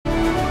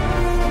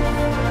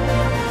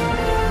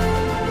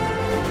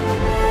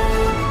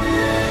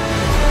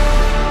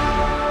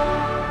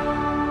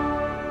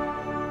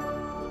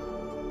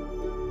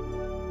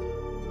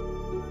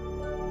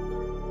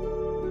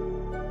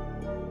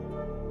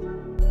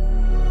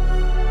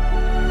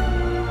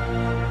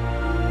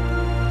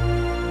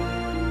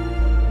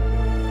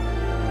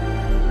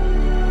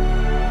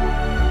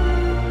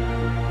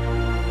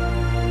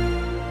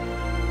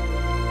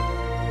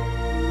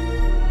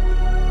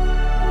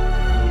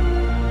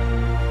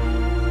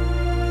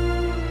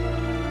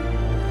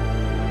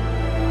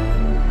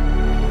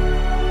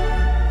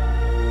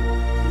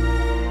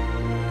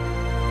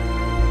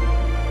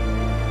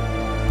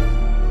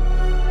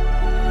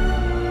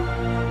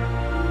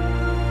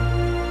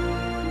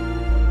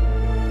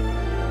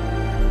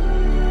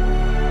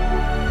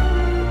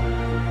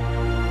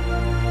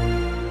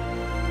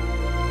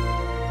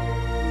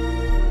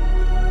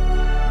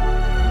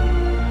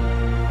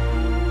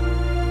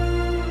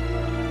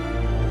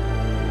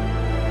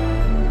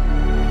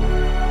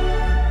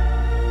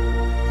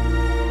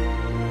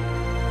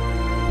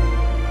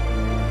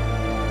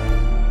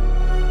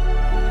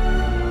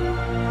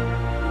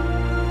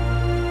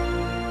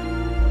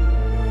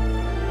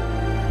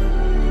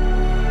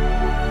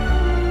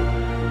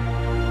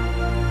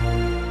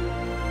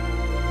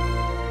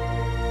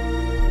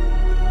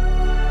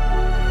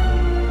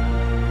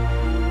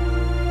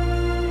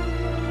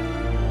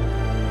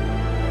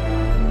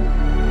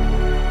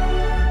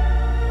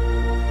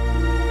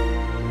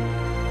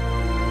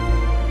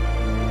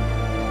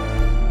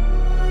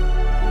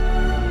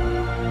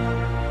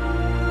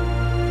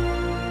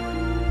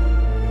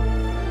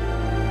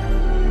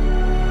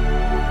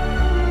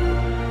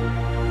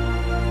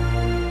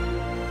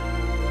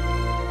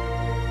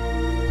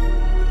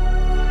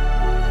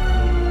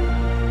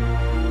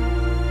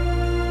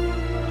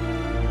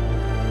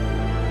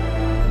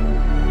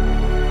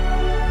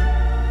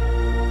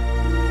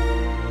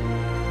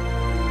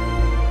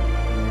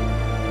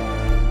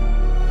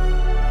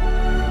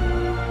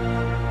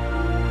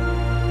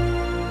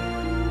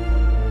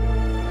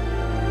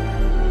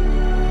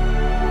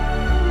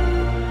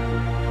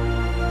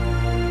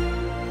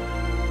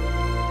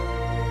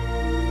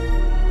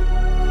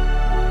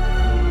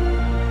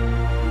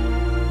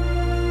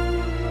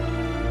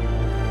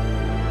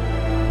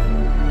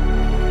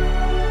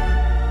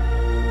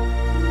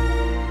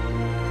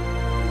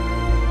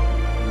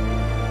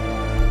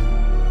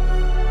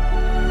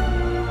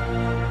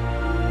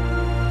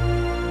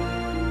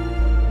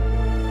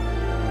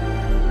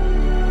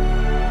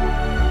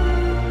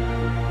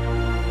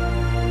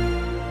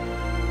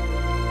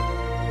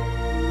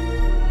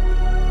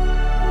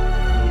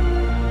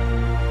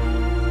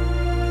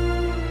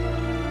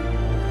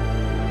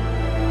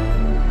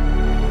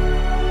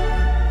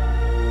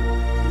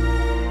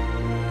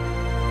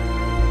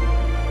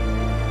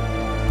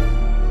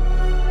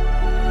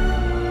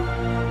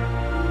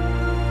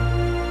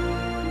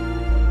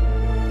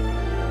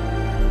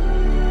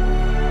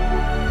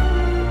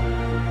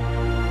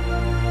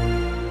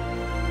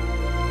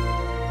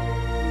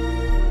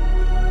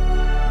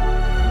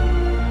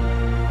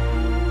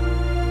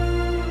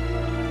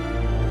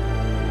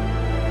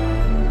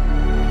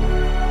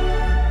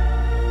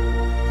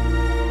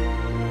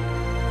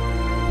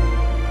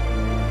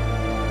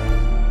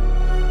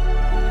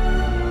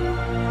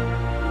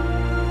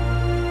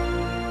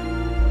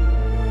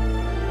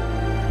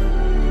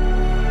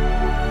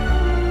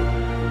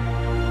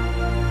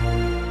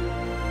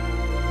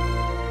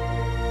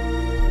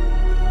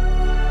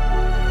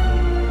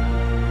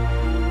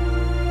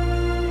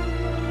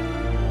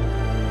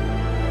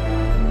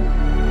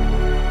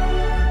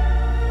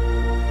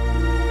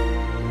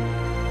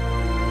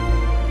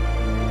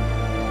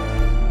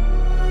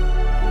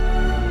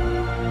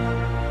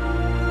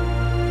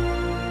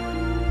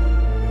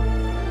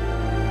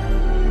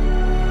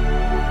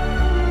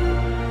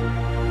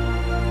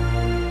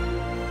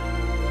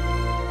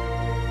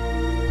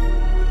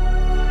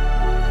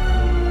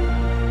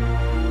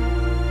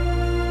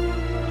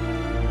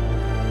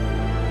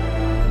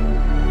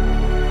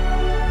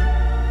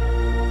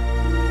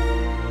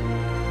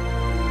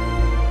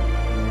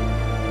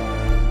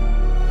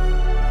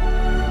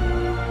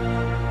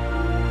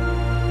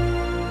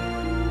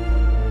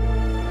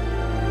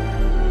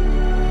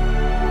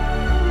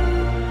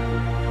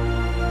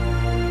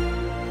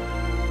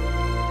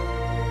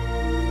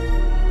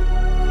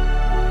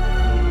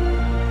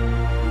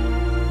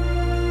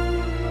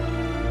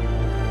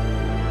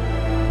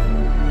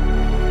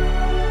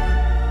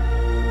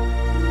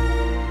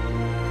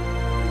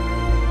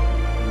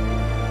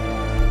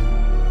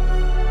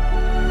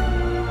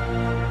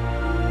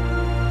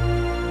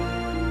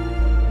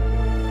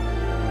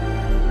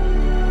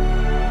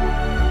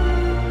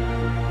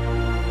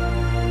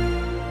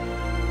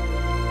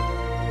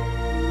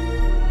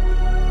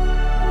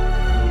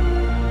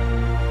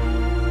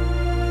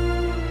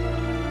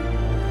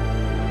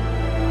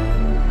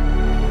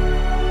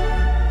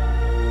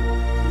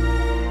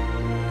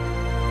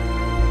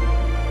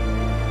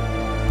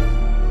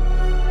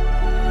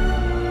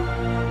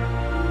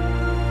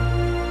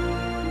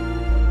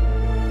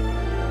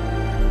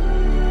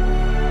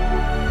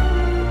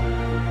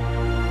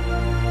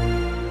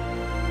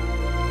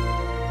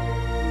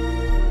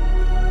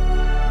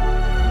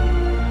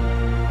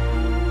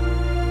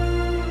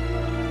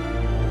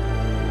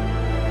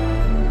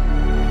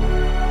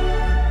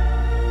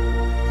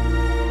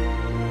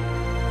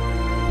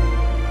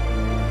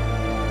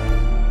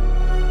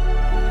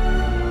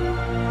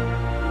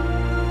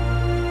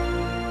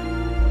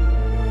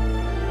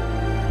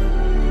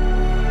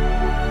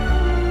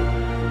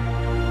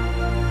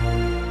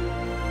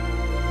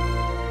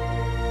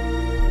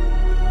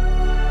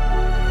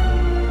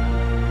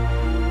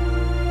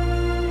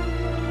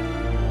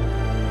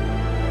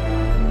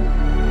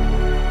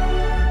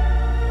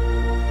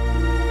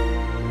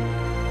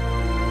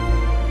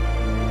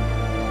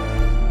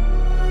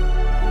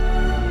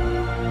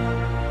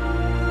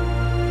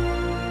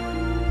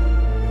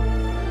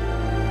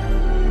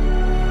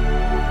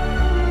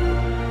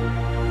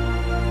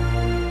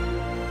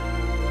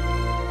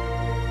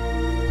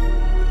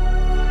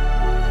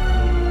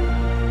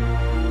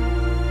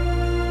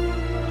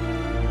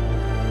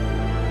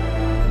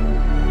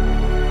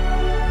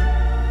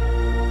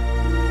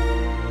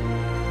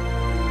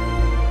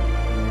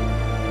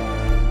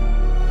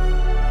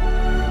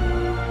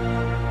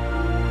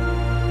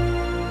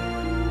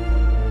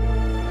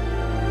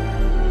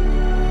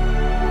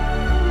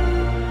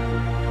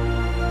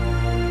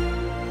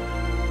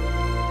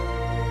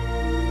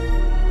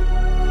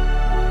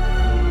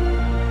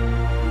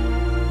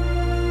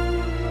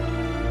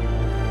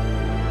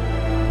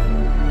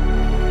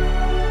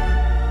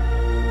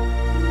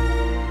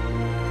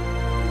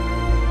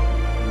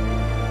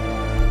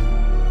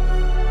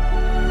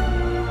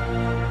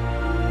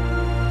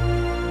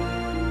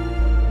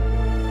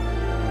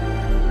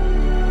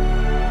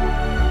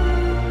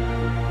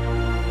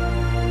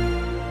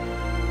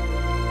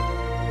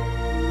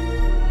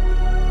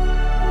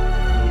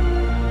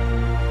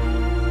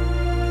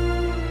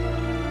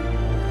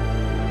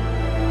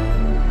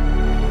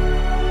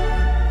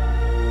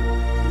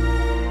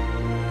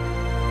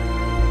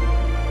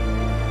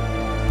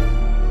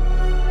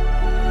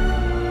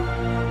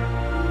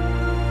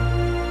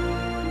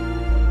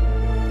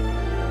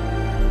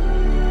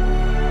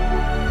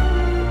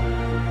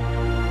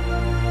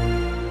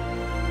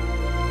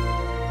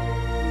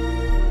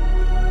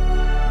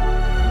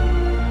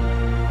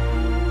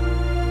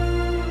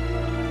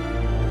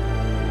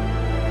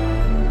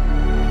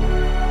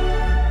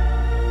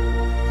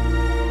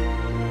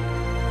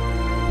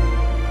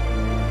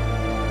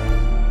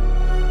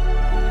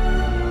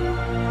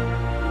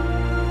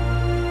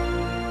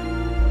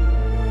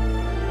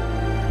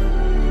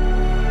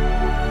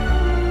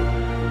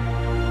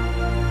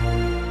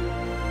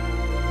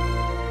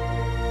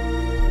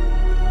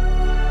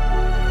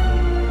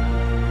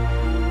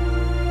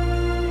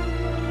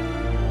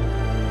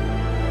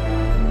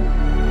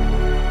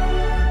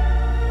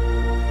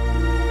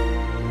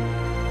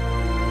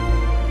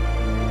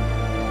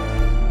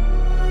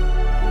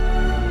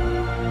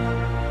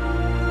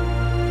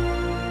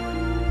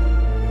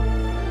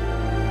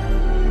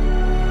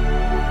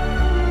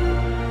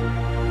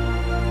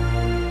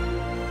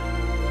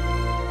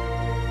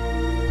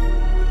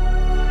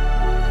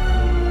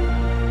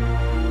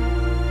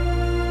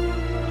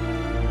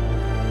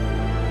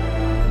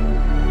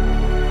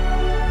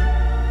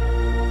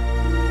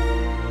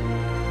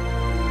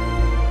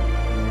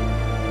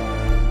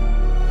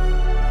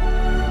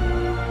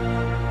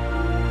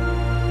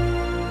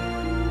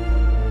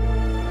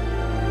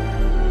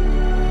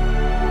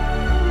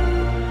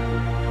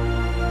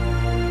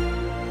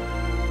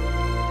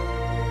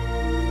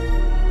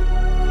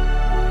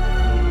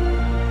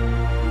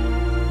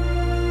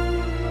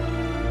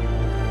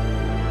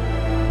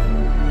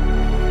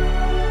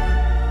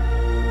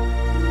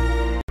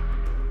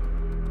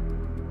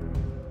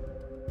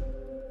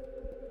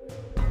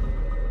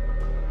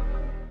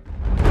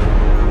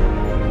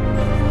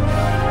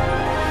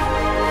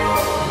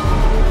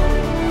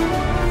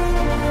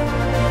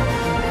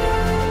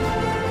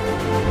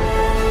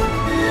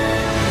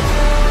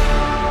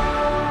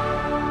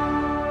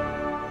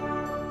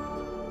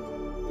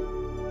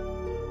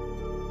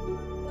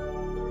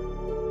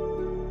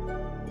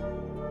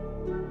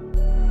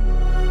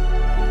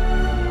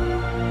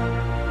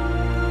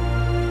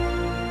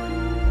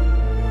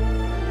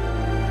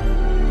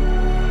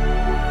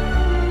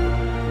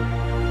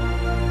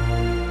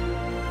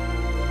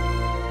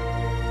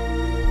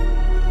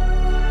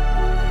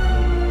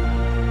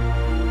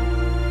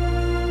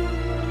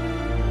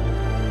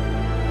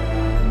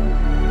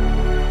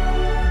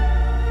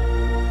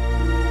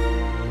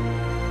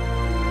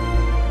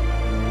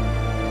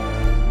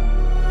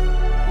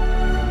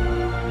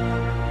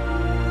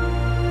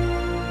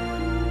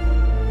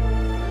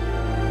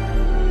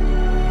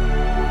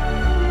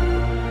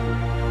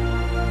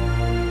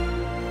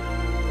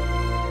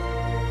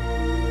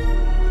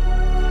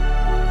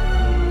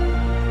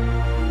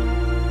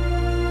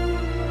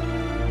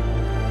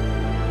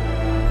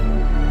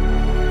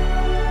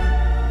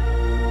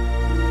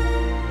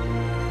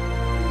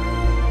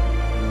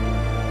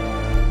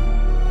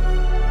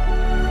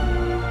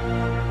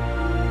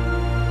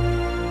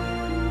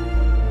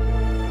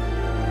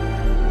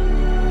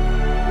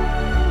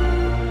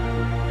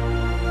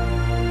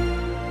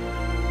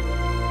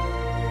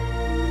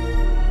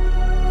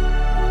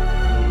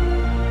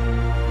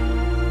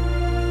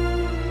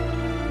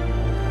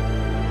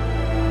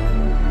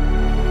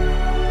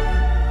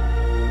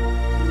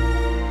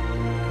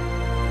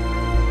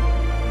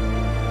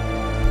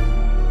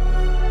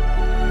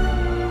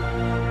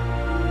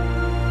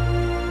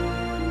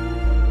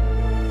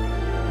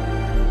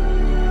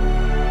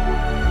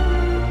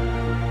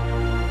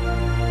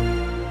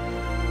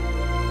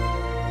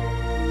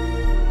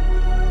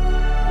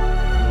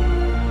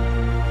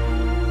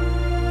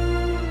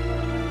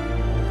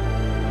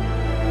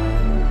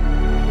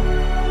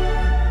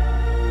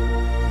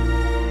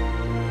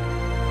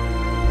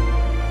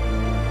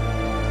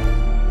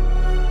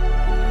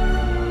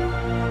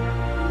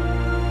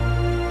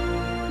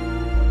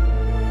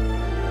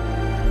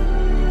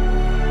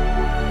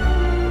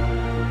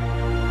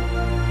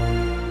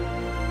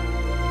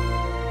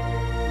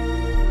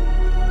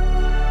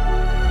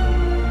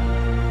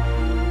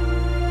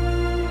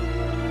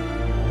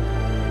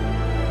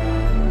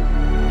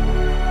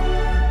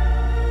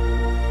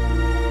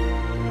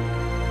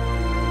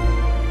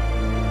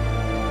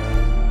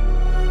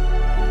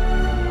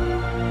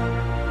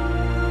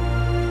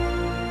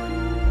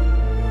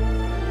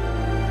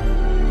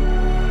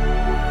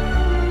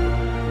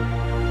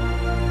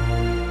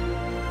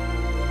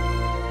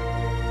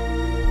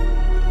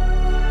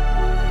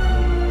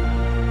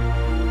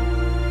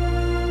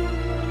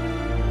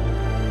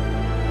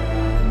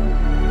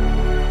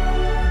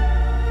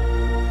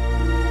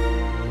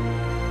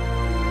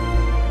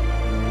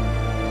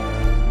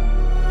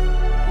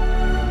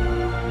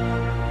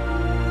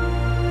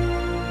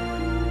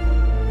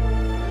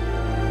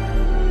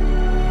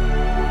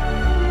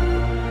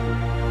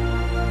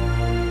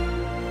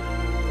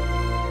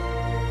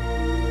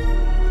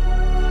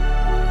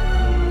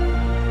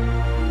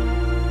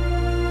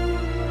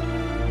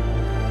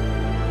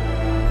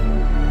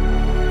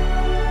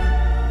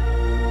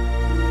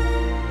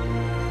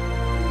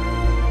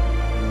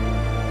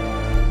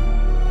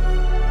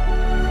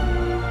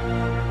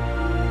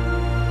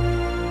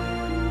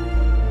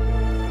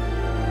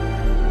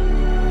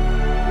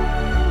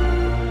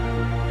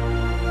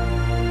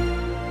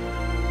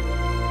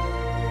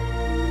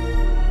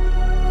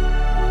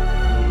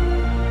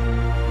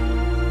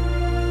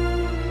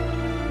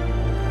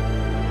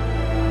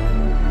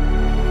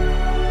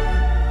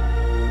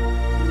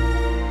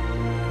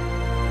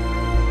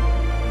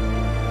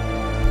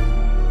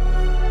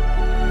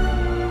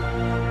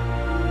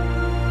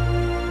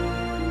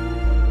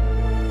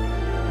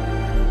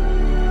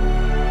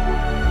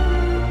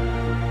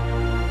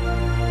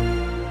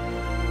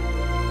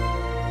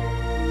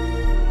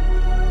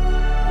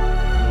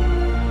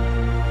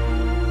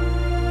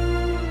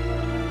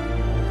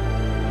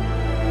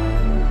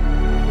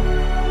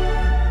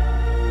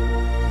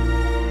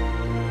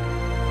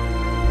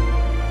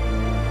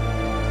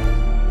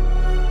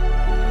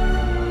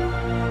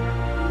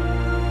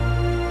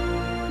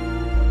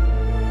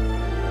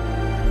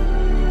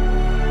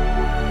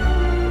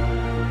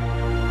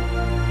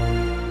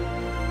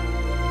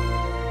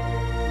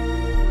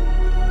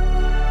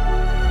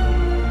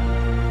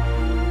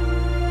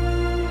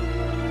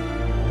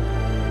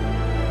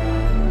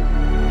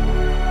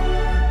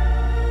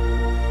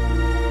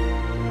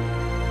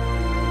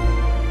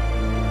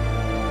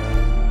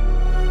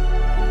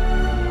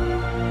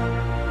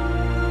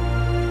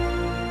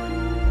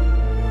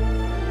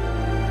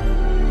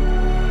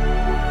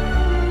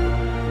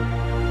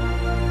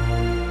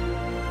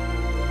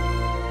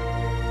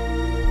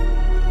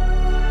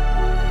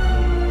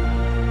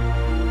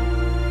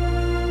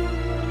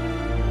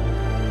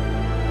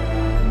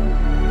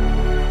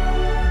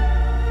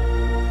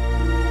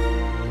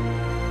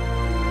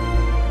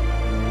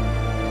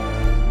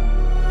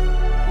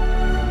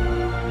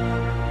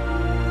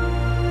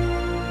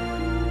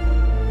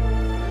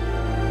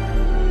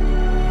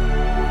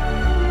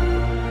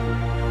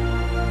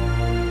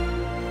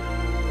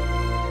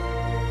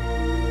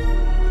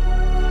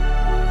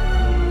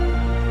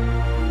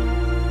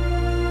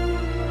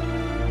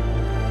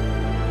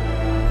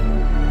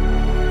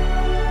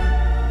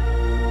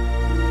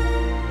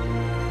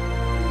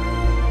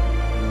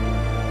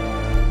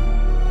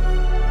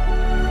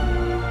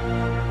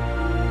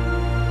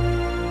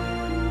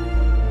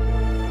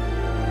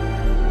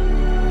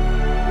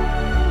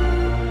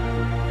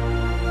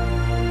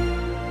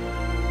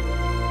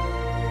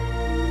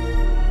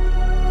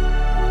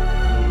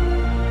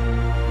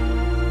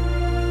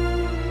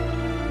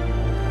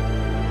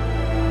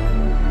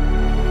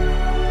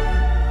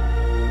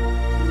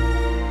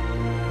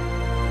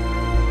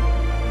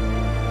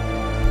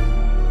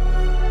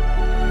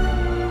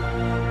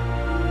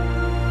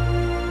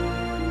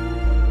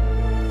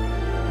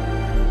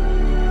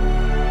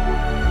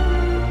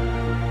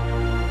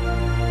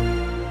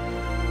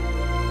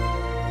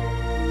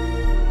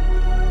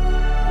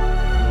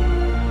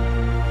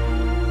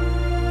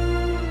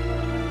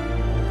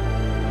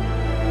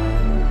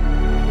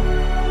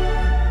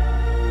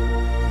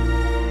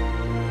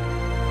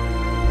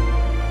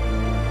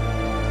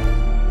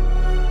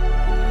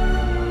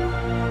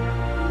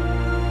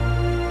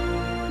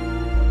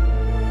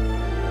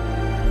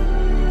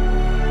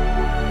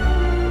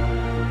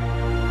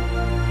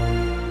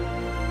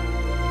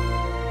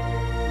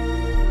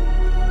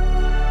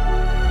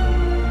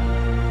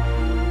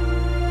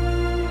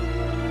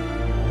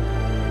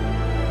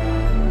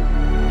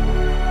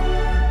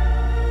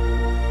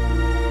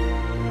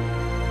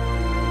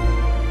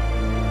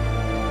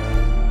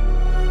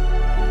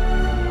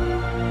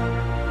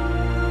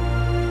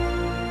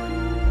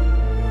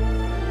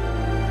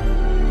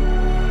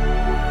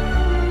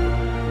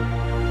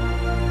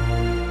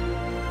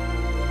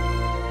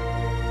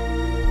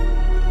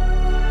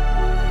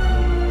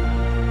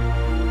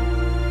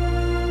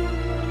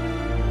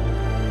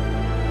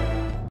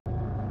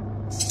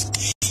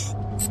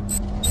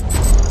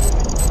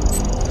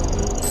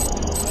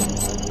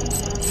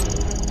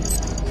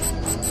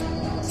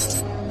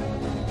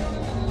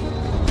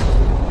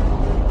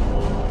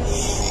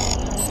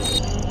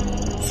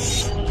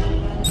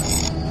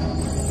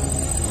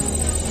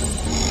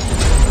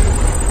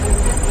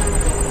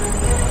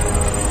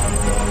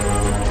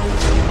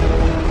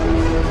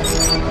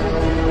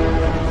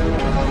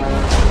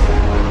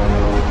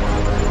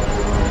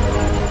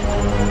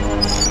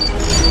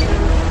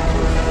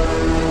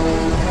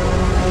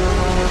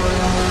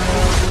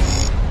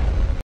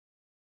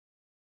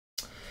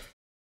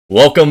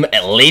Welcome,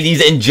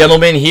 ladies and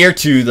gentlemen, here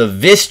to the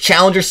VIS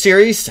Challenger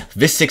Series,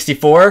 VIS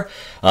 64,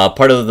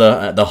 part of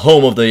the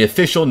home of the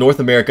official North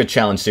America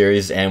Challenge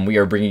Series, and we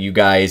are bringing you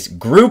guys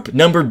Group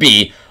Number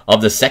B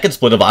of the second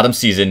split of Autumn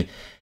Season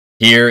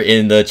here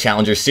in the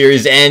Challenger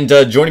Series. And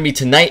joining me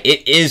tonight,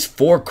 it is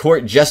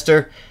Forecourt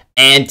Jester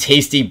and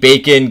Tasty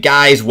Bacon.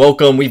 Guys,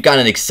 welcome. We've got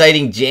an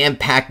exciting,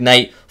 jam-packed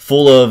night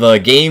full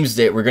of games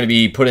that we're going to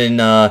be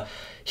putting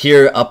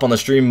here up on the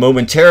stream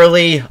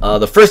momentarily.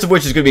 The first of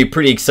which is going to be a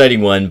pretty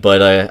exciting one,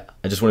 but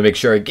I just want to make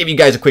sure I give you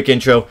guys a quick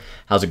intro.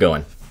 How's it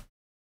going?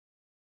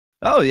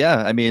 Oh yeah,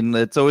 I mean,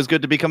 it's always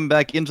good to be coming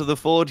back into the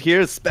fold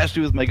here,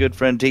 especially with my good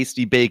friend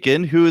Tasty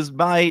Bacon, who is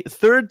my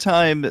third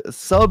time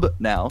sub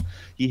now.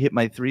 He hit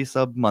my 3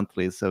 sub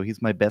monthly, so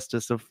he's my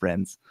bestest of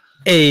friends.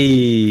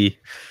 Hey.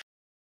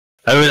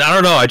 I mean, I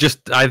don't know.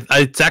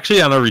 It's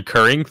actually on a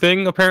recurring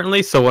thing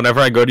apparently. So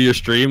whenever I go to your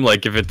stream,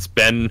 like if it's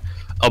been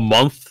a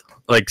month,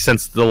 like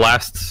since the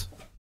last,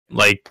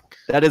 like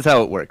that is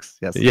how it works.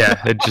 Yes.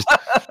 Yeah. It just,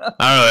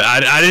 I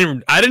don't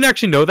know. I didn't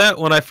actually know that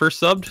when I first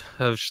subbed.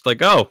 I was just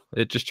like, oh,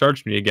 it just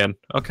charged me again.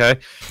 Okay.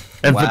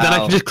 And wow. But then I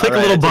can just click a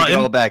little button. I take it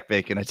all back,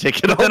 Bacon. I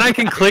take it all. Then I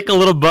can click a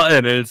little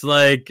button, and it's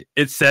like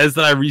it says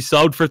that I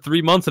resubbed for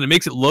 3 months, and it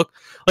makes it look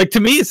like, to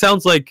me it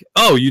sounds like,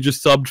 oh, you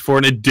just subbed for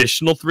an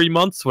additional 3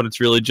 months, when it's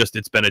really just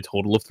it's been a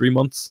total of 3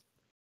 months.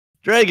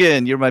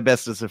 Dragon, you're my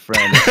bestest of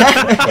friends.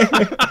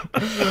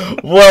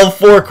 Well,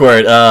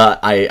 Forecourt,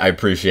 I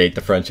appreciate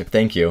the friendship.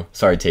 Thank you.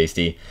 Sorry,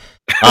 Tasty.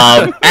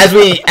 As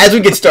we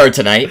get started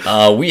tonight,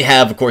 we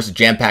have, of course, a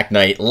jam-packed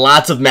night.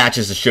 Lots of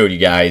matches to show you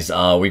guys.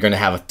 We're going to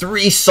have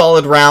 3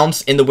 solid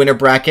rounds in the winner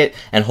bracket,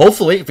 and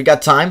hopefully, if we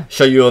got time,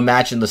 show you a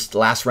match in the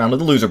last round of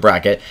the loser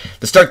bracket.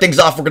 To start things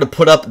off, we're going to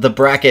put up the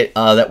bracket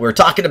that we're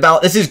talking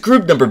about. This is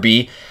Group Number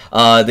B.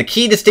 The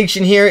key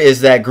distinction here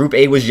is that Group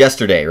A was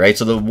yesterday, right?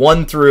 So the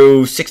 1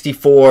 through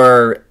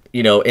 64,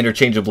 you know,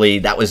 interchangeably,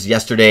 that was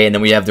yesterday, and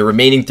then we have the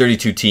remaining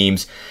 32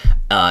 teams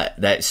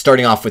that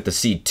starting off with the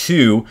seed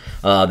 2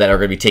 that are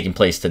going to be taking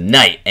place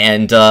tonight.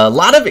 And a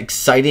lot of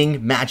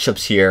exciting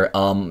matchups here.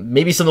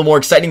 Maybe some of the more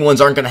exciting ones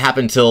aren't going to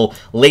happen until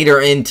later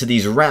into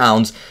these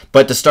rounds.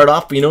 But to start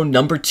off, you know,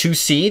 number 2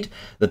 seed,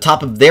 the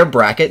top of their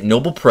bracket,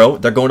 Noble Pro,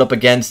 they're going up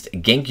against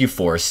Genku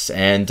Force.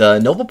 And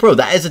Noble Pro,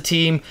 that is a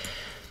team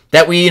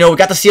that we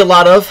got to see a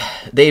lot of.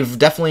 They've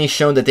definitely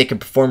shown that they can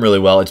perform really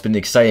well. It's been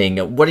exciting.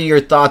 What are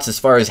your thoughts as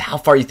far as how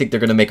far you think they're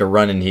going to make a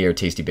run in here,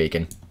 Tasty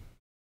Bacon?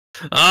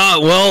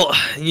 Well,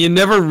 you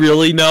never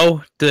really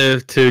know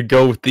to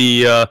go with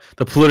the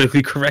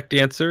politically correct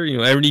answer. You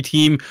know, every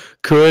team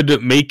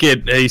could make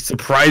it a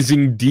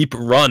surprising deep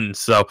run.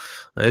 So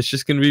it's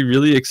just going to be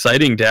really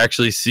exciting to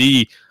actually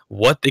see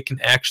what they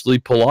can actually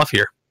pull off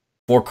here.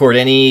 Forecourt,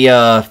 any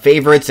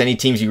favorites? Any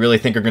teams you really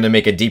think are going to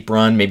make a deep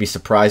run? Maybe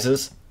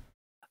surprises?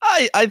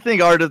 I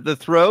think Art of the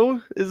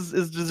Throw is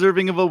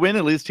deserving of a win,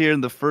 at least here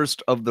in the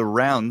first of the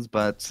rounds.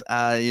 But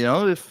you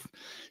know, if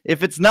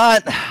it's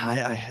not,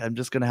 I'm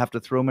just gonna have to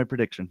throw my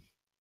prediction.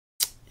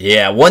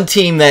 Yeah, one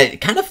team that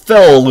kind of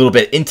fell a little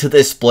bit into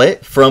this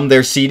split from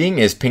their seeding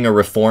is Pinga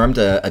Reformed,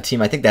 a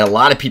team I think that a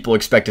lot of people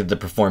expected to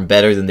perform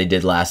better than they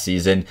did last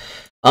season.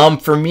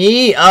 For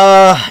me,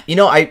 you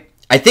know,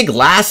 I think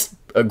last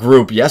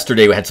group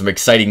yesterday we had some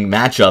exciting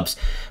matchups.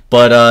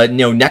 But, you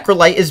know,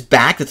 Necrolite is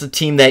back. That's a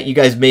team that you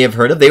guys may have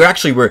heard of. They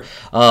actually were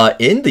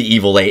in the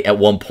Evil 8 at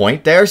one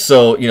point there.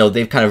 So, you know,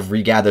 they've kind of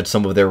regathered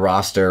some of their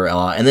roster.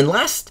 And then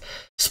last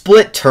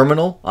split,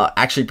 Terminal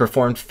actually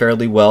performed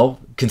fairly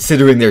well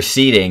considering their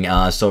seeding.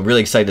 So I'm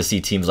really excited to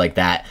see teams like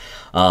that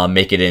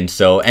make it in.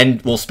 So,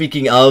 and, well,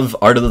 speaking of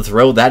Art of the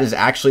Throw, that is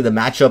actually the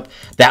matchup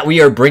that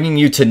we are bringing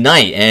you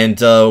tonight.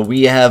 And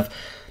we have,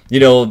 you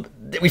know,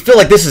 we feel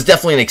like this is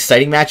definitely an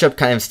exciting matchup,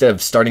 kind of instead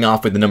of starting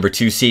off with the number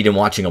 2 seed and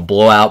watching a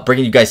blowout,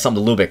 bringing you guys something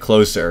a little bit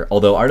closer.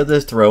 Although Art of the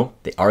Throw,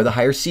 they are the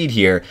higher seed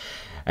here,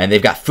 and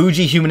they've got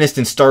Fuji, Humanist,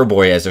 and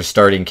Starboy as their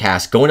starting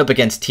cast going up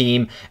against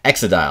Team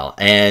Exodile,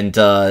 and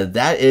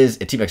that is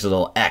Team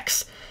Exodile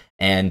X.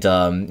 And,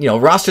 you know, a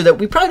roster that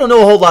we probably don't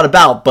know a whole lot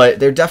about,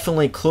 but they're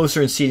definitely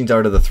closer in seeding to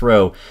Art of the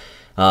Throw.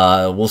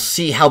 We'll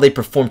see how they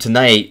perform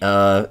tonight.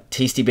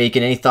 Tasty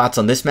Bacon, any thoughts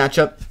on this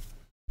matchup?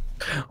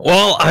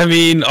 Well, I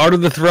mean, Art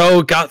of the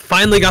Throw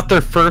finally got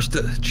their first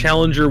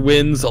challenger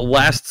wins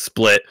last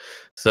split,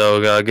 so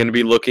going to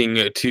be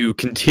looking to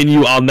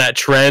continue on that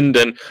trend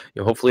and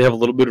hopefully have a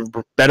little bit of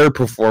better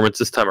performance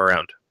this time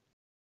around.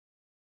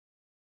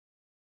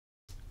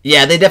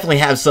 Yeah, they definitely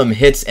have some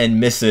hits and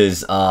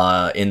misses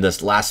in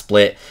this last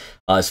split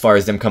as far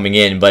as them coming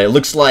in, but it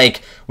looks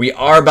like we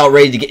are about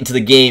ready to get into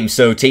the game.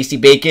 So, Tasty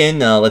Bacon,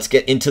 let's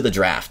get into the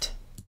draft.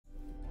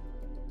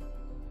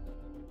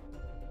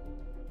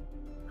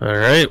 All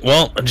right,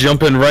 well,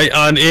 jumping right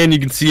on in, you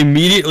can see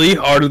immediately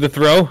Art of the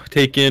Throw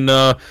taking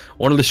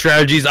one of the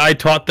strategies I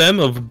taught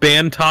them of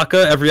ban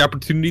Taka every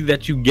opportunity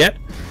that you get.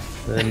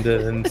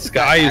 And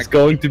Sky is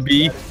going to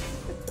be...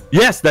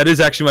 Yes, that is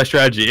actually my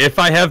strategy. If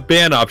I have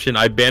ban option,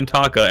 I ban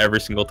Taka every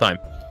single time.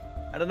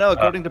 I don't know,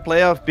 according to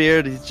Playoff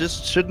Beard, he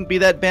just shouldn't be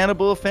that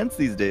bannable offense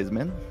these days,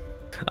 man.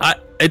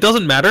 it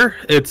doesn't matter.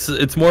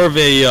 It's more of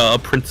a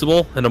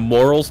principle and a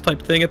morals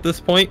type thing at this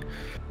point,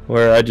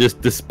 where I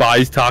just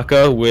despise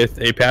Taka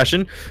with a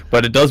passion.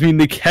 But it does mean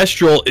the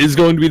Kestrel is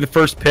going to be the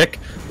first pick.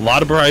 A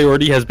lot of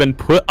priority has been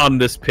put on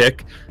this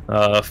pick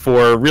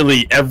for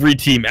really every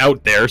team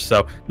out there,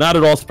 so not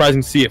at all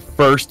surprising to see it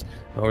first.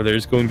 Or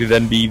there's going to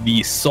then be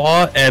the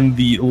Saw and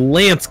the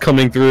Lance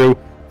coming through.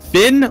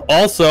 Finn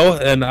also,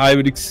 and I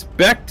would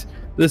expect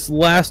this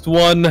last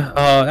one,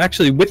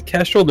 actually with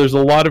Kestrel, there's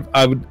a lot of,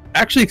 I would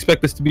actually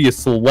expect this to be a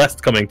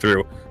Celeste coming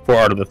through for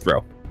Art of the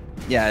Throw.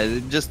 Yeah,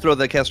 just throw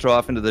the Kestrel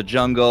off into the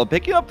jungle.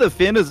 Picking up the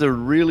Finn is a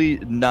really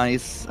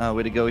nice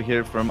way to go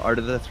here from Art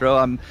of the Throw.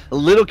 I'm a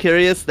little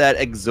curious that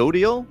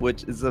Exodial,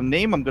 which is a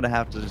name I'm going to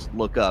have to just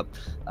look up.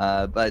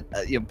 But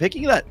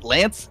picking that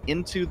Lance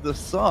into the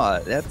Saw,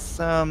 that's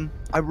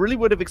I really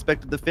would have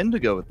expected the Finn to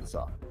go with the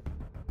Saw.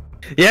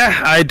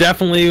 Yeah, I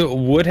definitely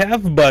would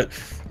have, but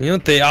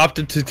they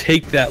opted to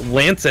take that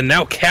Lance and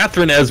now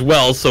Catherine as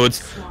well, so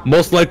it's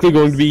most likely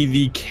going to be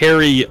the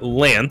carry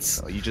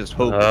Lance. Oh, you just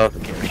hope it's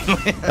the carry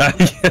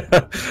Lance.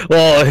 Yeah.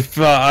 Well, if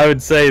I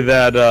would say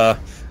that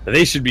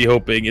they should be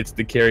hoping it's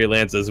the carry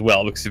Lance as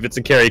well, because if it's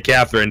a carry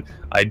Catherine,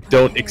 I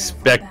don't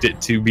expect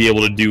it to be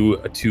able to do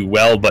too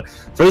well. But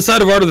for the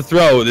side of Art of the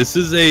Throw, this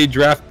is a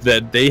draft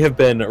that they have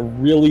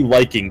been really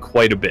liking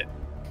quite a bit.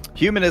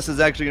 Humanist is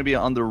actually going to be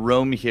on the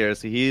roam here,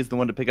 so he's the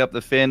one to pick up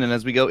the Finn. And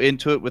as we go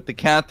into it with the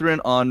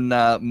Catherine on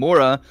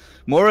Mora,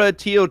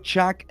 Tio,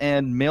 Chak,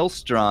 and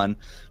Maelstron, I'm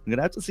going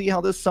to have to see how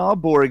this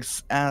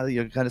Sawborg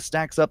kind of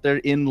stacks up there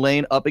in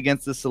lane up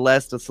against the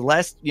Celeste. The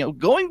Celeste,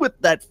 going with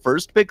that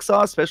first pick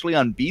Saw, especially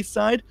on B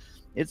side,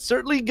 it's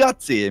certainly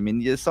gutsy. I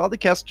mean, you saw the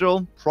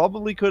Kestrel,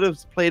 probably could have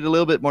played a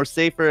little bit more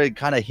safer and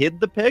kind of hid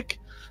the pick.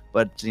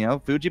 But,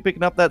 Fuji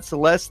picking up that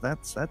Celeste,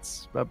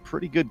 that's a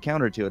pretty good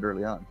counter to it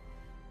early on.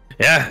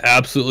 Yeah,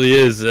 absolutely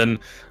is, and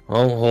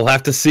we'll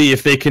have to see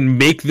if they can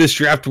make this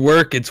draft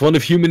work. It's one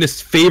of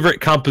Humanist's favorite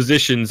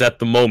compositions at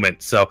the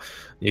moment, so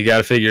you got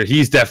to figure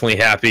he's definitely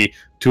happy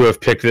to have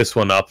picked this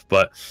one up.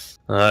 But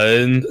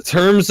in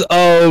terms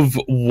of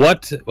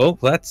what, oh,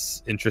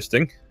 that's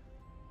interesting.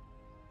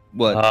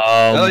 What?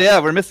 Oh yeah,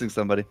 we're missing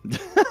somebody.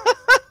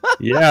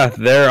 Yeah,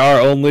 there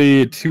are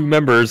only 2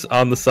 members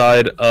on the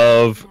side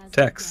of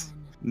Tex.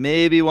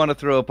 Maybe want to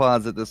throw a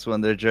pause at this one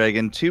there,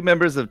 Dragon. 2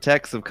 members of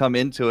Tex have come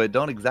into it.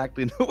 Don't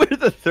exactly know where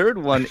the third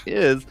one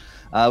is.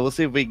 We'll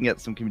see if we can get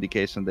some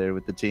communication there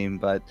with the team,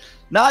 but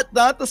not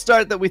the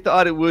start that we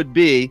thought it would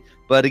be.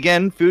 But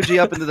again, Fuji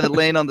up into the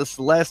lane on the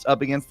Celeste,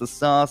 up against the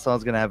Saw.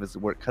 Saw's going to have his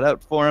work cut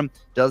out for him.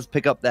 Does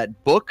pick up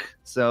that book.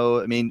 So,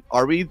 I mean,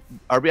 are we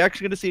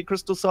actually going to see a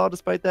Crystal Saw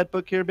despite that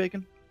book here,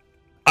 Bacon?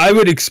 I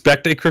would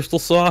expect a Crystal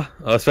Saw,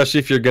 especially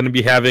if you're going to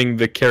be having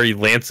the carry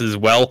Lance as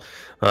well.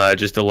 It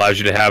just allows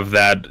you to have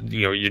that,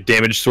 your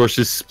damage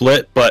sources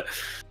split. But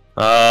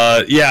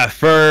yeah,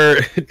 for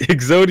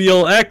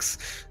Exodial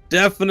X,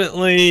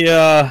 definitely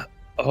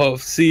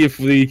see if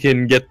we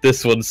can get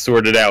this one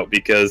sorted out,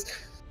 because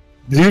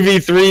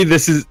 2v3,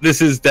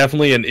 this is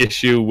definitely an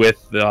issue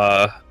with.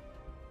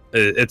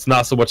 It's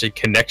not so much a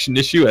connection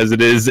issue as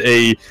it is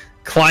a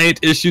client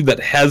issue that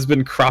has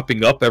been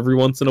cropping up every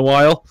once in a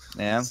while.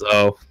 Yeah.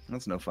 So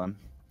that's no fun.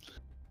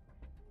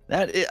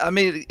 I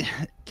mean,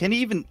 can he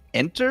even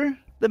enter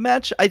the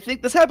match? I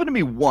think this happened to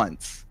me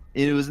once.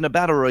 It was in a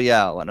battle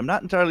royale, and I'm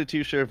not entirely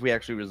too sure if we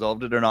actually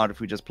resolved it or not, if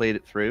we just played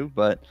it through.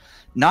 But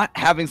not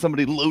having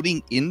somebody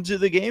loading into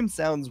the game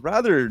sounds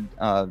rather,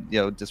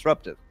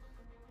 disruptive.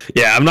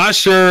 Yeah, I'm not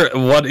sure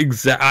what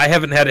I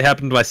haven't had it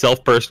happen to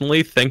myself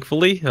personally,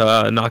 thankfully.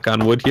 Knock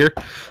on wood here,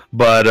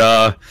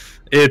 but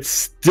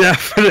it's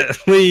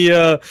definitely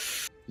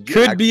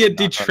could be a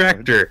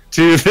detractor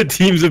to the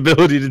team's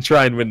ability to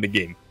try and win the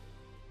game.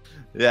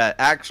 Yeah,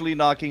 actually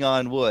knocking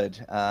on wood.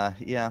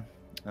 Yeah.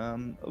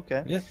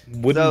 Okay. Yeah,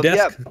 wooden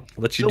desk. Yeah.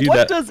 Let you do that.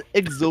 What does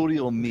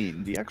Exodial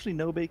mean? Do you actually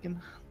know,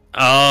 Bacon?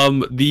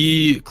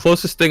 The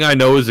closest thing I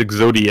know is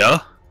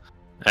Exodia,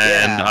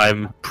 and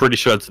I'm pretty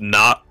sure it's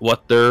not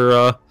what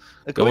they're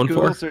going for. A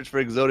Google search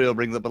for Exodial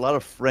brings up a lot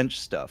of French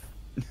stuff.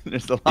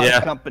 There's a lot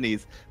of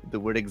companies with the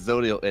word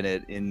Exodial in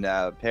it in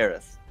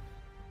Paris.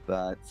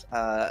 But,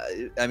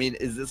 I mean,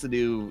 is this a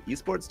new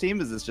esports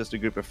team? Is this just a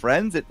group of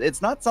friends?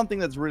 It's not something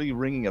that's really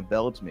ringing a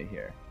bell to me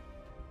here.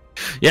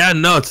 Yeah,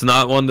 no, it's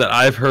not one that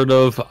I've heard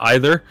of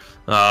either.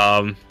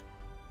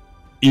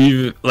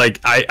 Even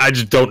I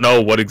just don't know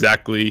what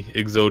exactly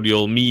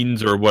Exodial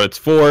means or what it's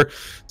for.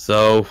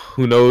 So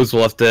who knows?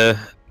 We'll have to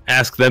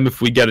ask them if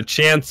we get a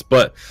chance.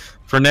 But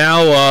for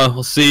now,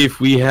 we'll see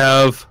if we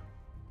have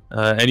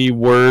any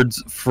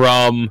words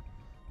from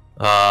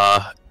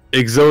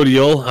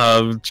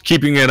Exodial.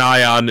 Keeping an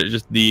eye on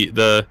just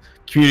the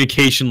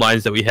communication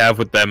lines that we have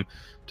with them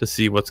to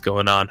see what's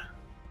going on.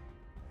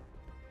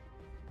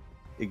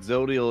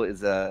 Exodial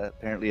is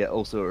apparently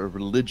also a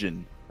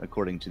religion,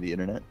 according to the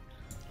internet.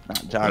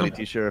 Not entirely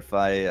too sure if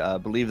I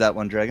believe that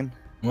one, Dragon.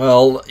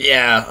 Well,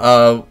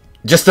 yeah.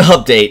 Just to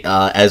update,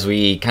 as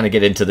we kind of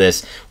get into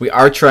this, we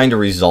are trying to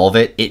resolve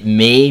it. It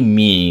may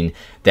mean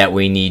that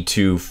we need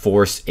to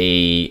force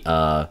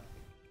a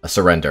a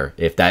surrender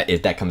if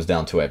that comes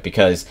down to it,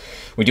 because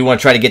we do want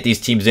to try to get these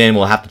teams in.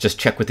 We'll have to just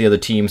check with the other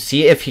team,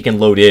 see if he can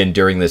load in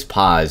during this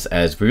pause,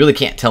 as we really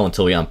can't tell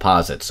until we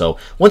unpause it. So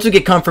once we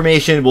get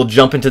confirmation, we'll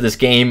jump into this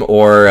game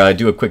or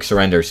do a quick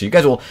surrender. So you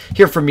guys will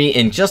hear from me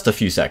in just a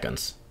few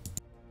seconds.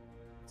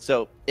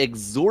 So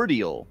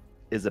exordial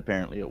is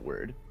apparently a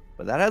word,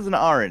 but that has an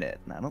R in it,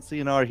 and I don't see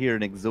an R here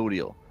in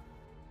exodial.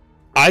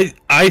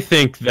 I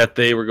think that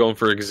they were going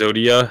for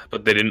Exodia,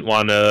 but they didn't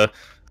want to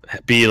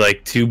be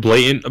like too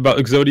blatant about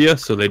Exodia,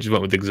 so they just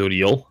went with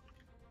Exodial.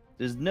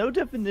 There's no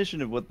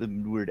definition of what the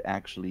word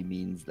actually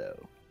means, though.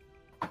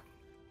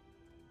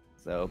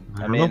 So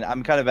I mean,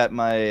 I'm kind of at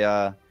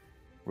my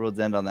world's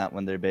end on that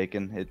one there,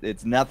 Bacon.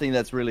 It's nothing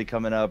that's really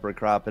coming up or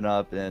cropping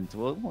up, and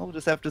we'll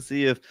just have to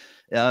see if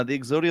the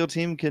Exodial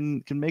team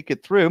can make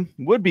it through.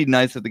 Would be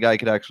nice if the guy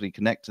could actually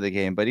connect to the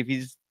game, but if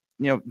he's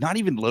not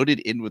even loaded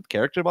in with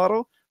character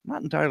model, I'm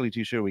not entirely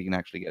too sure we can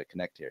actually get a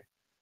connect here.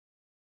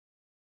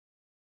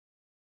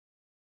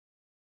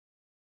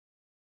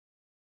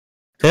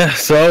 Yeah,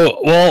 so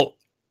well,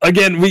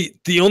 again,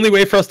 the only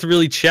way for us to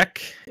really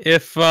check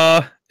if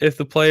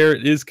the player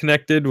is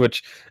connected,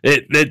 which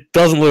it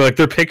doesn't look like,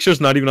 their picture's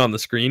not even on the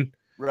screen.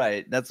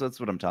 Right, that's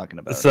what I'm talking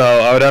about. So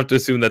I would have to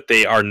assume that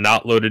they are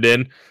not loaded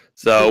in.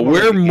 So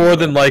we're more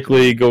than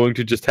likely going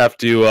to just have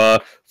to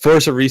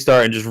force a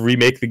restart and just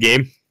remake the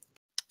game.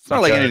 It's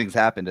not like anything's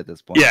happened at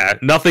this point. Yeah,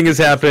 nothing has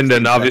happened,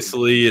 and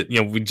obviously,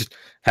 we just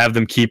have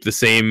them keep the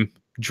same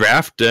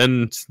draft,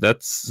 and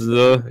that's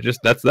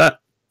that.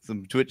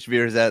 Some Twitch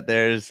viewers out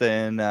there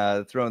saying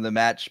throwing the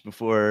match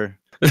before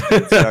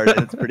it started.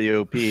 It's pretty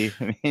OP.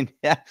 I mean,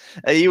 yeah,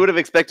 you would have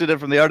expected it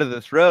from the art of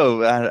the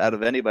throw out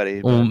of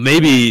anybody. But... Well,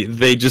 maybe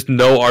they just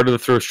know art of the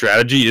throw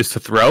strategy is to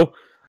throw,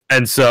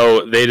 and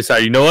so they decide,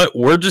 you know what,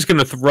 we're just going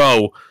to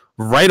throw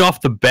right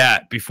off the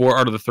bat before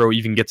art of the throw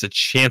even gets a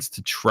chance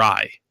to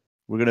try.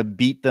 We're going to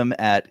beat them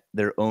at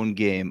their own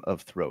game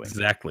of throwing.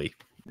 Exactly.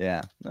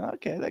 Yeah.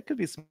 Okay, that could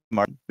be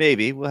smart.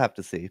 Maybe we'll have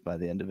to see by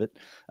the end of it.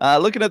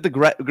 Looking at the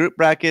group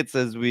brackets,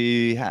 as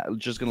we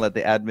just gonna let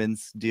the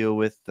admins deal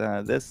with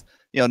this.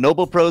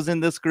 Noble Pros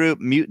in this group,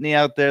 Mutiny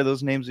out there.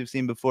 Those names we've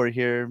seen before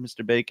here.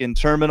 Mr. Bacon,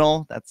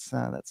 Terminal. That's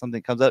something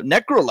that comes out.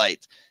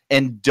 Necrolite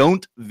and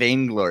Don't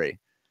Vainglory.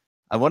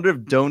 I wonder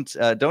if don't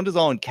is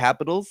all in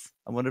capitals.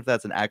 I wonder if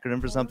that's an acronym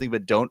for something.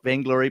 But Don't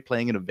Vainglory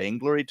playing in a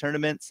Vainglory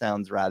tournament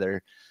sounds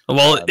rather.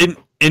 Well,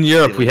 in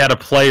Europe, we had a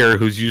player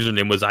whose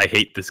username was "I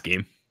hate this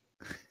game."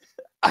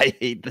 I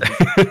hate this.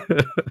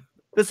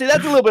 But see,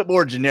 that's a little bit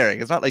more generic.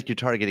 It's not like you're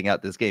targeting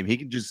out this game. He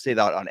can just say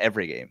that on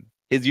every game.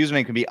 His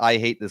username can be "I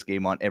hate this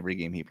game" on every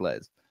game he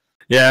plays.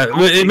 Yeah,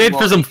 it made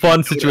for some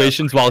fun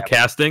situations while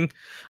casting,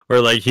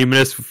 where like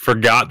Humanist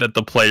forgot that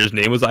the player's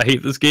name was "I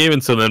hate this game,"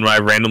 and so then when I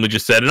randomly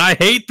just said, "And I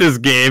hate this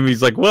game,"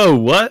 he's like, "Whoa,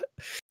 what?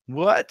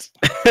 What?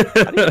 How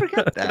do you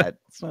forget that?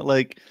 It's not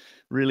like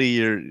really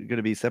you're going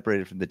to be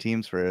separated from the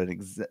teams for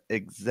an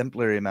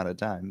exemplary amount of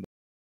time."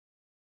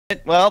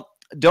 Well,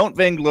 Don't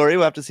Vainglory,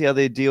 we'll have to see how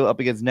they deal up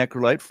against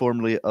Necrolite,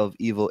 formerly of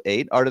Evil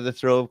 8. Art of the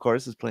Throw, of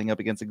course, is playing up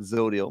against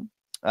Exodial.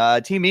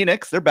 Team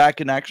Enix, they're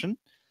back in action.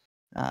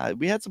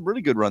 We had some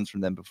really good runs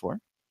from them before.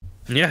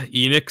 Yeah,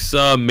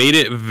 Enix made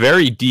it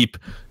very deep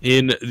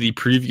in the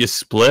previous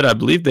split. I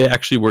believe they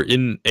actually were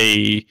in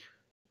a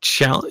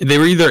challenge. They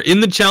were either in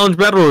the challenge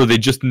battle or they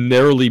just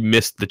narrowly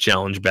missed the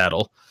challenge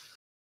battle.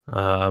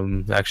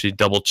 Actually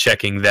double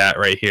checking that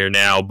right here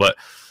now, but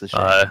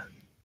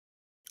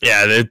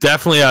yeah, they're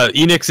definitely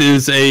Enix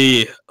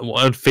is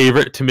one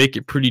favorite to make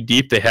it pretty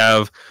deep. They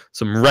have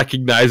some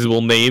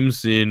recognizable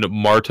names in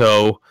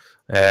Marto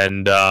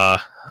and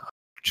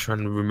trying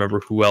to remember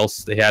who else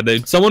they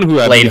had. Someone who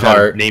had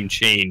a name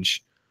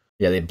change.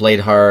 Yeah, they had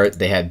Bladeheart.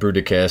 They had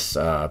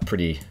Bruticus.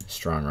 Pretty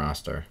strong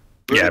roster.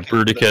 Yeah,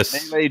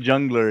 Bruticus. Melee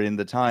jungler in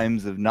the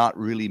times of not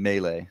really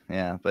melee.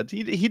 Yeah, but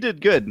he did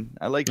good.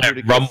 I like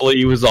Bruticus.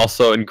 Rumbly was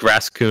also in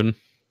Graskun.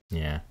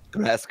 Yeah.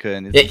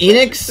 Graskun. Yeah,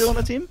 Enix still on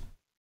a team?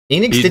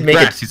 Enix did make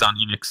it. He's on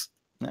Enix.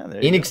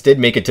 Enix did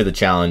make it to the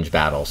challenge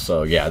battle,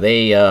 so yeah,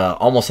 they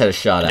almost had a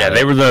shot at it. Yeah,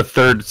 they were the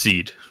 3rd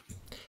seed.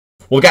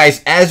 Well,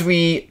 guys, as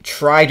we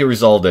try to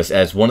resolve this,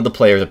 as one of the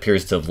players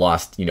appears to have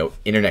lost,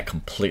 internet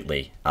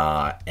completely,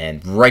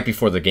 and right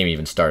before the game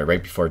even started,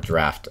 right before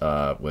draft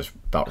was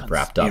about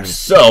wrapped up.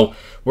 So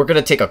we're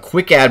going to take a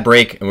quick ad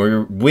break,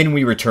 and when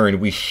we return,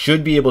 we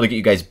should be able to get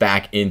you guys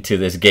back into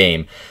this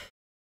game.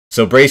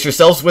 So brace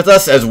yourselves with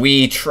us as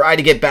we try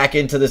to get back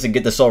into this and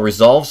get this all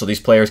resolved so these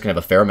players can have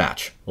a fair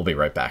match. We'll be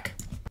right back.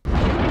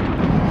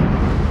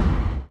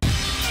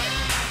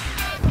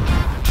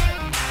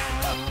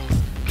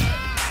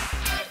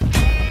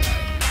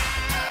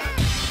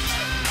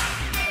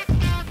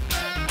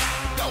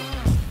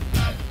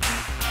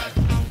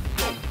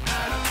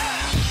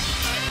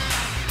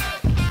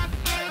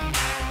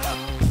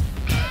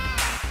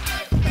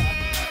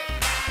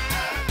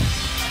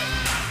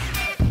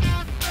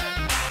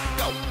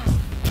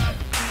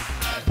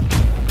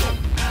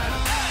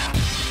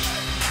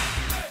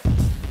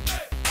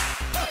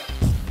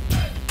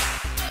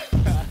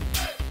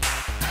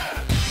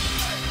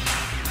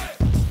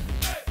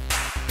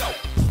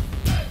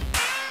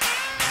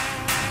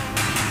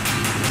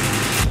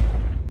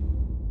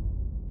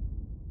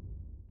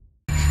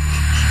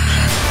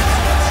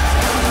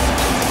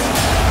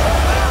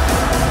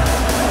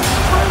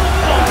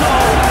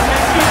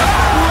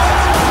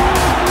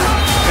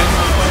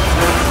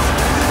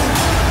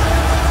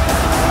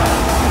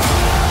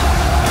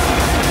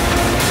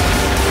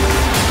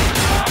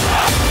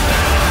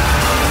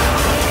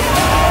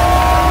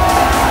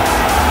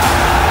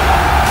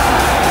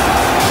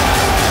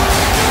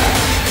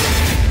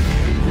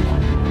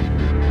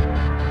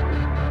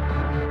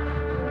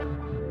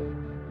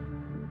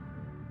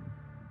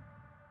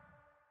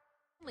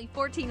 Only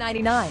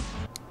 $14.99.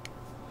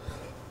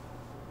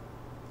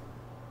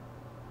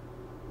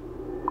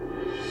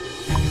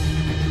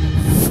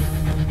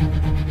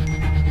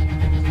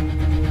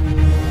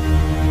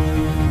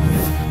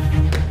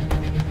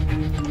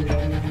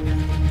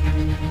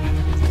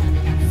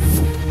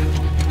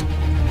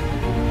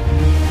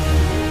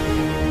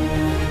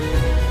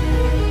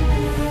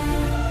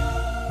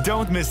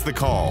 Don't miss the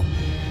call.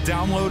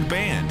 Download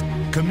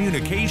Band.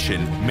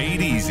 Communication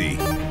made easy.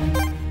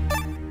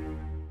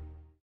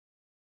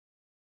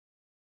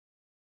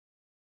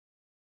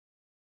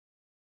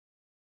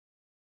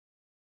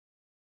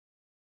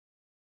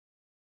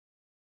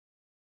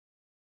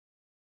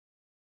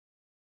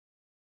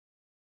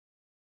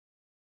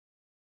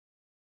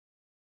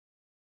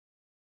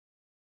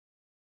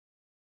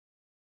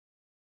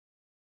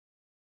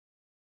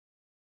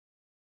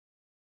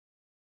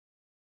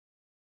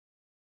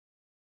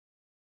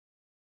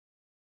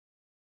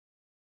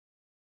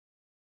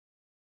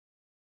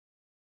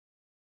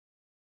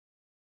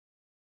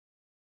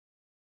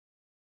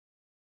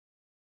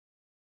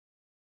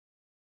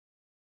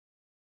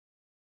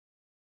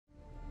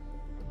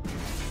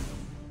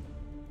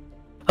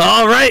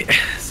 All right,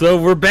 so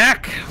we're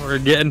back. We're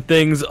getting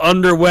things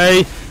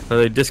underway.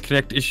 The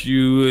disconnect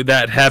issue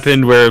that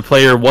happened where a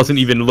player wasn't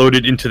even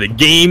loaded into the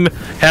game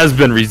has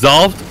been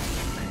resolved.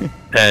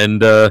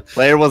 And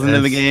player wasn't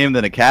in the game,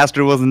 then a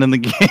caster wasn't in the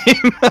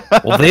game.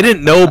 well, they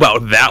didn't know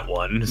about that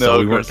one, so No,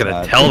 we weren't going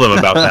not. to tell them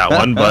about that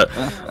one. But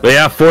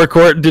yeah,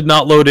 Forecourt did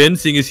not load in,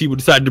 seeing as he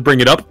decided to bring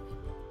it up.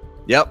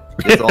 Yep,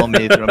 it's all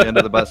me. Throw me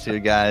under the bus here,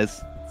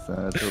 guys.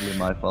 It's totally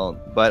my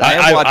fault. But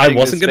I am watching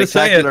wasn't gonna a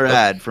say it, spectacular but-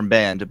 ad from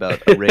Band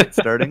about a raid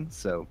starting,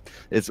 so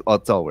it's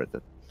all worth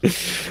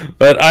it.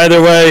 But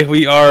either way,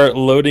 we are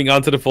loading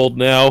onto the fold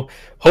now.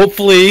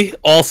 Hopefully,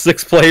 all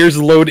 6 players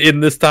load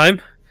in this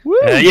time. Woo!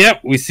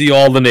 Yep, we see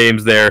all the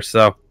names there,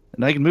 so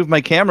And I can move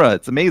my camera.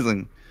 It's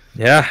amazing.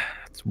 yeah,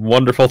 it's a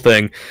wonderful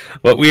thing.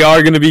 But we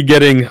are going to be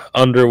getting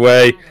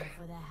underway,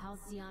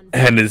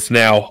 and it's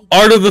now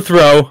Art of the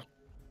Throw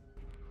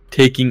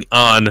taking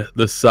on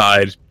the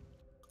side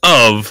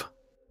of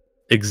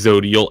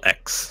Exodial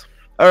X.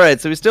 All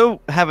right, so we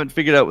still haven't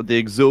figured out what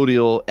the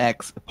Exodial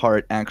X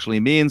part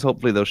actually means.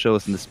 Hopefully they'll show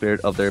us in the spirit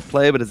of their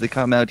play, but as they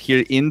come out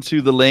here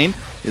into the lane,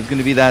 it's going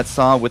to be that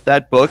Saw with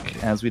that book,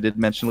 as we did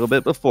mention a little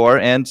bit before.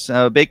 And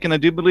Bacon, I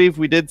do believe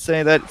we did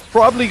say that it's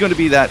probably going to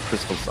be that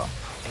Crystal Saw.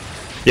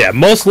 Yeah,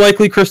 most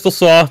likely Crystal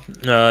Saw.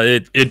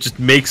 It just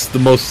makes the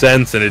most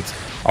sense, and it's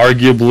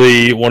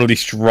arguably one of the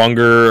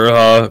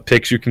stronger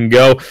picks you can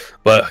go.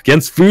 But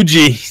against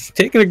Fuji, he's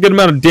taking a good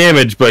amount of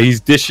damage, but he's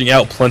dishing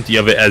out plenty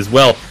of it as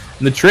well.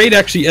 And the trade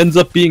actually ends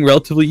up being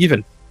relatively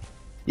even.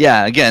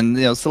 Yeah,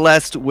 again,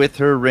 Celeste with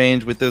her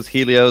range, with those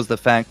Helios, the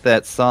fact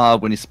that Saw,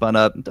 when he spun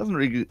up, doesn't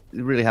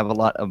really have a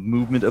lot of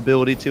movement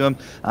ability to him.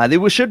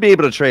 They should be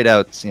able to trade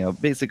out,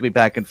 basically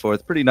back and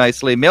forth pretty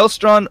nicely.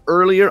 Maelstrom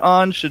earlier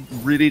on should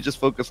really just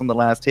focus on the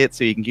last hit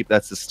so you can keep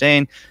that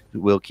sustain.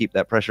 Will keep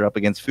that pressure up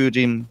against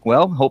Fuji.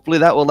 Well, hopefully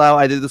that will allow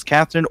either this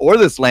Catherine or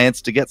this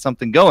Lance to get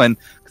something going,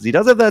 because he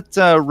does have that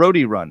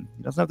roadie run.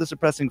 He doesn't have the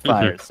suppressing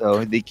fire,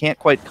 so they can't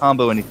quite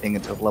combo anything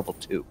until level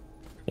 2.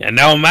 Yeah,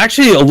 now I'm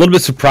actually a little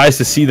bit surprised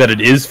to see that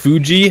it is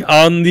Fuji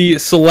on the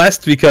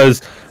Celeste,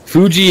 because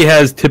Fuji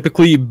has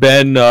typically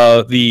been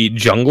the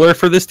jungler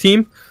for this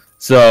team.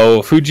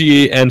 So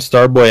Fuji and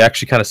Starboy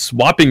actually kind of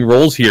swapping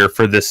roles here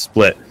for this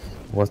split.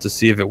 Wants to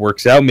see if it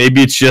works out.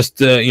 Maybe it's just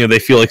they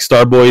feel like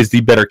Starboy is the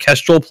better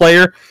Kestrel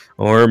player,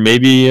 or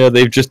maybe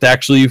they've just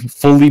actually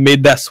fully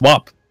made that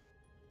swap.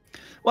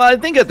 Well, I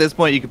think at this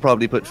point you could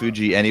probably put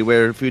Fuji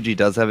anywhere. Fuji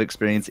does have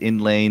experience in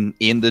lane,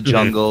 in the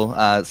jungle.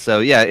 So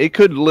yeah, it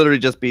could literally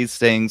just be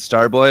saying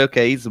Starboy,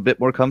 okay, he's a bit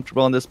more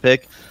comfortable on this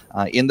pick.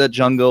 In the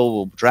jungle,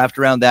 we'll draft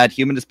around that.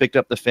 Human has picked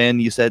up the Finn.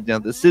 You said,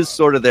 this is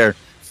sort of their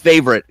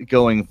favorite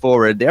going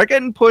forward. They're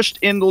getting pushed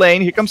in the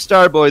lane. Here comes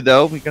Starboy,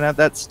 though. We can have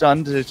that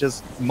stun to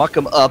just muck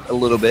him up a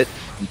little bit.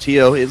 And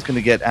Tio is going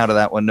to get out of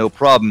that one, no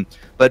problem.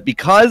 But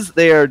because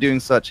they are doing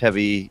such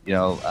heavy,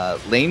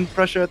 lane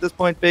pressure at this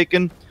point,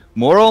 Bacon,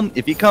 Moral,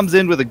 if he comes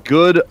in with a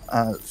good,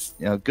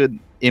 good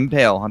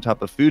impale on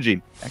top of Fuji,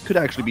 that could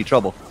actually be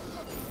trouble.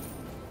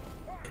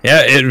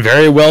 Yeah, it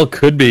very well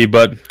could be,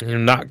 but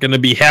not going to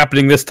be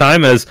happening this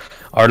time, as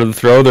Art of the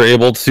Throw, they're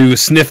able to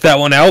sniff that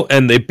one out,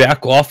 and they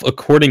back off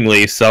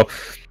accordingly. So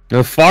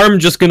the farm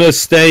just going to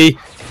stay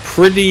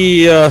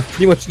pretty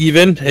much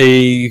even.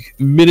 A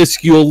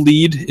minuscule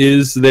lead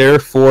is there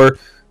for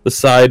the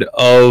side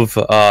of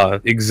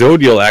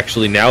Exodial,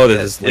 actually, now that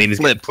his lane is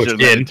getting pushed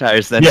in.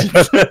 Entire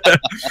sentence.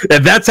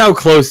 And that's how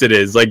close it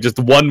is. Like, just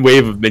one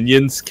wave of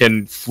minions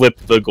can flip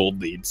the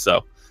gold lead,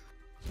 so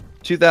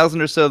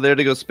 2,000 or so there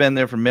to go spend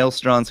there from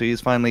Maelstrom, so he's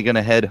finally going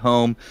to head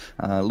home.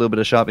 A little bit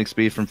of shopping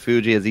speed from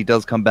Fuji as he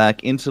does come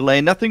back into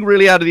lane. Nothing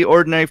really out of the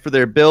ordinary for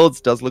their builds.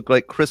 Does look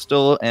like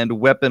Crystal and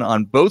Weapon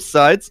on both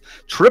sides.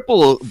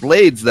 Triple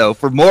Blades, though,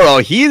 for Moro.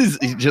 He's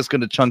just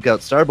going to chunk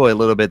out Starboy a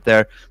little bit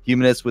there.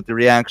 Humanist with the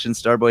reaction.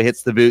 Starboy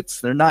hits the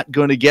boots. They're not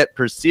going to get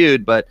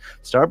pursued, but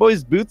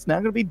Starboy's boots now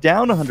going to be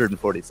down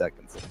 140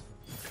 seconds.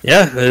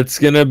 Yeah, it's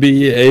going to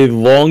be a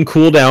long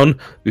cooldown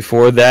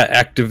before that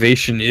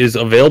activation is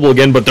available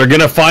again, but they're going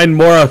to find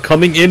Mora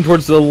coming in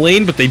towards the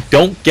lane, but they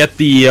don't get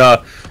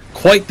the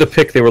quite the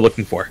pick they were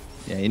looking for.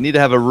 Yeah, you need to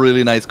have a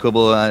really nice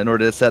quibble in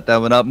order to set that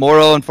one up.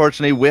 Moro,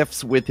 unfortunately,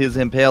 whiffs with his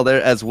Impale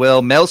there as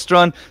well.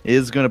 Maelstrom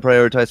is going to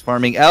prioritize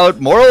farming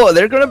out. Moro,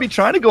 they're going to be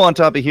trying to go on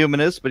top of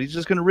Humanist, but he's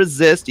just going to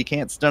resist. You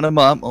can't stun him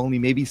up, only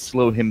maybe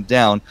slow him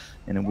down.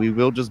 And we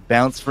will just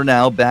bounce for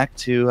now back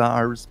to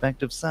our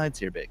respective sides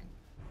here, Bacon.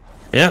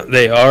 Yeah,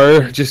 they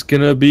are just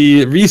going to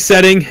be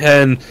resetting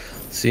and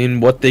seeing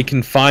what they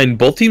can find.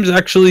 Both teams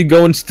actually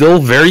going still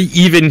very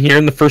even here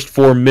in the first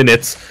 4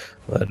 minutes.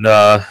 But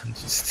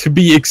to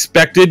be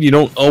expected, you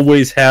don't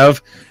always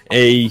have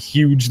a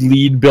huge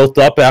lead built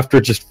up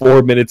after just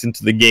 4 minutes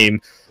into the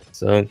game.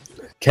 So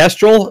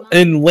Kestrel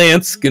and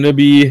Lance going to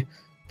be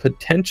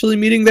potentially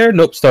meeting there.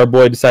 Nope,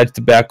 Starboy decides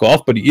to back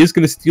off, but he is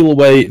going to steal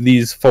away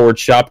these forward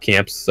shop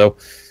camps. So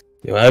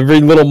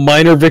every little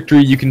minor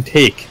victory you can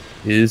take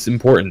is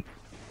important.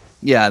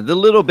 Yeah, the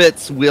little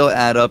bits will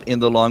add up in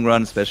the long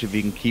run, especially if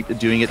you can keep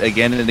doing it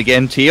again and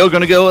again. Tio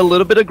going to go a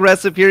little bit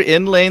aggressive here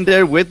in lane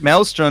there with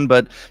Maelstrom,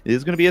 but it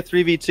is going to be a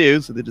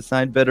 3v2, so they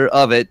decide better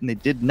of it, and they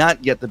did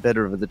not get the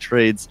better of the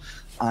trades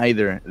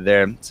either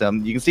there. So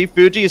you can see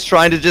Fuji is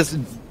trying to just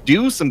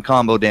do some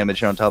combo damage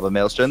here on top of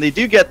Maelstrom. They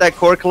do get that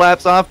core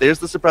collapse off. There's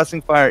the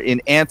suppressing fire in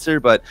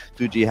answer, but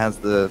Fuji has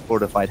the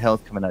fortified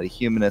health coming out of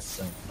Humanist.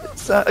 So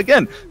it's,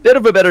 again, bit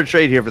of a better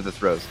trade here for the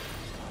throws.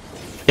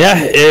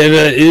 Yeah,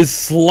 it is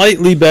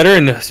slightly better,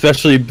 and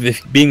especially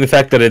being the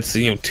fact that it's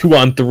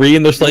 2-on-3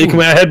 and they're slightly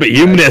coming ahead. But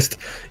Humanist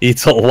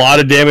eats a lot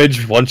of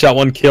damage. One shot,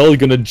 one kill. He's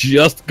gonna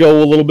just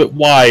go a little bit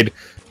wide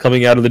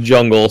coming out of the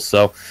jungle.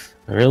 So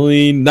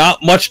really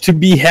not much to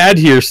be had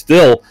here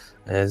still.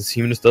 As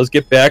Humanist does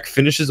get back,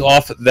 finishes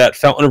off that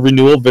Fountain of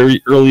Renewal.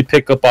 Very early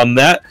pickup on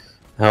that.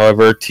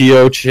 However,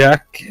 Tio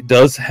Chak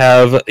does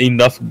have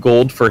enough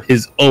gold for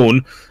his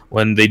own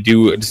when they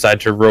do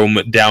decide to roam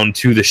down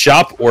to the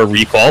shop or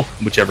recall,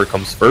 whichever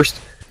comes first.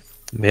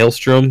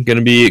 Maelstrom going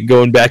to be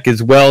going back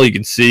as well. You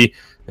can see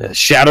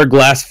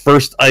Shatterglass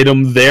first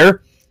item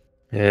there.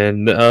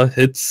 And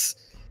it's,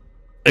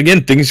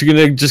 again, things are going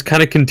to just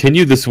kind of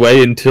continue this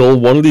way until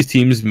one of these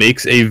teams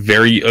makes a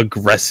very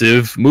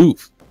aggressive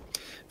move.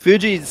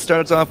 Fuji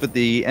starts off with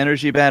the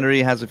energy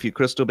battery, has a few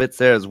crystal bits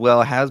there as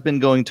well, has been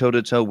going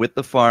toe-to-toe with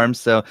the farm,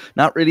 so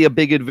not really a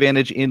big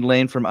advantage in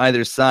lane from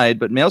either side,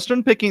 but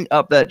Maelstrom picking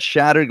up that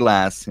Shatter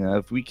Glass.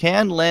 If we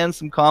can land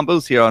some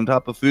combos here on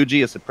top of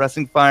Fuji, a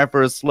suppressing fire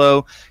for a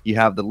slow, you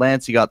have the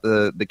Lance, you got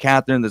the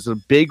Catherine, there's a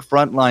big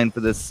front line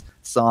for this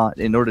Saw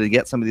in order to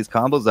get some of these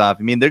combos off.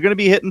 I mean, they're going to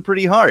be hitting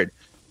pretty hard.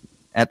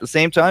 At the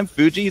same time,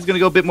 Fuji, he's going to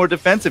go a bit more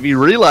defensive. He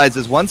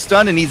realizes one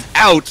stun and he's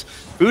out.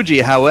 Fuji,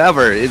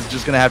 however, is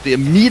just going to have to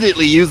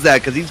immediately use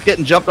that because he's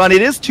getting jumped on.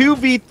 It is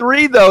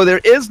 2v3, though.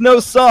 There is no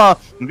Saw.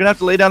 I'm going to have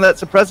to lay down that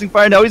suppressing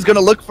fire. Now he's going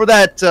to look for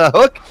that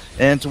hook.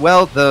 And,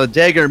 well, the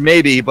dagger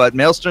maybe, but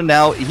Maelstrom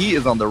now, he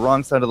is on the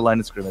wrong side of the line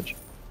of scrimmage.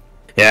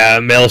 Yeah,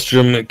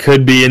 Maelstrom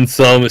could be in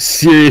some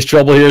serious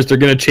trouble here as they're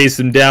going to chase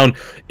him down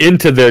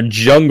into their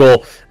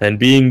jungle. And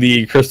being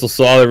the Crystal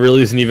Saw, there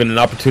really isn't even an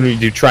opportunity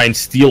to try and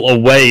steal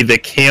away the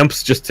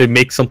camps just to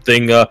make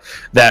something,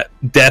 that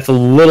death a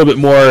little bit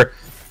more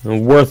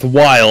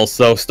worthwhile.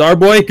 So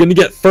Starboy going to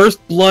get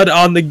first blood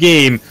on the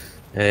game,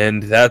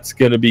 and that's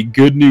going to be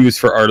good news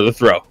for Art of the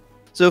Throw.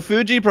 So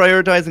Fuji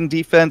prioritizing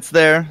defense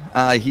there.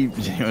 He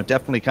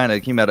definitely kind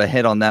of came out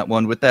ahead on that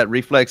one. With that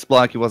reflex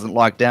block, he wasn't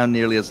locked down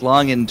nearly as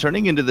long, and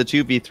turning into the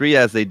 2v3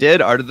 as they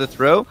did, Art of the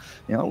Throw,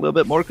 a little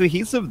bit more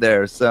cohesive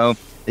there. So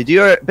they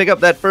do pick up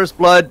that first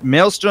blood.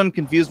 Maelstrom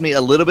confused me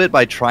a little bit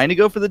by trying to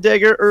go for the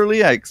dagger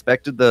early. I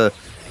expected the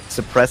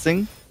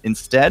suppressing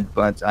instead,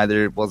 but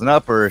either it wasn't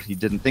up or he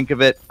didn't think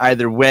of it.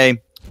 Either way,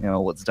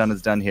 what's done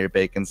is done here,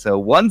 Bacon.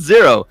 So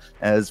 1-0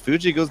 as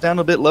Fuji goes down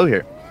a bit low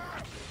here.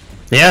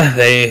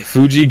 Yeah,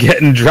 Fuji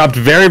getting dropped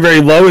very,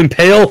 very low.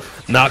 Impale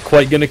not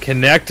quite going to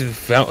connect.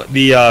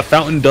 The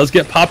fountain does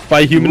get popped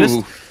by Humanist.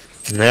 Ooh.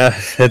 Yeah,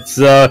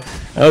 that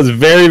was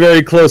very,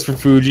 very close for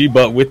Fuji,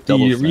 but with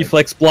the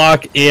reflex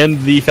block and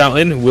the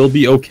fountain, will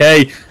be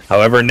okay.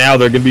 However, now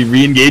they're going to be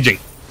re-engaging.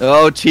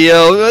 Oh,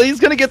 Tio, he's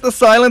going to get the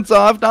silence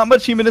off. Not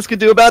much Humanist can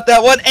do about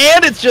that one,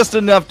 and it's just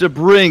enough to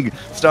bring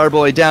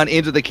Starboy down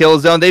into the kill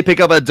zone. They pick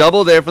up a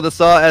double there for the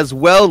Saw as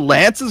well.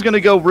 Lance is going to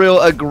go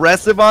real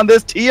aggressive on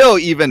this. Tio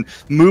even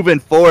moving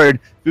forward.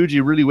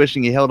 Fuji really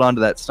wishing he held on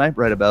to that snipe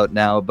right about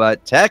now,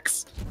 but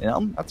Tex,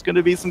 that's going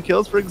to be some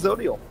kills for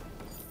Exodial.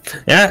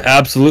 Yeah,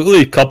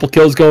 absolutely. Couple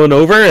kills going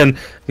over, and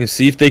you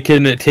see if they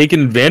can take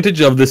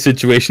advantage of this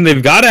situation.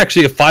 They've got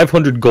actually a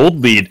 500 gold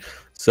lead.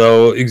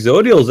 So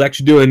Exodial is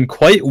actually doing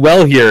quite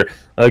well here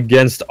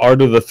against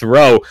Art of the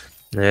Throw,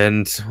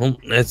 and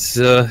it's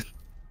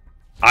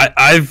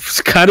I'm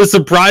kind of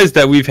surprised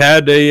that we've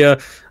had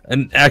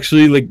an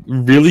actually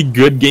really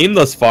good game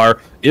thus far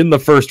in the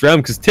first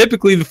round, because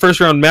typically the first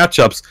round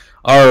matchups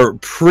are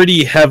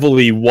pretty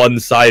heavily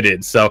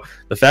one-sided. So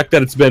the fact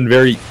that it's been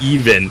very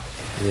even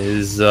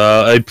is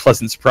a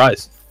pleasant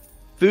surprise.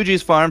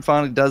 Fuji's farm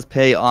finally does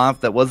pay off.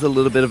 That was a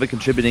little bit of a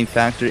contributing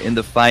factor in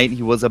the fight.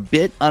 He was a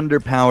bit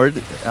underpowered,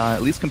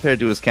 at least compared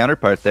to his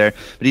counterpart there.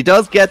 But he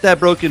does get that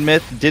broken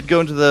myth. Did go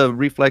into the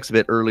reflex a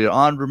bit earlier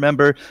on,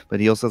 remember,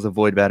 but he also has a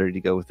void battery to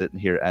go with it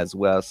here as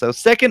well. So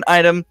second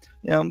item,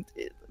 you know,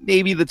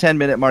 maybe the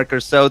 10-minute mark or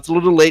so. It's a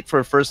little late for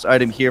a first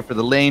item here for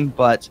the lane,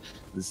 but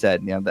as I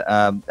said, you know,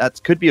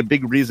 that could be a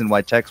big reason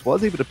why Tex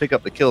was able to pick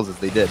up the kills as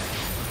they did.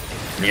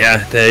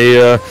 Yeah, they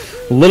a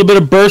little bit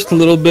of burst, a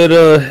little bit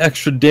of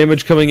extra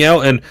damage coming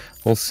out, and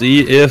we'll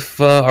see if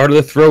Art of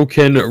the Throw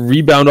can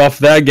rebound off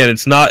that again.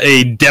 It's not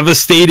a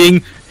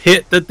devastating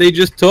hit that they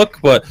just took,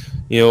 but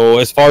you know,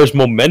 as far as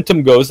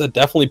momentum goes, that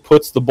definitely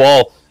puts the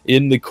ball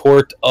in the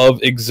court of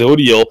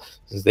Exodial,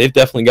 because they've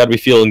definitely got to be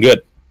feeling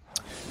good.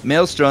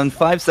 Maelstrom,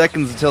 5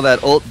 seconds until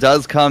that ult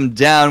does come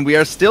down. We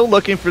are still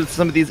looking for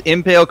some of these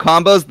impale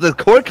combos. The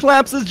core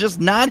collapse is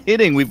just not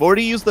hitting. We've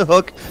already used the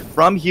hook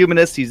from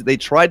Humanist. They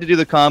tried to do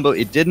the combo.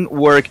 It didn't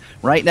work.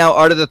 Right now,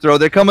 Art of the Throw,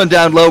 they're coming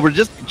down low. We're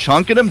just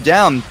chunking them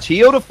down.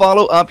 Tio to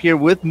follow up here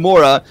with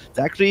Mora. It's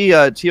actually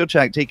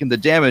Tiochak taking the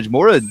damage.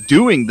 Mora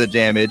doing the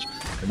damage.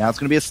 But now it's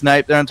going to be a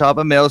snipe there on top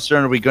of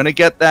Maelstrom. Are we going to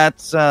get that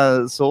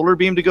solar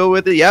beam to go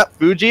with it? Yep,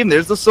 Fuji.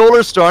 There's the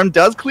solar storm.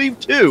 Does cleave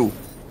too.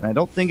 I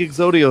don't think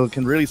Exodio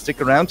can really stick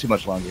around too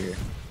much longer here.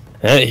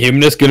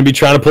 Humanist going to be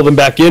trying to pull them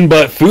back in,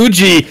 but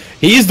Fuji,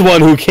 he's the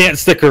one who can't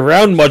stick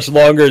around much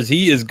longer as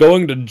he is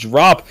going to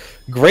drop.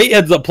 Great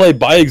heads-up play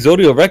by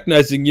Exodio,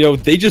 recognizing, you know,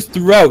 they just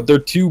threw out their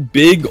two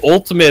big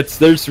ultimates.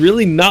 There's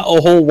really not a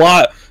whole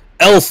lot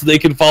else they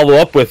can follow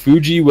up with.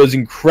 Fuji was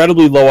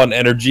incredibly low on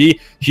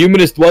energy.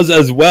 Humanist was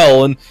as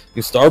well, and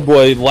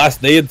Starboy, the last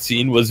they had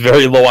seen, was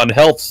very low on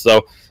health,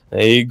 so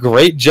a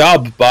great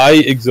job by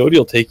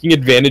Exodial taking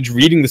advantage,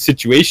 reading the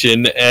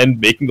situation, and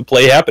making the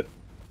play happen.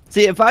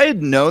 See, if I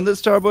had known that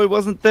Starboy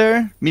wasn't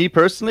there, me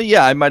personally,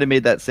 yeah, I might have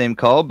made that same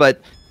call, but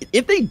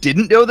if they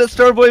didn't know that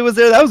Starboy was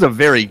there, that was a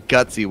very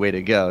gutsy way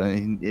to go. I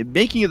mean,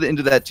 making it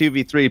into that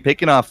 2v3,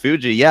 picking off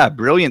Fuji, yeah,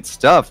 brilliant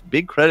stuff.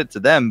 Big credit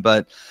to them,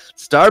 but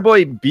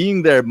Starboy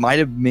being there might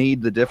have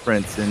made the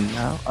difference, and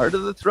now Art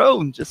of the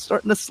Throw just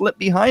starting to slip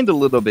behind a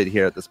little bit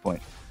here at this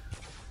point.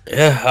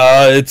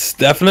 Yeah, it's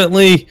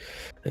definitely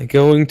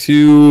going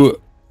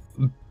to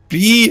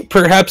be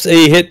perhaps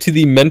a hit to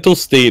the mental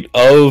state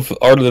of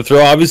Art of the Throw.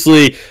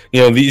 Obviously,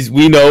 you know,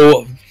 we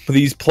know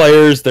these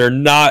players, they're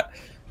not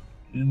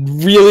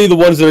really the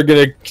ones that are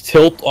going to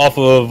tilt off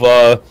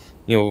of,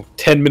 you know,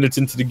 10 minutes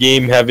into the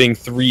game having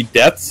 3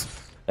 deaths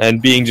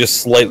and being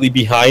just slightly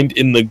behind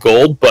in the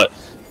gold. But,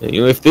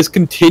 you know, if this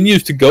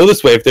continues to go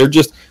this way, if they're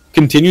just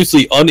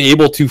continuously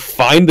unable to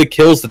find the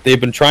kills that they've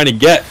been trying to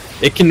get,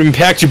 it can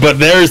impact you. But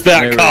there's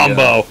that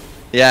combo.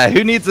 Yeah,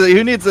 who needs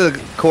a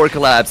core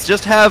collapse?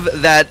 Just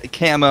have that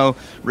camo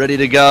ready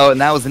to go, and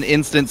that was an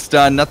instant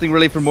stun. Nothing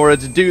really for Mora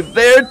to do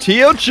there.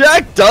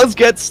 Tiochak does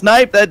get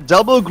sniped. That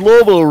double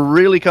global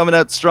really coming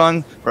out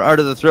strong for Art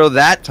of the Throw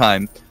that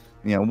time.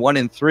 You know, 1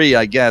 in 3,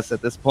 I guess,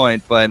 at this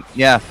point. But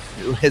yeah,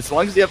 as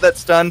long as you have that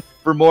stun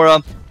for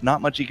Mora, not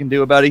much you can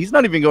do about it. He's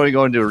not even going to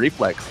go into a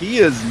reflex. He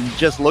is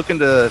just looking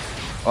to...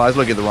 Oh, I was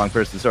looking at the wrong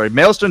person. Sorry.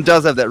 Maelstrom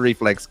does have that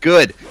reflex.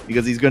 Good,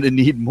 because he's going to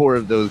need more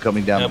of those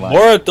coming down the line.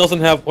 Mora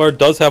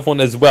does have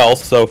one as well.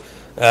 So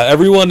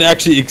everyone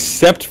actually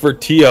except for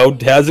Tio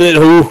has it.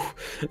 Ooh,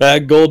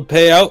 that gold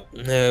payout.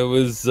 It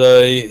was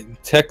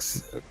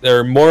Tex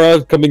or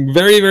Mora coming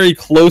very, very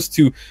close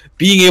to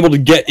being able to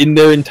get in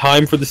there in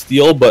time for the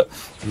steal, but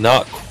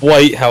not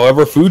quite.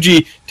 However,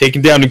 Fuji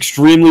taken down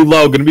extremely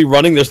low. Going to be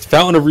running. There's the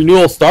Fountain of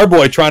Renewal.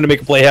 Starboy trying to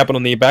make a play happen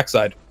on the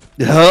backside.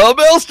 Oh,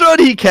 Maelstrom,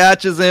 he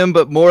catches him,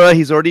 but Mora,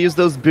 he's already used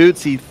those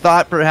boots. He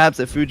thought perhaps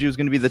that Fuji was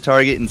going to be the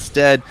target.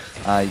 Instead,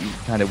 he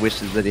kind of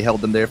wishes that he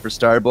held them there for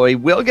Starboy.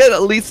 We'll get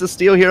at least a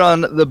steal here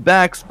on the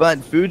backs, but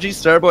Fuji,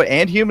 Starboy,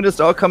 and Humanist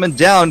all coming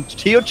down.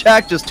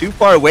 Tiochak just too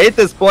far away at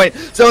this point,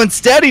 so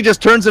instead he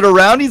just turns it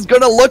around. He's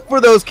going to look for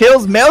those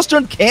kills.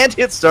 Maelstrom can't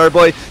hit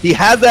Starboy. He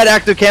has that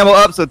active camo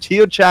up, so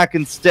Tiochak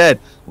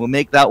instead will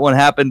make that one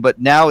happen, but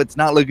now it's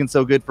not looking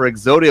so good for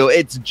Exodio.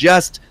 It's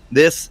just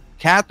this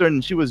Catherine,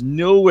 she was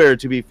nowhere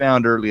to be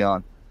found early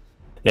on.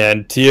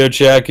 And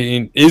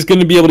Tiochak is going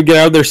to be able to get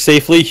out of there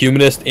safely.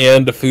 Humanist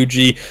and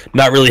Fuji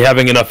not really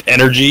having enough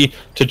energy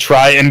to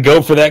try and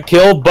go for that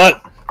kill.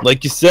 But,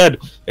 like you said,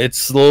 it's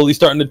slowly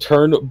starting to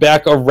turn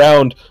back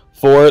around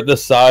for the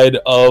side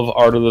of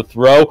Art of the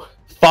Throw.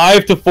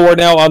 5-4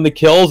 now on the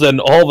kills,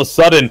 and all of a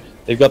sudden,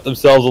 they've got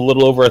themselves a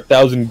little over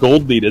 1,000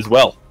 gold lead as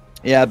well.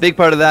 Yeah, a big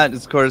part of that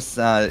is, of course,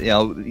 you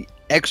know,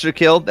 extra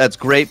kill, that's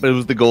great, but it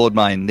was the gold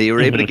mine. They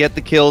were able to get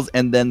the kills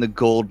and then the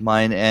gold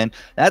mine, and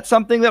that's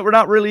something that we're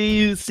not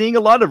really seeing a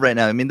lot of right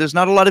now. I mean, there's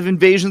not a lot of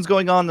invasions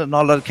going on,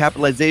 not a lot of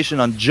capitalization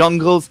on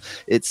jungles.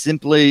 It's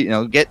simply, you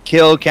know, get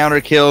kill,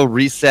 counter kill,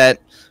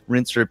 reset,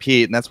 rinse,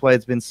 repeat, and that's why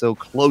it's been so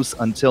close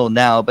until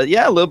now. But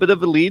yeah, a little bit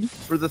of a lead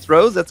for the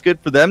Throws. That's good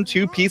for them.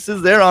 2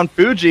 pieces there on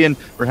Fuji, and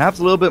perhaps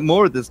a little bit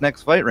more with this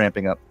next fight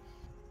ramping up.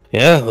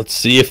 Yeah, let's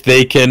see if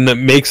they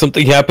can make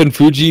something happen.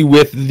 Fuji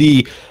with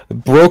the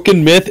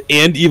Broken Myth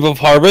and Eve of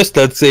Harvest.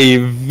 That's a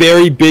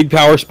very big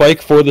power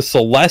spike for the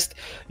Celeste.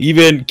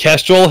 Even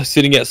Kestrel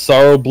sitting at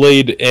Sorrow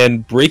Blade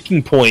and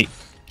Breaking Point.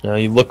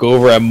 You look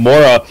over at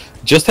Mora,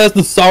 just has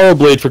the Sorrow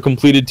Blade for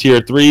completed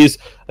tier 3s,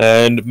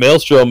 and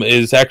Maelstrom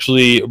is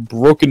actually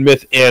Broken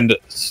Myth and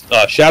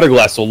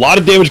Shatterglass. So a lot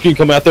of damage can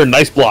come out there.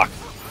 Nice block.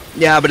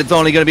 Yeah, but it's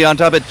only going to be on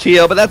top of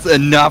Chio, but that's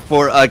enough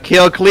for a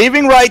kill.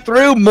 Cleaving right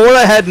through.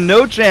 Mora had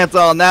no chance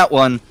on that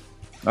one.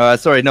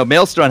 Sorry, no,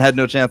 Maelstrom had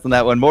no chance on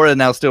that one. Mora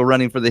now still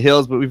running for the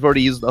hills, but we've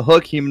already used the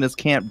hook. Humanist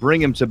can't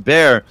bring him to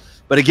bear.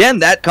 But again,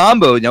 that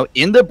combo,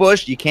 in the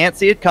bush, you can't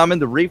see it coming.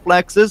 The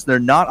reflexes, they're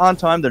not on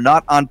time. They're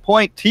not on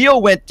point. Tio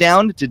went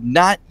down, did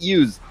not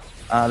use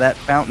that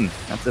fountain.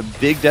 That's a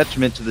big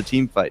detriment to the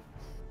team fight.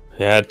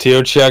 Yeah,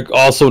 Teocheck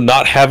also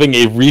not having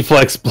a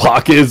reflex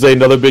block is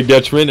another big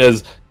detriment,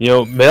 as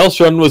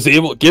Maelstrom was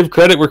able, give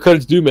credit where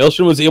credit's due,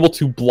 Maelstrom was able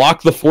to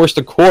block the forced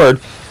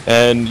accord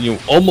and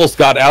almost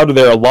got out of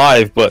there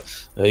alive, but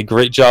a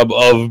great job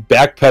of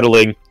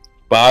backpedaling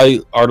by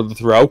Art of the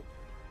Throw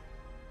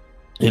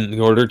in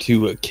order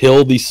to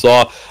kill the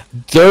Saw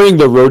during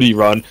the roadie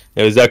run.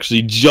 It was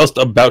actually just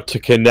about to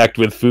connect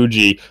with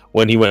Fuji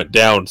when he went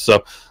down,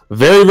 so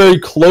very, very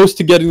close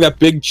to getting that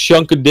big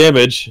chunk of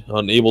damage.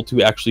 Unable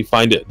to actually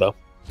find it, though.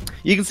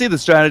 You can see the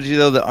strategy,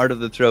 though, that Art of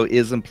the Throw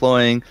is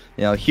employing.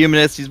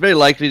 Humanist, he's very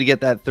likely to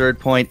get that third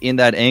point in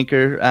that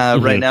anchor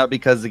right now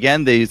because,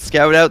 again, they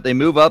scout out, they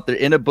move up, they're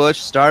in a bush.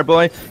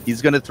 Starboy,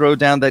 he's going to throw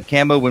down that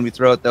camo when we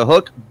throw out the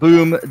hook.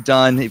 Boom,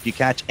 done. If you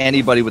catch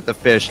anybody with the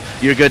fish,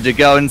 you're good to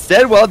go.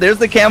 Instead, well, there's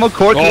the camo.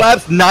 Core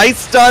collapse. Nice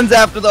stuns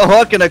after the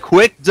hook and a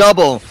quick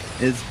double.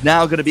 Is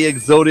now going to be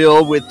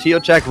Exodial with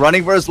Teocheck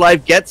running for his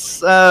life.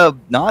 Gets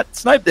not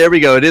sniped. There we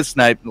go. It is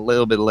sniped. A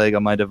little bit of lag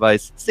on my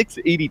device.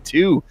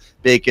 682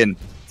 Bacon.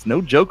 It's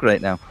no joke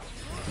right now.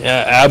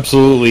 Yeah,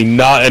 absolutely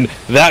not. And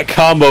that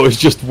combo is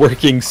just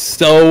working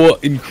so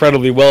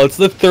incredibly well. It's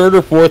the third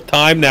or fourth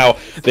time now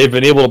they've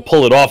been able to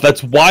pull it off.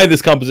 That's why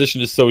this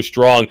composition is so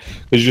strong.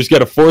 Because you just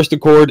get a forced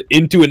accord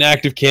into an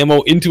active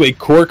camo, into a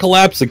core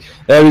collapse. Like,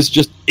 that is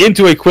just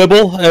into a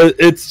quibble.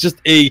 It's just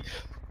a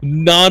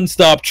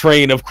non-stop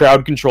train of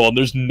crowd control, and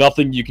there's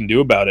nothing you can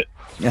do about it.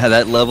 Yeah,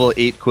 that level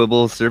 8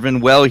 quibble serving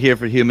well here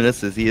for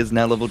Humanist, as he is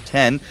now level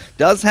 10.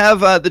 Does have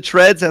the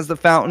treads, has the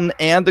fountain,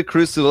 and the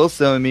crucible,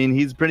 so I mean,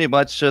 he's pretty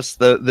much just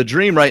the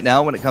dream right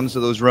now when it comes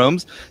to those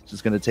roams.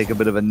 Just going to take a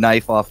bit of a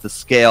knife off the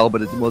scale,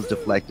 but it was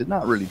deflected.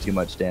 Not really too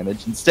much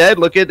damage. Instead,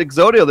 look at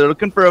Exodial. They're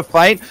looking for a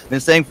fight. They're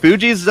saying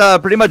Fuji's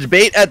pretty much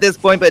bait at this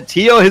point, but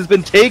Tio has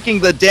been taking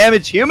the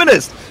damage.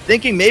 Humanist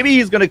thinking maybe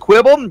he's going to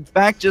quibble. In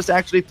fact, just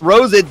actually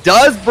throws it.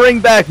 Does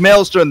bring back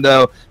Maelstrom,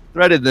 though.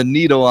 Threaded the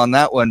needle on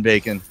that one,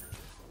 Bacon.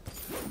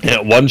 Yeah,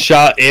 one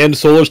shot and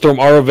Solar Storm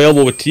are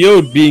available, with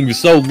Tio being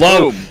so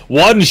low. Boom.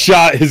 One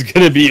shot is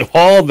going to be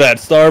all that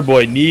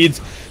Starboy needs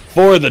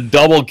for the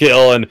double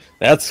kill, and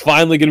that's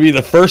finally going to be the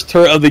first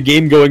turret of the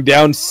game going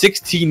down.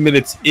 16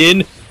 minutes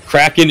in,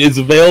 Kraken is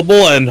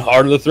available, and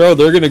Art of the Throw,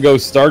 they're going to go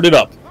start it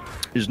up.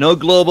 There's no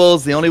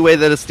globals. The only way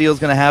that a steal is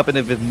going to happen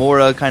if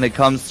Mora kind of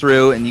comes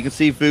through. And you can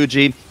see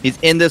Fuji. He's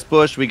in this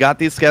bush. We got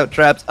these scout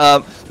traps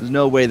up. There's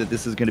no way that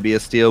this is going to be a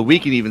steal. We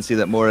can even see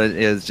that Mora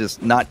is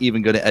just not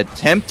even going to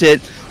attempt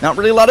it. Not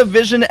really a lot of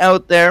vision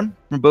out there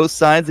from both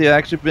sides. They've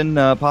actually been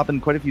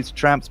popping quite a few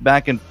traps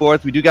back and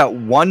forth. We do got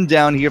one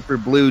down here for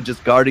blue,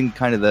 just guarding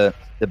kind of the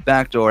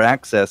backdoor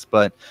access.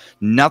 But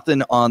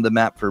nothing on the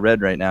map for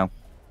red right now.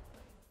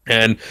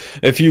 And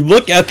if you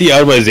look at the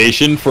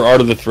itemization for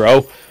Art of the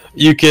Throw,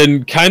 you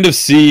can kind of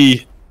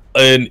see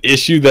an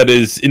issue that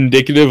is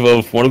indicative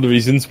of one of the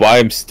reasons why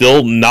I'm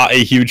still not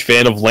a huge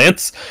fan of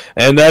Lance,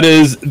 and that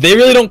is they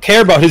really don't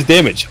care about his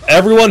damage.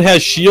 Everyone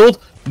has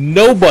shield,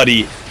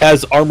 nobody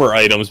has armor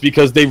items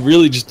because they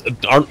really just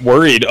aren't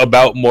worried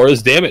about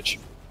Mora's damage.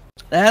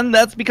 And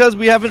that's because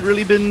we haven't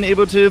really been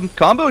able to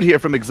combo it here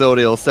from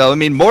Exodial. So, I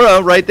mean,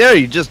 Mora right there,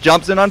 he just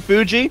jumps in on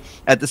Fuji.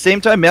 At the same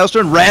time,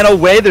 Maelstrom ran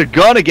away. They're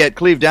going to get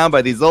cleaved down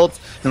by these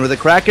ults. And with the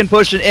Kraken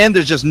pushing in,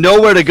 there's just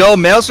nowhere to go.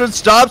 Maelstrom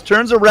stops,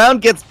 turns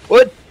around, gets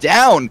put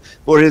down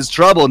for his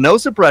trouble. No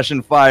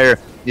suppression fire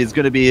is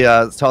going to be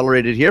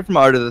tolerated here from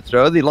Art of the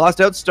Throw. They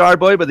lost out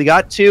Starboy, but they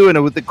got two.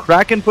 And with the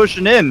Kraken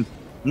pushing in,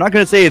 I'm not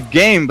going to say it's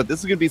game, but this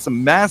is going to be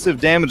some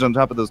massive damage on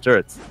top of those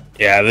turrets.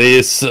 Yeah,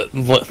 this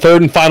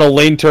third and final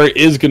lane turret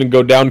is going to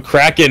go down.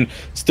 Kraken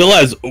still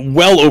has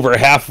well over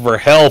half of her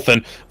health,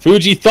 and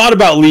Fuji thought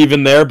about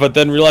leaving there, but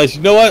then realized,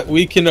 you know what,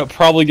 we can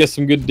probably get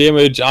some good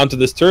damage onto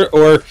this turret,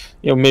 or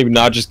maybe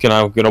not, just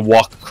going to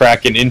walk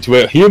Kraken into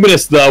it.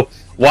 Humanist, though,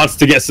 wants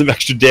to get some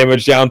extra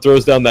damage down,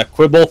 throws down that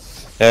quibble,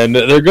 and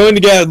they're going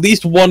to get at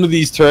least one of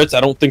these turrets.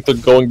 I don't think they're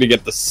going to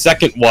get the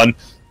second one,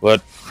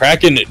 but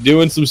Kraken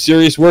doing some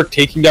serious work,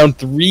 taking down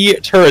 3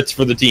 turrets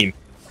for the team.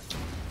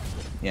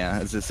 Yeah,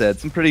 as I said,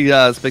 some pretty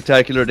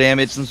spectacular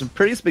damage and some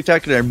pretty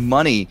spectacular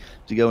money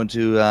to go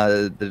into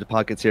the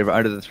pockets here of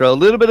Art of the Throw. A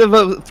little bit of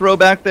a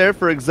throwback there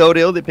for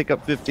Exodio. They pick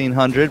up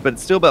 1,500, but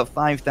it's still about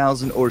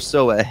 5,000 or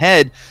so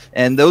ahead.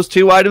 And those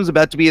two items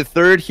about to be a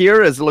third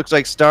here, as it looks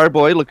like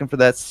Starboy looking for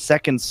that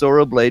second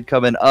Soro Blade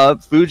coming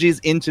up. Fuji's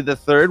into the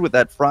third with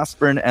that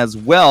Frostburn as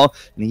well,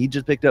 and he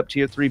just picked up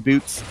tier 3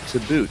 boots to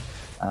boot.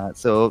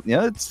 So, you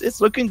know, it's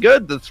looking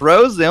good. The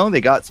throws, you know,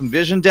 they got some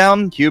vision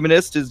down.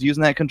 Humanist is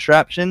using that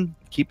contraption,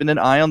 keeping an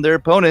eye on their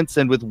opponents,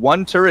 and with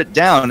one turret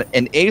down,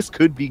 an ace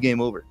could be game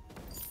over.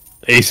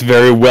 Ace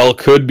very well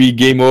could be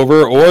game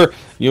over, or,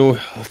 you know,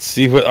 let's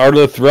see what Art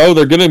of the Throw.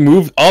 They're going to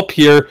move up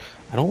here.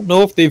 I don't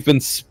know if they've been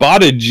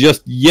spotted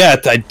just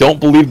yet. I don't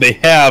believe they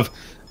have.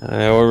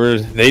 However,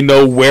 they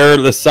know where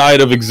the side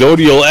of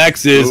Exodial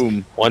X is.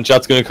 Boom. One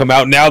shot's going to come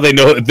out. Now they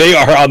know they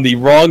are on the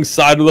wrong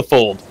side of the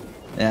fold.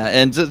 Yeah,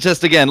 and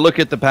just again, look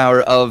at the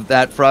power of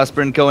that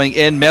Frostburn going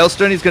in.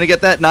 Maelstrom, he's going to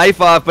get that knife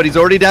off, but he's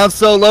already down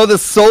so low. The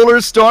Solar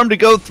Storm to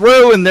go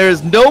through, and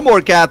there's no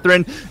more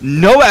Catherine.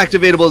 No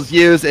activatables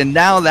used, and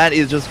now that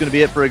is just going to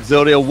be it for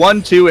Exodia.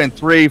 1, 2, and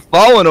 3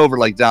 falling over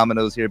like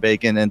dominoes here,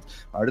 Bacon. And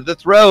Art of the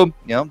Throw, you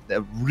know,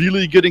 a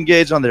really good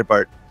engage on their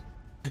part.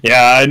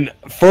 Yeah, and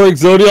for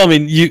Exodia, I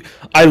mean,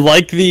 I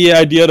like the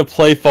idea to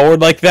play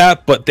forward like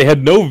that, but they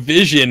had no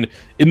vision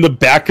in the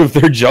back of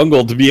their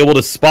jungle to be able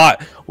to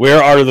spot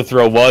where Art of the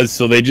Throw was,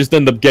 so they just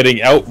end up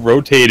getting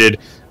out-rotated.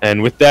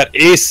 And with that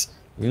ace,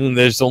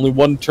 there's only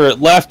one turret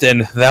left,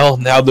 and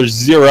now there's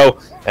 0,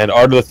 and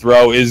Art of the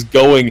Throw is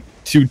going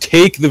to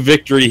take the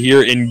victory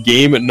here in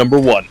game number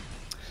 1.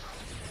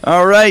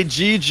 All right,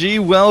 GG,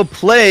 well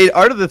played.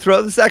 Art of the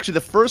Throw, this is actually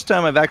the first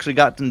time I've actually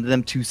gotten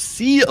them to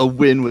see a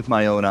win with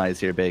my own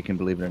eyes here, Bacon,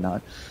 believe it or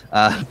not.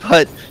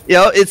 But, you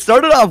know, it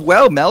started off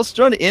well.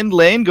 Maelstrom in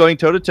lane going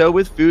toe-to-toe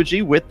with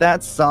Fuji with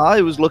that Saw.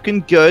 It was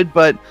looking good,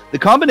 but the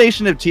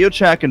combination of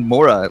Teochak and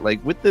Mora,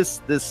 like with this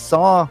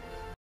Saw,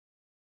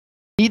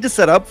 need to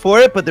set up for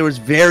it, but there was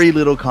very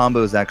little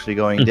combos actually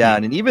going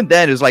down. And even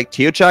then, it was like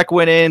Teochak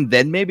went in,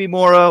 then maybe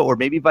Mora, or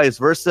maybe vice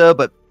versa,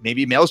 but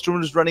maybe Maelstrom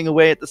was running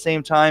away at the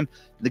same time.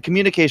 The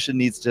communication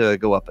needs to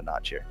go up a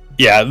notch here.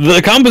 Yeah,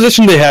 the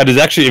composition they had is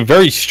actually a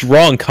very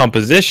strong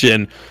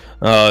composition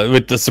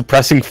with the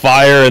suppressing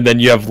fire, and then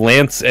you have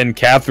Lance and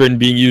Catherine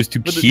being used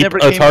to keep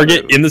a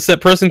target in the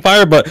suppressing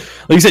fire. But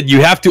like I said,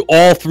 you have to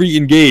all three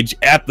engage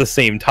at the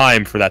same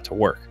time for that to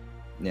work.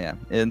 Yeah,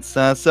 it's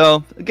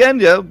so again,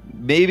 yeah,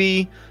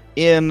 maybe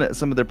in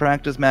some of their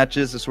practice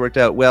matches this worked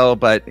out well,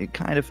 but it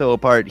kind of fell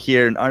apart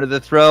here. And Art of the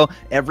Throw,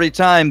 every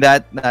time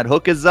that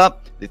hook is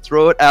up, they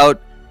throw it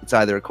out. It's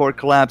either a core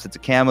collapse, it's a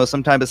camo,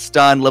 sometimes a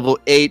stun, level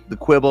 8, the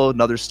Quibble,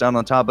 another stun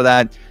on top of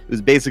that. It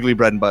was basically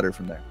bread and butter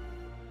from there.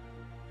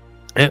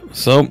 Yeah,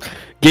 so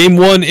game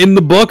 1 in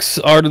the books.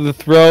 Art of the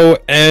Throw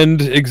and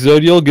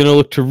Exodial gonna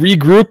look to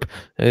regroup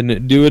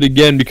and do it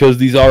again, because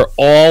these are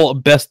all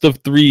best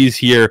of 3s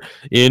here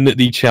in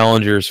the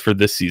challengers for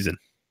this season.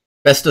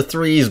 Best of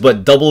 3s,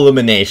 but double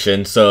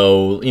elimination.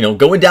 So, you know,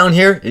 going down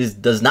here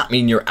does not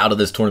mean you're out of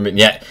this tournament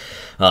yet.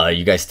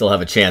 You guys still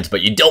have a chance, but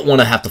you don't want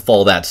to have to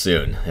fall that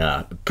soon.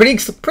 Pretty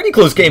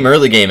close game,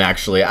 early game,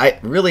 actually. I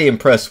really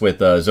impressed with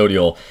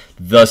Zodial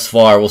thus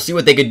far. We'll see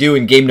what they could do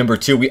in game number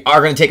 2. We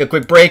are going to take a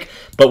quick break,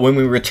 but when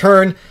we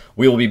return,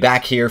 we will be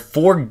back here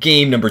for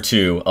game number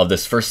 2 of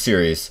this first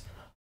series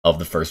of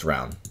the first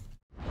round.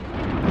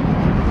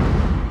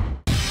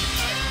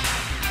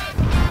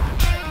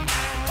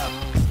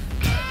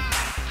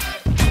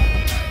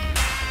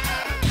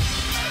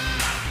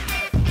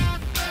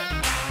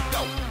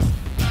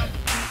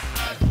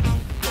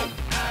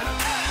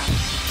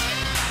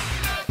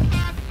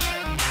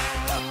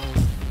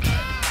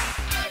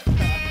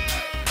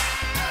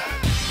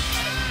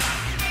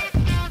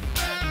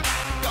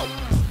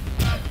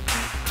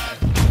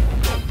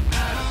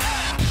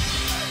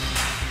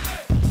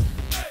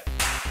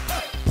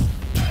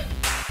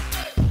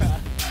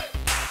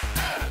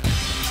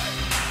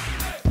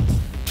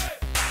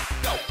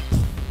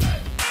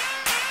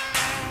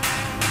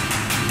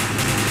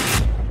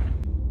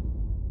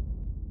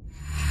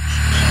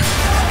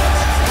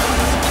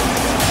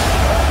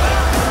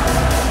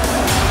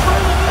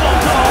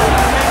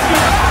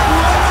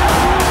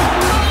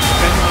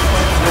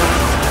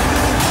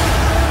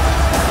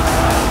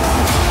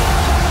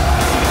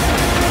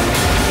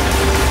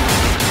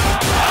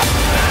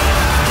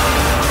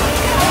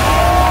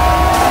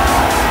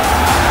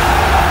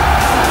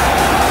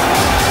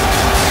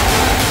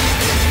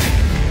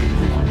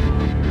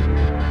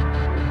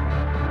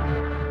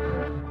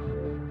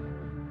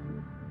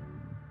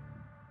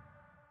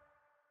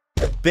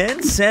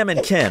 Ben, Sam,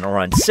 and Ken are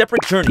on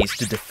separate journeys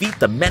to defeat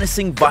the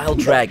menacing Vile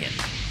Dragon.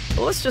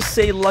 But let's just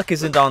say luck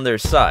isn't on their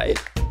side.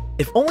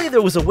 If only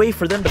there was a way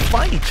for them to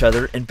find each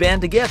other and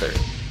band together.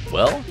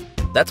 Well,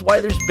 that's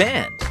why there's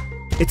Band.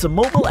 It's a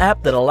mobile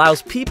app that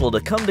allows people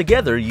to come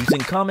together using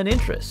common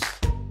interests.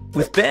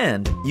 With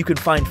Band, you can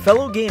find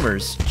fellow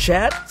gamers,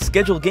 chat,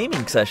 schedule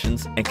gaming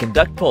sessions, and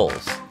conduct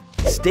polls.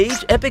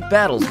 Stage epic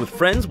battles with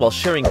friends while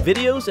sharing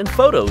videos and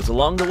photos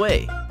along the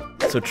way.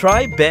 So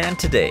try Band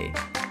today.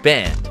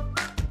 Band.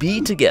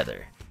 Be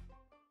together.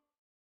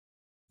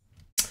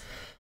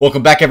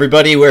 Welcome back,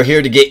 everybody. We're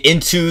here to get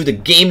into the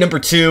game number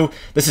 2.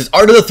 This is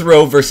Art of the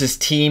Throw versus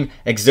Team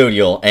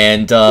Exodial,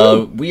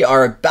 and we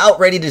are about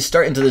ready to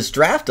start into this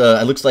draft.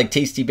 It looks like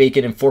Tasty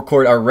Bacon and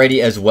Forecourt are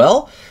ready as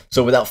well.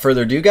 So without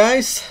further ado,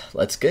 guys,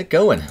 let's get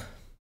going.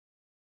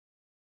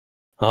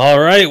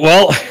 All right,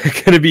 well,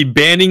 going to be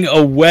banning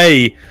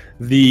away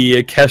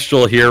the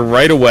Kestrel here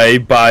right away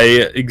by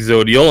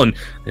Exodial, and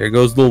there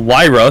goes the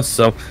Lyra,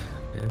 so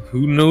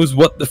who knows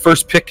what the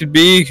first pick could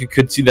be. You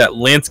could see that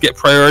Lance get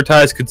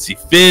prioritized, could see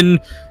Finn,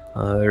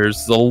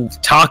 there's the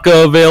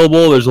Taka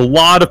available, there's a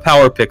lot of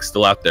power picks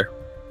still out there.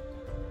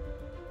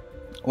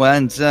 Well,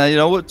 and you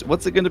know,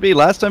 what's it going to be?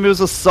 Last time it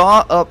was a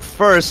Saw up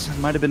first.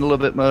 Might have been a little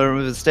bit more of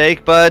a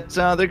mistake, but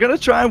they're going to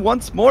try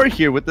once more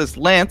here with this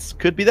Lance.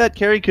 Could be that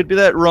carry, could be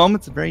that roam.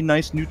 It's a very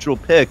nice neutral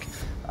pick.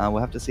 We'll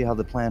have to see how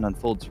the plan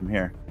unfolds from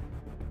here.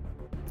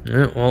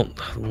 Yeah, well,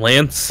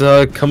 Lance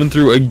coming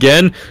through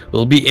again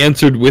will be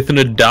answered with an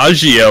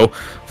Adagio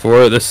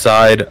for the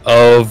side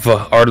of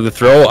Art of the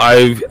Throw.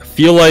 I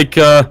feel like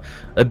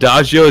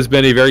Adagio has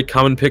been a very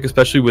common pick,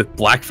 especially with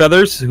Black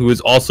Feathers, who has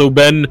also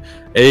been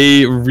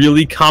a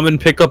really common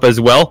pickup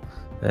as well.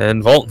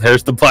 And well,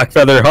 there's the Black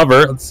Feather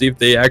hover. Let's see if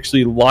they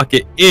actually lock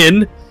it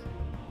in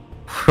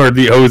for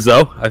the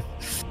Ozo.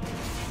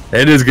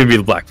 It is going to be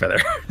the Black Feather.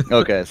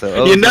 Okay,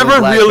 so you never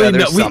really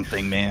know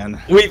something,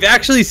 man. We've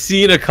actually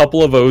seen a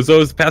couple of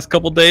Ozos the past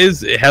couple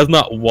days. It has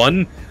not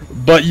won,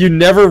 but you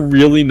never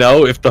really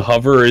know if the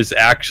hover is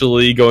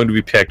actually going to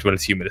be picked when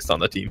it's Humanist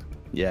on the team.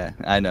 Yeah,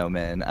 I know,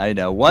 man. I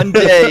know. One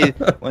day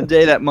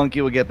that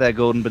monkey will get that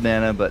golden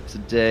banana, but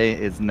today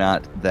is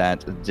not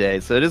that day.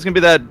 So it is going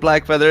to be that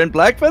Black Feather, and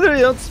Black Feather,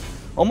 you know, it's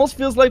almost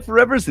feels like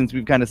forever since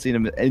we've kind of seen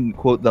him in,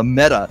 quote, the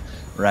meta,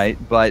 right?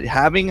 But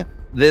having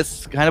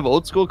this kind of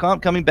old school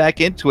comp coming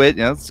back into it,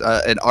 you know, it's,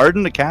 an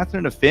Arden, a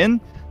Catherine, a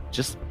Finn,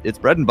 just it's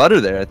bread and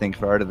butter there, I think,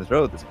 for Art of the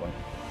Throw at this point.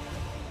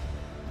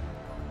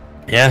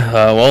 Yeah,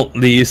 well,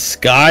 the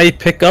Sky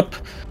pickup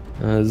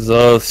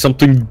is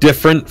something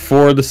different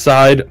for the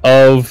side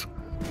of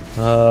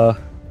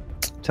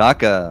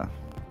Taka.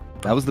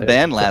 That was the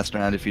ban last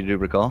round, if you do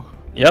recall.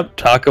 Yep,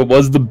 Taka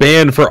was the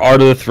ban for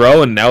Art of the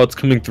Throw, and now it's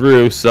coming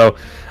through, so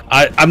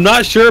I'm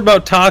not sure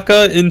about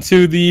Taka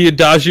into the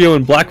Adagio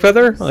and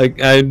Blackfeather. Like,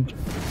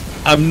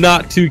 I'm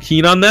not too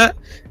keen on that.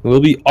 It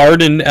will be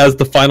Arden as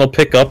the final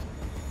pickup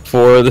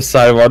for the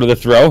side of Art of the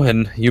Throw,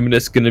 and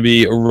Humanist going to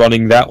be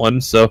running that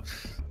one. So,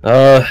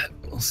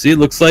 we'll see. It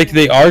looks like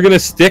they are going to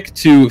stick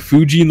to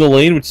Fuji in the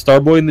lane with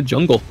Starboy in the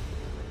jungle.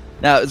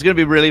 Now, it's going to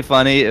be really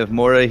funny if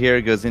Mora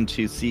here goes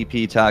into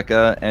CP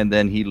Taka, and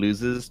then he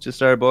loses to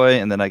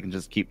Starboy, and then I can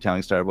just keep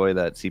telling Starboy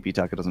that CP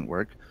Taka doesn't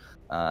work.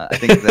 I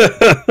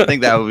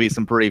think that would be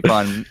some pretty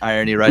fun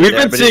irony right there.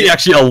 We've been seeing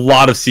actually a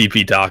lot of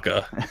CP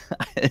Taka.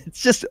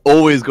 It's just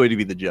always going to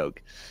be the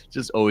joke.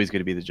 Just always going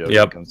to be the joke when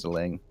it comes to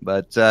laying.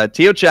 But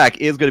Teochak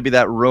is going to be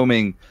that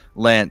roaming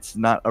Lance,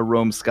 not a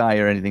roam Sky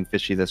or anything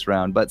fishy this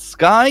round. But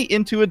Sky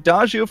into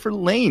Adagio for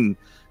lane.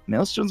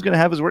 Maelstrom's going to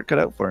have his work cut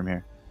out for him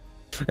here.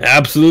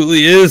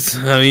 Absolutely is.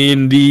 I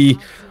mean, the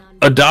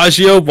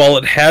Adagio, while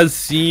it has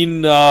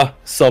seen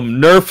some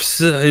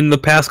nerfs in the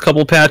past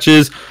couple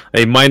patches,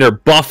 a minor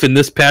buff in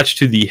this patch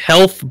to the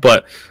health,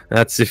 but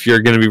that's if you're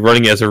going to be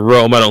running as a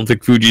roam. I don't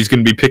think Fuji's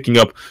going to be picking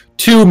up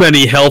too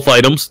many health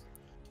items,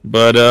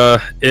 but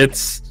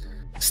it's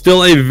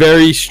still a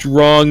very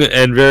strong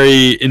and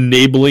very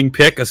enabling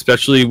pick,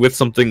 especially with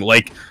something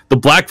like the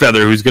Black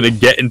Feather, who's going to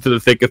get into the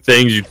thick of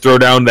things. You throw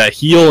down that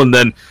heal and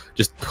then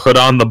just put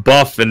on the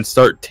buff and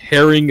start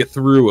tearing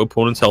through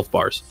opponents' health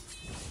bars.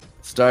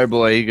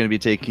 Starboy going to be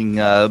taking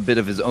a bit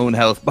of his own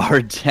health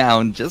bar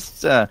down,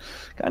 just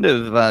kind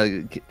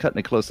of cutting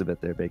it close a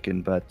bit there,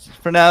 Bacon. But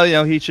for now, you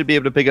know, he should be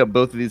able to pick up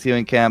both of these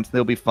healing camps.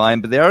 They'll be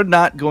fine, but they are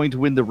not going to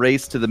win the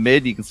race to the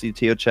mid. You can see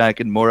Teochak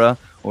and Mora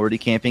already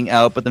camping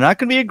out, but they're not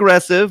going to be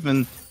aggressive.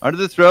 And Art of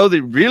the Throw, they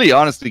really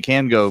honestly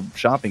can go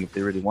shopping if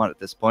they really want at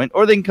this point.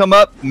 Or they can come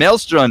up.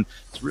 Maelstrom,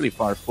 it's really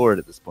far forward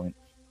at this point.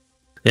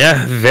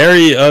 Yeah,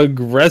 very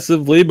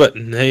aggressively, but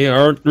they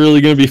aren't really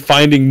going to be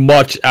finding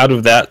much out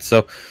of that,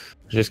 so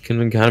just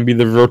going to kind of be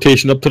the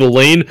rotation up to the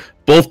lane.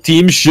 Both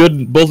these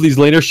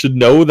laners should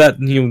know that,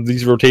 you know,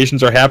 these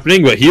rotations are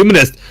happening, but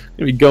Humanist going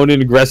to be going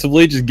in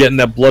aggressively, just getting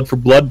that blood for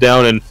blood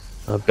down and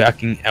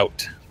backing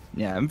out.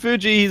 Yeah, and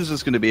Fuji, he's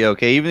just going to be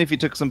okay. Even if he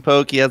took some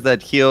poke, he has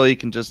that heal. He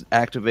can just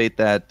activate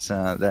that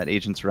that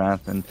Agent's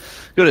Wrath and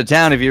go to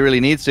town if he really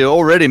needs to.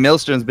 Already,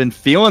 Maelstrom's been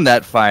feeling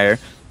that fire.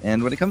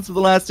 And when it comes to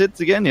the last hits,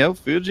 again, you know,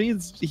 Fuji,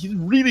 he's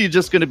really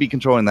just going to be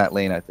controlling that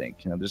lane, I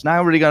think. You know, there's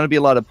not really going to be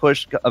a lot of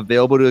push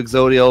available to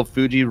Exodial.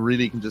 Fuji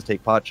really can just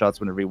take pot shots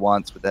whenever he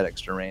wants with that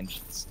extra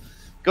range. It's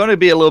going to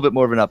be a little bit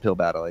more of an uphill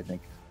battle, I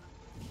think.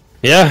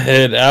 Yeah,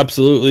 it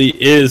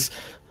absolutely is.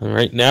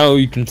 Right now,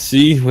 you can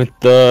see with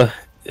the...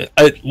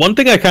 one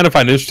thing I kind of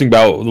find interesting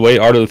about the way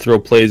Art of the Throw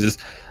plays is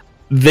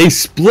they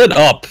split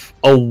up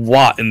a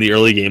lot in the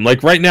early game.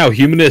 Like right now,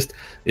 Humanist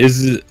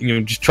is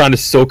just trying to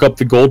soak up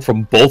the gold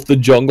from both the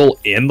jungle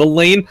and the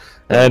lane,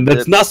 and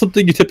that's not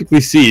something you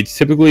typically see. It's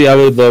typically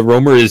either the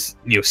roamer is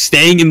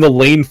staying in the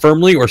lane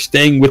firmly or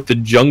staying with the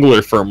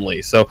jungler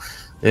firmly. So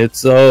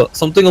it's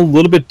something a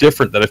little bit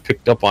different that I've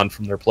picked up on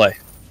from their play.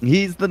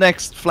 He's the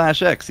next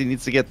Flash X. He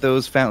needs to get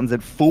those fountains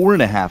at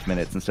 4.5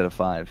 minutes instead of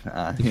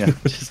 5.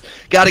 Just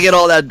got to get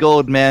all that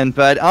gold, man.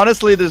 But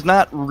honestly, there's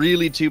not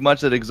really too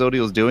much that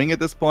Exodial's doing at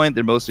this point.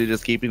 They're mostly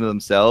just keeping to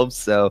themselves.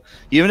 So,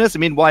 Humanist, I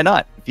mean, why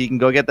not? If you can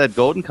go get that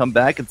gold and come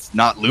back and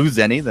not lose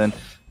any, then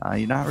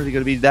you're not really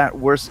going to be that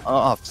worse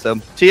off. So,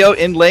 Tio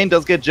in lane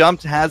does get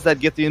jumped, has that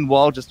Githian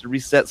wall just to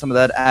reset some of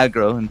that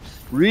aggro. And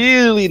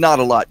really not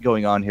a lot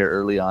going on here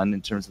early on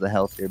in terms of the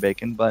health here,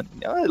 Bacon. But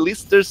at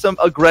least there's some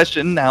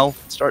aggression now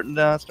starting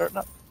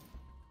up.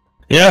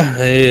 Yeah,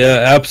 they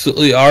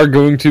absolutely are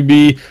going to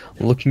be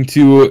looking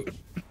to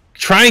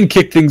try and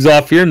kick things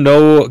off here.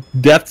 No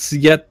deaths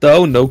yet,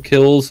 though. No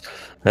kills.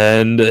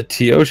 And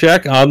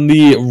Teoshak on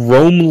the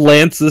Roam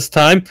Lance this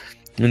time,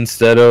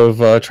 instead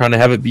of trying to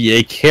have it be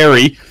a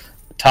carry.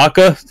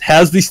 Taka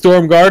has the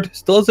Storm Guard,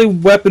 still has a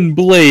Weapon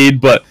Blade,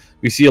 but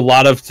we see a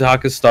lot of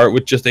Taka start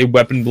with just a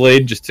Weapon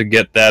Blade just to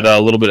get that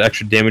little bit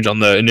extra damage on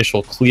the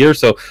initial clear.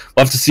 So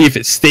we'll have to see if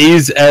it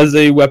stays as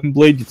a Weapon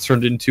Blade, gets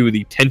turned into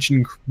the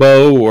Tension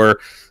Bow, or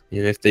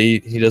if he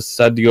does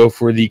decide to go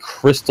for the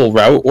Crystal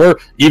route, or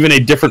even a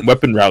different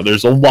weapon route.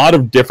 There's a lot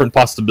of different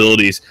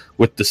possibilities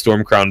with the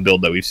Storm Crown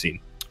build that we've seen.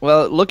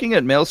 Well, looking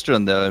at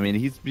Maelstrom, though, I mean,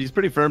 he's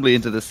pretty firmly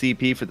into the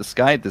CP for the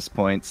Sky at this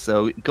point,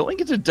 so going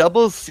into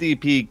double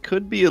CP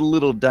could be a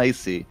little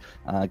dicey,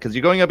 because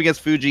you're going up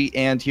against Fuji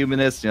and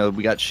Humanist.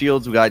 We got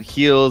shields, we got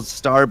heals.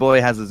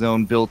 Starboy has his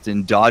own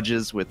built-in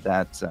dodges with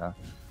that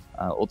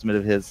ultimate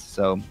of his,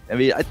 so, I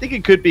mean, I think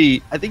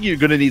you're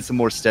going to need some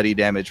more steady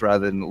damage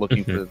rather than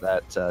looking for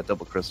that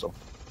double crystal.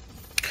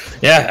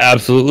 Yeah,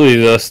 absolutely.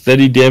 The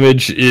steady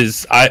damage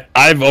is...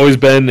 I've always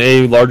been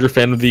a larger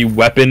fan of the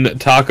weapon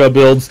Taka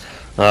builds.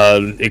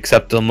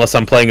 Except unless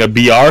I'm playing a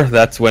BR,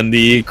 that's when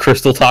the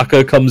Crystal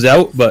Taka comes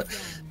out. But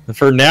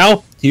for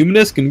now,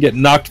 Humanist can get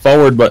knocked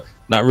forward, but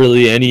not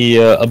really any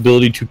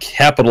ability to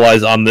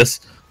capitalize on this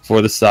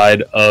for the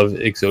side of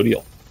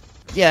Exodial.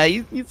 Yeah,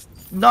 he's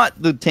not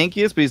the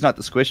tankiest, but he's not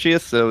the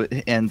squishiest. So,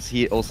 and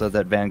he also has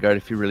that Vanguard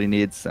if he really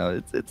needs.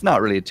 So it's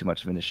not really too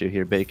much of an issue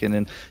here, Bacon.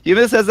 And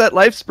Humanist has that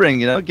Life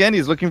Spring. Again,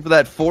 he's looking for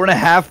that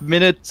 4.5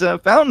 minute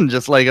fountain,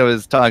 just like I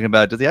was talking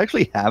about. Does he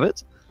actually have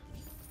it?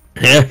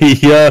 Yeah, he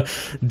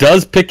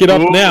does pick it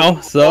up now,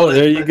 so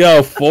there you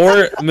go.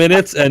 4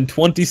 minutes and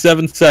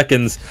 27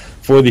 seconds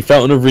for the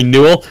Fountain of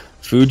Renewal.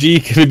 Fuji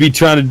going to be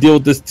trying to deal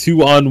with this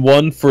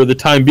 2-on-1 for the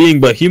time being,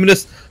 but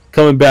Humanist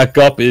coming back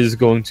up is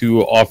going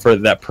to offer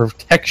that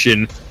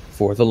protection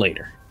for the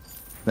laner.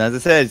 As I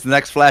said, it's the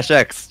next Flash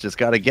X. Just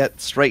got to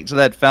get straight to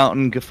that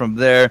fountain. From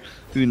there,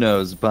 who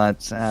knows?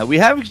 But we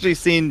have actually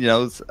seen,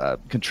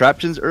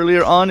 contraptions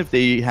earlier on. If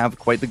they have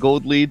quite the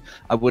gold lead,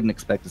 I wouldn't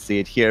expect to see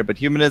it here. But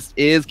Humanist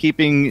is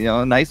keeping,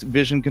 nice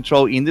vision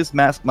control in this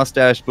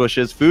mustache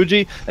bushes.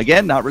 Fuji,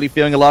 again, not really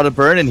feeling a lot of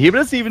burn. And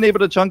Humanist even able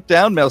to chunk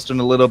down Maelstrom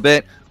a little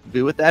bit.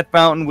 With that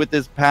fountain, with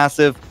this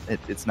passive,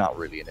 it's not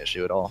really an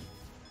issue at all.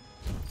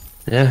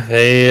 Yeah,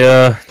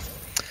 they...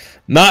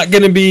 not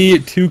going to be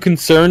too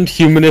concerned.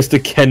 Humanist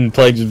again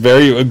plays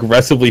very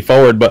aggressively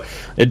forward, but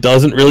it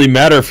doesn't really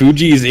matter.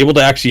 Fuji is able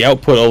to actually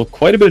output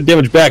quite a bit of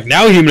damage back.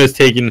 Now Humanist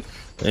taking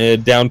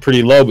down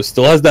pretty low, but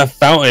still has that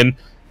fountain,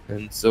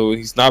 and so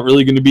he's not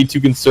really going to be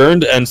too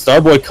concerned. And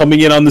Starboy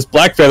coming in on this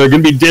Black Feather,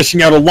 going to be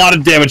dishing out a lot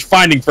of damage,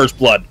 finding first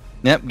blood.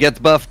 Yep, gets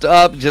buffed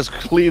up, just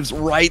cleaves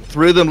right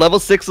through them. Level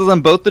 6s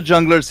on both the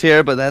junglers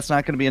here, but that's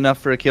not going to be enough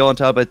for a kill on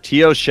top of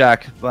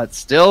Teoshak. But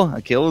still,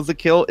 a kill is a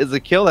kill is a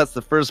kill. That's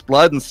the first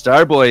blood, and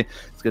Starboy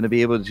is going to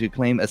be able to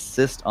claim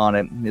assist on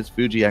it. It's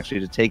Fuji actually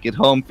to take it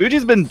home.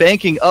 Fuji's been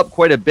banking up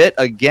quite a bit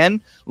again,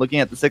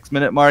 looking at the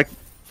 6-minute mark.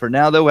 For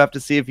now, though, we'll have to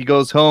see if he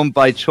goes home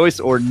by choice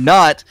or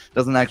not.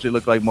 Doesn't actually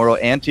look like Moro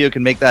and Tio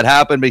can make that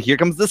happen, but here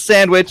comes the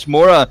sandwich.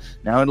 Mora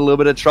now in a little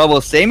bit of trouble.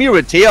 Same here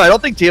with Tio. I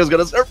don't think Tio's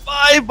going to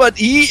survive, but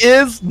he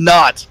is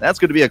not. That's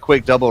going to be a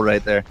quick double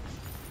right there.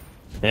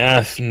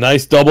 Yeah,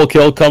 nice double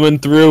kill coming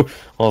through.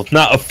 Well, it's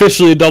not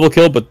officially a double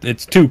kill, but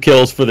it's 2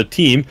 kills for the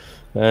team,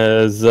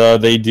 as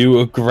they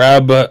do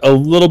grab a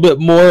little bit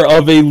more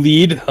of a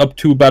lead, up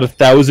to about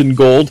 1,000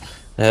 gold.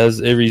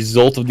 As a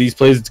result of these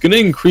plays, it's going to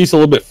increase a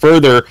little bit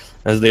further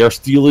as they are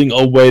stealing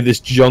away this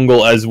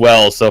jungle as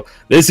well. So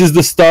this is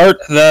the start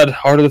that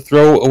Heart of the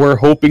Throw we're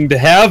hoping to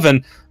have,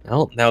 and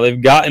well, now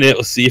they've gotten it.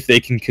 We'll see if they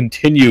can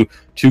continue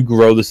to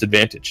grow this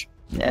advantage.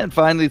 And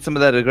finally, some of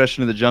that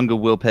aggression in the jungle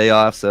will pay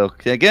off. So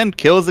again,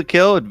 kill is a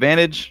kill,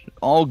 advantage,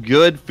 all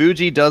good.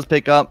 Fuji does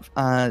pick up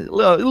a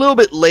little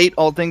bit late,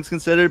 all things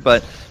considered,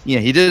 but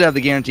he did have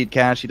the guaranteed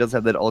cash. He does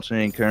have that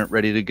alternating current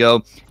ready to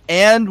go.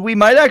 And we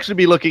might actually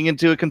be looking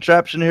into a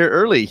contraption here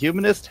early.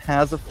 Humanist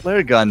has a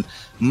flare gun.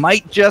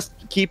 Might just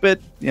keep it,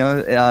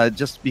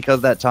 just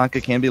because that Taka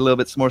can be a little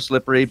bit more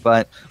slippery,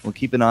 but we'll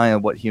keep an eye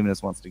on what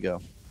Humanist wants to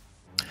go.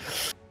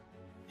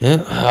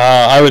 Yeah,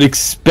 I would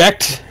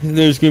expect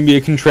there's going to be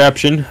a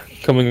contraption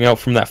coming out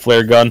from that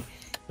flare gun,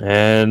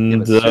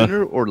 and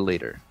sooner or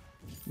later,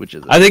 which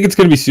is it? I think it's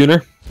going to be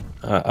sooner.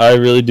 I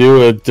really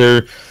do.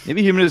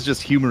 Maybe Human is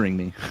just humoring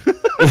me. I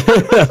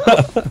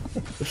don't know.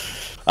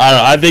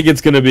 I think it's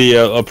going to be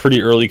a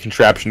pretty early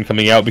contraption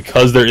coming out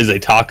because there is a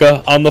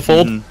Taka on the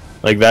fold.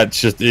 Like that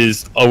just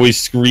is always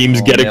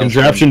screams get a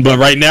contraption. But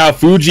right now,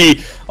 Fuji,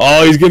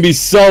 he's going to be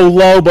so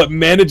low, but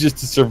manages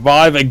to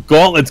survive. And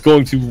Gauntlet's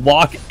going to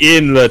lock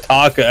in the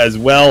Taka as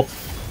well.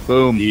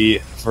 Boom.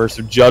 The Verse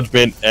of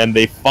Judgment, and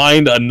they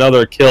find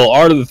another kill.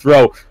 Art of the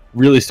Throw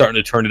really starting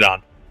to turn it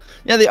on.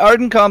 Yeah, the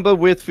Arden combo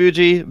with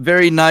Fuji,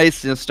 very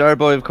nice.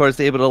 Starboy, of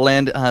course, able to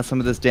land some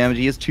of this damage.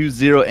 He is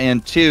 2-0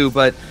 and 2,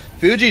 but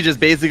Fuji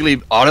just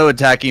basically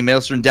auto-attacking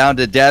Maelstrom down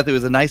to death. It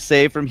was a nice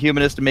save from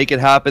Humanist to make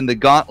it happen. The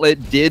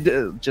Gauntlet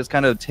did just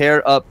kind of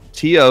tear up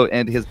Tio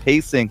and his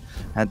pacing.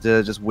 Had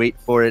to just wait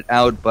for it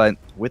out, but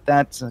with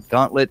that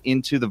Gauntlet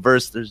into the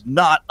Verse, there's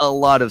not a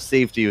lot of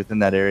safety within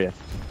that area.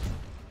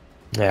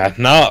 Yeah,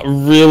 not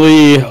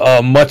really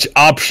much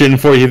option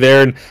for you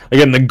there. And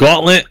again, the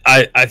Gauntlet,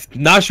 I'm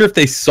not sure if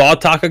they saw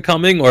Taka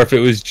coming or if it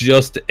was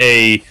just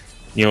a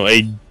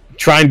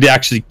trying to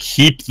actually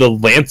keep the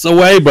Lance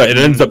away, but it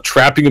ends up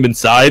trapping him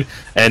inside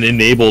and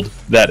enabled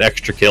that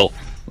extra kill.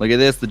 Look at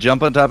this, the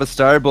jump on top of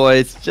Starboy.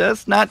 It's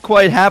just not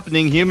quite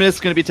happening.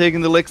 Humanist going to be taking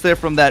the licks there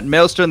from that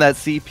Maelstrom, that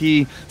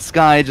CP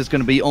Sky, just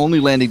going to be only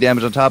landing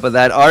damage on top of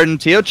that. Arden,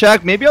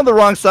 Teochak, maybe on the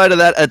wrong side of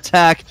that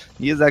attack.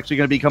 He is actually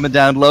going to be coming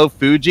down low.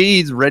 Fuji,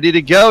 he's ready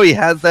to go. He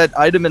has that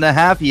item and a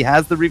half. He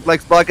has the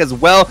reflex block as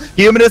well.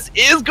 Humanist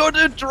is going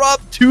to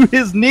drop to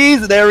his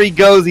knees. There he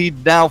goes. He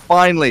now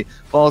finally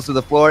falls to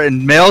the floor.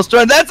 And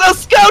Maelstrom, that's a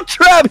scout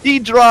trap. He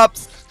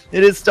drops.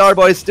 It is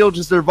Starboy still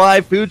to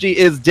survive. Fuji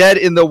is dead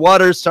in the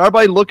water.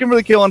 Starboy looking for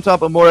the kill on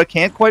top of Mora.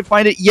 Can't quite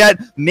find it yet.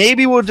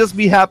 Maybe we'll just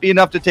be happy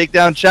enough to take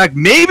down Shaq.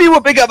 Maybe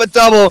we'll pick up a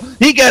double.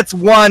 He gets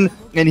one,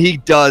 and he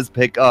does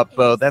pick up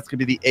both. That's going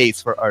to be the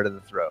ace for Art of the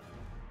Throw.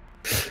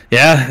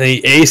 Yeah,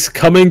 the ace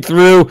coming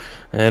through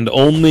and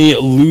only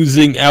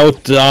losing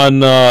out on,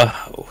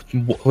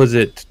 was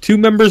it 2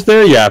 members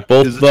there? Yeah,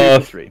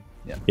 both. 3.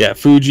 Yeah,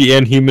 Fuji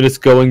and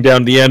Humanist going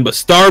down the end. But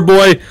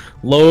Starboy,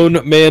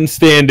 lone man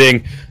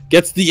standing,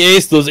 gets the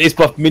ace. Those ace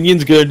buff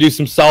minions going to do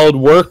some solid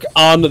work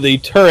on the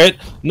turret.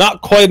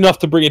 Not quite enough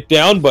to bring it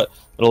down, but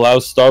it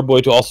allows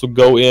Starboy to also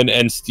go in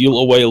and steal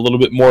away a little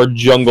bit more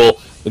jungle.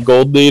 The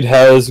gold lead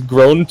has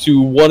grown to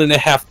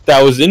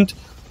 1,500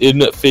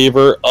 in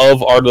favor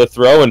of Art of the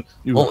Throw. And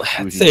well,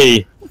 I'd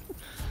say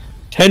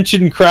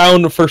tension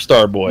crown for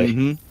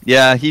Starboy.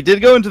 Yeah, he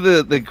did go into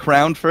the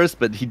crown first,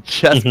 but he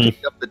just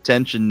picked up the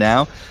tension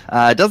now.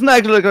 It doesn't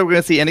actually look like we're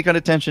going to see any kind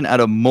of tension out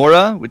of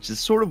Mora, which is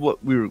sort of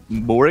what we were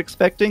more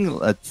expecting.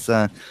 It's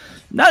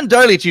not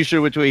entirely too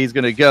sure which way he's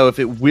going to go, if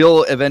it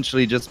will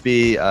eventually just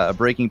be a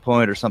breaking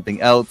point or something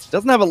else.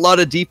 Doesn't have a lot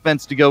of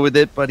defense to go with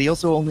it, but he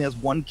also only has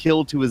 1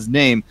 kill to his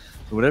name.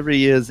 So whatever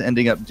he is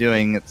ending up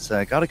doing, it's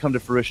got to come to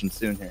fruition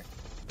soon here.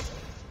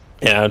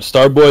 Yeah,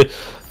 Starboy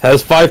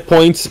has 5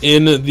 points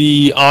in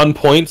the on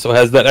point, so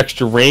has that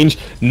extra range.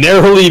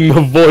 Narrowly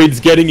avoids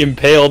getting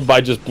impaled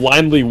by just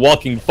blindly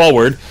walking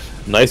forward.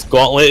 Nice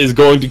Gauntlet is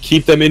going to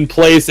keep them in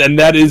place, and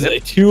that is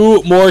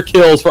 2 more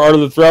kills for Art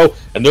of the Throw,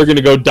 and they're going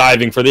to go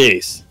diving for the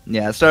ace.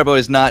 Yeah, Starboy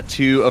is not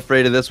too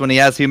afraid of this one. He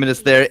has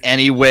Humanist there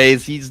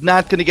anyways. He's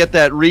not going to get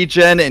that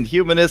regen, and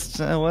Humanist,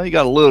 well, he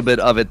got a little bit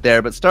of it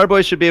there. But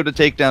Starboy should be able to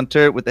take down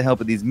Turret with the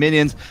help of these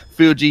minions.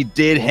 Fuji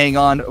did hang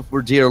on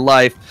for dear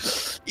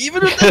life.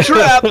 Even with the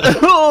trap,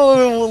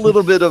 a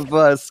little bit of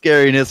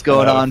scariness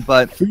going on,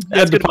 but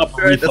that's going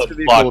to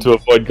be cool to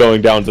avoid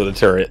going down to the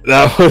turret.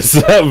 That was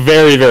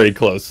very, very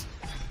close.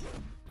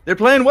 They're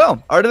playing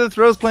well. Art of the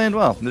Throw is playing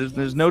well.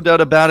 There's no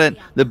doubt about it.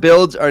 The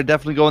builds are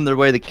definitely going their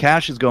way. The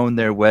cash is going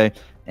their way.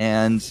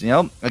 And, you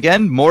know,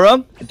 again,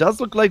 Mora, it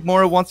does look like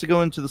Mora wants to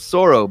go into the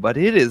Sorrow, but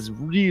it is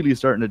really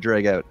starting to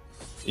drag out.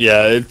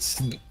 Yeah,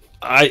 it's...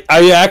 I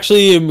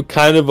actually am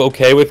kind of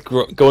okay with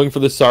going for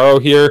the Sorrow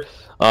here.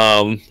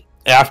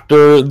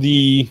 After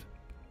the...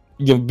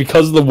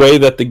 because of the way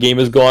that the game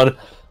has gone,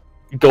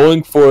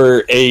 going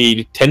for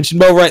a tension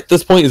bow right at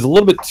this point is a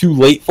little bit too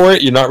late for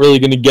it. You're not really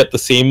going to get the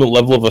same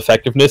level of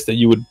effectiveness that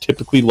you would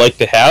typically like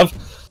to have.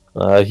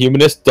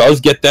 Humanist does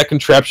get that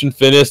contraption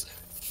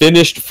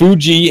finished.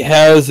 Fuji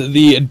has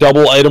the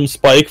double item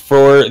spike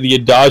for the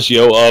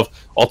Adagio of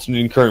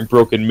Alternating Current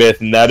Broken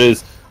Myth, and that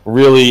is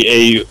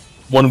really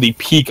one of the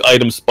peak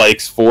item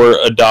spikes for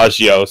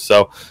Adagio.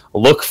 So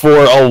look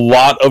for a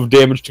lot of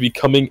damage to be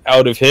coming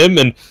out of him,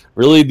 and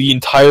really the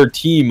entire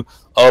team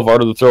of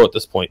Art of the Throw at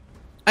this point.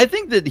 I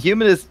think that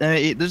Humanist,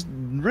 there's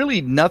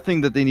really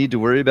nothing that they need to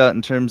worry about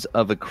in terms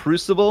of a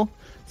Crucible.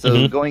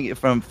 So going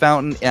from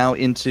Fountain out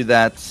into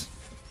that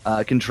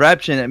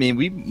contraption, I mean,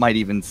 we might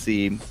even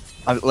see...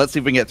 let's see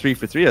if we can get 3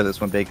 for 3 out of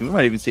this one, Bacon. We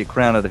might even see a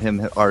crown out of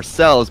him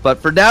ourselves. But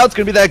for now, it's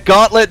going to be that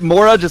Gauntlet.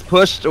 Mora just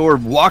pushed or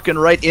walking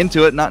right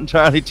into it. Not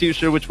entirely too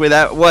sure which way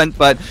that went,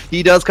 but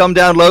he does come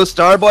down low.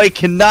 Starboy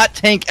cannot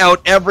tank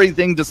out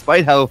everything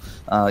despite how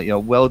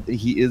well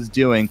he is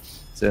doing.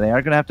 So they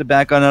are going to have to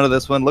back on out of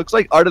this one. Looks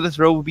like Art of the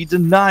Throw will be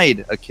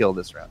denied a kill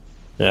this round.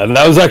 Yeah,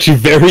 that was actually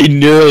very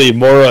nearly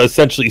Mora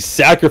essentially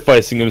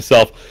sacrificing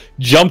himself.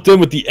 Jumped in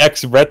with the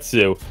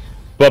X-Retsu,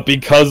 but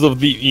because of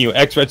the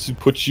X-Retsu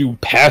puts you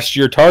past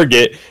your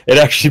target, it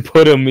actually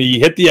put him. He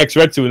hit the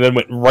X-Retsu and then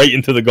went right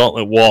into the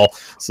gauntlet wall.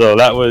 So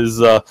that was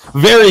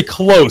very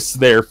close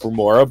there for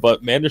Mora,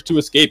 but managed to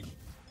escape.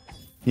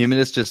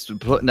 Humanist just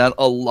putting out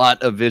a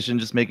lot of vision,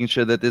 just making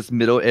sure that this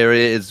middle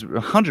area is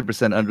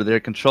 100% under their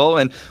control.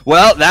 And,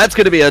 well, that's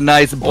going to be a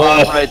nice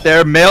bomb right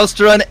there.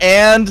 Maelstrom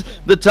and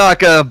the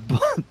Taka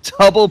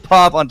double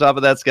pop on top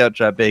of that Scout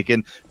Trap,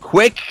 Bacon.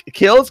 Quick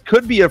kills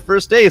could be our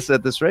first ace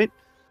at this rate.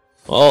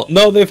 Well,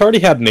 no, they've already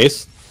had an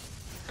ace.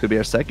 Could be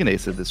our second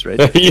ace at this rate.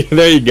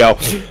 There you go.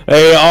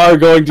 They are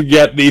going to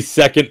get the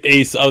second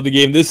ace of the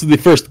game. This is the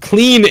first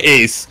clean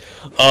ace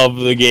of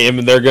the game,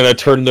 and they're going to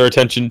turn their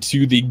attention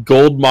to the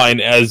gold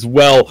mine as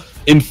well.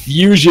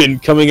 Infusion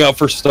coming out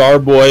for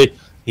Starboy.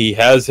 He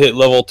has hit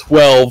level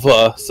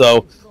 12,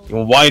 so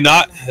why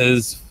not?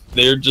 As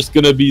they're just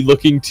going to be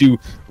looking to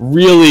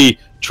really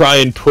try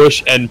and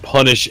push and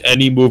punish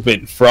any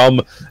movement from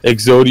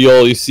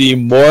Exodial. You see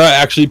Mora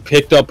actually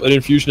picked up an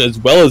infusion as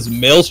well as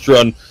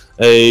Maelstrom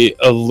a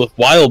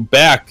while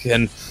back,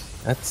 and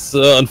that's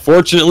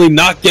unfortunately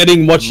not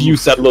getting much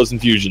use out of those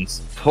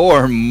infusions.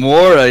 Poor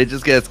Mora, he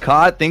just gets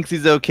caught, thinks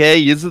he's okay,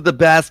 uses the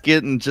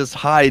basket, and just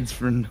hides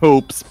for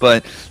nopes.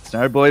 But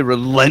Starboy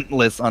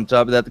relentless on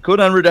top of that. The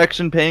cooldown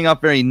reduction paying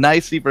off very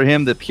nicely for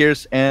him. The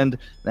Pierce and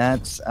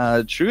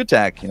that True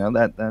Attack,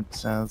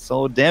 that's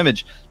solid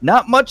damage.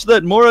 Not much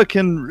that Mora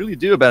can really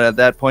do about it at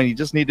that point. He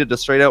just needed to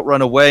straight out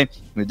run away.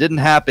 It didn't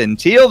happen.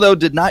 Teal, though,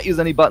 did not use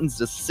any buttons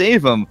to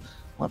save him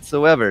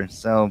whatsoever.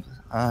 So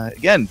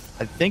again,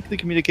 I think the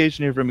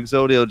communication here from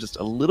Exodio just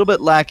a little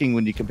bit lacking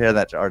when you compare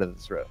that to Art of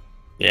the Throw.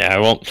 Yeah,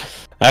 well,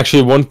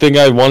 actually, one thing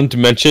I wanted to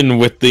mention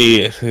with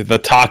the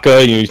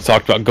Taka, you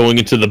talked about going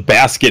into the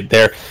basket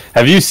there.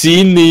 Have you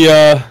seen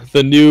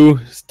the new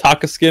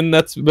Taka skin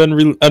that's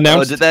been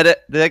announced? Oh, did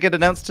that get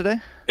announced today?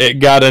 It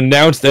got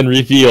announced and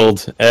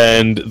revealed,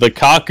 and the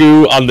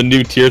Kaku on the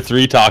new Tier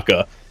 3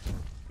 Taka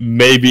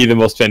may be the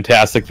most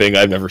fantastic thing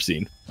I've ever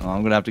seen. Oh,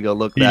 I'm gonna have to go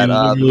look that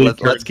up.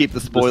 Let's keep the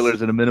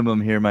spoilers at a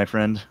minimum here, my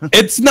friend.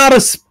 It's not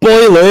a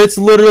spoiler. It's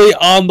literally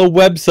on the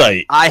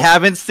website. I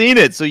haven't seen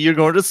it, so you're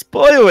going to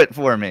spoil it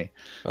for me.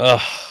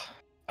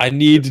 I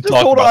need to talk.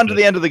 Just hold on to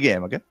this. the end of the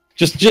game, okay?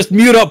 Just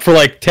mute up for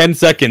like 10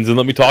 seconds and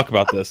let me talk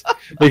about this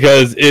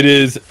because it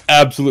is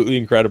absolutely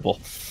incredible.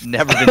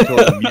 Never been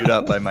told to mute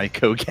up by my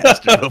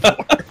co-caster before.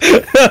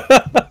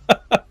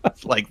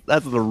 Like,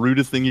 that's the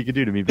rudest thing you could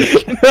do to me,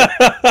 Bacon.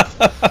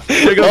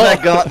 Here goes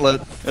that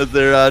gauntlet as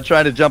they're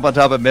trying to jump on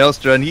top of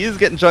Maelstrom. And he is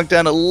getting chunked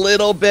down a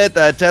little bit.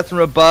 That test from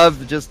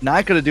above just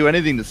not going to do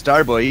anything to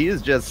Starboy. He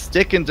is just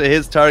sticking to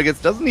his targets.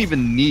 Doesn't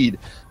even need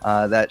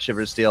that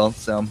Shiver Steel.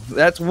 So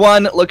that's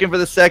one. Looking for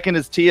the second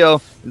is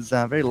Tio. Is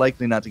very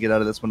likely not to get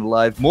out of this one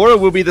alive. Mora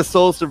will be the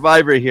sole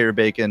survivor here,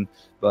 Bacon.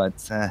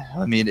 But,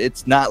 I mean,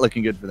 it's not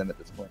looking good for them at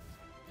this point.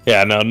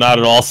 Yeah, no, not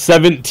at all.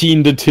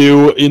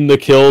 17-2 in the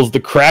kills. The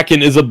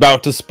Kraken is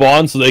about to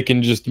spawn, so they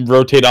can just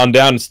rotate on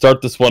down and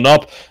start this one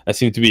up. That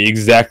seems to be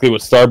exactly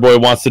what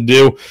Starboy wants to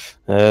do,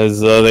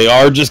 as they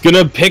are just going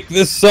to pick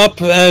this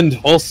up, and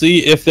we'll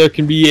see if there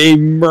can be a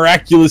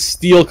miraculous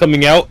steal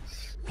coming out.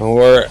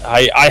 Or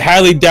I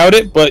highly doubt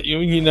it, but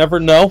you never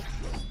know.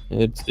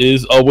 It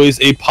is always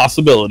a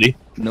possibility.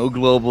 No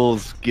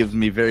globals gives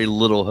me very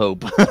little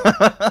hope.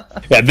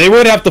 Yeah, they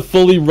would have to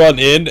fully run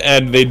in,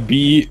 and they'd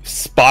be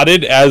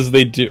spotted as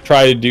they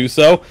try to do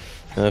so.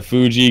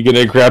 Fuji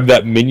gonna grab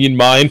that minion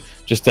mine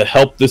just to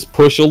help this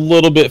push a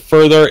little bit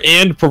further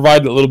and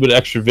provide a little bit of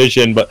extra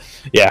vision. But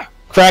yeah,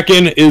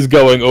 Kraken is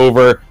going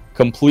over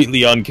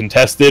completely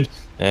uncontested,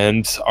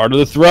 and Art of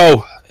the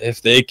Throw,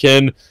 if they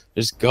can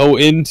just go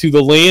into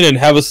the lane and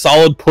have a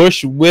solid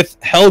push with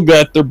Helga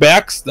at their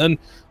backs, then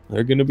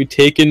they're going to be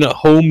taking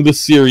home the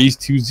series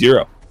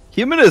 2-0.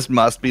 Humanist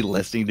must be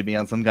listening to me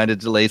on some kind of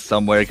delay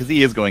somewhere, because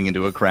he is going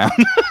into a crown.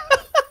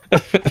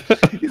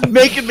 He's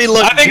making me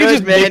look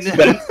good, man.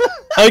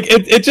 Like,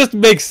 it just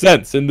makes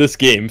sense in this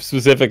game,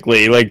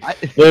 specifically. Like,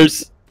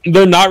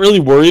 they're not really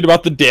worried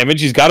about the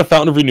damage. He's got a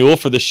Fountain of Renewal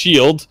for the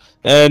shield,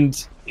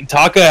 and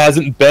Taka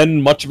hasn't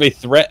been much of a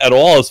threat at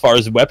all as far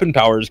as weapon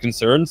power is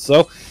concerned,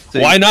 so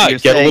why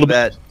not get a little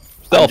bit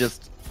stealth?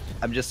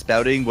 I'm just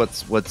spouting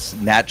what's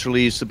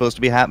naturally supposed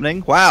to be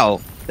happening.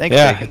 Wow, thanks.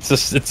 Yeah, it's a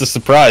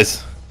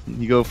surprise.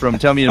 You go from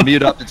telling me to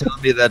mute up to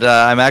telling me that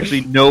I'm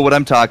actually know what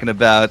I'm talking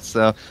about.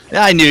 So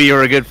yeah, I knew you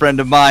were a good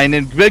friend of mine,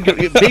 and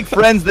big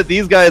friends that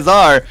these guys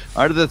are.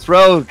 Art of the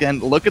Throw,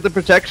 and look at the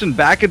protection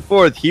back and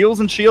forth,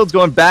 heals and shields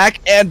going back,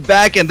 and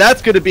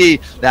that's going to be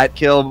that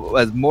kill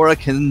as Mora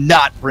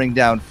cannot bring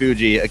down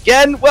Fuji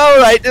again. Well,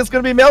 all right, it's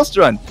going to be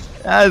Maelstrom.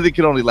 They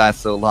could only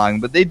last so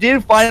long, but they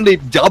did finally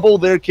double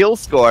their kill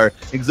score.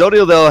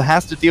 Exodio, though,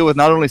 has to deal with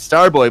not only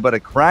Starboy, but a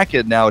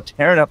Kraken now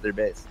tearing up their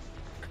base.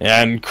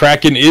 And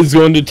Kraken is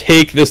going to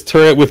take this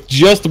turret with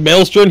just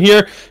Maelstrom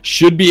here.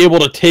 Should be able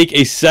to take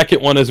a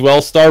second one as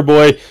well.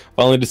 Starboy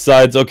finally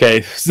decides,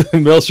 okay,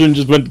 Maelstrom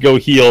just went to go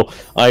heal.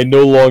 I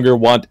no longer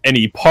want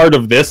any part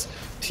of this.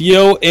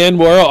 Tio and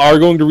Moira are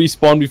going to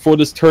respawn before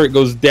this turret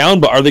goes down,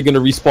 but are they going to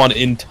respawn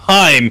in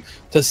time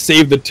to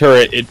save the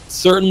turret? It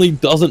certainly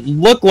doesn't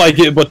look like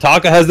it, but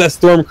Taka has that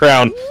Storm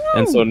Crown,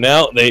 and so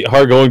now they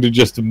are going to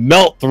just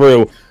melt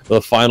through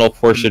the final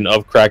portion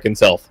of Kraken's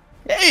health.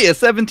 Hey, a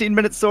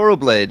 17-minute Sorrow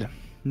Blade.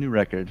 New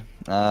record.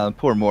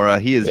 Poor Mora.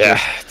 He is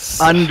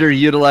just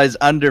underutilized,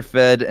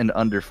 underfed, and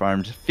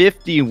underfarmed.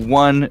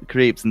 51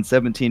 creeps in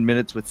 17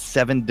 minutes with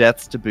 7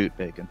 deaths to boot,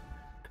 Bacon.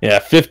 Yeah,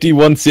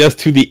 51 CS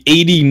to the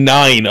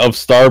 89 of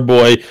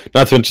Starboy.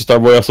 Not to mention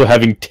Starboy also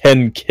having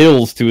 10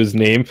 kills to his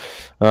name.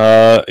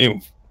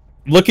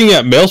 Looking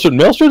at Maelstrom,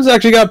 Maelstrom's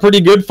actually got a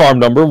pretty good farm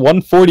number,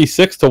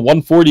 146 to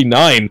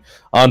 149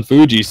 on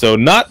Fuji. So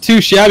not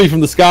too shabby from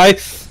the sky.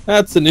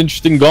 That's an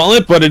interesting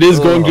gauntlet, but it is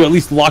going to at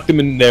least lock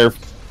them in there.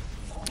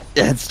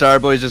 And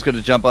Starboy's just going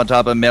to jump on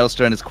top of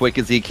Maelstrom as quick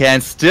as he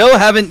can. Still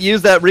haven't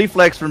used that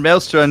reflex from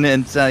Maelstrom,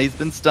 and he's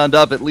been stunned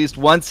up at least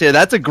once here.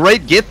 That's a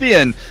great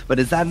Githian, but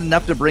is that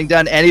enough to bring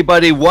down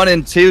anybody? 1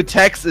 and 2.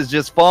 Tex is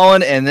just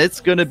fallen, and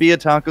it's going to be a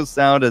taco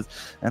sound. As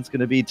that's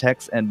going to be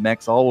Tex and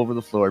Mex all over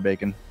the floor,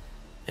 Bacon.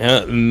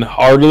 Yeah, and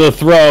Art of the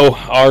Throw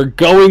are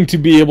going to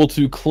be able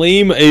to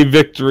claim a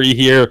victory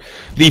here.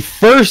 The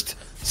first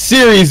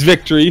series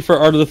victory for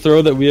Art of the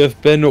Throw that we have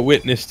been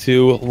witness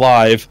to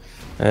live,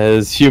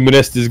 as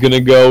Humanist is going to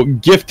go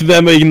gift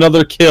them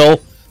another kill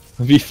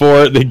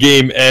before the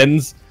game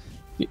ends.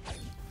 You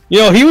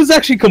know, he was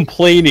actually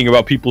complaining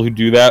about people who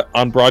do that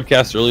on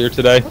broadcast earlier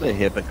today. What a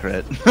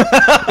hypocrite.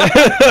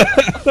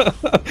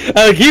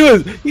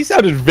 He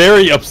sounded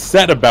very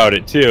upset about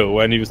it too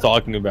when he was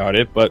talking about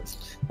it, but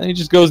then he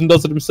just goes and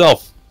does it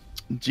himself.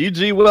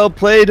 GG, well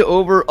played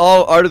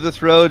overall. Art of the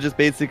Throw just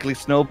basically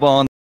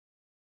snowballing.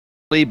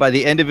 By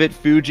the end of it,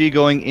 Fuji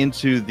going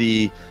into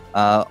the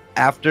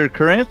after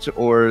current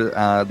or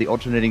the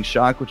alternating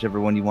shock, whichever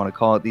one you want to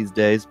call it these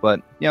days.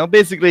 But, you know,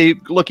 basically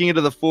looking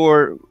into the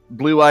 4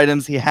 blue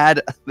items, he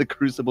had the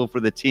Crucible for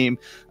the team.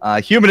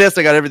 Humanist,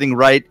 I got everything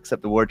right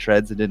except the War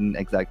Treads. I didn't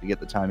exactly get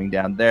the timing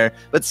down there.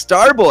 But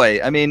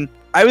Starboy, I mean,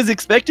 I was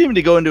expecting him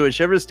to go into a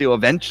Shiver Steel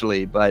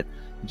eventually, but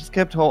he just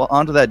kept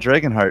onto that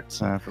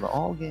Dragonheart for the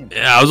all game.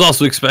 Yeah, I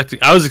was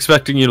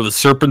expecting, you know, the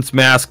Serpent's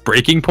Mask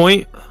breaking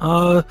point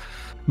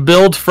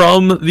build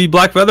from the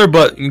Black Feather,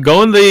 but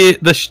going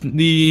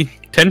the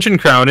Tension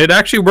Crown, it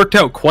actually worked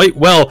out quite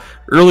well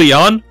early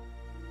on.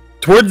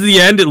 Towards the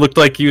end, it looked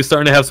like he was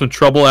starting to have some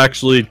trouble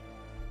actually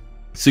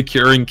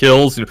securing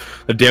kills. You know,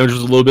 the damage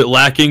was a little bit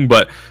lacking,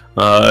 but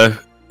the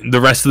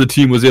rest of the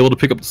team was able to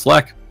pick up the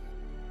slack.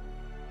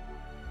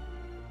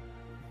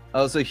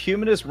 Oh, so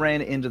Humanist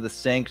ran into the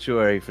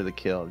Sanctuary for the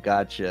kill.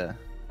 Gotcha.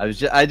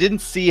 I didn't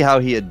see how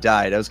he had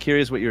died. I was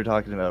curious what you were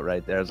talking about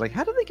right there. I was like,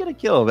 how did they get a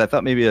kill? I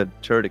thought maybe a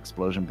turret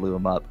explosion blew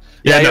him up.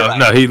 Yeah,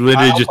 no, he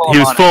literally he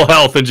was full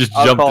health and just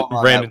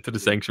ran into the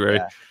Sanctuary.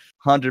 Yeah,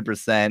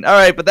 100%. All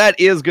right, but that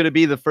is going to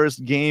be the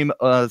first game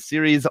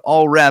series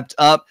all wrapped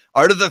up.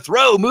 Art of the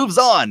Throw moves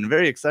on.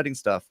 Very exciting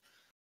stuff.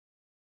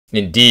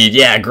 Indeed,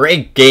 yeah,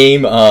 great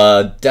game.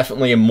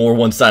 Definitely a more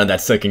one-sided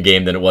that second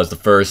game than it was the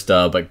first,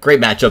 but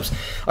great matchups.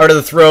 Art of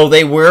the Throw,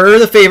 they were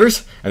the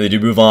favors, and they do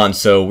move on,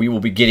 so we will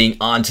be getting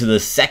on to the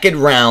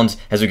second round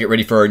as we get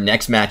ready for our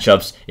next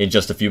matchups in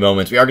just a few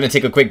moments. We are going to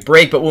take a quick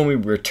break, but when we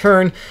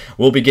return,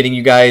 we'll be getting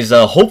you guys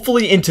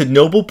hopefully into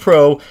Noble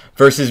Pro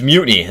versus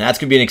Mutiny. That's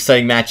going to be an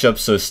exciting matchup,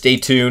 so stay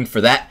tuned for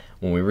that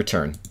when we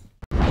return.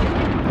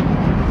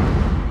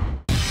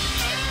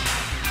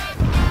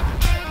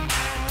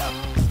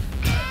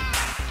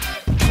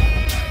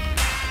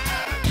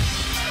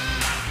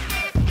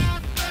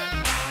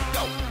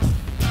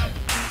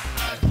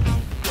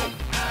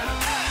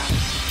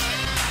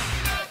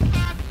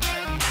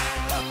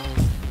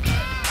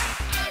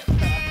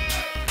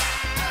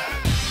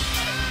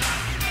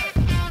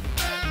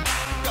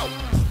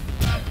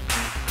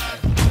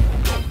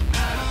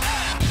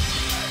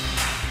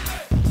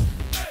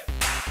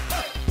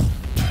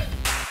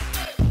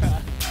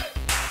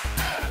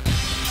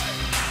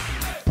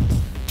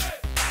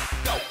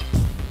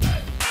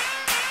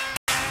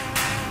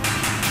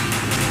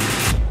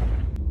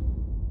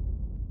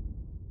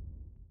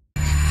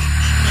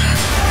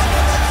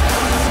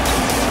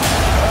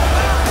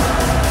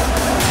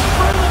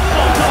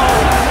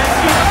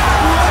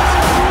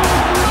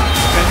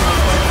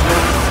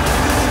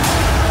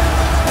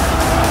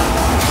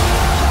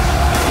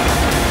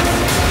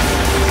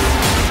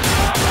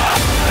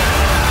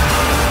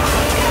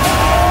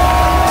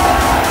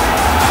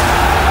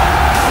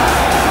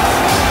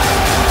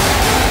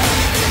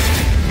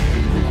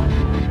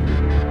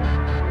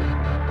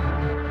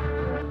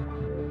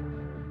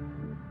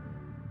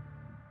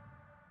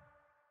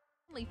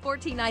 Only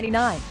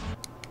 $14.99.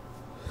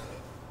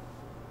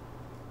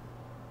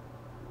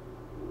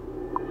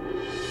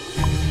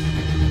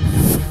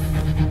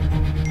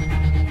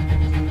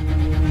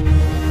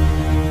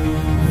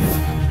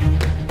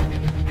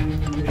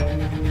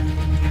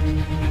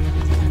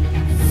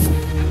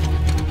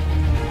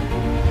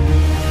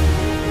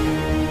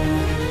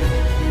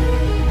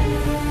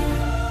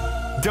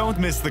 Don't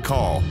miss the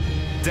call.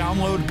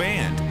 Download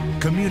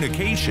Band.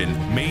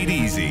 Communication made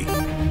easy.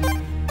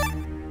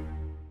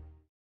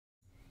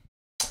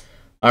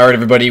 All right,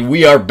 everybody,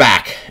 we are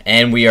back,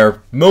 and we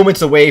are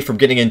moments away from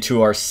getting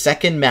into our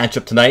second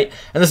matchup tonight,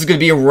 and this is going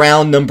to be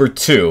round number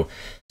 2.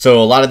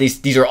 So a lot of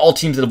these are all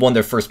teams that have won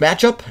their first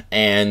matchup,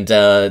 and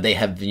they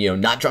have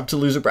not dropped to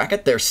loser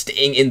bracket. They're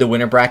staying in the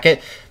winner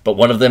bracket, but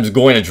one of them is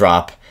going to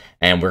drop,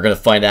 and we're going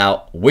to find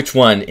out which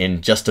one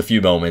in just a few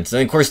moments.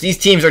 And of course, these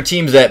teams are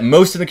teams that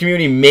most of the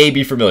community may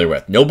be familiar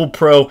with. Noble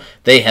Pro,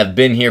 they have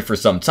been here for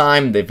some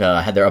time. They've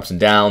had their ups and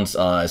downs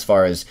as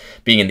far as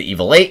being in the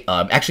Evil 8,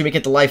 actually make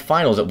it to live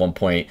finals at one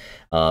point.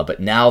 But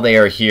now they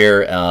are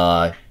here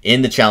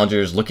in the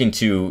Challengers, looking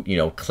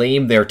to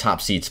claim their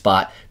top seed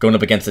spot, going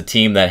up against a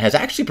team that has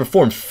actually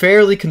performed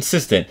fairly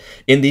consistent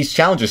in these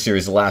Challenger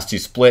series the last 2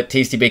 split.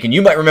 Tasty Bacon,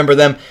 you might remember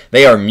them.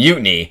 They are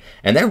Mutiny,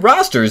 and their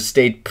rosters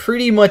stayed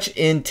pretty much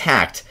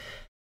intact.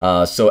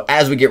 So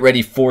as we get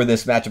ready for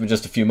this matchup in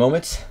just a few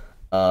moments,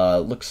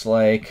 looks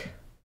like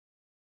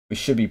we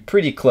should be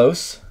pretty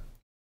close.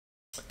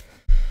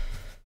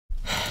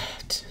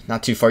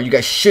 Not too far. You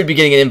guys should be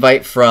getting an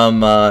invite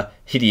from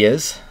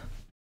Hideous.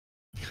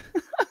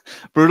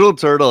 Brutal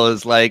Turtle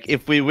is like,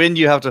 if we win,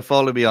 you have to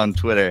follow me on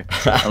Twitter.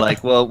 I'm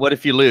like, well, what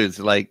if you lose?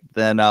 Like,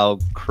 then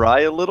I'll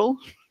cry a little.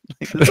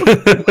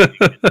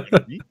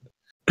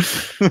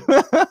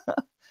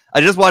 I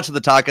just watched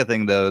the Taka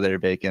thing though, there,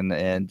 Bacon,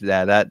 and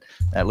yeah, that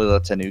little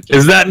Tanuki.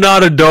 Is that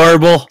not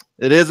adorable?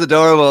 It is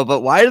adorable,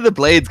 but why are the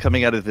blades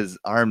coming out of his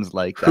arms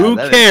like that? Who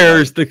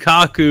cares? The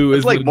Kaku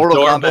is like an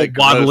Mortal adorable Kombat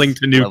waddling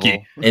Ghost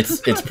Tanuki.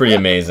 It's pretty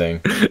amazing.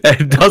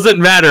 It doesn't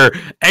matter.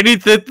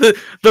 Anything.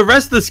 The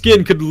rest of the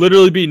skin could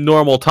literally be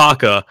normal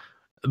Taka.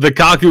 The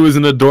Kaku is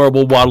an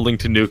adorable waddling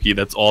Tanuki.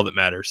 That's all that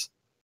matters.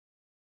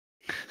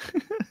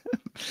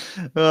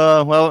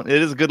 Well,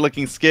 it is a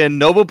good-looking skin.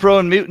 Noble Pro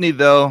and Mutiny,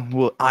 though.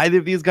 Will either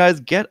of these guys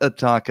get a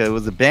Taka? It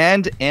was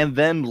banned and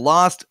then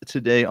lost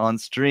today on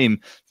stream.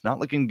 It's not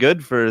looking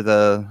good for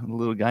the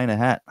little guy in a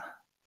hat.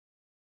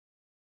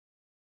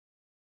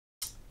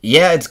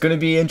 Yeah, it's going to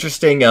be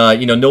interesting.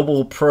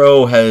 Noble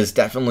Pro has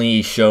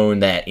definitely shown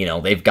that,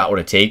 they've got what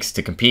it takes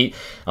to compete.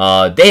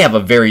 They have a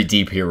very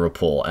deep hero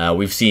pool.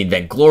 We've seen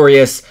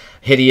Vainglorious,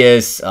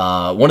 Hideous.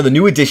 One of the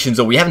new additions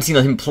that we haven't seen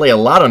him play a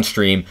lot on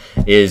stream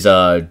is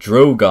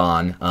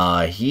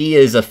Drogon. He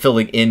is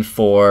filling in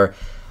for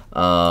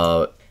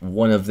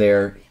one of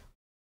their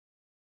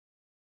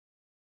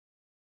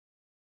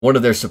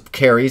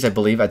carries, I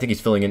believe. I think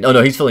he's filling in. Oh,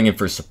 no, he's filling in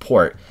for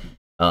support.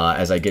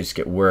 As I just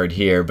get word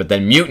here. But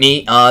then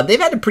Mutiny, they've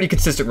had a pretty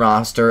consistent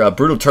roster.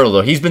 Brutal Turtle,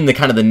 though, he's been the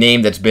kind of the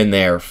name that's been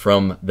there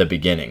from the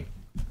beginning.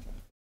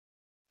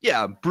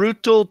 Yeah,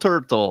 Brutal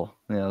Turtle.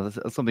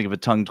 That's something of a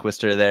tongue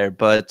twister there.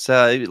 But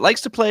he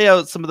likes to play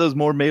out some of those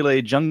more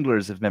melee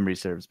junglers, if memory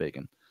serves,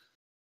 Bacon.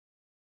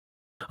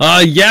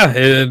 Yeah,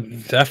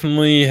 it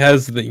definitely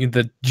has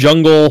the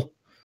jungle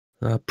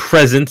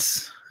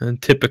presence,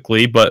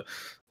 typically, but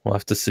we'll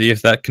have to see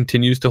if that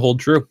continues to hold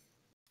true.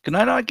 Can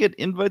I not get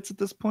invites at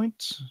this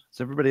point? Is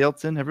everybody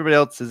else in? Everybody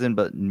else is in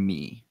but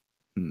me.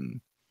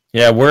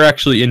 Yeah, we're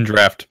actually in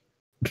draft.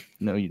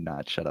 No, you're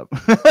not. Shut up.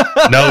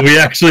 No, we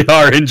actually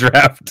are in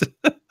draft.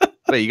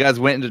 Wait, you guys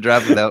went into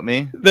draft without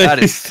me? That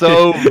is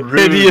so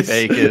rude,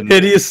 Bacon.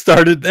 Hideous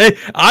started. Hey,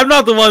 I'm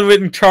not the one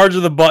in charge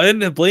of the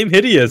button. Blame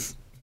Hideous.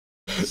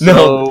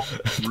 No,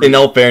 in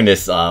all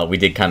fairness, we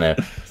did kind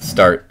of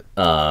start.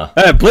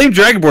 Blame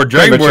Dragonborn.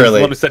 Dragonborn is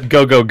the one who said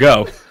go, go,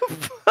 go.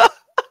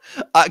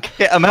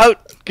 Okay, I'm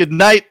out. Good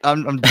night.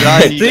 I'm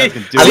done. See, I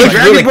think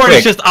Dragonborn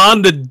is just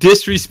on the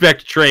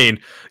disrespect train.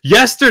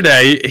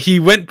 Yesterday, he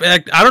went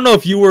back. I don't know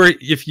if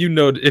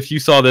you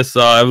saw this.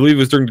 I believe it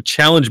was during the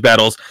challenge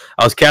battles.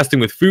 I was casting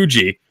with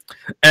Fuji,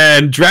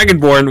 and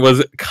Dragonborn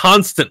was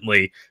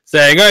constantly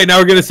saying, "All right, now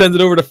we're going to send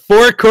it over to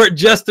Forecourt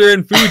Jester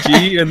and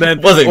Fuji, and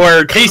then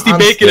or Tasty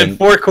Bacon and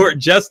Forecourt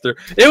Jester."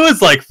 It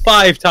was like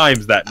 5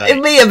 times that night.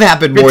 It may have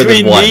happened more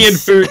than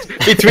once.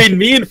 Between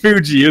me and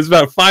Fuji, it was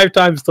about 5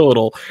 times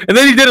total, and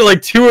then he did it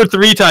like 2 or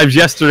 3 times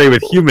yesterday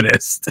with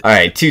Humanist. All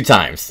right, 2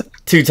 times.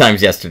 2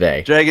 times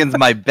yesterday. Dragon's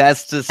my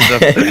bestest of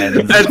friends.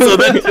 And so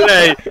then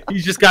today,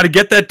 he's just got to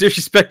get that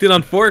disrespect in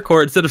on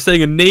Forecourt. Instead of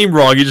saying a name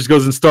wrong, he just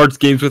goes and starts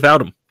games without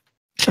him.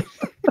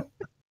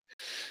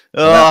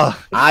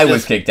 I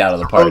was kicked out of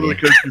the party.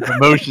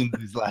 Promotions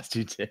these last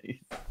 2 days.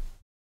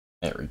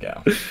 There we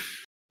go.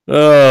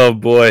 Oh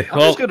boy! I'm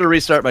just going to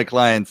restart my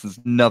client since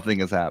nothing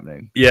is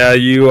happening. Yeah,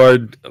 you are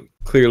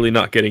clearly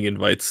not getting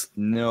invites.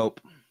 Nope.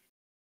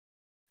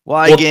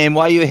 Why, game?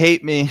 Why you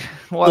hate me?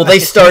 Why? Well, they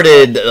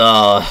started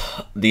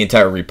the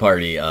entire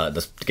reparty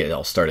to get it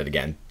all started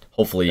again.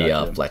 Hopefully,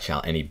 Gotcha. fletch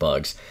out any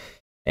bugs,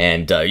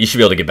 and you should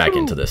be able to get back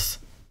into this.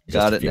 In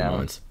Got just a it few now.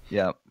 moments.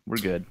 Yeah, we're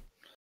good.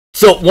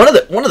 So one of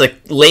the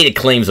late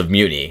claims of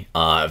Mutiny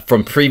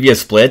from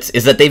previous splits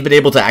is that they've been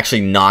able to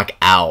actually knock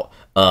out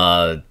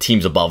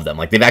teams above them.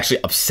 Like they've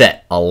actually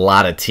upset a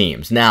lot of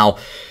teams. Now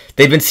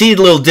they've been seeded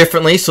a little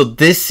differently. So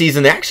this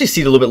season they're actually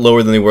seeded a little bit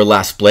lower than they were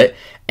last split.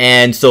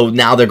 And so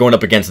now they're going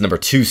up against the number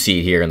 2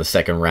 seed here in the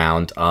second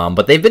round.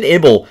 But they've been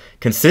able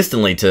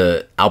consistently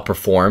to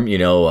outperform, you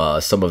know,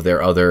 some of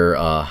their other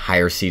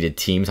higher seeded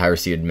teams, higher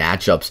seeded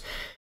matchups.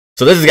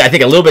 So this is, I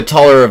think, a little bit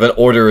taller of an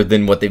order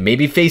than what they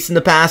maybe faced in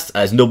the past,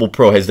 as Noble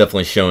Pro has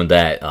definitely shown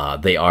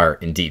that they are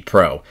indeed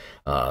pro.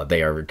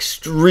 They are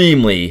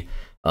extremely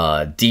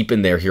deep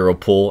in their hero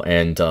pool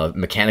and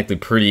mechanically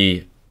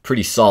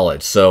pretty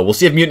solid. So we'll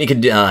see if Mutiny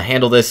can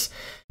handle this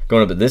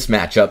going up in this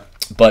matchup.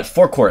 But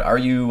Forecourt, are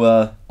you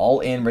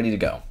all in, ready to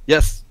go?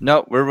 Yes.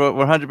 No, we're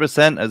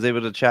 100%. I was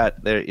able to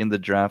chat there in the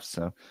draft.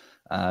 So,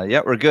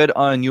 yeah, we're good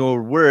on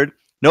your word.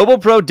 Noble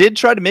Pro did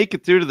try to make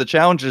it through to the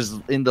challengers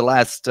in the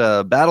last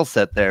battle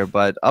set there,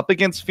 but up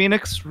against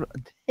Phoenix,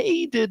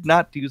 they did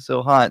not do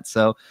so hot.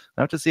 So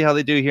we'll have to see how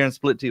they do here in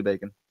Split 2,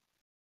 Bacon.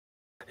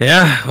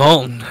 Yeah,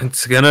 well,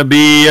 it's going to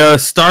be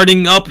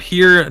starting up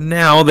here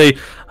now. They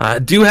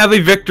do have a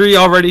victory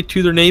already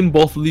to their name.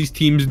 Both of these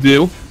teams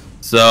do.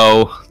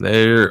 So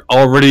they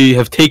already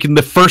have taken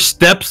the first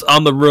steps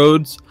on the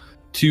roads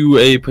to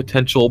a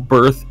potential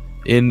berth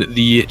in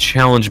the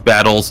challenge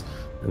battles.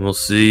 And we'll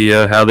see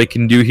how they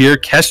can do here.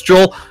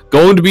 Kestrel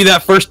going to be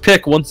that first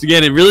pick once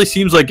again. It really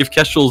seems like if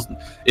Kestrel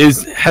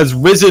has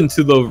risen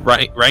to the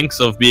ranks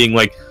of being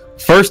like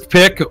first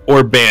pick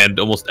or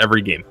banned almost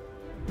every game.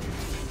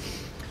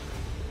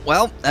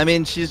 Well, I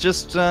mean, she's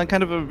just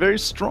kind of a very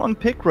strong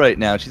pick right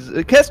now.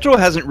 Kestrel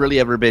hasn't really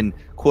ever been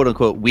quote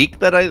unquote weak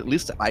that at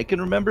least I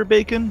can remember,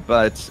 Bacon.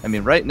 But I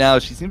mean, right now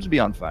she seems to be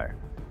on fire.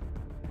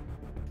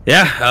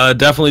 Yeah,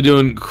 definitely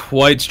doing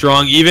quite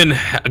strong. Even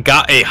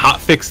got a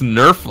hotfix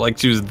nerf, like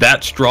she was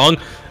that strong,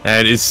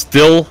 and is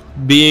still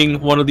being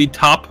one of the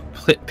top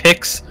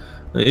picks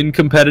in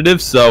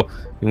competitive. So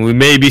we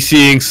may be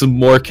seeing some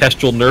more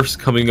Kestrel nerfs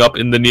coming up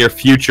in the near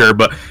future.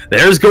 But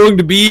there's going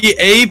to be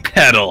a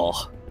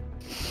Petal.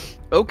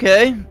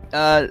 Okay.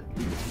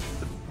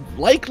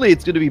 Likely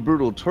it's going to be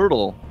Brutal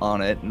Turtle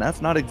on it, and that's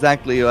not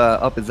exactly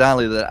up his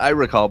alley that I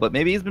recall, but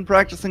maybe he's been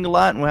practicing a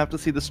lot, and we'll have to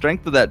see the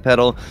strength of that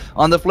Petal.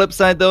 On the flip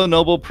side, though,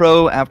 Noble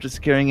Pro, after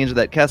securing into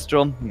that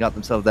Kestrel, got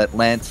themselves that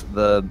Lance,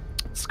 the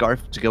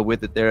Scarf to go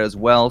with it there as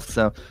well,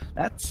 so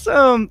that's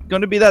going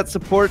to be that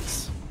support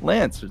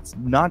Lance. It's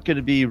not going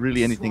to be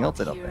really anything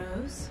else, I don't think.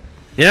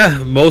 Yeah,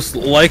 most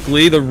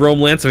likely the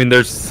Roam Lance. I mean,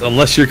 there's,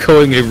 unless you're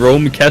going a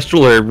Roam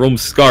Kestrel or a Roam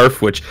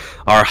Scarf, which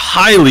are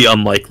highly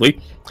unlikely.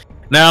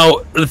 Now,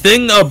 the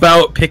thing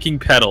about picking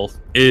Petal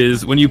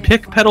is when you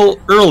pick Petal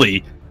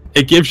early,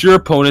 it gives your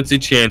opponents a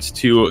chance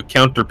to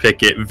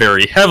counterpick it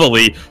very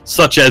heavily,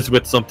 such as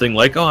with something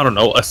like, oh, I don't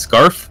know, a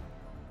Scarf.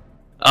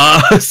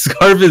 A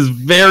Scarf is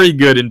very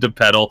good into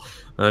Petal,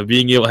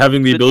 having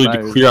the ability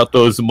to clear out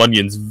those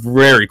Munions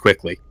very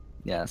quickly.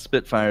 Yeah,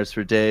 Spitfires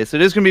for days. So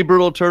it is going to be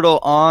Brutal Turtle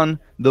on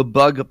the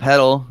Bug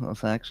Petal.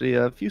 There's actually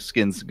a few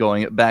skins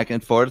going back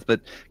and forth,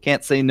 but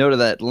can't say no to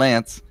that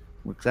Lance.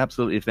 Looks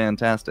absolutely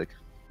fantastic.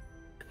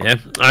 Yeah,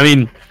 I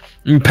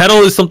mean, Petal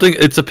is something,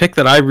 it's a pick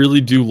that I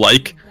really do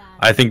like.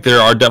 I think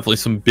there are definitely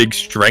some big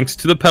strengths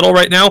to the Petal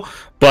right now,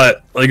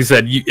 but like I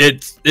said,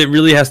 it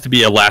really has to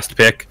be a last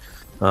pick,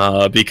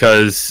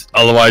 because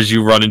otherwise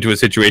you run into a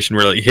situation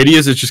where like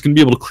Hideous is just going to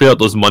be able to clear out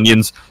those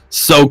Munions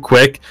so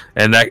quick,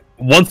 and that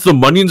once the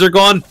Munions are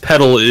gone,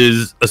 Petal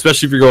is,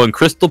 especially if you're going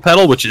Crystal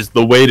Petal, which is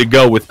the way to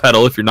go with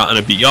Petal if you're not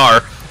in a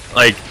BR,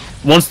 like,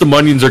 once the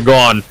Munions are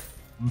gone,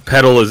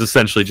 Petal is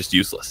essentially just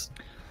useless.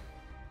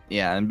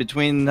 Yeah, and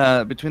between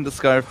the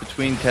Scarf,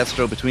 between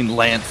Kestrel, between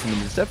Lance, I mean,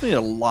 there's definitely a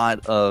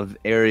lot of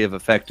area of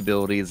effect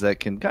abilities that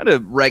can kind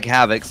of wreak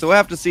havoc. So we'll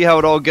have to see how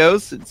it all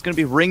goes. It's going to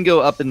be Ringo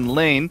up in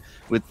lane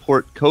with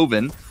Port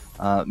Coven.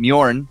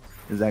 Mjorn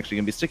is actually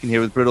going to be sticking here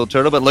with Brutal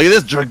Turtle. But look at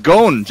this,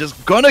 Dragon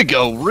just going to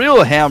go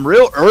real ham,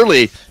 real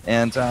early.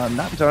 And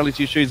not entirely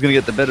too sure he's going to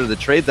get the better of the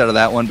trades out of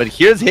that one. But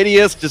here's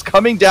Hideous just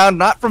coming down,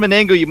 not from an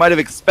angle you might have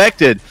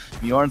expected.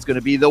 Mjorn's going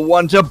to be the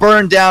one to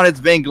burn down. It's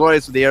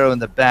Vainglorious with the arrow in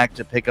the back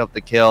to pick up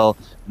the kill.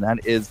 And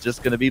that is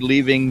just going to be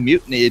leaving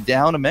Mutiny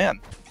down a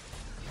man.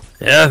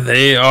 Yeah,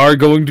 they are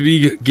going to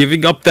be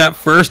giving up that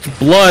first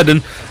blood.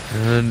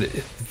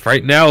 And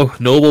right now,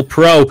 Noble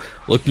Pro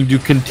looking to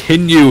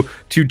continue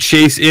to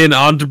chase in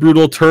onto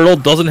Brutal Turtle.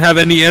 Doesn't have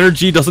any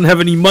energy, doesn't have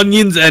any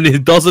Munions, and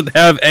it doesn't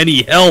have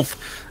any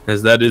health,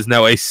 as that is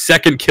now a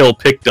second kill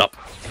picked up.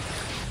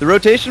 The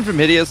rotation from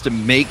Hideous to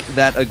make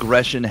that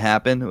aggression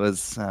happen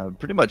was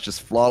pretty much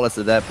just flawless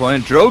at that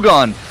point.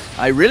 Drogon,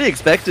 I really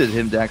expected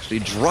him to actually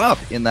drop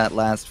in that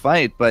last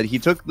fight, but he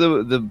took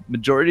the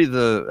majority of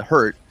the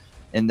hurt.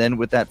 And then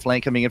with that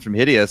flank coming in from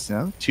Hideous,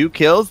 2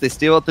 kills, they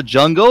steal out the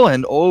jungle,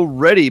 and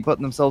already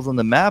putting themselves on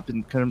the map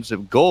in terms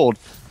of gold.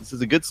 This is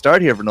a good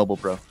start here for Noble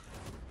Pro.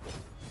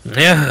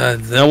 Yeah,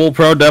 Noble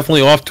Pro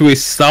definitely off to a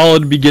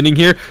solid beginning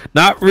here.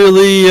 Not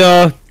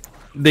really...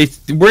 They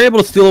were able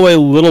to steal away a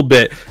little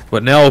bit,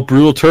 but now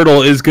Brutal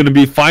Turtle is going to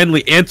be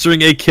finally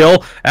answering a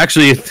kill.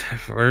 Actually,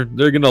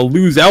 they're going to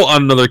lose out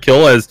on another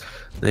kill, as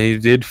they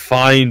did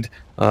find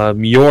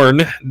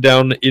Mjorn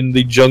down in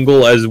the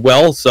jungle as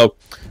well. So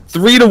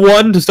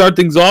 3-1 to start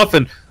things off,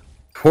 and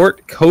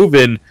Port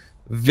Coven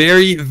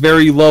very,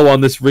 very low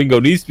on this Ringo.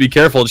 Needs to be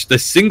careful. Just a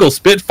single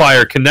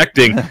Spitfire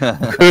connecting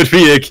could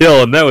be a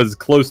kill, and that was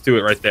close to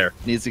it right there.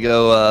 Needs to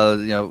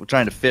go,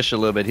 trying to fish a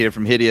little bit here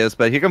from Hideous,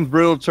 but here comes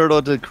Brutal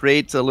Turtle to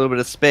create a little bit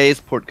of space.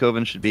 Port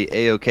Coven should be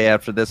A-okay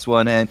after this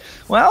one, and,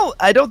 well,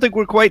 I don't think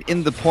we're quite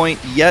in the point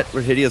yet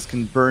where Hideous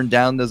can burn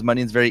down those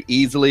minions very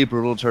easily.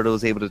 Brutal Turtle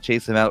is able to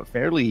chase him out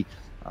fairly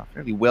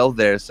well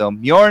there. So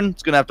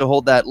Mjorn's going to have to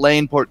hold that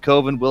lane. Port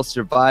Coven will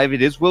survive.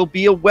 Will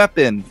be a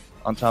weapon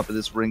on top of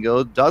this Ringo.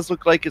 It does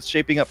look like it's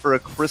shaping up for a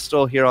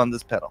crystal here on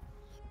this pedal.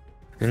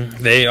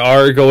 They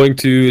are going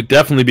to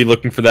definitely be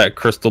looking for that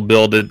crystal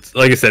build. It's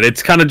like I said,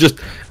 it's kind of just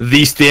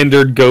the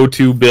standard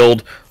go-to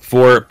build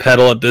for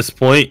pedal at this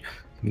point.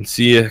 You can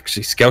see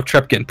actually Scout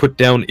Trap getting put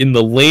down in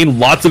the lane.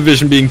 Lots of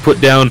vision being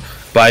put down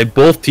by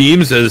both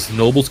teams as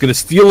Noble's going to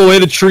steal away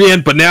the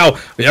Treant, but now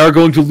they are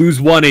going to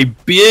lose one. A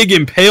big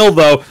Impale,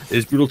 though.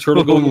 Is Brutal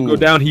Turtle going to go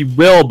down? He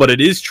will, but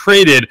it is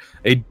traded.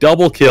 A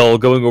double kill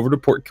going over to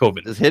Port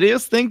Coven. Does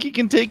Hideous think he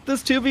can take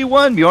this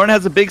 2v1? Bjorn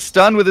has a big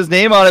stun with his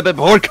name on it, but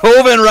Port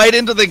Coven right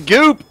into the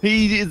goop.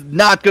 He is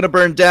not going to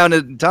burn down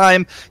in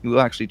time. He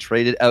will actually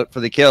trade it out for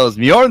the kills.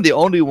 Bjorn, the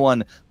only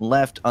one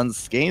left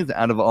unscathed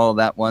out of all of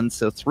that one.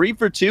 So 3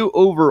 for 2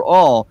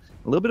 overall.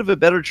 A little bit of a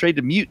better trade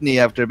to Mutiny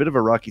after a bit of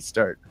a rocky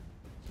start.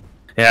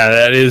 Yeah,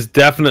 that is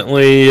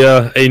definitely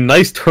a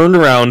nice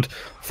turnaround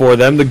for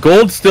them. The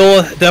gold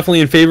still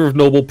definitely in favor of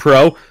Noble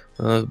Pro.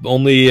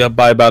 Only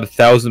by about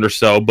 1,000 or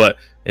so, but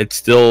it's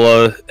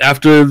still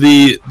after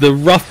the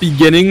rough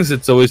beginnings,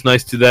 it's always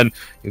nice to then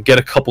get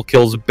a couple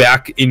kills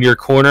back in your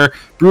corner.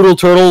 Brutal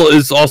Turtle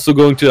is also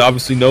going to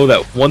obviously know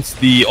that once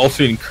the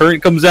alternating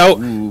current comes out,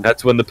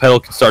 that's when the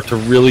pedal can start to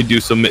really do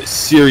some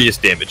serious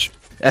damage.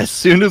 As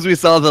soon as we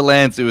saw the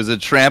lance, it was a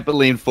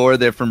trampoline forward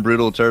there from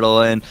Brutal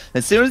Turtle, and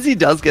as soon as he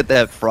does get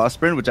that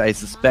Frostburn, which I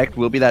suspect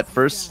will be that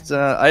first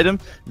item,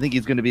 I think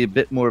he's going to be a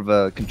bit more of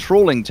a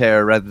controlling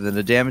terror rather than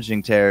a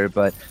damaging terror,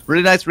 but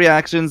really nice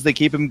reactions. They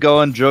keep him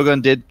going.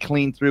 Drogon did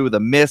clean through with a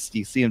mist.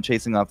 You see him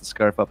chasing off the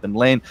Scarf up in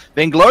lane.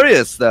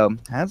 Vainglorious, though,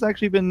 has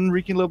actually been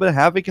wreaking a little bit of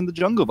havoc in the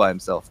jungle by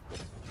himself.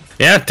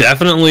 Yeah,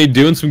 definitely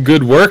doing some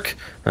good work,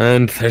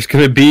 and there's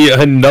going to be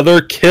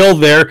another kill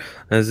there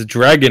as the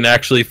Dragon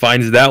actually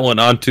finds that one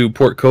onto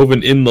Port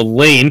Coven in the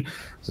lane.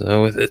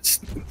 So it's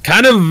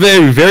kind of a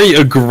very, very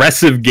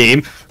aggressive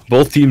game.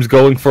 Both teams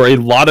going for a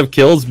lot of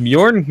kills.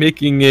 Mjorn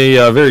making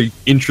a very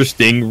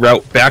interesting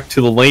route back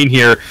to the lane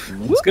here.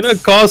 It's going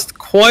to cost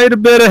quite a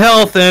bit of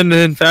health, and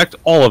in fact,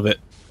 all of it.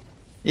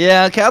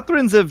 Yeah,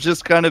 Catherines have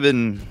just kind of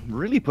been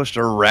really pushed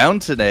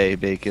around today,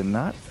 Bacon.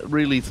 Not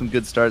really some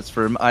good starts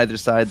from either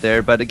side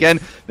there. But again,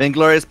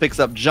 Vainglorious picks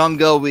up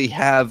jungle. We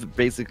have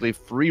basically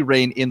free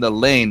reign in the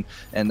lane.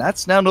 And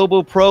that's now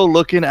Noble Pro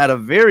looking at a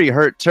very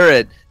hurt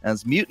turret,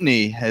 as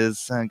Mutiny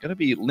is going to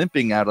be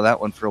limping out of that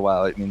one for a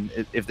while. I mean,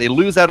 if they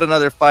lose out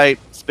another fight,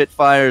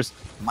 Spitfires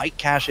might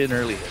cash in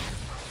earlier.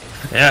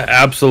 Yeah,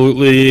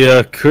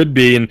 absolutely could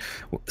be. And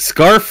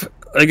Scarf,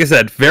 like I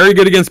said, very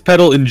good against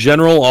Pedal in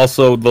general.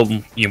 Also,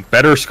 the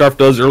better Scarf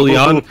does early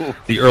on.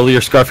 The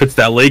earlier Scarf hits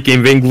that late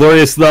game.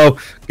 Vainglorious, though,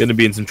 going to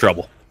be in some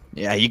trouble.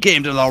 Yeah, you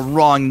came to the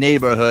wrong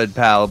neighborhood,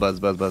 pal. Buzz,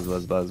 buzz, buzz,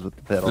 buzz, buzz with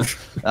the Pedal.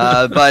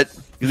 But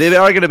they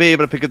are going to be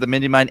able to pick up the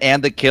minion mine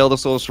and the kill.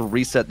 This will also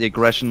reset the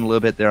aggression a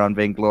little bit there on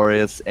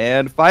Vainglorious.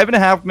 And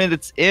 5.5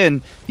 minutes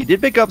in, he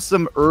did pick up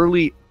some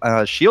early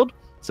shield,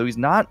 so he's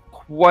not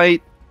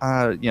quite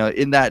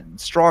in that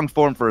strong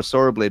form for a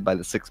Sora Blade by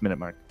the 6-minute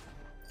mark.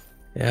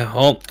 Yeah,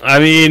 well, I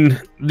mean,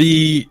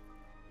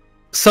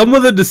 some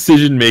of the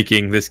decision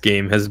making this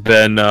game has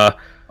been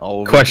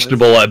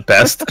questionable at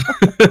best.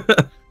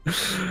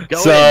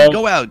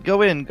 Go out,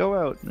 go in.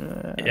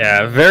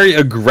 Yeah, very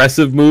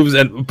aggressive moves,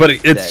 but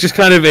it's just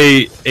kind of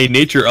a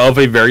nature of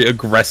a very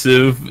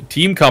aggressive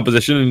team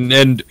composition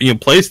and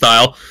play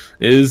style.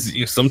 Is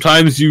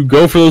sometimes you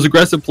go for those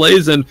aggressive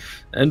plays and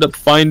end up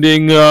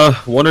finding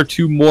one or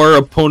two more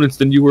opponents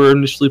than you were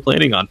initially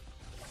planning on.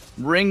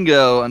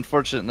 Ringo,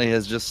 unfortunately,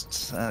 has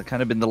just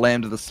kind of been the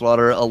lamb to the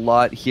slaughter a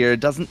lot here.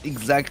 Doesn't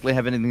exactly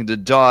have anything to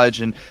dodge,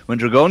 and when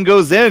Dragon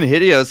goes in,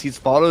 Hideous, he's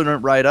following it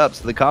right up.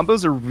 So the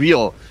combos are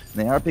real.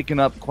 They are picking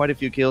up quite a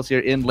few kills here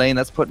in lane.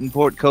 That's putting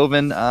Port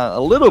Coven a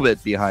little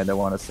bit behind, I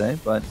want to say.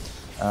 But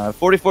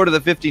 44 to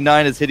the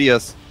 59 is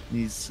Hideous.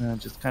 He's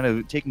just kind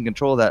of taking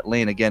control of that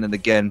lane again and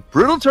again.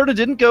 Brutal Turtle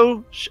didn't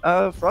go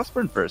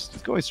Frostburn first.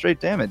 He's going straight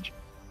damage.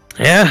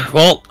 Yeah,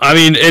 well, I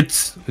mean,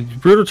 it's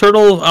Brutal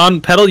Turtle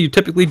on Pedal. You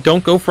typically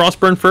don't go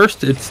Frostburn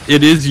first.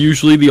 It is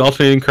usually the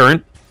alternating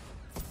current.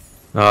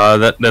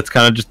 That's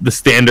kind of just the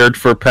standard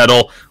for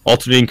Pedal.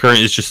 Alternating current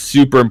is just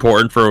super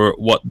important for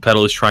what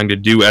Pedal is trying to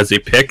do as a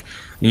pick.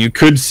 You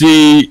could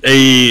see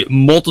a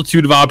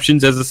multitude of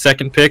options as a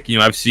second pick.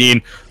 I've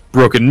seen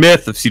Broken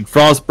Myth, I've seen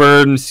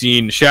Frostburn,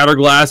 seen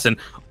Shatterglass, and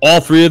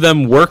all three of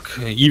them work.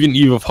 Even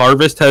Eve of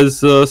Harvest has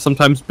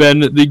sometimes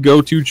been the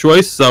go-to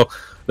choice. So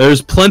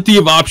there's plenty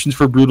of options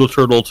for Brutal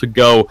Turtle to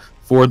go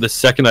for the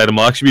second item.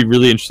 I'll actually be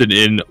really interested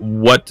in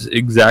what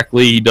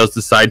exactly he does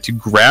decide to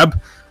grab.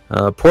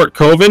 Port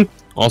Coven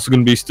also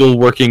going to be still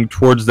working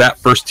towards that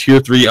first tier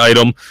 3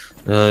 item.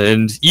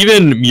 And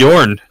even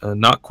Mjorn,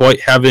 not quite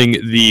having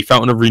the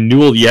Fountain of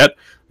Renewal yet,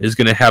 is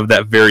going to have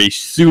that very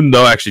soon,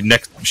 though. Actually,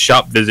 next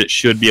shop visit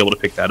should be able to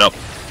pick that up.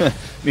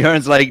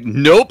 Mjorn's like,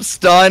 nope,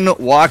 stun,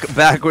 walk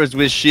backwards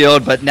with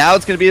shield, but now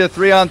it's going to be the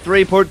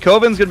 3-on-3. Port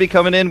Coven's going to be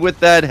coming in with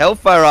that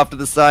Hellfire off to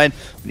the side.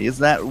 When he has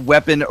that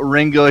weapon,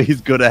 Ringo,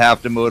 he's going to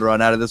have to motor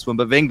on out of this one,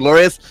 but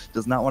Vainglorious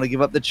does not want to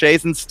give up the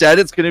chase. Instead,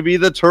 it's going to be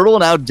the Turtle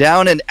now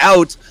down and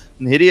out.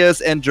 And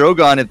Hideous and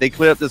Drogon, if they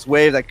clear up this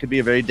wave, that could be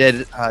a very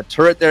dead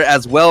turret there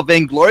as well.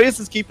 Vainglorious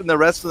is keeping the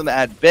rest of them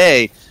at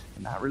bay.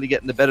 Not really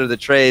getting the better of the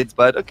trades,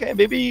 but okay,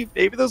 maybe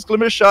those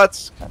glimmer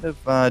shots kind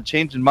of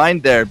changed in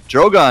mind there.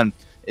 Drogon,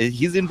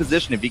 he's in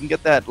position. If he can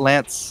get that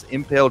lance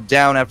impaled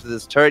down after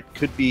this turret,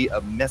 could be a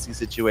messy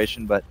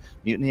situation, but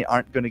Mutiny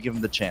aren't going to give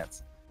him the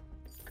chance.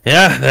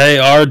 Yeah, they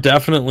are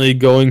definitely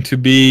going to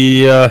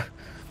be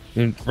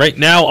right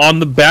now on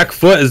the back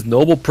foot as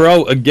Noble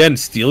Pro, again,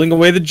 stealing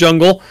away the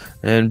jungle,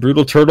 and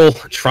Brutal Turtle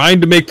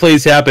trying to make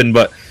plays happen,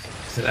 but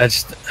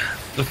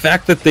the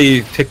fact that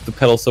they picked the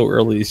Petal so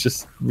early is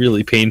just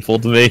really painful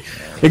to me.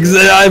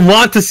 I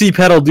want to see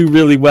Petal do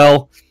really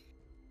well,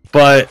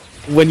 but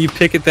when you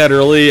pick it that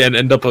early and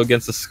end up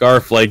against a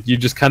Scarf, like, you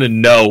just kind of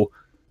know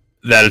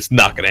that it's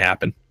not going to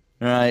happen.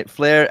 All right,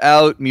 flare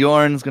out.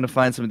 Mjorn's going to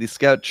find some of these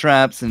scout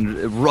traps and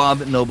rob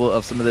Noble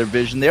of some of their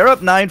vision. They're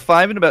up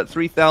 9-5 and about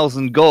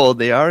 3,000 gold.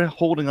 They are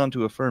holding on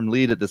to a firm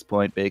lead at this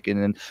point,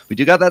 Bacon. And we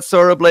do got that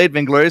Sora Blade.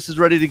 Vainglorious is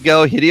ready to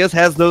go. Hideous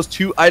has those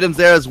 2 items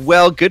there as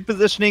well. Good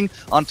positioning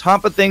on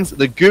top of things.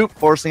 The Goop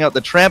forcing out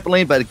the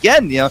trampoline. But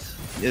again, you know,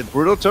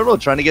 Brutal Turtle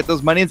trying to get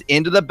those minions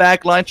into the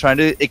back line, trying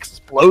to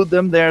explode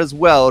them there as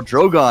well.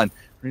 Drogon,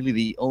 really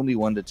the only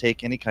one to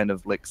take any kind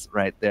of licks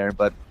right there.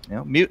 But, you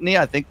know, Mutiny,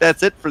 I think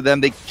that's it for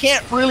them. They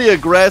can't really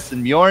aggress,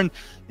 and Mjorn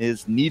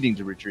is needing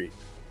to retreat.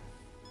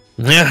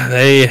 Yeah,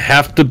 they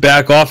have to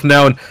back off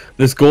now, and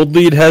this gold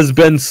lead has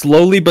been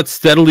slowly but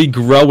steadily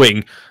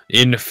growing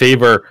in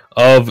favor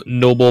of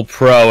Noble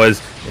Pro as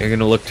they're going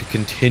to look to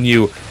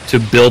continue to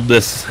build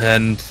this.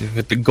 And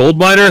with the gold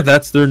miner,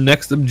 that's their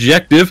next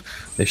objective.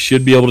 They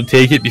should be able to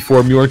take it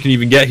before Mjorn can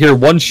even get here.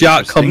 One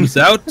shot comes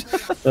out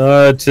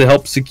to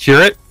help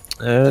secure it.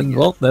 And,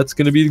 well, that's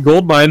going to be the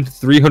gold mine.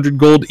 300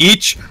 gold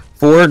each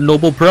for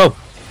Noble Pro.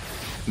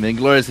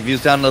 Vainglorious, if he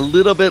was down a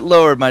little bit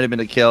lower, it might have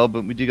been a kill,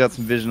 but we do got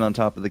some vision on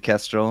top of the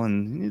Kestrel,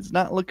 and he's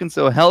not looking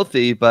so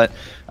healthy, but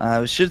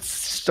we should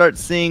start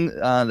seeing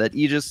that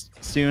Aegis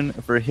soon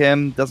for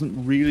him.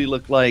 Doesn't really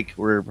look like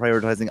we're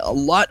prioritizing a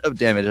lot of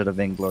damage out of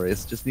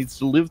Vainglorious. Just needs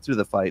to live through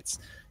the fights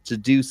to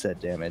do said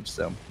damage.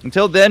 So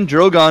until then,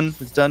 Drogon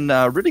has done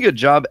a really good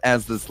job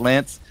as this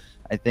Lance.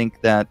 I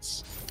think that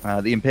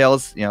the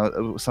Impales, you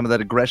know, some of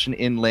that aggression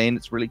in lane,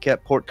 it's really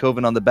kept Port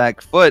Coven on the back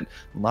foot.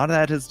 A lot of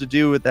that has to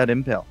do with that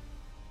Impale.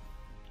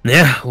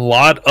 Yeah, a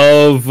lot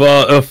of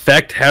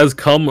effect has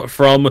come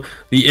from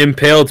the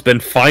Impale. It's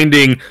been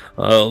finding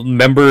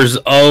members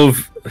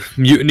of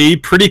Mutiny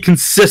pretty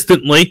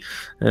consistently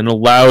and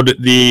allowed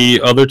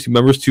the other 2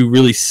 members to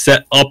really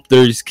set up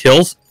these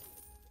kills.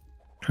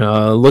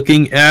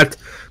 Looking at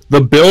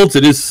the builds,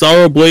 it is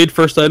Sorrow Blade,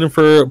 first item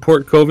for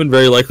Port Coven,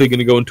 very likely going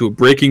to go into a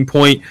breaking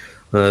point.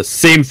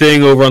 Same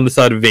thing over on the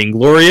side of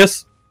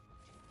Vainglorious.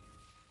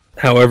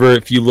 However,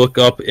 if you look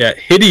up at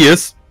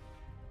Hideous,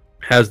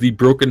 has the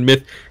Broken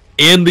Myth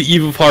and the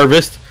Eve of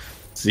Harvest.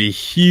 It's a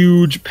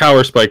huge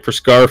power spike for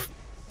Scarf.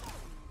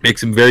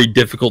 Makes him very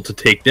difficult to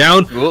take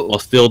down while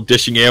still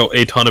dishing out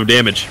a ton of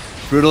damage.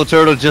 Brutal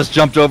Turtle just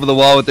jumped over the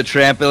wall with the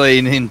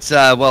trampoline,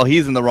 and well,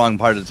 he's in the wrong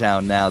part of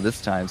town now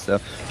this time. So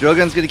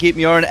Drogon's going to keep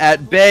Mjorn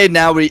at bay.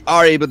 Now we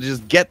are able to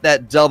just get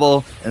that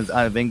double as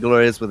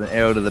Vainglorious with an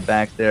arrow to the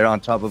back there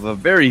on top of a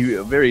very,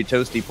 very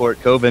toasty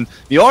Port Coven.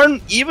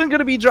 Mjorn even going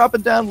to be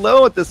dropping down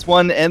low at this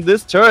one, and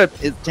this turret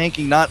is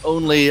tanking not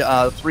only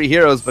 3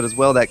 heroes, but as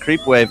well that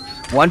creep wave.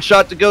 One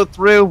shot to go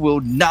through will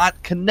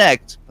not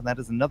connect, but that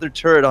is another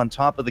turret on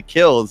top of the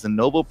kills, and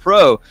Noble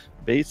Pro,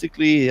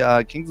 basically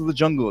kings of the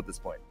jungle at this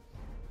point.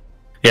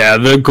 Yeah,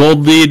 the gold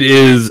lead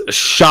is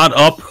shot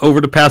up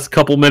over the past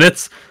couple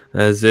minutes,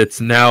 as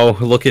it's now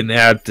looking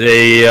at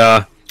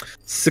a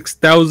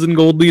 6,000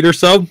 gold lead or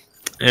so.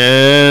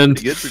 And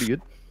Pretty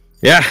good.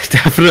 Yeah,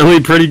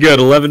 definitely pretty good.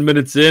 11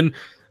 minutes in,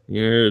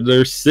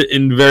 they're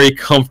sitting very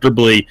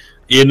comfortably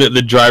in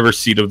the driver's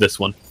seat of this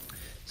one.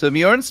 So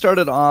Mjorn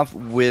started off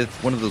with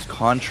one of those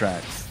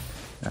contracts.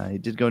 He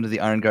did go into the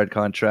Iron Guard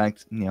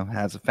contract, you know,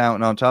 has a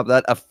fountain on top of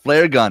that, a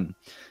flare gun.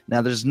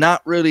 Now, there's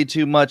not really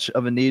too much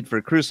of a need for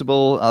a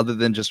Crucible other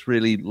than just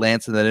really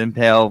lancing that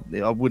Impale.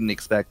 I wouldn't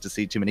expect to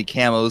see too many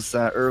camos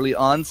early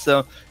on.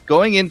 So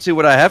going into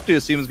what I have to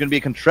assume is going to be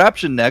a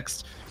Contraption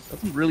next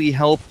doesn't really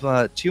help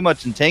too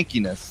much in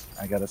tankiness,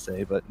 I gotta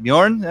say. But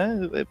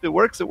Mjorn, if it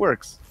works, it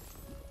works.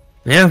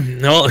 Yeah,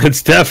 no,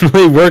 it's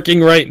definitely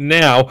working right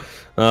now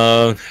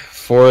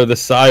for the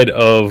side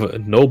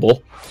of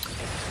Noble.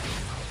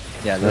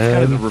 Yeah, that's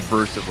kind of the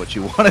reverse of what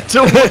you wanted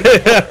to win.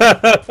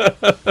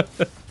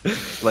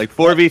 Like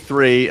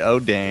 4v3, oh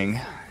dang.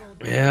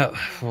 Yeah,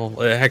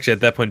 well, actually at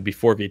that point it'd be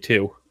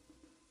 4v2.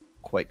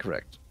 Quite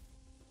correct.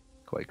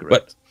 Quite correct.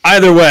 But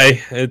either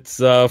way, it's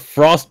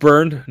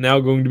Frostburn now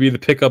going to be the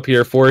pickup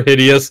here for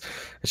Hideous.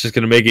 It's just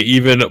going to make it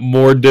even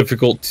more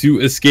difficult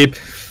to escape.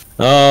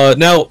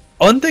 Now,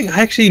 one thing I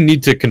actually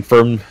need to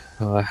confirm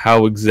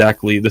how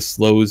exactly the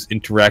slows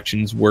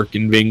interactions work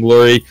in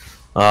Vainglory.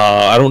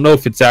 I don't know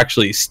if it's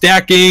actually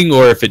stacking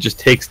or if it just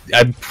takes...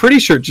 I'm pretty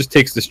sure it just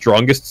takes the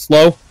strongest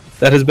slow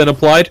that has been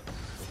applied.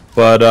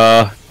 But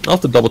I'll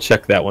have to double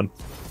check that one.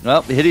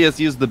 Well, Hideous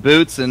used the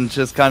boots and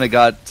just kind of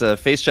got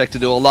face check to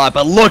do a lot.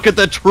 But look at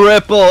the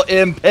triple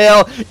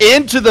impale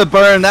into the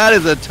burn. That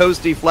is a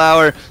toasty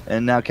flower.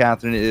 And now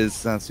Catherine is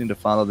soon to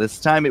follow. This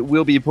time it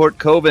will be Port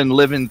Coven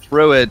living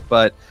through it.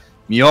 But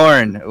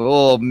Mjorn,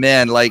 oh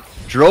man, like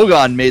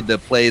Drogon made the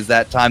plays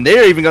that time.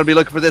 They're even going to be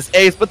looking for this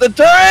ace. But the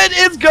turret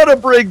is going to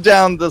bring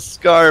down the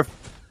scarf.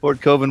 Port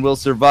Coven will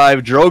survive.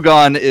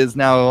 Drogon is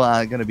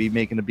now going to be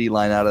making a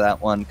beeline out of that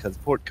one because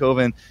Port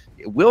Coven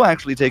will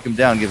actually take him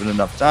down given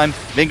enough time.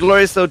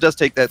 Vainglorious, though, does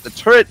take that. The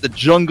turret, the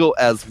jungle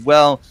as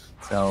well.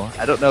 So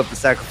I don't know if the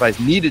sacrifice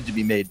needed to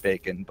be made,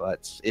 Bacon,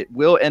 but it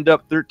will end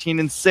up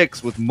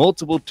 13-6 with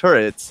multiple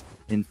turrets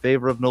in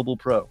favor of Noble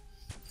Pro.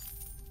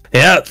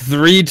 Yeah,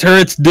 3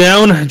 turrets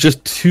down,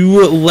 just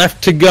 2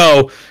 left to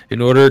go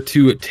in order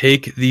to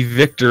take the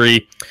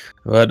victory.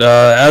 But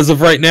as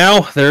of right now,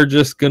 they're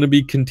just going to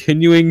be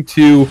continuing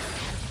to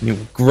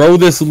grow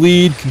this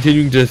lead,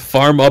 continuing to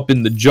farm up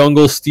in the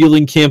jungle,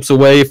 stealing camps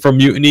away from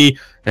Mutiny,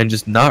 and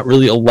just not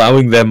really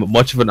allowing them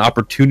much of an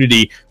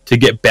opportunity to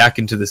get back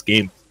into this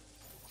game.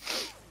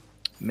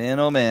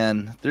 Man, oh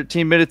man,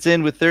 13 minutes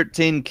in with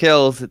 13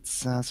 kills.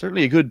 It's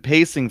certainly a good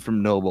pacing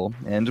from Noble.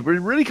 And we're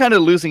really kind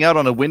of losing out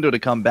on a window to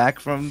come back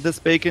from this,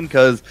 Bacon,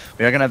 because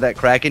we are going to have that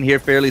Kraken here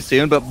fairly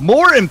soon. But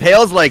more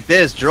impales like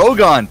this.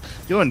 Drogon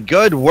doing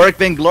good work.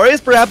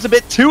 Vainglorious perhaps a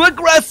bit too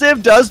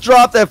aggressive. Does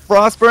drop that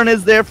Frostburn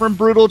is there from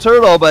Brutal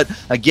Turtle. But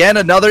again,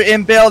 another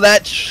impale.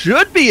 That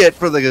should be it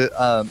for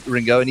the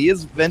Ringo. And he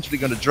is eventually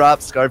going to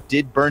drop. Scarf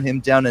did burn him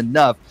down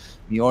enough.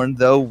 Mjorn,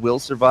 though, will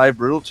survive.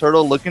 Brutal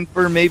Turtle looking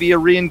for maybe a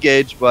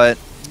re-engage, but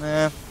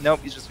nope,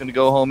 he's just going to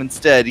go home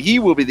instead. He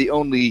will be the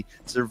only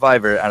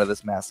survivor out of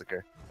this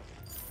massacre.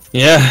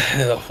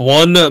 Yeah,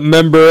 1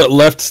 member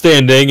left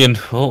standing, and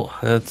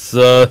that's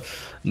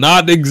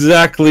not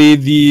exactly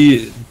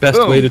the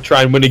best way to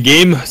try and win a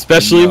game,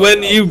 especially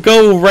when you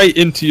go right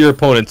into your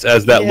opponents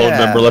as that lone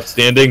member left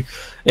standing,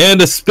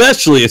 and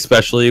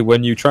especially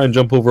when you try and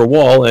jump over a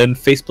wall and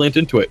faceplant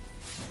into it.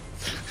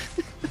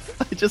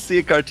 I just see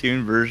a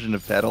cartoon version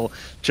of Petal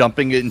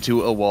jumping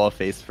into a wall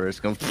face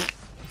first, going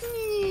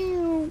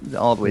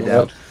all the way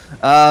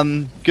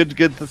down.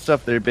 Good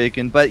stuff there,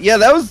 Bacon. But yeah,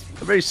 that was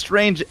a very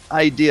strange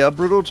idea.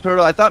 Brutal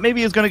Turtle, I thought maybe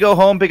he was going to go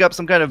home, pick up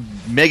some kind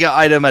of mega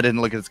item. I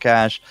didn't look at his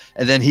cash.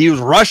 And then he was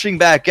rushing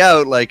back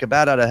out like a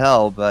bat out of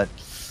hell. But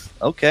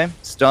okay,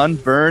 stun,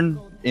 burn,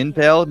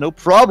 impale, no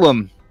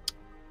problem.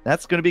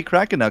 That's going to be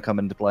Kraken now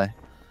coming into play.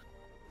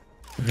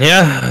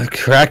 Yeah,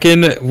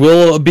 Kraken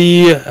will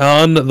be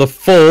on the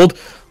fold.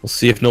 We'll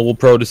see if Noble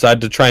Pro decide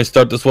to try and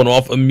start this one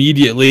off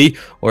immediately,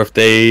 or if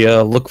they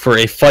look for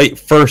a fight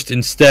first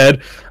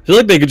instead. I feel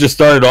like they could just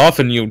start it off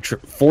and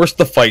force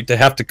the fight to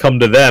have to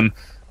come to them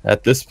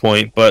at this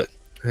point, but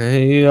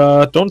they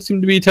don't seem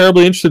to be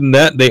terribly interested in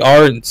that. They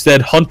are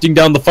instead hunting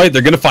down the fight.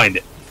 They're going to find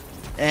it.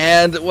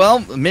 And, well,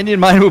 Minion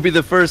Mine will be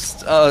the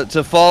first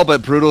to fall,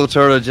 but Brutal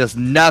Turtle just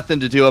nothing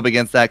to do up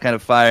against that kind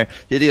of fire.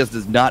 Hideous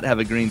does not have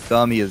a green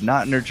thumb. He is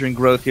not nurturing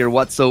growth here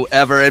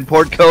whatsoever. And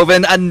Port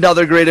Coven,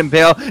 another great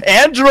impale.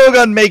 And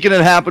Drogon making it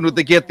happen with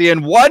the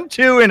Githian. 1,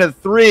 2, and a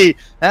 3.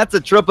 That's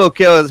a triple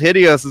kill, as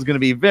Hideous is going to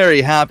be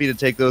very happy to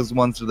take those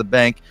ones to the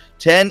bank.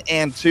 10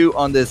 and 2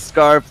 on this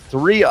Scarf.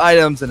 3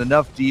 items and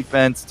enough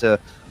defense to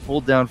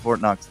hold down Fort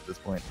Knox at this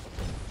point.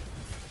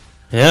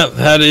 Yeah,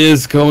 that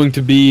is going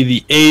to be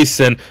the ace,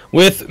 and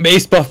with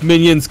Mace Buff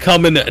minions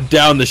coming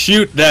down the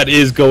chute, that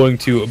is going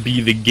to be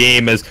the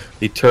game as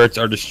the turrets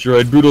are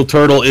destroyed. Brutal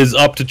Turtle is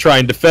up to try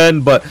and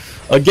defend, but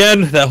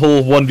again, that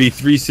whole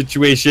 1v3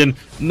 situation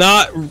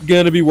not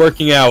going to be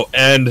working out,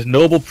 and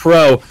Noble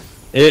Pro,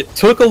 it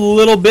took a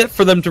little bit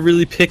for them to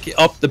really pick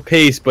up the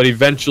pace, but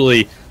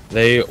eventually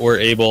they were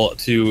able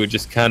to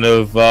just kind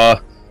of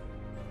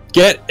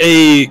get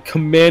a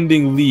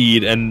commanding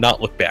lead and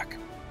not look back.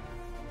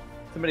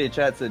 Somebody in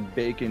chat said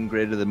bacon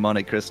greater than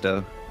Monte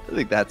Cristo. I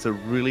think that's a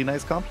really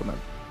nice compliment.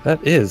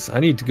 That is. I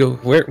need to go.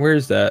 Where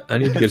is that? I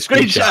need to get a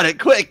screenshot it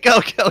quick.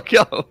 Go.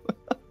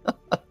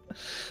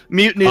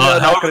 Mutiny.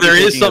 However, there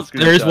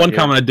is one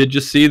comment I did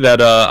just see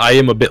that I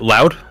am a bit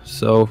loud.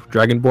 So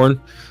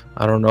Dragonborn,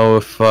 I don't know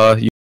if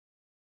you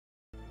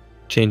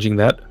changing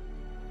that.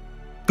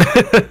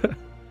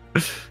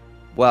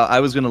 Well, I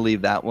was going to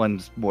leave that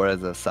one more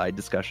as a side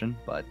discussion,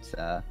 but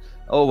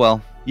oh well.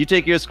 You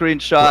take your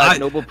screenshot.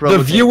 Noble Pro.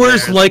 The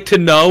viewers like to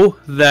know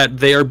that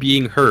they are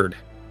being heard,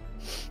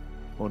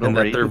 well, and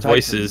that their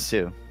voices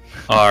too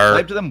are.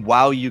 Type to them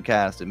 "Wow, you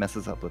cast." It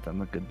messes up with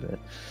them a good bit.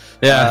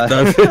 Yeah,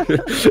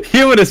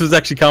 Humanist was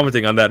actually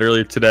commenting on that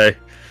earlier today.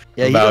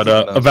 Yeah,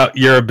 about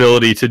your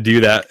ability to do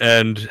that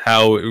and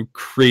how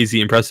crazy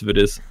impressive it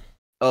is.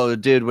 Oh,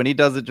 dude, when he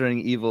does it during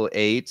Evil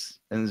 8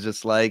 and is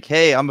just like,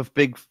 hey, I'm a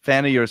big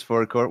fan of yours,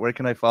 Forecourt. Where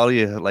can I follow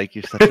you? Like,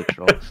 you're such a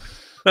troll.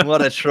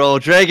 What a troll.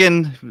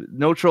 Dragon,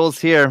 no trolls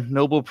here.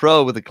 Noble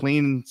Pro with a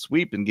clean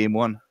sweep in game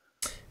 1.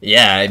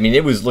 Yeah, I mean,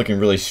 it was looking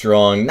really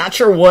strong. Not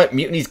sure what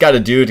Mutiny's got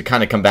to do to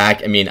kind of come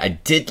back. I mean, I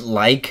did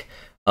like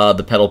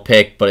the pedal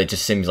pick, but it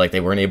just seems like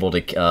they weren't able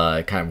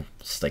to kind of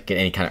just, like, get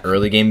any kind of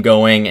early game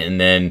going.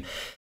 And then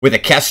with a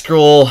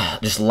Kestrel,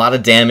 just a lot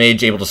of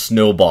damage, able to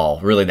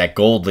snowball. Really, that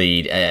gold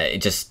lead,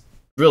 it just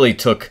really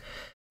took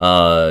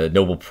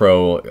Noble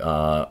Pro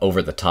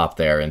over the top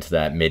there into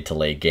that mid to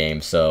late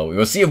game. So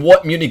we'll see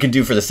what Mutiny can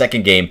do for the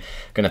second game.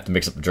 Gonna have to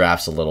mix up the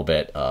drafts a little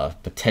bit,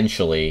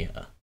 potentially.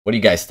 What do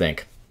you guys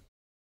think?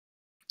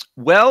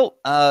 Well,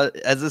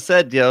 as I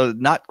said,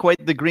 not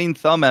quite the green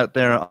thumb out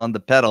there on the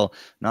pedal.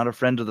 Not a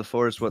friend of the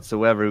forest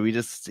whatsoever.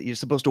 You're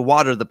supposed to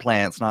water the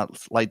plants, not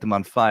light them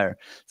on fire.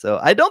 So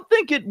I don't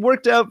think it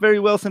worked out very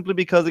well simply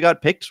because it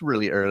got picked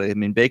really early. I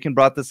mean, Bacon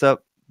brought this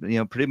up,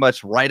 pretty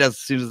much right as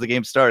soon as the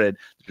game started.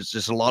 There's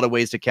just a lot of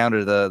ways to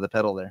counter the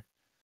pedal there.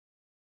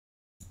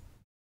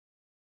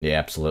 Yeah,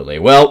 absolutely.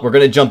 Well, we're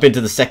going to jump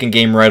into the second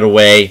game right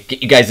away.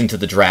 Get you guys into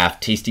the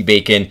draft. Tasty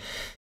Bacon,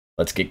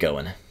 let's get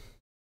going.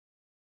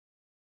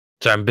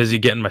 So I'm busy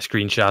getting my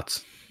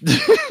screenshots.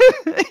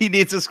 He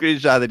needs a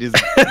screenshot that he's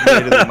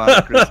made of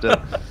Monte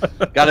Cristo.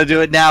 Got to do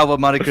it now, but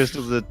Monte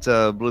Cristo's at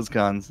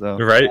BlizzCon, so.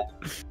 Right?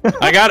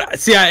 I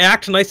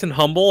act nice and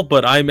humble,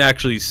 but I'm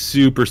actually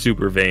super,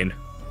 super vain.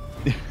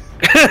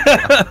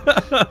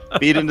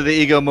 Feed into the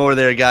ego more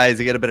there, guys.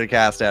 You get a better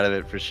cast out of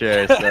it for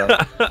sure. So,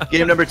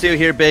 game number 2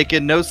 here,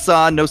 Bacon. No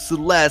Saw, no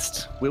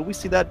Celeste. Will we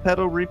see that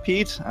pedal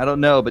repeat? I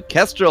don't know, but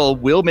Kestrel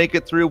will make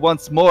it through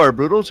once more.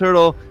 Brutal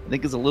Turtle, I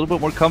think, is a little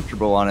bit more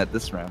comfortable on it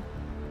this round.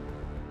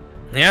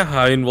 Yeah,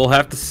 I mean, we'll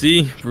have to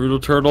see. Brutal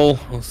Turtle,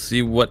 we'll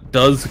see what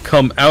does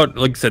come out.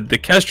 Like I said, the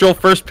Kestrel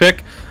first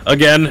pick,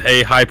 again,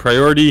 a high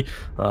priority.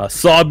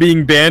 Saw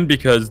being banned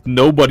because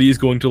nobody is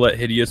going to let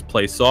Hideous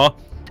play Saw.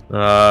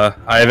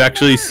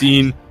 I've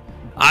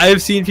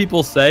seen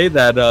people say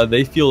that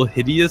they feel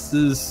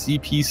Hidious's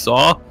CP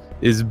Saw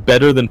is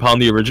better than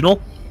Pound the original.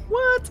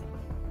 What?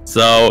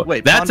 So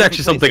wait, that's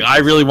actually something I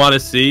really want to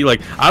see. Like,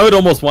 I would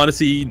almost want to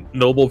see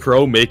Noble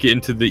Pro make it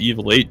into the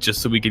Evil 8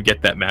 just so we could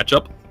get that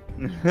matchup.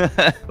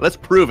 Let's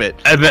prove it.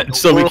 And then,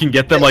 so we can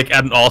get them like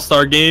at an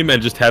all-star game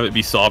and just have it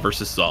be Saw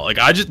versus Saw. Like,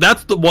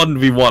 that's the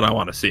 1v1 I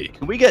want to see.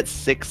 Can we get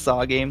 6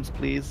 Saw games,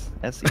 please?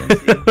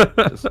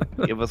 SCNC. Just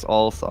give us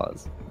all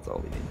Saws. That's all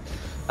we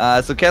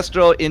need. So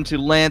Kestrel into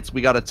Lance.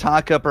 We got a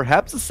Taka,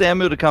 perhaps a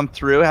Samu to come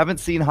through.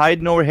 Haven't seen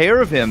hide nor hair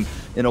of him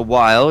in a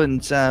while.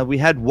 And we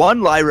had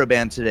 1 Lyra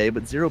ban today,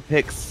 but 0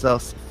 picks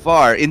thus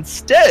far.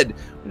 Instead,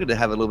 we're going to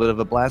have a little bit of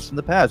a blast from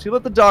the past. You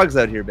let the dogs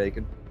out here,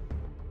 Bacon.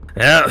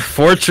 Yeah,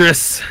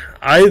 Fortress.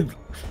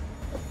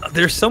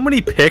 There's so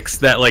many picks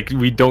that like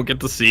we don't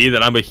get to see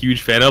that I'm a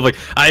huge fan of. Like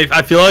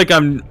I feel like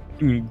I'm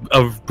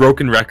a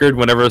broken record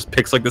whenever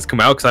picks like this come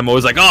out because I'm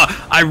always like,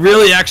 oh, I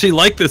really actually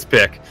like this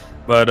pick.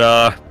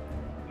 But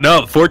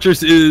no,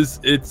 Fortress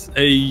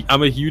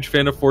I'm a huge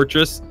fan of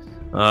Fortress.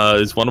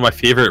 Is one of my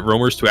favorite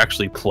roamers to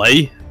actually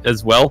play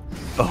as well.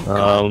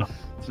 Oh,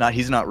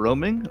 he's not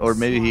roaming, or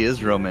maybe he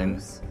is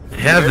roaming.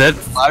 Yeah,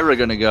 that's Lyra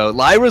gonna go.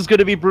 Lyra's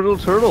gonna be Brutal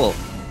Turtle.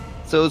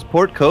 So is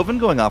Port Coven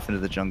going off into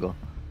the jungle?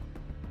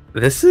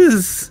 This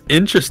is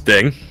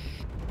interesting.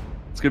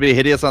 It's gonna be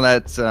Hideous on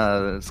that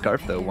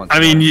scarf though.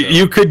 I mean,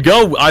 you could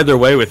go either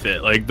way with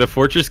it. Like the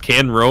Fortress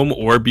can roam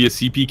or be a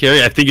CP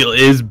carry. I think it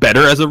is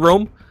better as a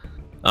roam.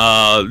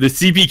 The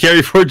CP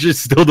carry Fortress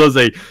still does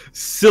a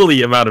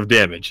silly amount of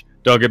damage.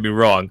 Don't get me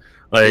wrong.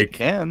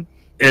 Like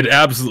it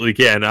absolutely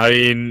can. I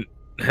mean,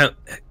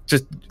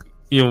 just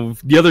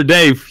the other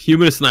day,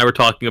 Humanist and I were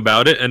talking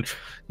about it, and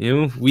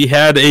we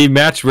had a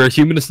match where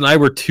Humanist and I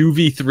were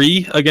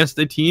 2v3 against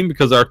a team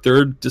because our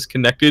third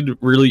disconnected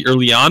really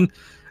early on.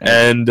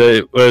 And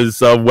it was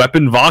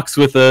Weapon Vox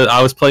with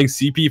I was playing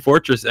CP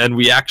Fortress, and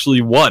we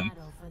actually won.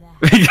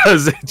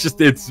 Because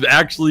it's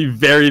actually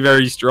very,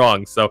 very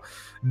strong. So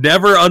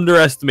never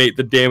underestimate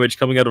the damage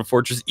coming out of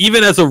Fortress.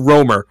 Even as a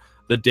roamer,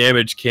 the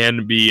damage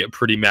can be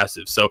pretty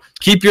massive. So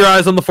keep your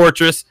eyes on the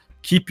Fortress.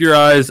 Keep your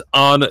eyes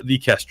on the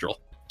Kestrel.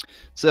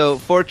 So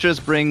Fortress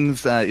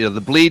brings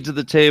the bleed to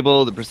the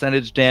table, the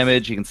percentage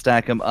damage. You can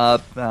stack them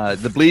up.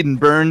 The bleed and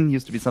burn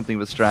used to be something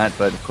of a strat,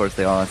 but of course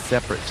they are on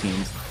separate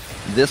teams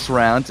this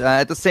round.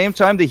 At the same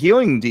time, the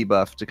healing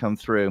debuff to come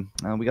through.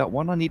 We got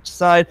 1 on each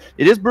side.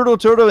 It is Brutal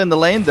Turtle in the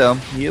lane though.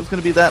 He is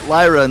going to be that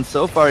Lyra, and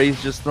so far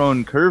he's just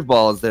throwing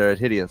curveballs there at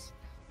Hideous.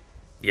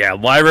 Yeah,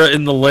 Lyra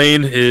in the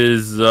lane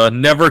is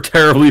never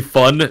terribly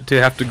fun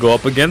to have to go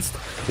up against.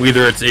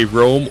 Whether it's a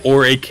roam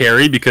or a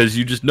carry, because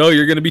you just know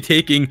you're going to be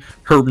taking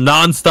her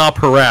non-stop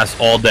harass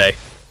all day.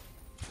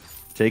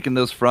 taking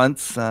those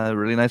fronts.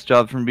 Really nice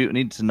job from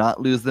Mutiny to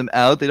not lose them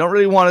out. They don't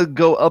really want to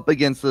go up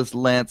against this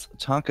Lance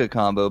Tonka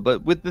combo,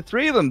 but with the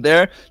three of them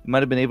there, you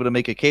might have been able to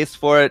make a case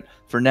for it.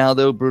 For now,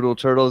 though, Brutal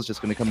Turtle is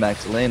just going to come back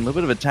to lane. A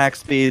little bit of attack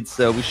speed,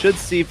 so we should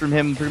see from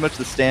him pretty much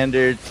the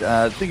standard.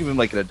 Think of him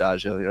like an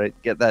Adagio, right?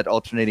 Get that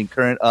alternating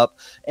current up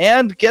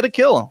and get a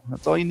kill.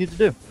 That's all you need to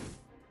do.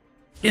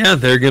 Yeah,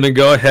 they're going to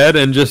go ahead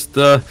and just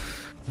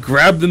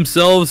grab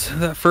themselves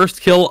that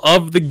first kill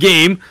of the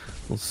game.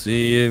 We'll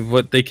see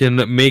what they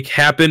can make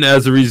happen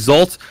as a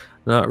result.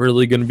 Not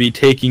really going to be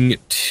taking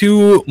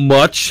too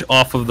much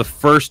off of the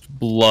first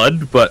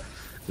blood, but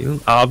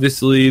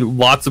obviously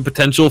lots of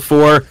potential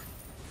for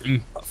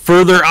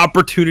further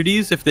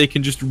opportunities if they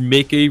can just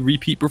make a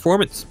repeat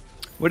performance.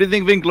 What do you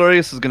think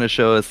Vainglorious is going to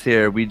show us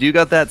here? We do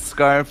got that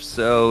scarf,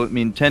 so I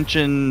mean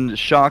Tension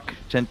Shock,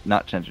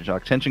 not Tension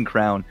Shock, Tension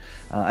Crown.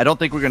 I don't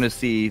think we're going to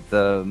see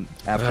the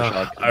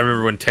Aftershock. I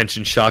remember when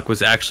Tension Shock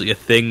was actually a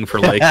thing for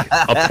like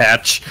a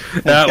patch.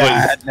 That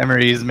was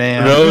memories,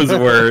 man. Those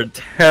were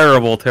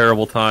terrible,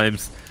 terrible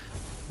times.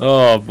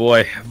 Oh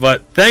boy!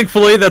 But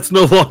thankfully, that's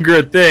no longer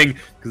a thing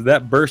because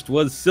that burst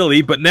was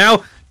silly. But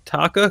now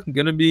Taka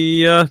gonna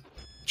be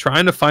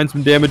trying to find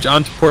some damage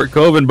onto Port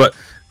Coven, but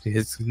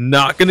he's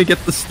not going to get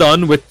the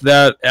stun with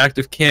that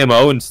active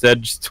camo.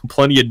 Instead, just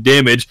plenty of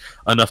damage,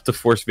 enough to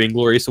force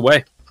Vainglorious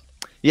away.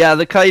 Yeah,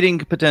 the kiting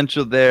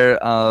potential there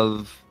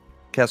of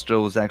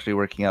Kestrel was actually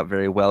working out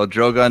very well.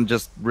 Drogon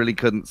just really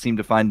couldn't seem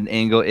to find an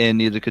angle in,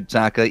 neither could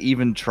Taka,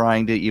 even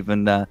trying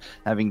to,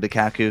 having the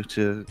Kaku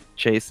to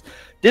chase.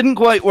 Didn't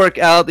quite work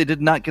out. They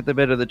did not get the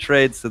better of the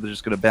trade, so they're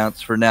just going to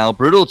bounce for now.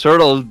 Brutal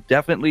Turtle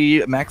definitely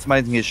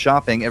maximizing his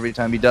shopping every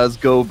time he does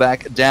go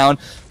back down.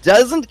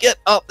 Doesn't get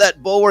up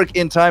that bulwark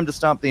in time to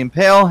stop the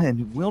Impale,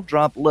 and will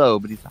drop low,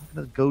 but he's not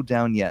going to go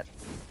down yet.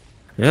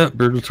 Yeah,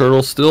 Brutal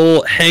Turtle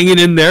still hanging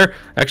in there.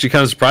 Actually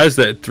kind of surprised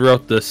that it threw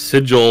out the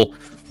sigil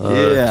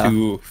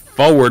to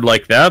forward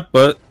like that,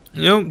 but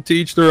to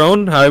each their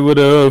own. I would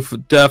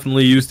have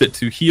definitely used it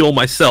to heal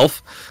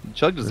myself. He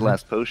chugged his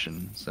last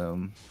potion,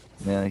 so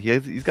yeah,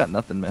 he's got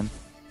nothing, man.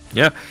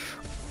 Yeah.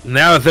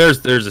 Now if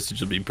there's a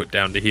sigil being put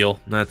down to heal.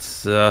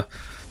 That's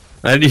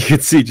and you can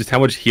see just how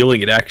much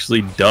healing it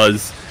actually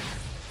does.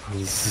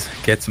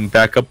 Gets him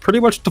back up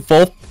pretty much to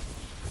full.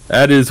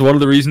 That is one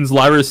of the reasons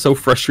Lyra is so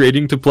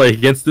frustrating to play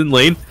against in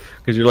lane,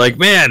 because you're like,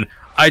 man,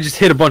 I just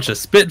hit a bunch of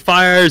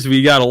Spitfires,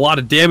 we got a lot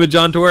of damage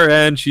onto her,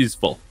 and she's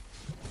full.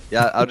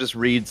 Yeah, I'll just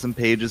read some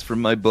pages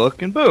from my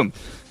book, and boom,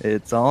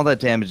 it's all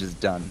that damage is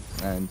done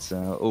and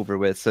over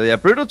with. So yeah,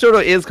 Brutal Turtle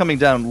is coming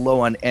down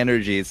low on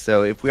energy,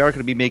 so if we are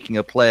going to be making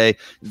a play,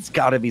 it's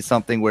got to be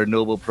something where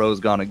Noble Pro's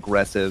gone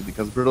aggressive,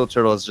 because Brutal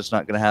Turtle is just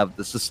not going to have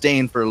the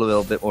sustain for a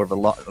little bit more of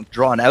a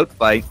drawn-out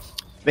fight.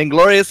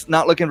 Vainglorious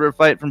not looking for a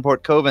fight from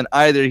Port Coven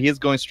either. He is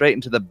going straight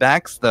into the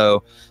backs,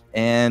 though.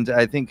 And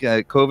I think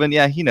Coven,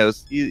 yeah, he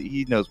knows.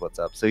 He knows what's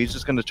up. So he's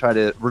just going to try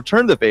to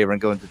return the favor and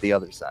go into the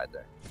other side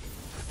there.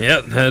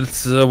 Yeah,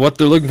 that's what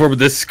they're looking for, but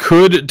this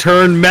could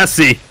turn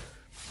messy.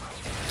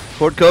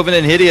 Port Coven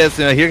and Hideous,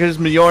 here comes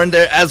Mjorn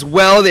there as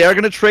well. They are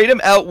going to trade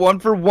him out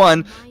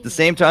 1-for-1. At the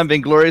same time,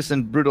 Vainglorious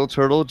and Brutal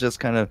Turtle just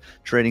kind of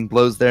trading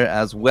blows there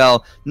as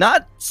well.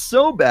 Not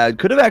so bad.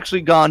 Could have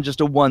actually gone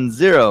just a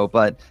 1-0,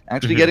 but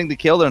actually getting the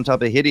kill there on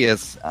top of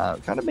Hideous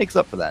kind of makes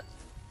up for that.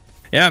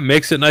 Yeah,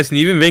 makes it nice and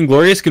even.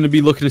 Vainglorious going to be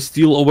looking to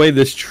steal away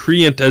this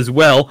Treant as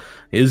well.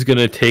 Is going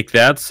to take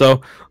that,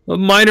 so a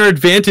minor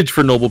advantage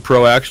for Noble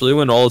Pro, actually,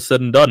 when all is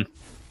said and done.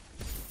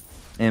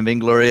 And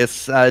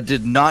Vainglorious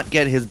did not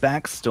get his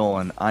back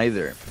stolen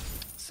either.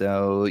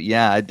 So,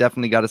 yeah, I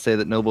definitely got to say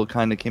that Noble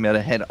kind of came out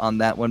ahead on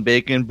that one.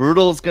 Bacon.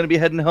 Brutal's going to be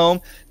heading home.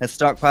 Has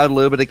stockpiled a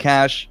little bit of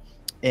cash.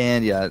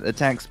 And, yeah,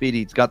 attack speed,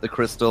 he's got the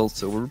crystal.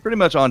 So we're pretty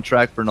much on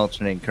track for an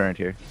alternating current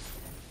here.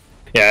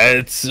 Yeah,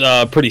 it's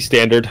pretty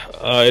standard.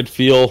 I'd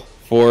feel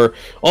for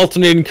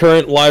alternating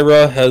current.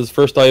 Lyra has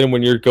first item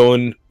when you're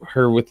going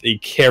her with a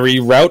carry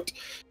route.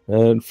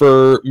 And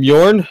for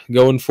Mjorn,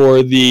 going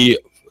for the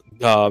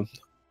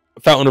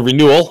Fountain of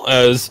Renewal,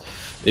 as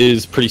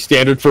is pretty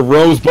standard for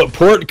Rose, but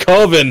Port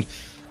Coven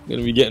going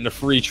to be getting a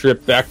free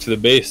trip back to the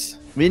base.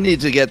 We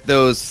need to get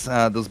those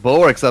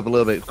bulwarks up a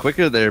little bit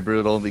quicker there,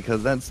 Brutal,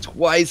 because that's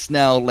twice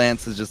now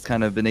Lance has just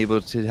kind of been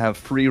able to have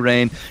free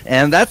reign,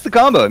 and that's the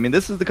combo. I mean,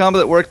 this is the combo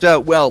that worked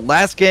out well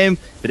last game.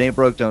 If it ain't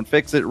broke, don't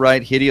fix it,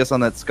 right? Hideous on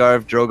that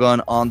Scarf,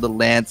 Drogon on the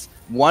Lance.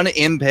 One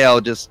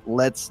Impale just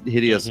lets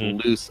Hideous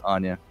loose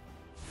on you.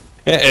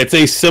 It's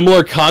a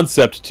similar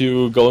concept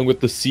to going with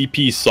the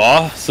CP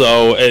Saw,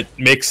 so it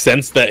makes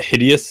sense that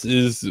Hideous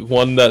is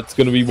one that's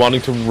going to be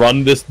wanting to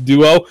run this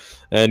duo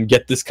and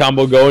get this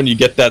combo going. You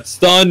get that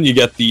stun, you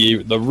get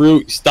the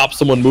root, stop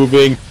someone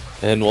moving,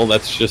 and well,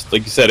 that's just,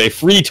 like you said, a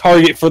free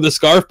target for the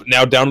Scarf, but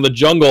now down in the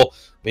jungle.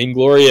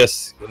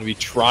 Vainglorious going to be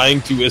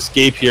trying to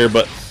escape here,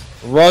 but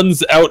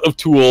runs out of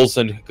tools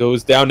and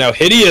goes down now.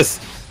 Hideous!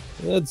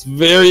 That's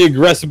very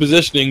aggressive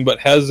positioning, but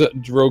has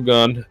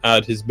Drogon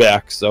at his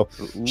back, so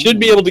should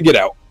be able to get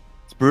out.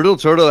 Brutal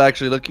Turtle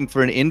actually looking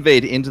for an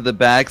invade into the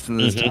backs, and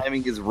this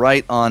timing is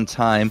right on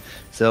time.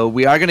 So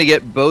we are going to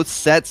get both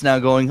sets now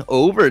going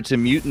over to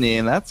Mutiny,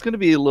 and that's going to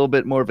be a little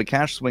bit more of a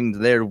cash swing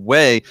their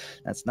way.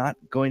 That's not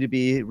going to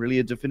be really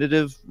a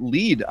definitive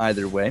lead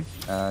either way.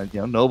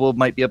 Noble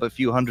might be up a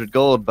few hundred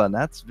gold, but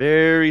that's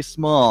very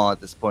small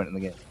at this point in the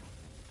game.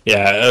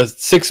 Yeah,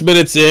 6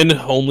 minutes in,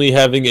 only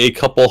having a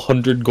couple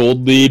hundred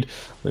gold lead.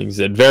 Like I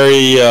said,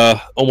 very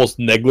almost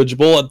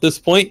negligible at this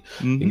point.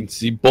 You can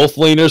see both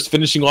laners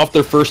finishing off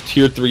their first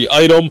tier 3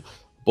 item.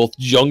 Both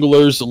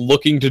junglers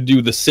looking to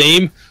do the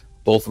same.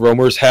 Both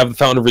roamers have the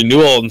Fountain of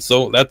Renewal, and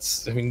so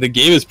that's, I mean, the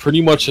game is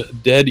pretty much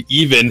dead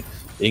even.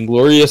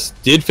 Inglorious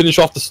did finish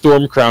off the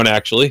Storm Crown,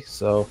 actually,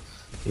 so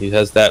he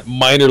has that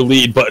minor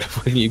lead, but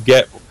when you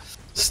get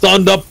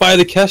stunned up by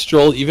the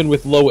Kestrel, even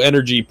with low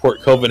energy,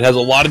 Port Coven has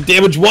a lot of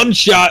damage. One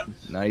shot!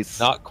 Nice.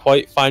 Not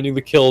quite finding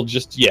the kill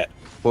just yet.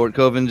 Port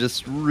Coven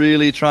just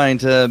really trying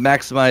to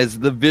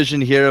maximize the vision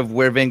here of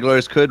where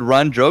Vainglorious could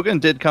run. Drogon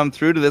did come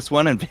through to this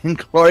one, and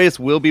Vainglorious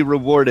will be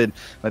rewarded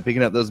by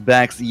picking up those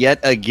backs yet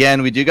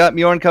again. We do got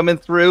Mjorn coming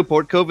through.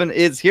 Port Coven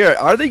is here.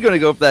 Are they going to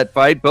go for that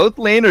fight? Both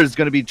laners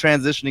going to be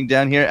transitioning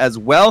down here as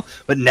well,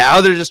 but now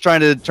they're just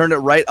trying to turn it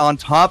right on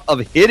top of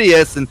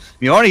Hideous, and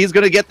Mjorn, he's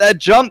going to get that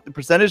jump. The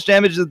percentage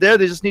damage is there.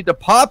 They just need to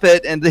pop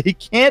it, and they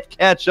can't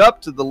catch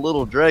up to the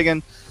little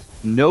dragon.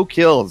 No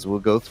kills will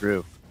go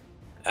through.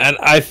 And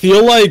I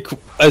feel like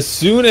as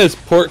soon as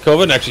Port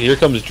Coven, actually here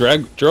comes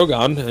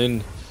Drogon,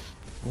 and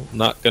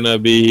not going to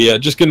be,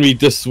 just going to be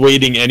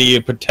dissuading any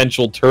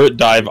potential turret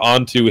dive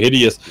onto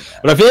Hideous.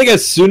 But I feel like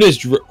as soon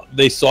as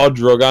they saw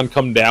Drogon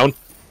come down,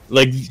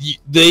 like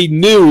they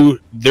knew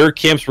their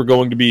camps were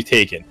going to be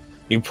taken.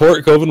 I mean,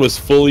 Port Coven was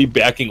fully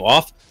backing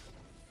off.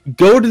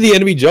 Go to the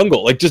enemy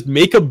jungle, like just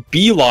make a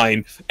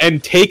beeline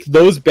and take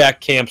those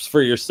back camps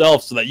for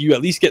yourself so that you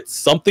at least get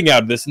something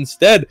out of this.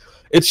 Instead,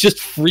 it's just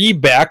free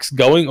backs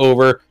going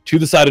over to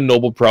the side of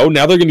Noble Pro.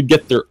 Now they're going to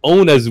get their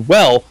own as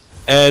well,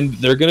 and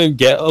they're going to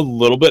get a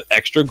little bit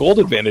extra gold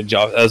advantage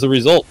as a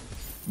result.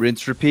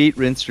 Rinse, repeat,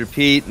 rinse,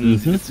 repeat. And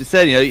as you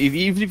said,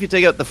 even if you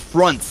take out the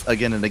fronts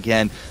again and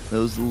again,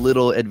 those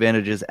little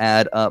advantages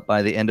add up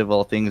by the end of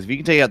all things. If you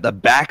can take out the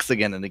backs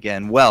again and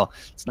again, well,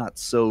 it's not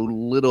so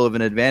little of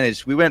an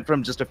advantage. We went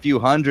from just a few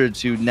hundred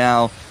to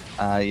now,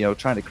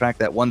 trying to crack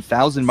that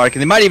 1,000 mark,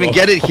 and they might even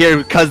get it here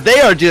because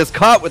they are just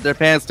caught with their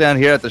pants down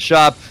here at the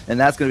shop, and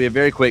that's going to be a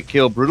very quick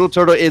kill. Brutal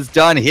Turtle is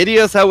done.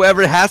 Hideous,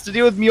 however, has to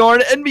deal with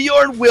Mjorn, and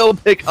Mjorn will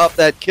pick up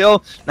that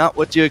kill. Not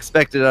what you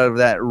expected out of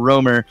that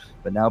roamer.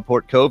 But now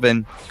Port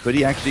Coven, could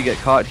he actually get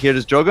caught here?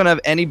 Does Drogon have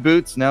any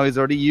boots? No, he's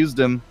already used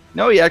them.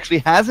 No, he actually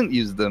hasn't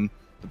used them,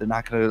 but they're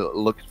not going to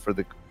look for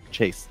the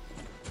chase.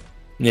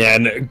 Yeah,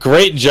 and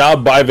great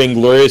job by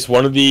Vainglorious.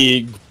 One of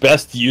the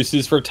best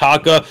uses for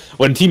Taka.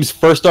 When teams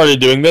first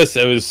started doing this,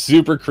 it was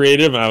super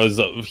creative, and I was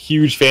a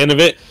huge fan of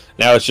it.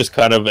 Now it's just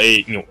kind of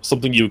a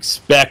something you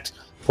expect.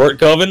 Port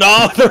Coven,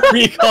 the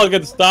recall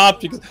gets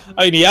stopped because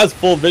he has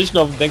full vision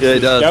of him thanks to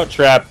the scout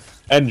trap.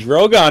 And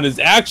Drogon is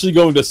actually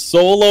going to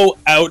solo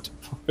out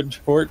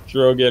Port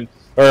Coven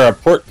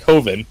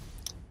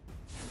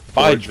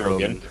by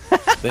Drogon.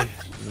 The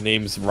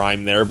names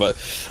rhyme there, but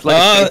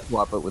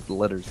swap it with the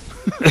letters.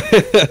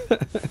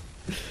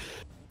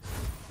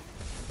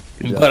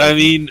 But I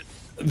mean,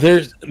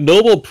 there's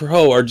Noble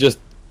Pro are just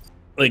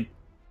like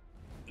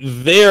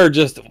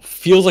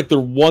feels like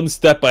they're one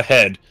step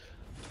ahead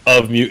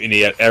of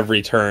Mutiny at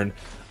every turn.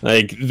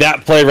 Like,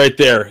 that play right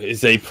there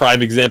is a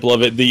prime example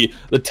of it. The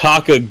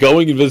Taka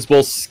going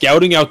invisible,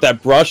 scouting out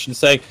that brush and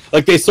saying,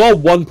 like, they saw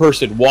one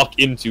person walk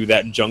into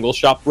that jungle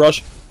shop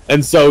brush,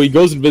 and so he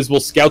goes invisible,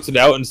 scouts it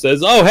out, and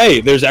says, oh,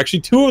 hey, there's actually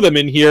 2 of them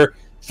in here.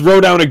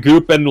 Throw down a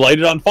goop and light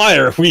it on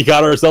fire. We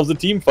got ourselves a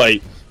team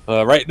fight.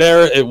 Right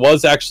there, it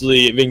was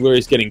actually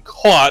Vainglorious getting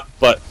caught,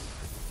 but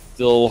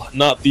still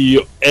not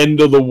the end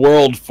of the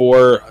world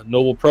for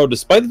Noble Pro.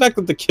 Despite the fact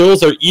that the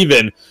kills are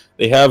even,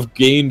 they have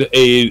gained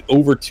a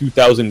over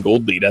 2,000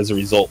 gold lead as a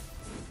result.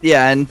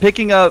 Yeah, and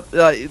picking up,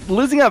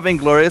 losing out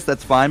Vainglorious,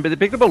 that's fine, but they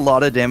picked up a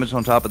lot of damage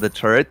on top of the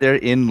turret. They're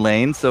in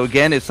lane, so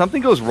again, if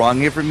something goes wrong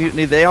here for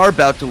Mutiny, they are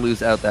about to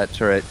lose out that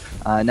turret.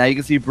 Now you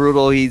can see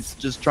Brutal, he's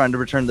just trying to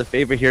return the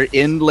favor here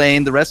in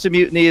lane. The rest of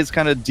Mutiny is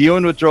kind of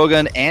dealing with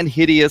Drogon and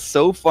Hideous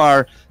so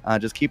far,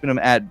 just keeping them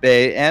at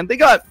bay. And they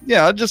got,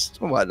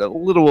 just, a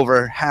little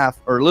over half,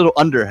 or a little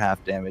under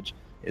half damage.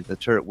 The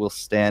turret will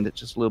stand at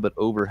just a little bit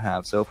over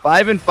half. So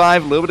 5 and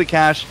 5, a little bit of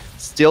cash,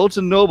 still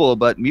to Noble,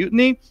 but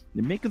Mutiny,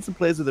 they're making some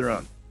plays of their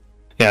own.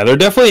 Yeah, they're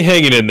definitely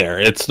hanging in there.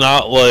 It's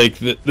not like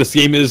this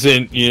game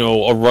isn't,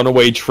 a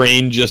runaway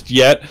train just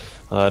yet.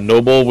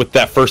 Noble, with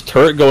that first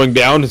turret going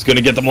down, is going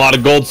to get them a lot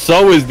of gold.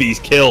 So is these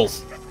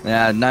kills.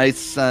 Yeah,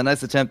 nice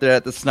attempt there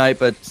at the snipe,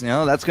 but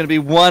that's going to be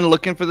one.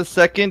 Looking for the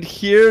second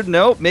here.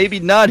 Nope, maybe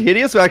not.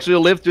 Hideous will actually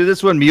live through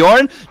this one.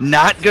 Mjorn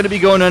not going to be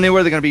going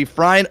anywhere. They're going to be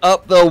frying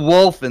up the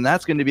wolf, and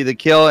that's going to be the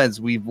kill as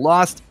we've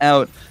lost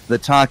out the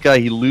Taka.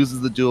 He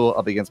loses the duel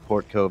up against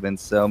Port Coven.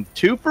 So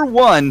 2 for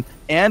 1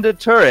 and a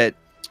turret.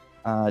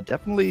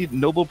 Definitely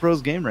Noble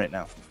Pro's game right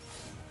now.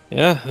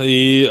 Yeah,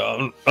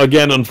 the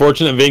again,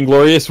 unfortunate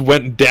Vainglorious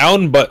went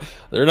down, but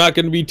they're not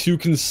going to be too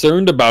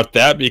concerned about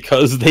that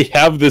because they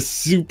have this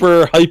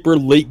super hyper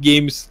late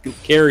game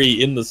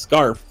carry in the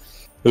Scarf,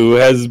 who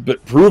has been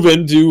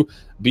proven to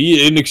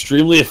be an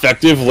extremely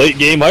effective late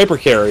game hyper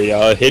carry.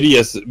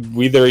 Hideous,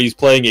 whether he's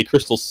playing a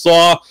Crystal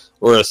Saw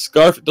or a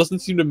Scarf, it doesn't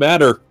seem to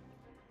matter.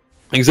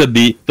 Like I said,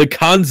 the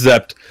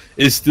concept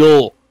is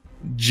still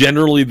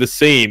generally the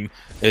same.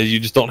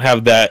 You just don't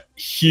have that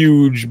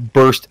huge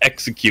burst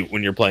execute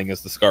when you're playing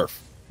as the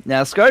Scarf.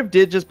 Now, Scarf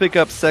did just pick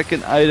up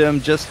second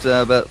item just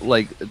about,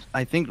 like,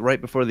 I think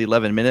right before the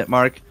 11-minute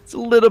mark. It's a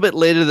little bit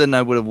later than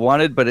I would have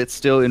wanted, but it's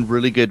still in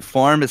really good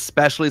form,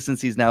 especially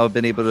since he's now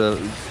been able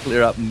to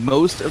clear up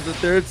most of the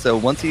third. So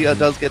once he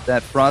does get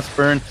that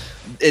Frostburn,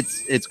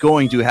 it's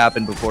going to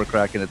happen before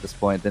Kraken at this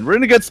point. Then we're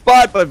in a good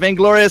spot, but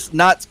Vainglorious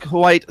not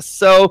quite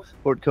so.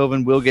 Port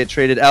Coven will get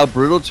traded out.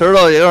 Brutal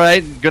Turtle, all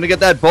right, gonna get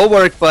that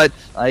bulwark, but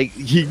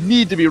you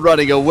need to be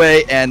running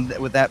away, and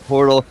with that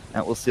portal,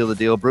 that will seal the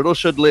deal. Brutal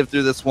should live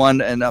through this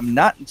one, and I'm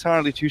not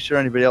entirely too sure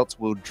anybody else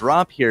will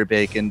drop here,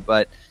 Bacon,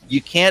 but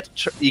you can't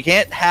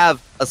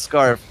have a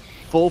Scarf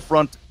full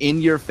front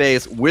in your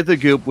face with a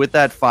goop with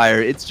that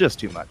fire. It's just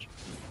too much.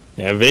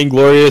 Yeah,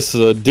 Vainglorious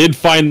did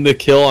find the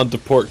kill onto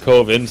Port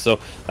Coven, so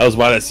that was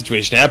why that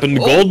situation happened.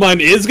 The gold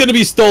mine is going to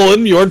be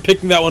stolen. Bjorn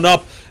picking that one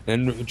up,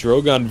 and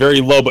Drogon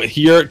very low, but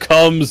here it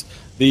comes,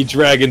 the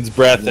Dragon's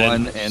Breath.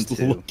 One and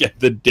two. Look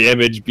at the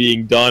damage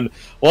being done.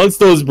 Once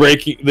those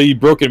the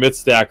broken myth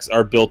stacks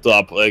are built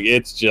up, like,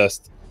 it's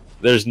just,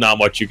 there's not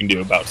much you can do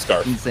about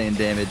Scarf. Insane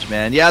damage,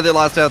 man. Yeah, they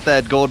lost out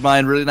that gold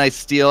mine. Really nice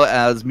steal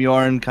as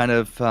Mjorn kind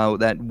of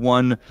that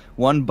one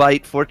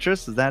bite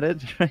fortress. Is that it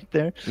right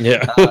there?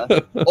 Yeah.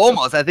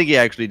 Almost. I think he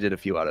actually did a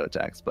few auto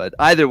attacks, but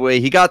either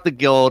way, he got the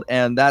gold,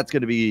 and that's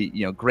going to be,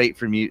 you know, great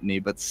for Mutiny.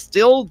 But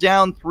still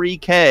down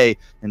 3K,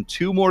 and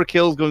 2 more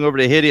kills going over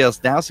to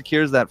Hideous. Now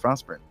secures that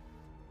Frostburn.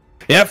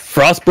 Yeah,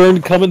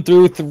 Frostburn coming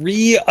through,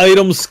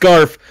 3-item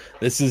Scarf.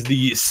 This is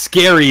the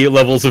scary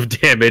levels of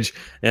damage,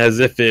 as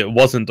if it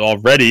wasn't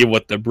already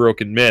with the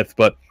broken myth,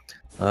 but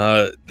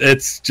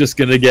it's just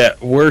going to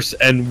get worse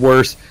and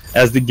worse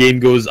as the game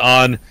goes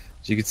on.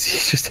 As you can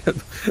see, just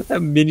that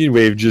minion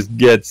wave just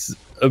gets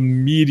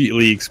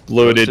immediately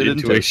exploded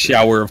into a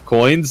shower of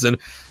coins, and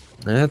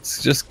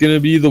that's just going to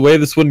be the way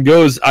this one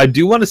goes. I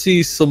do want to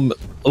see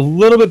a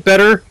little bit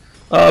better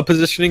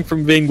positioning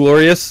from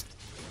Vainglorious.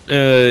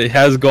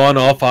 Has gone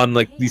off on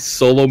like these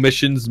solo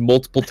missions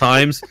multiple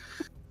times.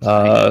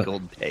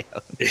 Gold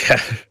payout.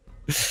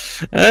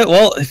 Yeah.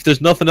 Well, if there's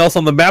nothing else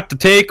on the map to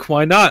take,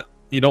 why not?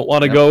 You don't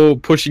want to go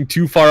pushing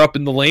too far up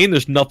in the lane.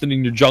 There's nothing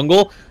in your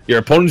jungle. Your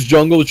opponent's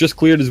jungle is just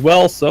cleared as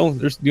well, so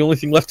there's the only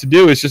thing left to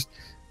do is just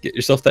get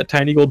yourself that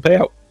tiny gold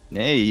payout.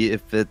 Hey,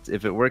 if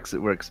it works,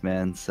 it works,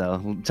 man.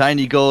 So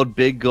tiny gold,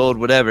 big gold,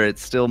 whatever,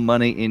 it's still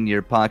money in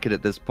your pocket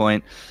at this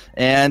point.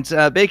 And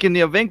Bacon,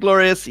 you know,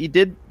 Vainglorious, he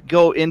did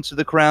go into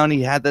the crown.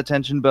 He had the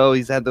tension bow.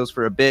 He's had those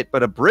for a bit,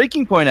 but a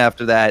breaking point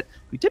after that,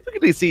 we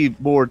typically see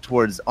more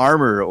towards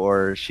armor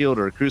or shield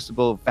or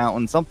crucible,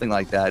 fountain, something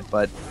like that.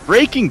 But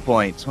breaking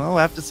point, well, we'll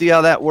have to see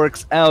how that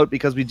works out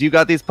because we do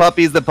got these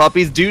puppies. The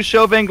puppies do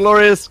show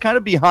Vainglorious kind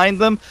of behind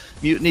them.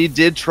 Mutiny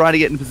did try to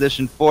get in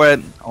position for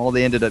it. All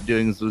they ended up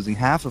doing is losing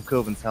half of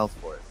Coven's health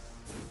for it.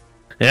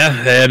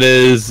 Yeah, that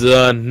is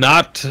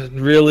not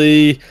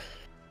really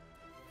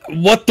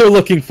what they're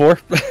looking for,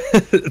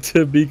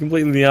 to be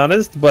completely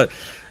honest, but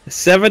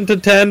 7 to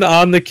 10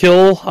 on the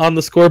kill on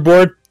the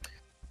scoreboard,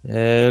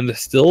 and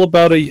still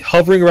about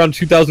hovering around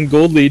 2,000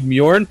 gold lead.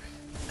 Mjorn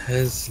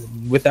has,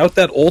 without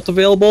that ult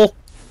available,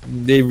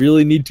 they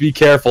really need to be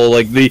careful.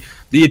 Like the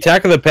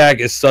attack of the pack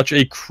is such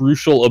a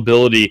crucial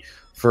ability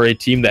for a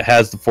team that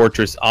has the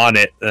fortress on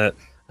it.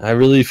 I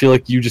really feel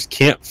like you just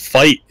can't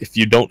fight if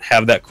you don't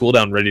have that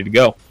cooldown ready to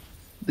go.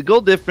 The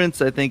gold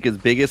difference, I think, is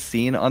biggest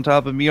seen on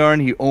top of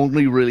Mjorn. He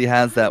only really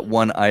has that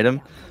one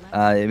item.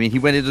 I mean, he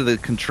went into the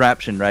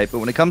contraption, right? But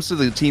when it comes to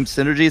the team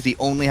synergies, he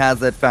only has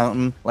that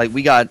fountain. Like,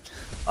 we got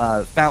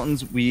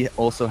fountains. We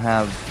also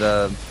have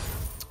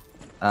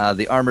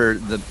the armor,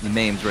 the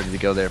maims ready to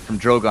go there from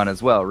Drogon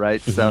as well, right?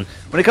 So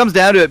when it comes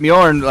down to it,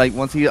 Mjorn, like,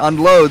 once he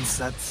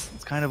unloads, it's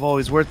kind of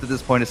always worth at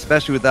this point,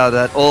 especially without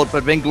that ult.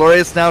 But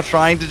Vainglorious now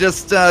trying to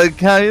just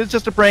it's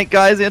just a prank,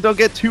 guys, and don't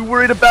get too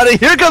worried about it.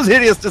 Here comes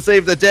Hideous to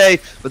save the day,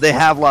 but they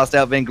have lost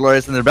out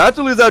Vainglorious, and they're about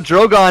to lose out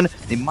Drogon.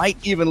 They might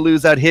even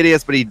lose out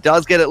Hideous, but he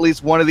does get at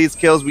least one of these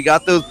kills. We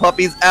got those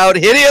puppies out.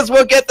 Hideous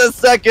will get the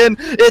second.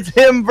 It's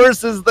him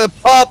versus the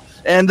pup,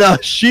 and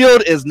the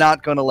shield is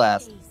not going to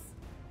last.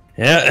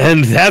 Yeah,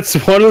 and that's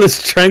one of the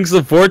strengths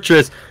of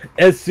Fortress.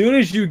 As soon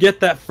as you get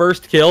that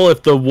first kill,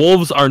 if the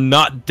wolves are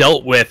not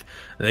dealt with,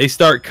 they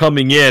start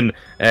coming in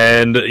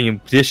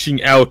and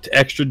dishing out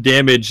extra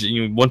damage.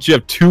 Once you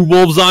have 2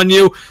 wolves on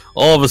you,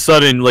 all of a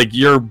sudden, like,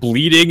 you're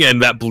bleeding,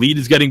 and that bleed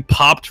is getting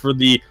popped for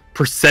the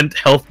 %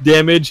 health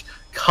damage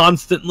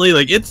constantly.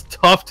 Like, it's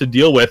tough to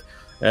deal with.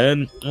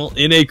 And, well,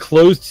 in a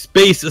closed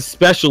space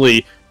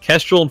especially,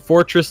 Kestrel and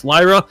Fortress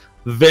Lyra,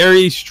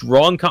 very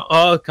strong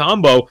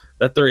combo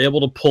that they're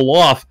able to pull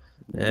off.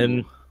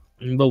 And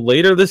the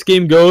later this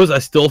game goes, I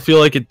still feel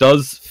like it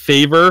does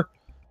favor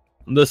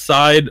the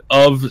side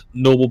of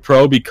Noble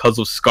Pro because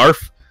of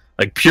Scarf,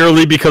 like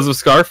purely because of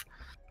Scarf.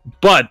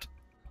 But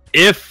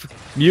if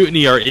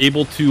Mutiny are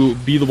able to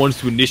be the ones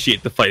to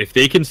initiate the fight, if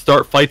they can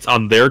start fights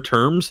on their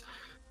terms,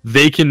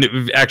 they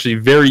can actually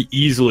very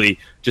easily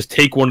just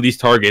take one of these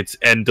targets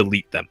and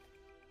delete them.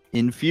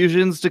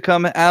 Infusions to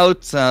come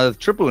out,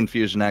 triple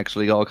infusion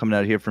actually all coming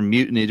out here from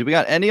Mutiny. Do we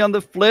got any on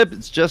the flip?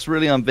 It's just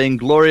really on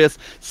Vainglorious.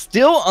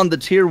 Still on the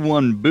tier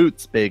 1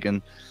 boots,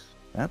 Bacon.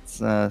 That's,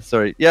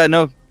 sorry. Yeah,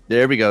 no,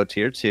 there we go,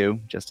 tier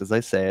 2, just as I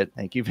say it.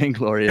 Thank you,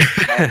 Vainglorious.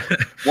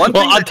 Well,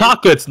 on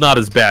Taka, it's not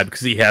as bad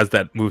because he has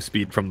that move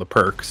speed from the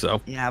perk,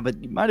 so. Yeah,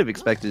 but you might have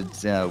expected,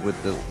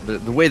 with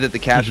the way that the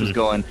cash was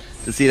going,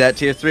 to see that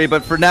tier 3.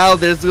 But for now,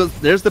 there's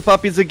the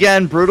puppies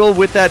again. Brutal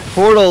with that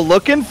portal,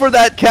 looking for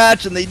that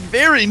catch, and they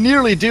very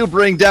nearly do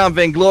bring down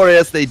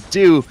Vainglorious. They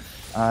do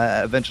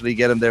eventually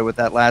get him there with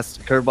that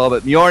last curveball,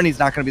 but Mjorn, he's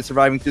not going to be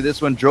surviving through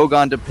this one.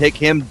 Drogon to pick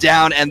him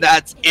down, and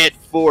that's it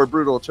for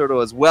Brutal Turtle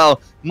as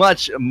well.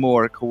 Much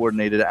more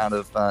coordinated out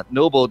of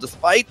Noble,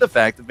 despite the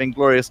fact that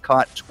Vainglorious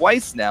caught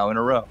twice now in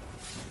a row.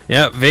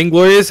 Yeah,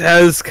 Vainglorious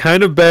has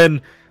kind of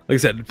been, like I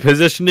said,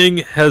 positioning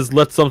has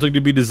left something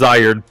to be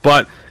desired,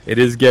 but it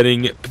is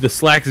getting, the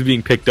slack is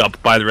being picked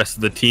up by the rest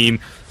of the team,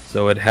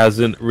 so it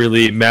hasn't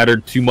really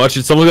mattered too much.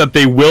 It's something that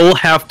they will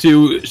have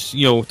to,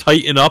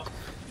 tighten up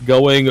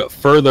going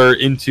further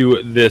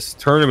into this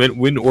tournament,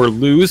 win or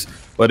lose,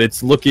 but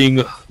it's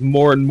looking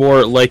more and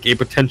more like a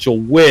potential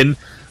win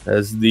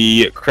as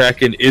the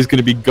Kraken is going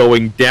to be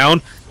going down.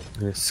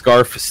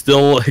 Scarf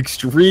still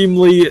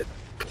extremely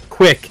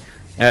quick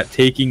at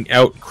taking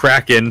out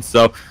Kraken,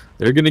 so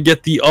they're going to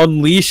get the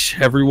unleash.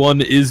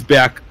 Everyone is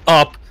back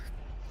up,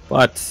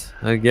 but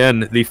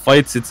again, the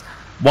fights,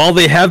 while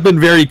they have been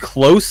very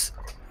close,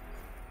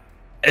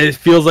 it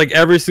feels like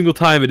every single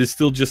time it is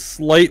still just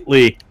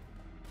slightly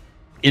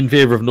in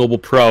favor of Noble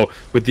Pro,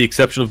 with the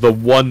exception of the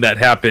one that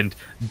happened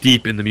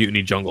deep in the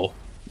Mutiny jungle.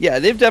 Yeah,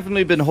 they've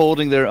definitely been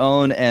holding their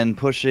own and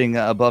pushing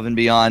above and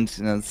beyond.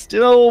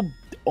 Still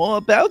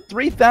about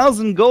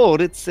 3,000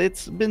 gold.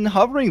 It's been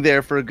hovering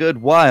there for a good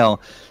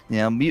while.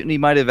 Mutiny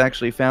might have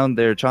actually found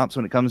their chops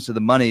when it comes to the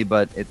money,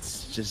 but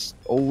it's just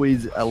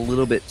always a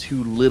little bit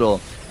too little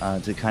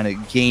to kind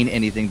of gain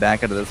anything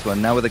back out of this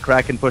one. Now with the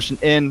Kraken pushing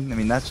in, I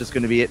mean, that's just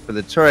going to be it for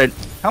the turret.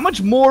 How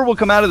much more will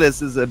come out of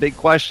this is a big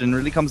question. It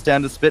really comes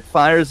down to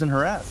Spitfires and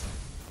Harass.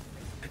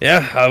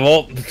 Yeah,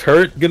 well, the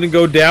turret going to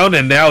go down,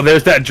 and now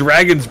there's that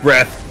Dragon's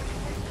Breath.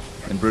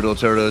 And Brutal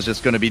Turtle is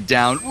just going to be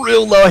down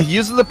real low. He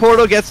uses the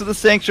portal, gets to the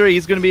Sanctuary.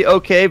 He's going to be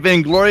okay.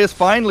 Vainglorious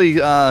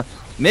finally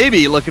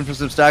maybe looking for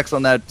some stacks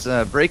on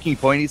that breaking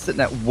point. He's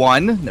sitting at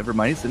 1. Never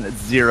mind, he's sitting at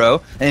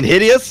 0. And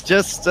Hideous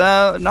just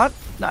not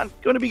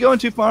going to be going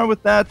too far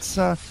with that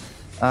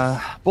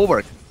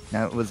Bulwark.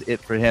 That was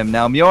it for him.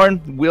 Now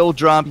Mjorn will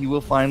drop. He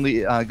will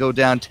finally go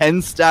down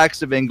 10 stacks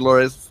to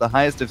Vainglorious. It's the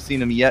highest I've seen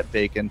him yet,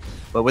 Bacon.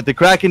 But with the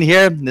Kraken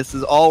here, this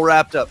is all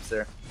wrapped up,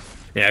 sir.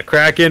 Yeah,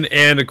 Kraken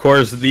and, of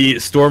course, the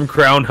Storm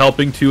Crown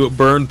helping to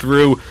burn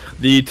through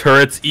the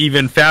turrets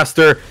even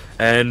faster.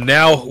 And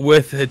now,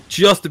 with it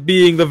just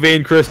being the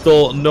Vein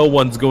Crystal, no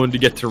one's going to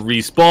get to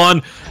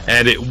respawn.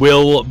 And it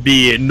will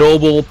be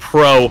Noble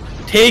Pro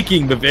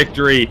taking the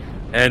victory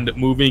and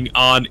moving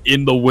on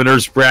in the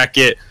winner's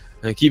bracket.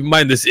 And keep in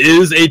mind, this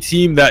is a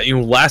team that,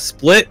 last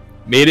split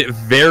made it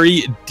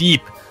very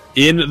deep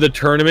in the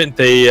tournament.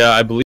 They,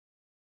 I believe,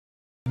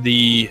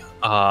 the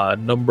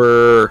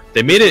number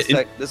they made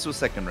it. This was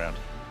second round.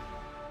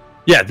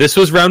 Yeah, this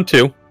was round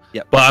 2.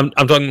 Yep. But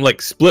I'm talking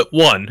like split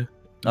 1.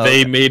 Oh,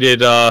 they okay. made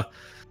it.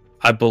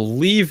 I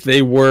believe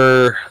they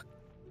were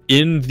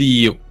in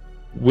the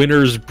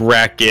winners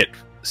bracket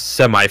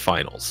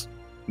semifinals.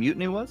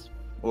 Mutiny was,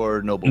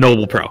 or Noble?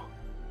 Noble Pro.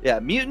 Yeah,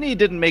 Mutiny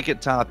didn't make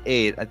it top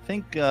 8. I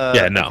think.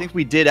 Yeah, no. I think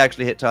we did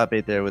actually hit top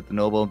 8 there with the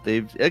Noble.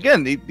 These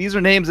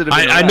are names that have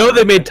been I around. know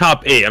they made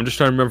top 8. I'm just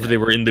trying to remember if they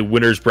were in the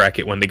winners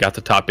bracket when they got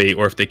to top 8,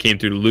 or if they came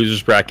through the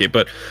losers bracket.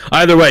 But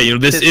either way,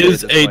 this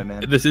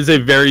is a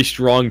very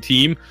strong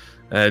team,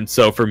 and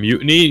so for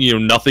Mutiny,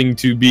 nothing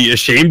to be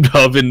ashamed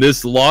of in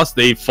this loss.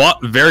 They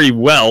fought very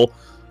well.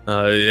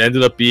 It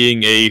ended up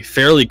being a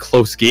fairly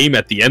close game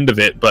at the end of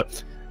it,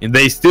 but. And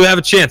they still have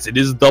a chance. It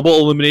is double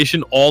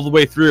elimination all the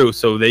way through,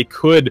 so they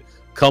could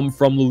come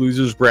from the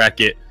losers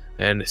bracket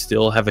and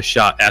still have a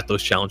shot at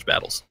those challenge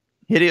battles.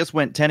 Hideous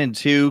went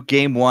 10-2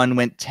 game 1,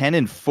 went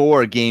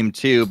 10-4 game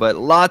 2, but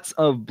lots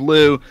of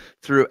blue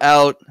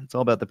throughout. It's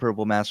all about the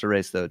purple master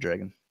race, though,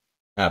 Dragon.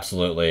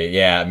 Absolutely,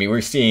 yeah. I mean,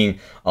 we're seeing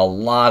a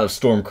lot of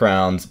Storm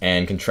Crowns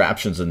and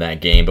contraptions in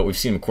that game, but we've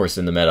seen them, of course,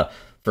 in the meta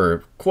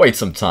for quite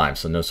some time,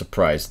 so no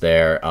surprise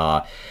there.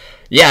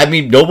 Yeah, I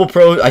mean, Noble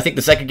Pro, I think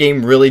the second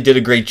game really did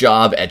a great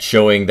job at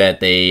showing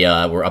that they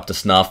were up to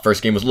snuff.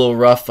 First game was a little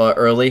rough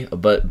early,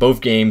 but both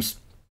games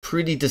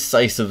pretty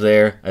decisive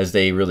there as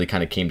they really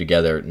kind of came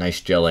together. Nice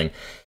gelling.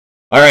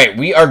 All right,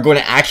 we are going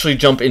to actually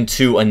jump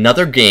into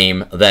another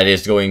game that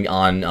is going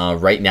on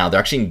right now. They're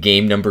actually in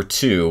game number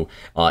 2,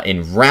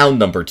 in round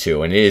number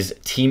 2, and it is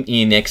Team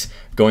Enix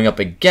going up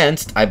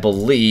against, I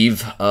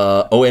believe,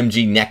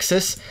 OMG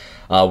Nexus.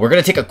 We're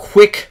going to take a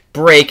quick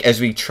break as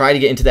we try to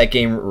get into that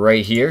game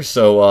right here,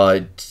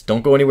 so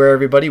don't go anywhere,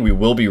 everybody. We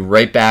will be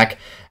right back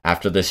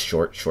after this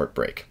short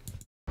break.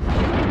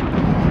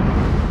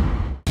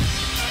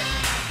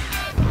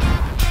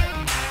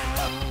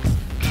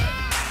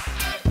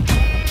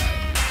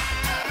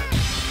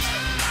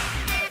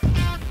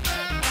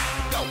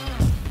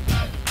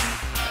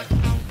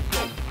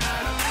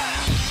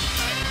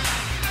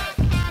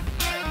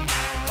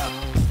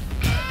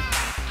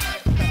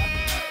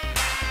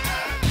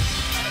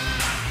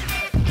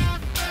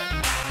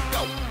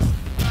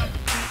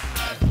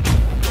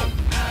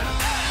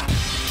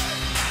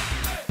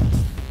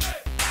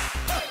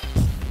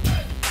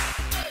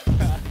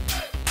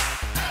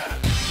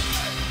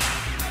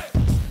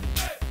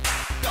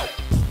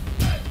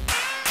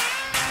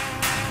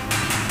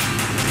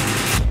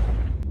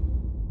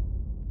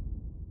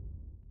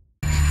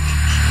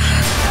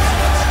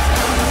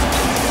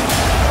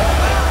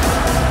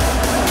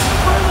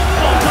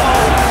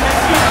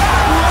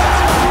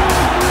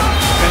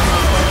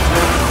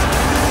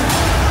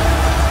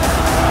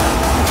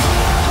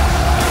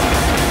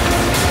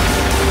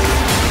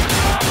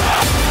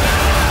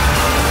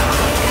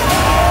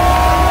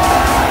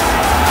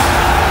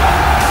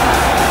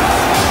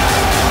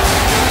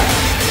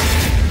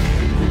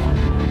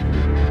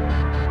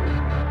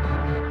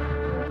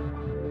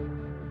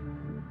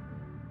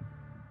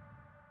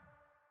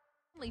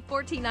 Only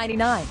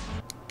 $14.99.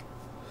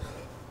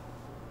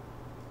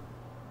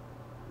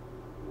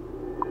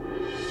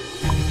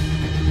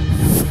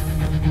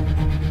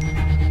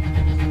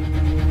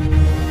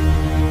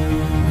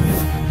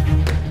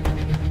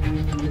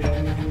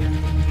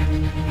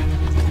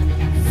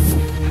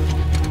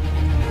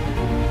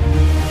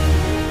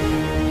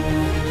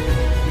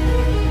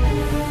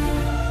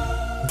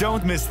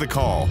 Don't miss the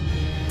call.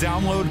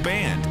 Download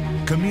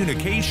Band.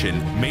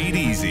 Communication made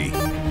easy.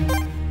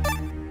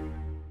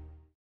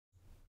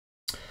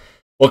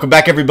 Welcome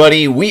back,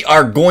 everybody. We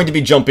are going to be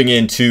jumping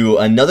into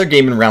another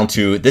game in round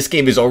 2. This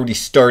game is already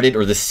started,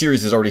 or the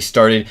series is already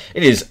started.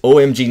 It is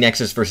OMG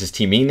Nexus versus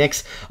Team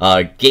Enix.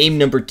 Game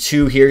number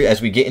 2 here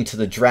as we get into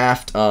the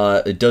draft.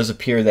 It does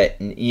appear that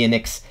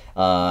Enix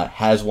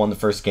has won the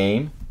first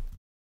game.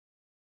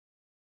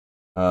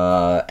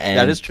 And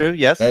that is true,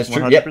 yes. That is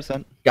true. 100%.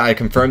 Yep. Gotta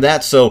confirm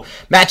that. So,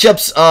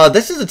 matchups.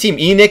 This is a Team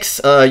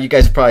Enix. You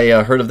guys probably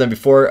heard of them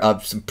before.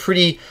 Some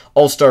pretty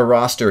all-star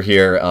roster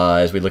here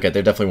as we look at.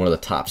 They're definitely one of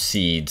the top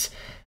seeds.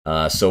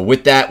 So,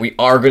 with that, we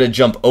are going to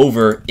jump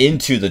over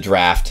into the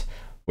draft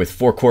with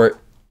Forecourt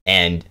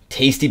and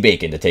Tasty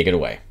Bacon to take it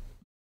away.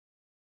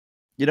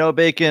 You know,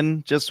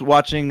 Bacon, just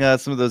watching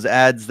some of those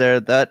ads there,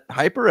 that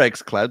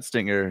HyperX Cloud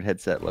Stinger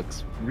headset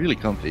looks really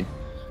comfy.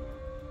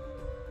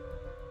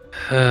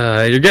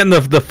 You're getting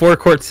the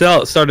forecourt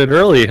sell started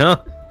early,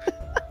 huh?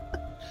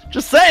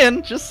 Just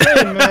saying,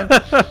 man.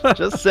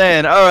 Just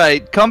saying. All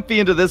right, comfy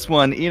into this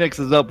one. Enix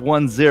is up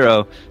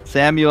 1-0.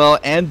 Samuel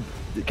and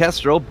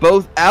Kestrel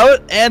both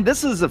out, and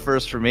this is a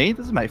first for me.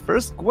 This is my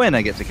first Gwen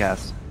I get to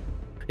cast.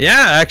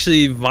 Yeah,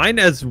 actually, mine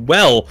as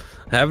well.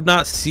 I have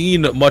not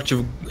seen much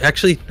of...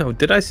 Actually, no,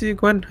 did I see a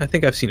Gwen? I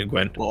think I've seen a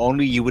Gwen. Well,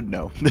 only you would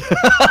know.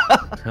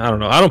 I don't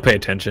know. I don't pay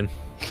attention.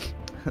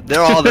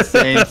 They're all the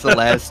same.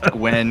 Celeste,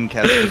 Gwen,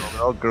 Kestrel.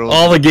 They're all girls.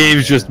 All the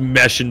games just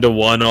mesh into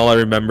one. All I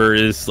remember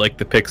is like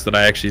the picks that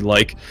I actually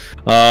like.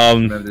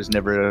 There's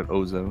never an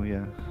Ozo,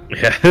 yeah.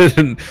 Yeah,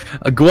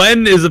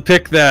 Gwen is a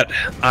pick that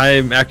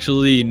I'm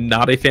actually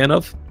not a fan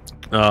of.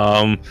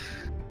 Yeah,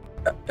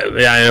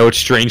 I know it's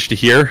strange to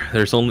hear.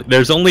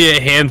 There's only a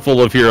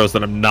handful of heroes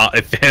that I'm not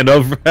a fan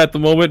of at the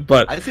moment,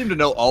 but I seem to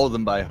know all of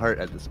them by heart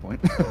at this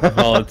point.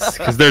 well, it's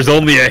because there's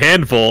only a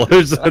handful.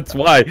 That's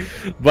why.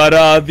 But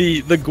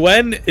the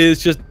Gwen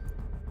is just,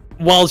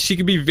 while she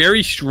can be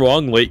very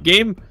strong late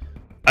game,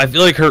 I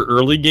feel like her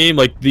early game,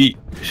 like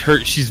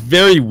she's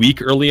very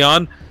weak early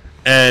on,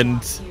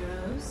 and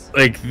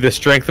like the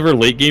strength of her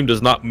late game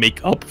does not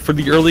make up for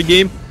the early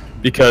game,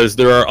 because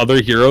there are other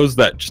heroes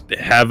that just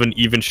have an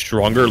even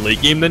stronger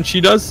late game than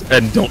she does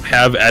and don't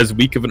have as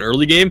weak of an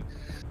early game.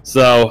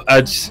 So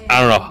I don't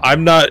know.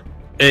 I'm not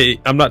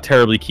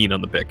terribly keen on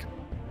the pick.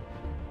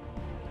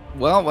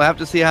 Well, we'll have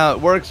to see how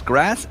it works.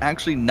 Grass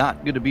actually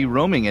not going to be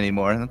roaming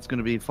anymore. That's going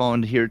to be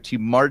fallen here to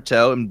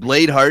Martel and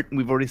Bladeheart.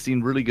 We've already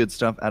seen really good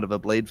stuff out of a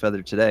Blade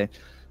Feather today.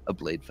 A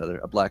Black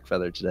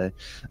Feather today.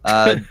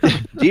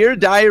 Dear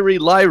Diary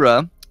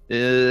Lyra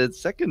is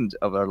second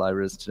of our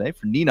Lyras today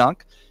for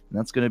Ninok. And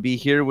that's going to be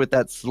here with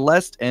that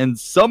Celeste, and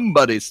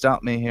somebody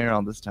stop me here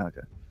on this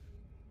Taka.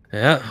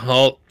 Yeah,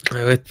 well,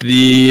 with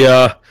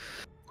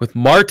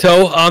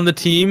Marto on the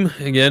team,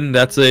 again,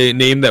 that's a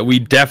name that we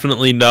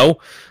definitely know,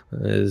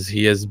 as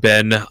he has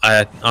been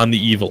on the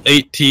Evil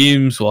 8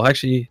 teams. Well,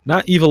 actually,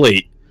 not Evil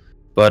 8,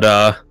 but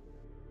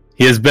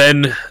he has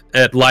been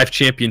at Live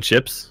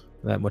Championships.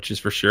 That much is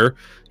for sure.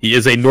 He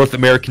is a North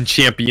American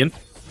champion.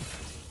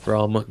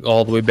 from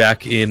all the way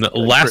back in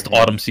last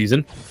autumn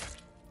season.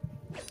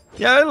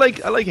 Yeah, I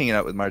like hanging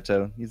out with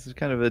Marto. He's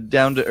kind of a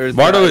down to earth.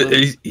 Marto,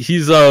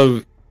 he's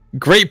a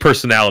great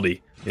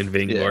personality in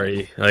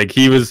Vainglory. Yeah. Like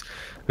he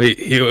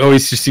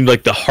always just seemed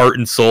like the heart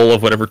and soul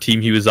of whatever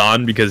team he was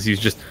on, because he's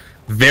just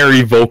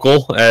very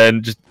vocal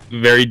and just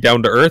very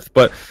down to earth.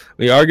 But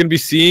we are going to be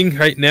seeing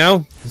right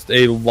now just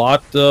a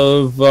lot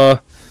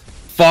of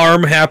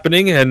farm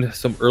happening and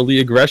some early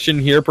aggression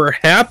here,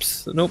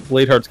 perhaps. Nope,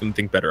 Bladeheart's going to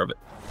think better of it.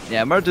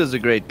 Yeah, Marto's a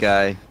great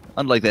guy.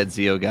 Unlike that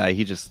Zeo guy,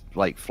 he just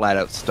like flat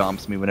out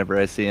stomps me whenever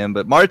I see him.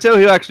 But Marto,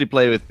 he'll actually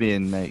play with me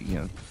and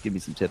give me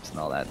some tips and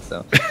all that.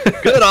 So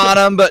good on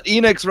him. But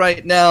Enix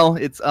right now,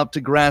 it's up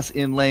to Grass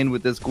in lane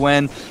with this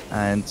Gwen,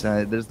 and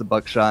there's the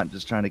Buckshot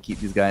just trying to keep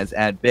these guys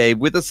at bay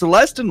with a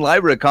Celeste and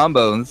Lyra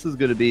combo. And this is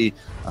going to be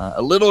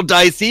a little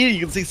dicey.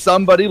 You can see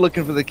somebody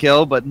looking for the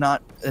kill, but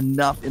not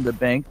enough in the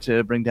bank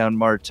to bring down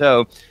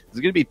Marto. It's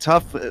going to be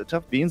tough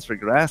beans for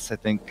Grass, I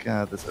think,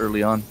 this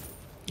early on.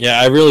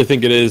 Yeah, I really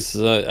think it is.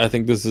 I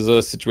think this is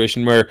a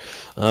situation where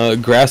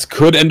Grass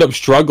could end up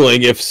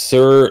struggling if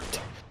Sir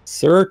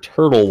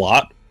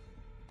Turtlelot.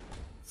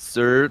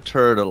 Sir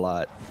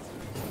Turtlelot.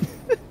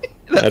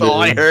 That's all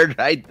I heard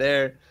right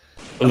there.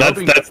 Well,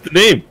 that's the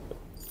name.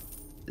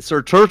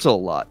 Sir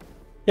Turtlelot.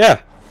 Yeah.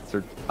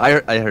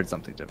 I heard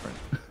something different.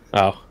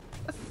 Oh,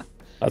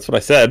 that's what I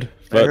said.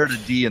 But... I heard a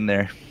D in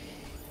there.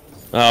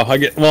 Oh,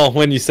 well,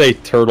 when you say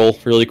turtle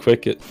really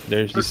quick,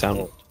 there's you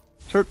sound.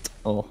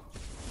 Turtle.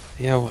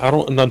 Yeah, I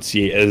don't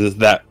enunciate as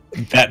that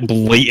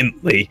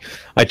blatantly.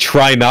 I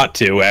try not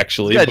to,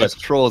 actually. Yeah,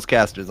 just trolls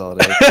casters all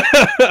day.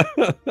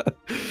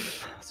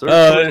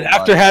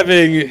 After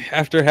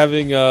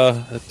having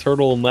a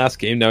turtle in last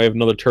game, now we have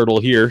another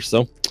turtle here.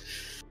 So,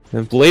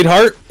 and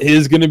Bladeheart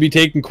is going to be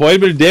taking quite a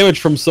bit of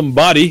damage from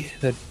somebody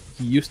that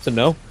he used to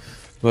know,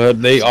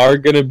 but they are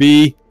going to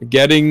be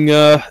getting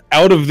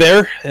out of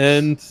there,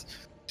 and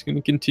it's going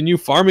to continue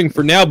farming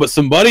for now. But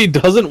somebody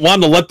doesn't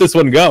want to let this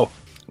one go.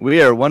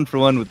 We are 1 for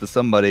 1 with the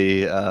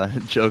somebody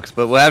jokes,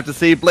 but we'll have to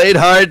see.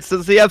 Bladeheart,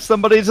 does he have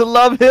somebody to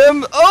love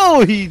him?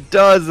 Oh, he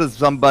does.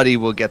 Somebody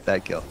will get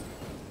that kill.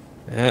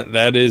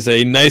 That is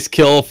a nice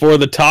kill for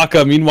the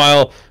Taka.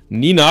 Meanwhile,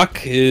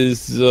 Ninok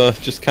is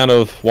just kind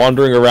of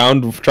wandering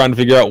around, trying to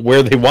figure out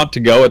where they want to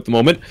go at the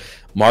moment.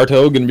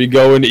 Marto going to be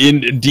going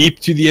in deep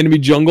to the enemy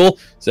jungle,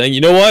 saying, you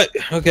know what?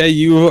 Okay,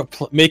 you are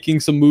making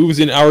some moves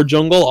in our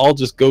jungle. I'll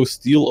just go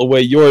steal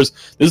away yours.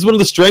 This is one of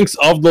the strengths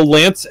of the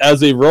Lance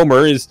as a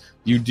roamer, is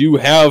you do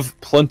have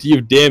plenty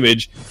of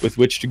damage with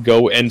which to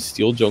go and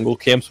steal jungle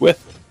camps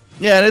with.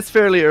 Yeah, and it's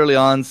fairly early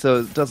on,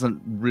 so it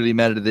doesn't really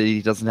matter that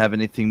he doesn't have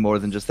anything more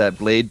than just that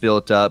blade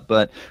built up.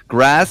 But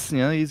Grass,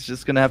 he's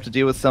just going to have to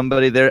deal with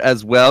somebody there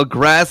as well.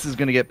 Grass is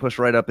going to get pushed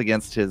right up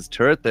against his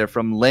turret there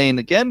from lane.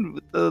 Again,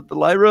 with the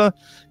Lyra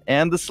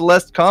and the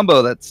Celeste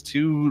combo. That's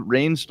two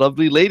ranged,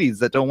 lovely ladies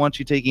that don't want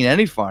you taking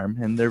any farm,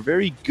 and they're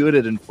very good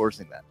at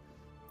enforcing that.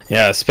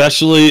 Yeah,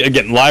 especially,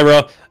 again,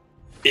 Lyra.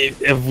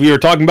 If we were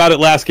talking about it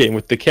last game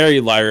with the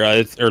carry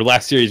Lyra, or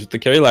last series with the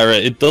carry Lyra,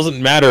 it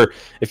doesn't matter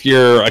if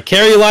you're a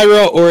carry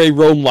Lyra or a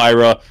roam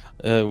Lyra.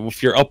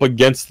 If you're up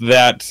against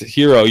that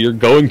hero, you're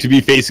going to be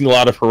facing a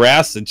lot of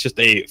harass. It's just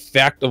a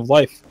fact of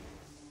life.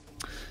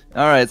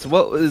 All right, so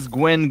what is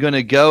Gwen going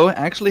to go?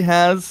 Actually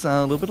has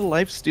a little bit of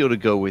lifesteal to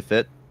go with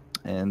it.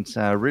 And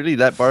really,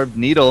 that Barbed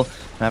Needle,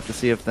 we'll have to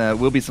see if there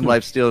will be some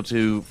lifesteal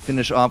to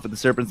finish off with the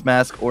Serpent's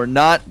Mask or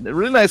not. A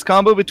really nice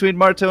combo between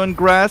Marto and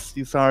Grass.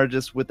 You saw her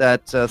just with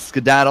that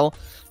skedaddle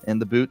and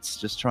the boots,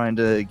 just trying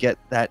to get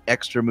that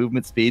extra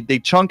movement speed. They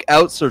chunk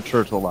out Sir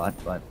Turtle a lot,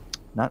 but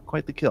not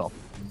quite the kill.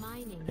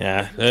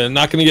 Yeah,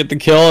 not going to get the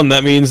kill, and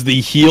that means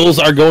the heals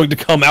are going to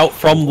come out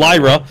from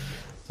Lyra.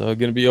 So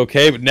going to be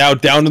okay, but now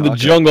down in the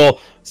jungle,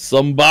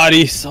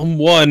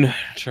 someone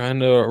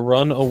trying to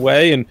run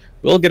away, and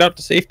we'll get out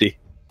to safety.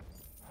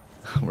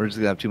 We're just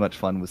going to have too much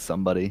fun with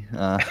somebody.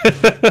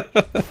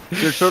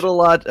 Your Turtle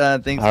lot,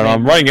 thanks. I don't know,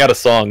 I'm running out of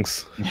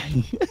songs.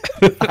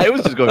 I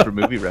was just going for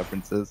movie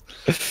references.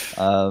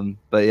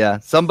 But yeah,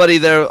 somebody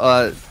there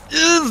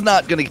is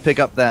not going to pick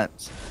up that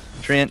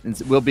Trent, and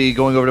will be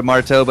going over to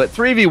Marto, but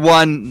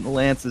 3v1,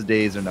 Lance's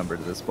days are numbered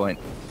at this point.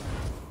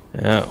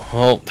 Yeah,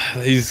 well,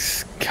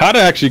 he's got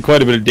actually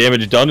quite a bit of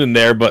damage done in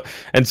there,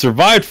 and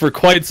survived for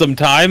quite some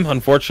time.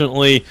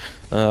 Unfortunately,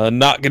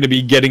 not going to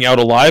be getting out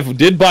alive.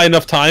 Did buy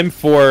enough time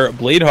for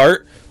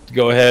Bladeheart to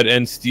go ahead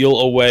and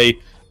steal away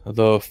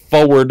the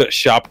forward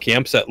shop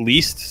camps at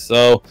least.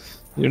 So,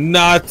 you're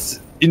not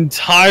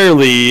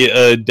entirely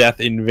a death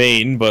in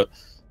vain, but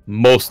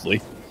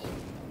mostly.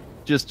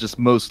 Just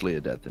mostly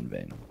a death in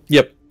vain.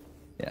 Yep.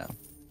 Yeah,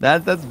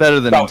 that's better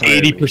than about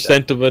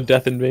 80% of a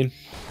death in vain.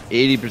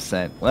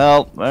 80%.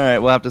 Well, all right,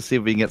 we'll have to see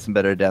if we can get some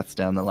better deaths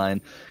down the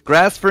line.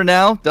 Grass, for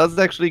now, does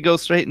actually go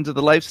straight into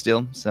the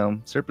lifesteal. So,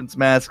 Serpent's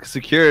Mask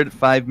secured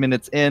 5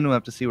 minutes in. We'll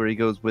have to see where he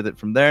goes with it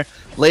from there.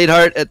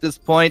 Bladeheart, at this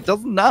point,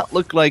 does not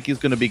look like he's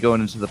going to be going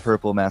into the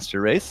Purple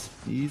Master race.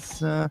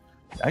 He's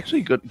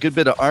actually good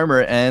bit of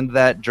armor and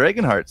that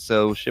Dragonheart.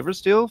 So, Shiver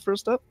Steel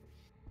first up.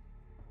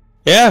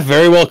 Yeah,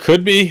 very well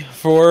could be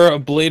for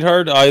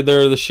Bladeheart.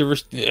 Either the Shiver,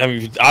 I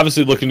mean,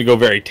 obviously looking to go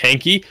very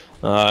tanky.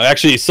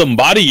 Actually,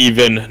 somebody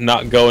even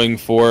not going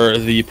for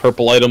the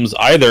purple items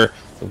either.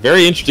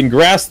 Very interesting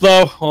grass,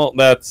 though. Well,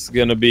 that's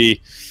going to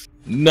be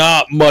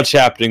not much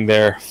happening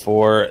there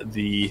for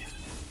the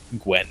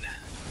Gwen.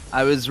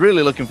 I was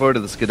really looking forward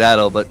to the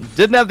skedaddle, but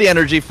didn't have the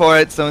energy for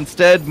it, so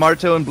instead,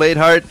 Marto and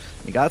Bladeheart,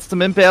 they got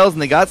some impales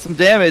and they got some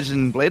damage,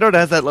 and Bladeheart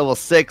has that level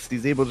 6.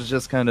 He's able to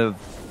just kind of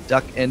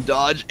duck and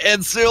dodge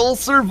and still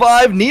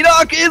survive.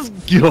 Ninok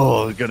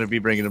is gonna be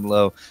bringing him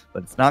low,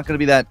 but it's not gonna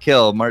be that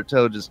kill.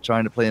 Marto just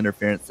trying to play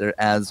interference there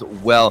as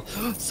well.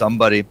 Will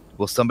somebody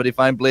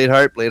find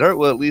Bladeheart? Bladeheart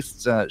will at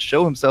least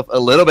show himself a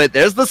little bit.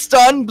 There's the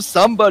stun.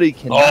 Somebody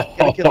cannot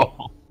get a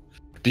kill.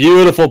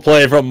 Beautiful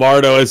play from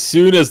Marto. As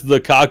soon as the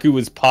Kaku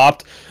was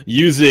popped,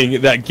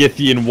 using that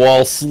Githian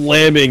wall,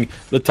 slamming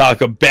the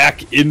Taka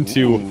back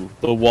into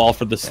the wall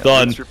for the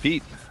stun. Let's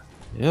repeat.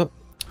 Yep.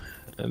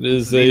 That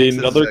is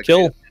another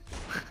kill.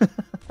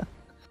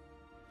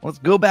 Let's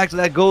go back to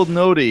that golden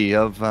Odie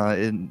of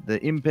in the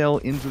impale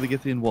into the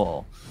Githian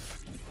wall.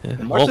 Yeah,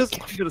 And Marto's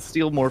going to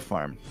steal more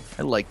farm.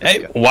 I like that.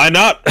 Hey, why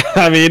not?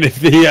 I mean, if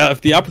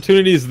the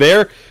opportunity is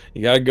there,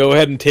 you gotta go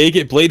ahead and take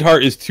it.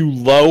 Bladeheart is too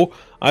low,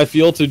 I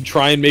feel, to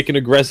try and make an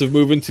aggressive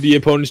move into the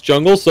opponent's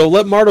jungle, so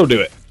let Marto do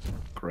it.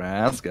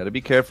 Grass, gotta be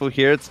careful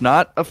here. It's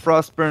not a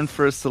Frostburn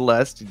for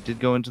Celeste. He did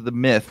go into the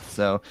Myth,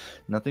 so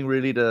nothing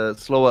really to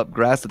slow up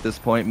Grass at this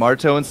point.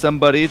 Marto and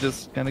somebody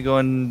just kind of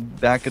going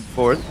back and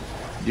forth.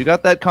 You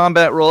got that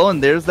combat roll,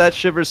 and there's that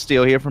Shiver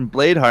Steal here from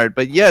Bladeheart.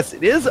 But yes,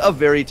 it is a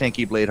very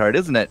tanky Bladeheart,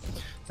 isn't it?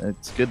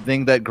 It's a good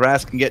thing that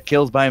Grass can get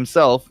kills by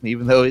himself,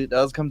 even though it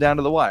does come down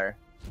to the wire.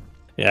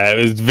 Yeah, it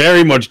was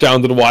very much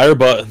down to the wire,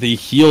 but the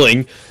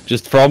healing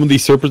just from the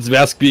Serpent's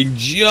Mask being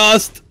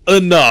just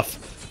enough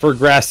for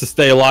Grass to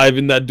stay alive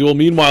in that duel.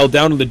 Meanwhile,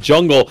 down in the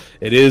jungle,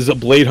 it is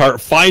Bladeheart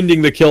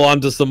finding the kill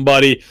onto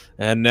somebody,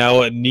 and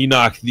now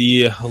Ninok,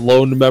 the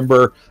lone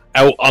member,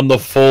 out on the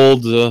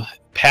fold,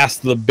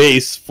 past the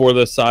base for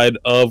the side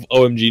of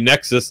OMG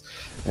Nexus,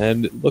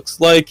 and it looks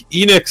like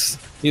Enix,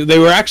 they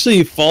were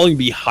actually falling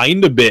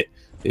behind a bit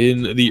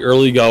in the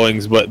early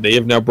goings, but they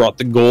have now brought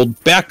the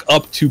gold back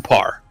up to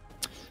par.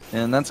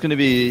 And that's going to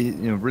be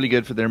really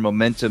good for their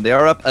momentum. They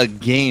are up a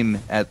game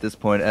at this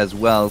point as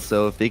well,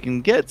 so if they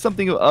can get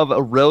something of a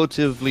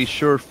relatively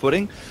sure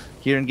footing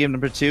here in game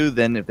number 2,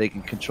 then if they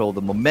can control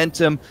the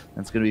momentum,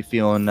 that's going to be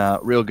feeling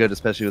real good,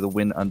 especially with a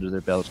win under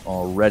their belt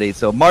already.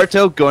 So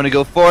Marto going to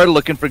go forward,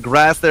 looking for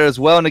Grass there as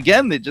well, and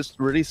again, they just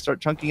really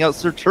start chunking out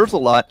Sir Turtle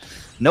a lot.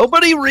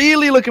 Nobody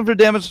really looking for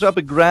damage to up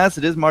at Grass.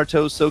 It is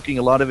Marto soaking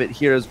a lot of it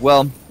here as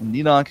well. And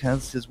Ninok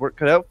has his work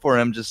cut out for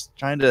him, just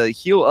trying to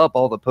heal up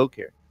all the poke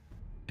here.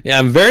 Yeah,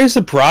 I'm very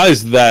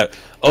surprised that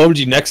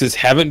OMG Nexus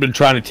haven't been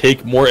trying to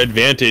take more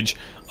advantage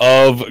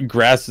of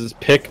Grass's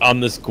pick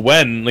on this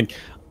Gwen. Like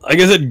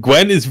I said,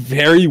 Gwen is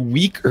very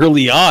weak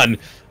early on.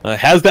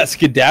 Has that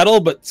Skedaddle,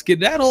 but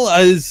Skedaddle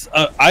is,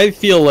 I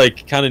feel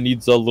like, kind of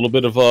needs a little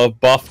bit of a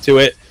buff to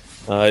it.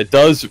 It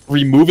does,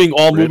 removing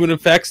all movement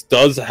effects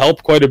does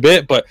help quite a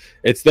bit, but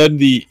it's then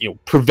the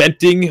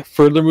preventing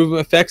further movement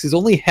effects is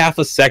only half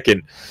a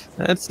second.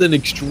 That's an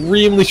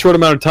extremely short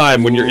amount of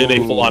time when you're in a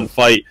full-on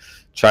fight.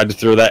 Tried to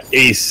throw that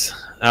ace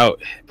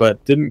out,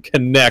 but didn't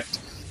connect.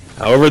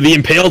 However, the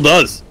Impale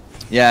does.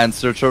 Yeah, and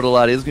Sir Turtle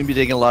is going to be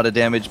taking a lot of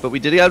damage, but we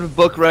did have a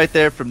book right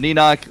there from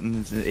Ninok,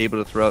 and he's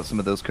able to throw out some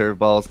of those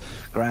curveballs.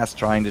 Grass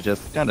trying to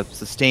just kind of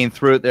sustain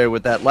through it there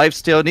with that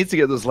lifesteal. Needs to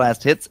get those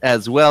last hits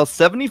as well.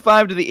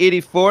 75 to the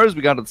 84 as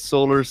we got a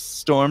Solar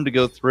Storm to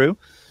go through.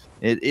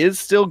 It is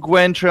still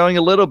Gwen trailing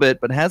a little bit,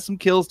 but has some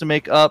kills to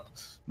make up.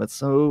 But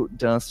so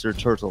does Sir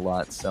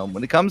Turtle-Lot. So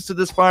when it comes to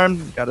this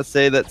farm, gotta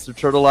say that Sir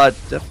Turtle-Lot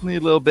definitely a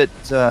little bit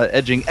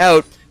edging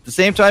out. At the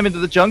same time, into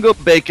the jungle,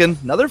 Bacon.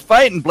 Another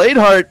fight, and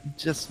Bladeheart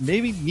just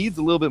maybe needs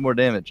a little bit more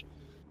damage.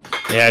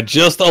 Yeah,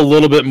 just a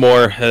little bit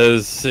more,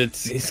 as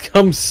he's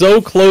come so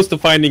close to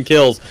finding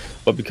kills,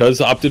 but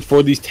because opted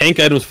for these tank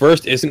items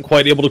first, isn't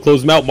quite able to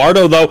close them out.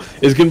 Marto, though,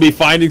 is going to be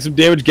finding some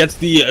damage, gets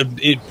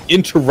the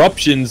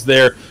interruptions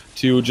there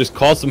to just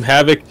cause some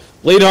havoc.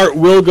 Bladeheart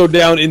will go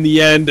down in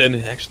the end, and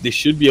actually they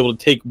should be able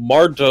to take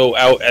Marto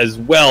out as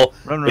well.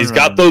 He's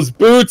got those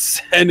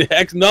boots and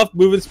enough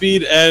movement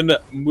speed and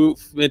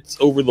movements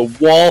over the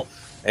wall,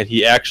 and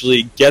he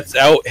actually gets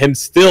out and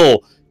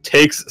still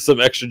takes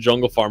some extra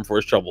jungle farm for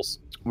his troubles.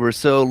 We're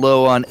so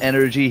low on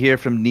energy here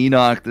from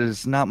Ninok.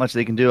 There's not much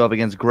they can do up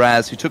against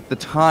Grass, who took the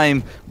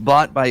time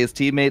bought by his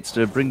teammates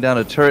to bring down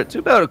a turret to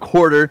about a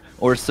quarter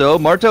or so.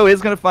 Marto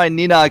is going to find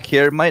Ninok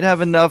here. Might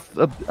have enough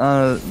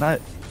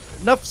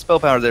enough spell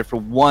power there for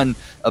one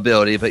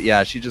ability, but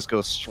yeah, she just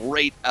goes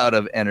straight out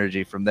of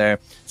energy from there.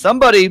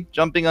 Somebody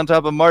jumping on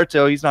top of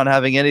Marto. He's not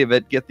having any of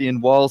it. Githian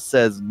Wall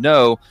says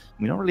no.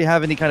 We don't really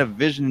have any kind of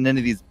vision in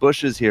any of these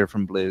bushes here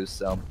from Blue,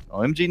 so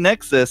OMG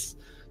Nexus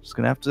just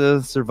going to have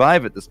to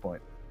survive at this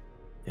point.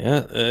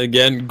 Yeah,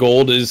 again,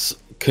 gold is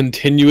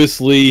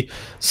continuously,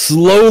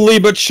 slowly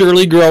but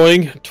surely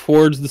growing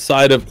towards the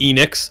side of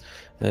Enix.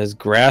 as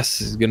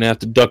Grass is going to have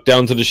to duck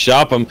down to the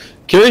shop. I'm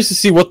curious to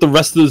see what the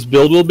rest of this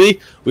build will be.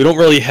 We don't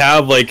really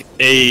have like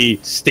a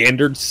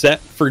standard set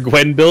for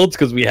Gwen builds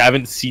because we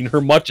haven't seen her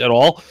much at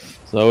all.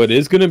 So it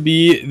is going to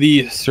be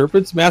the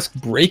Serpent's Mask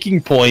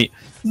Breaking Point.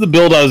 This is the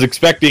build I was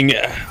expecting.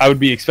 I would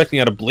be expecting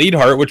out of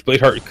Bladeheart, which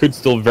Bladeheart could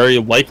still very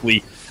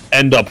likely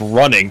end up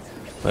running.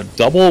 But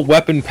double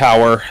weapon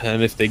power,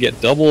 and if they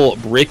get double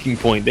breaking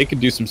point, they could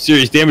do some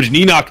serious damage.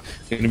 Ninok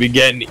going to be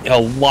getting a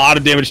lot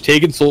of damage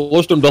taken.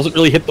 Solar doesn't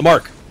really hit the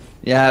mark.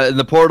 Yeah, and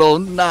the portal,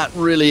 not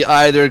really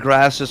either.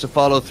 Grass just to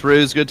follow through.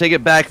 He's going to take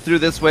it back through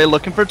this way,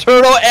 looking for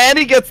Turtle, and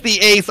he gets the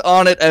ace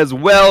on it as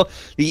well.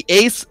 The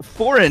ace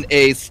for an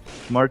ace.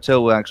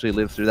 Marto will actually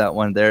live through that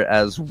one there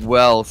as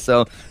well.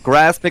 So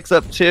Grass picks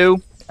up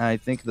 2. I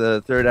think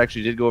the third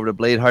actually did go over to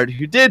Bladeheart,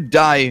 who did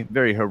die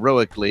very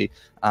heroically.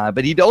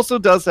 But he also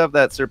does have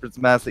that Serpent's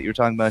Mask that you're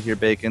talking about here,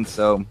 Bacon.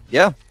 So,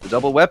 yeah, the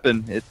double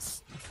weapon,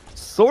 it's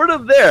sort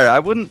of there. I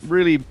wouldn't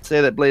really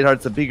say that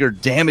Bladeheart's a bigger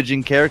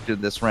damaging character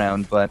this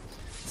round, but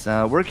it's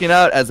working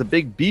out as a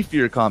big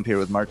beefier comp here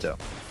with Marto.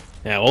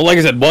 Yeah, well, like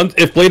I said,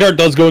 if Bladeheart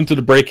does go into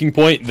the breaking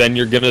point, then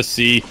you're going to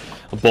see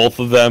both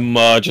of them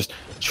just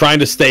trying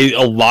to stay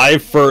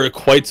alive for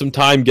quite some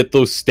time, get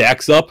those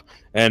stacks up,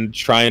 and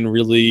try and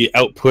really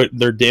output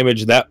their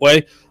damage that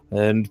way.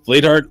 And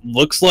Bladeheart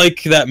looks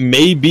like that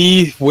may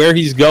be where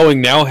he's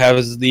going now,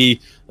 has the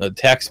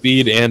attack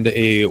speed and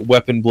a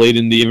weapon blade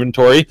in the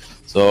inventory.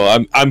 So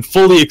I'm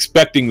fully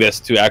expecting this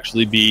to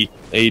actually be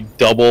a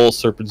double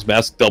Serpent's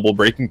Mask, double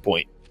breaking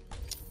point.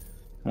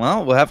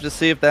 Well, we'll have to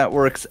see if that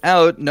works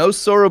out. No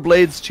Sorrow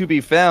Blades to be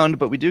found,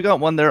 but we do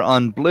got one there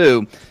on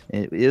blue.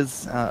 It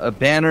is a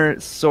banner,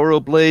 Sorrow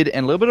Blade,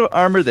 and a little bit of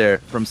armor there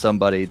from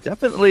somebody.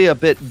 Definitely a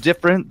bit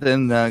different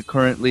than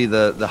currently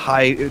the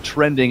high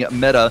trending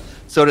meta,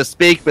 so to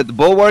speak. But the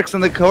Bulwarks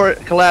and the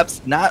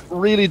Collapse not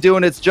really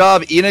doing its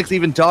job. Enix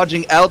even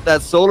dodging out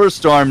that Solar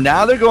Storm.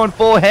 Now they're going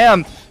full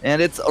ham,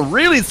 and it's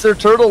really Sir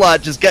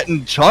Turtlelot just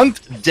getting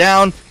chunked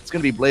down.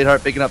 Going to be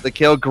Bladeheart picking up the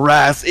kill.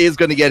 Grass is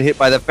going to get hit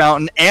by the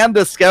fountain and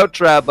the scout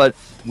trap, but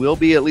will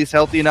be at least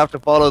healthy enough to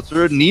follow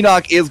through.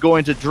 Ninok is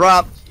going to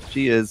drop.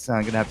 She is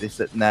going to have to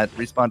sit in that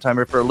respawn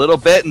timer for a little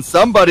bit, and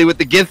somebody with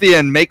the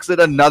Githian makes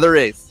it another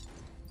ace.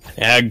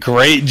 Yeah,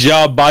 great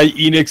job by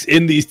Enix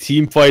in these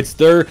team fights.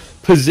 Their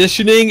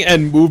positioning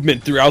and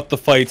movement throughout the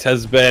fights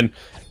has been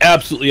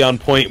absolutely on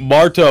point.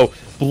 Marto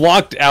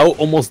blocked out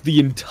almost the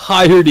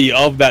entirety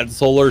of that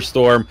Solar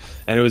Storm,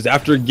 and it was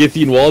after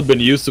Githian Wall had been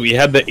used, so he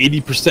had the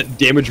 80%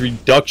 damage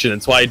reduction.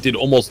 That's why it did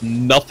almost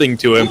nothing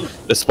to him,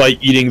 despite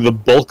eating the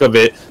bulk of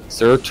it.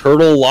 Sir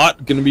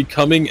Turtlelot going to be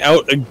coming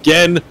out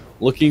again,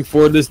 looking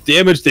for this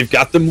damage. They've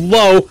got them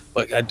low,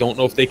 but I don't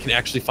know if they can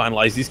actually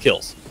finalize these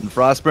kills. And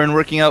Frostburn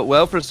working out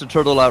well for Sir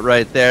Turtlelot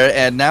right there,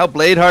 and now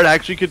Bladeheart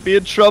actually could be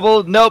in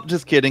trouble. Nope,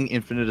 just kidding.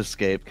 Infinite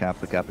escape.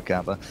 Kappa, kappa,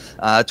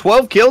 kappa.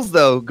 12 kills,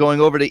 though,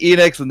 going over to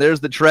Enix, and there's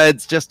the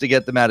treads just to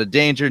get them out of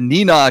danger.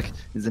 Ninok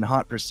is in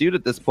hot pursuit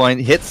at this point.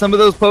 Hit some of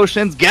those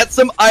potions, get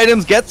some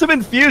items, get some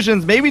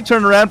infusions, maybe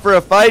turn around for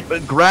a fight,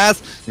 but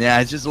Grass, yeah,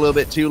 it's just a little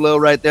bit too low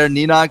right there.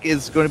 Ninok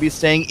is going to be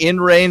staying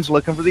in range,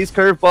 looking for these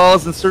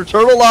curveballs, and Sir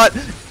Turtlelot,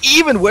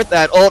 even with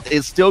that ult,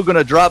 is still going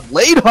to drop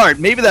Bladeheart.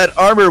 Maybe that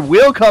armor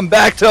will come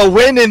back to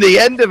win in the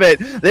end of it.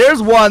 There's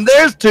one,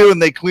 there's two,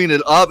 and they clean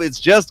it up. It's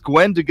just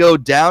Gwen to go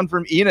down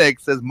from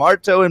Enix as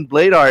Marto and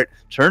Bladeheart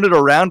turn it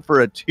around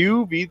for a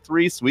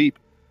 2v3 sweep.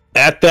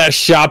 At that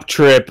shop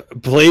trip,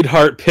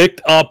 Bladeheart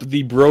picked up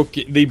the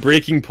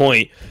breaking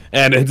point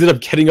and ended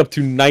up getting up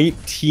to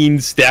 19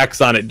 stacks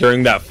on it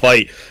during that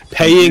fight,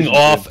 paying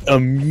off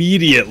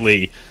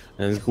immediately.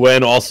 And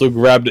Gwen also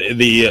grabbed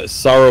the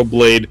Sorrow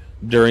Blade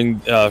during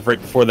right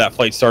before that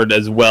fight started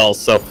as well.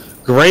 So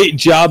great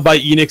job by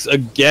Enix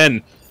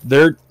again.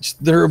 Their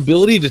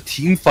ability to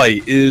team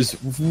fight is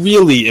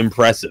really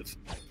impressive.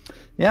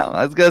 Yeah,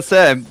 I was going to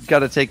say, I've got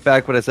to take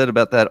back what I said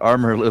about that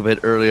armor a little bit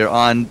earlier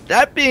on.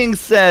 That being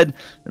said,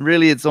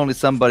 really it's only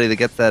somebody that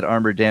gets that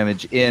armor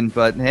damage in.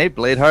 But hey,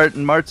 Bladeheart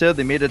and Marto,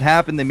 they made it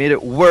happen. They made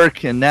it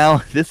work. And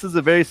now this is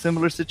a very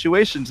similar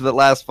situation to the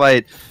last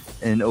fight.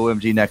 And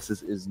OMG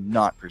Nexus is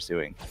not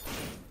pursuing.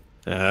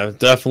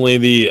 Definitely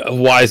the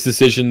wise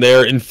decision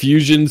there.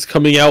 Infusions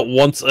coming out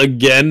once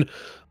again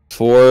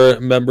for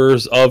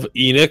members of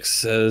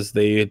Enix, as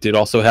they did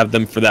also have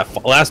them for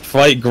that last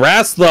fight.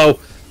 Grass, though,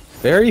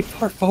 very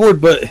far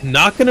forward, but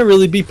not going to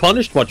really be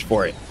punished much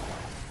for it.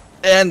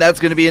 And that's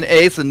going to be an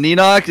ace, and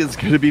Ninok is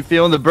going to be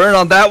feeling the burn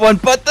on that one,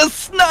 but the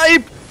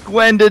snipe!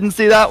 Gwen didn't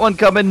see that one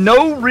coming.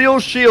 No real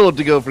shield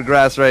to go for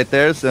Grass right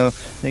there, so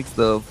takes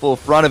the full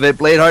front of it.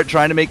 Bladeheart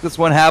trying to make this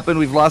one happen.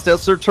 We've lost out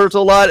Sir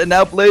Turtlelot, and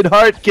now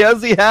Bladeheart,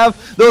 does he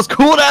have those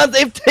cooldowns?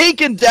 They've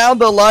taken down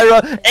the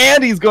Lyra,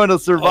 and he's going to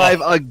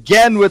survive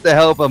again with the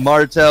help of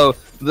Marto.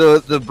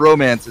 The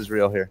bromance is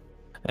real here.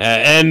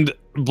 And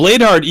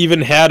Bladeheart even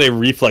had a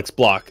reflex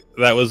block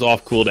that was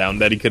off cooldown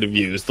that he could have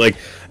used. Like,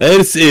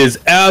 this is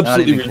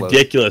absolutely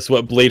ridiculous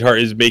what Bladeheart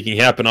is making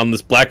happen on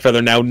this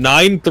Blackfeather now.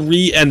 9,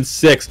 3, and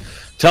 6. I'm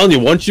telling you,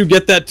 once you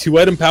get that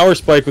 2-item power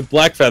spike with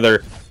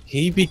Blackfeather,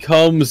 he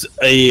becomes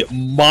a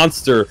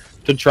monster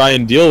to try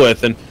and deal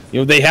with. And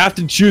they have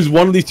to choose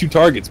one of these two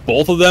targets.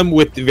 Both of them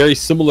with very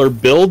similar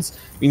builds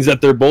means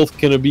that they're both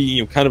going to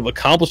be kind of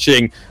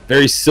accomplishing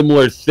very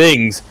similar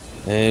things.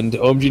 And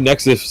OMG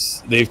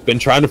Nexus, they've been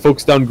trying to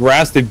focus down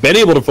grass. They've been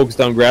able to focus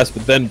down grass,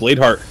 but then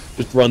Bladeheart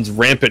just runs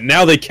rampant.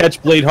 Now they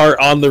catch Bladeheart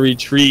on the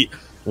retreat.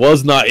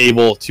 Was not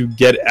able to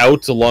get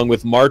out along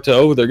with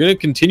Marto. They're going to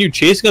continue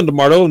chasing onto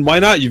Marto, and why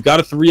not? You've got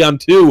a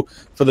 3-on-2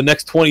 for the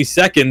next 20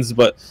 seconds,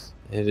 but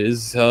it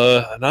is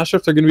I'm not sure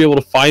if they're going to be able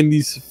to find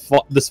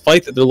this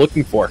fight that they're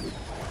looking for.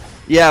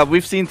 Yeah,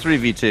 we've seen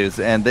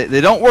 3v2s, and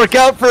they don't work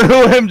out for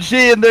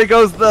OMG, and there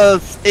goes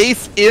the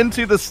ace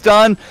into the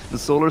stun. The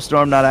Solar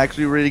Storm not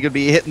actually really going to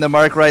be hitting the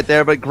mark right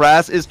there, but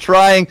Grass is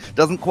trying.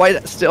 Doesn't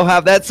quite still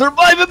have that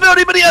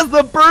survivability, but he has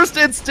the burst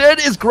instead.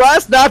 Is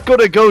Grass not going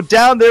to go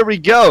down? There we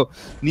go.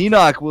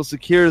 Ninok will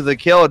secure the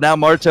kill. Now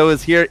Marto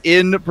is here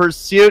in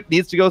pursuit.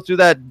 Needs to go through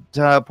that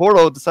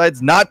portal.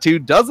 Decides not to.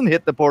 Doesn't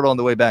hit the portal on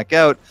the way back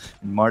out.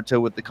 And Marto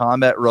with the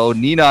combat roll.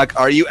 Ninok,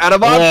 are you out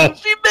of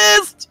options? She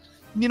missed!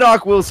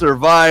 Ninok will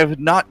survive.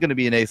 Not going to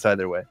be an ace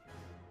either way.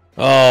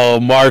 Oh,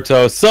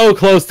 Marto, so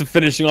close to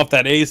finishing off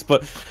that ace.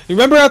 But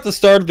remember at the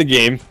start of the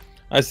game,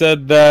 I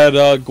said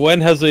that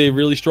Gwen has a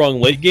really strong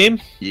late game?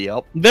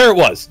 Yep. There it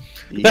was.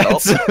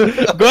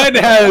 Yep. Gwen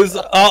has,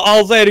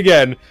 I'll say it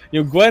again,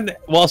 Gwen,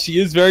 while she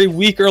is very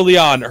weak early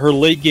on, her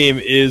late game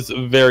is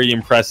very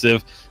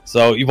impressive.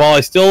 So while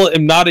I still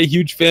am not a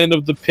huge fan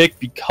of the pick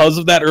because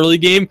of that early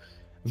game,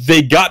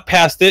 they got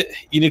past it.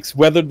 Enix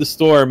weathered the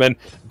storm, and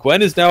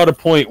Gwen is now at a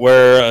point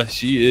where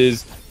she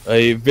is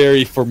a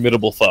very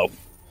formidable foe.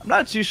 I'm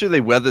not too sure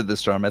they weathered the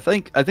storm. I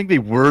think they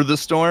were the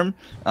storm.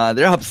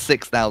 They're up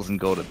 6,000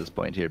 gold at this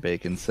point here,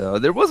 Bacon. So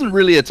there wasn't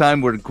really a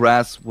time where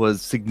Grass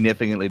was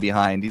significantly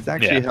behind. He's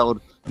actually held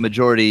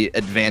majority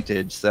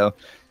advantage. So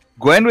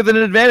Gwen with an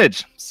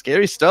advantage.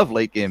 Scary stuff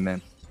late game,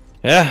 man.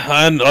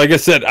 Yeah, and like I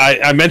said,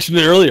 I mentioned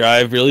it earlier.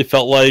 I really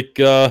felt like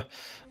the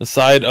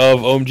side of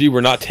OMG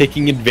were not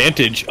taking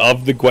advantage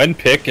of the Gwen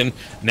pick, and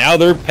now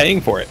they're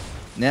paying for it.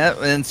 Yeah,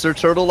 and Sir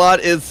Turtlelot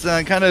is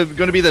kind of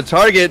going to be the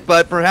target,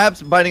 but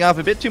perhaps biting off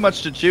a bit too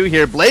much to chew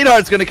here.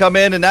 Bladeheart's going to come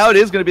in, and now it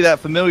is going to be that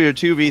familiar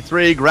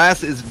 2v3.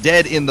 Grass is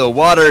dead in the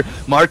water.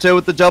 Marto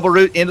with the double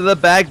root into the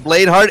back.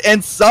 Bladeheart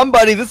and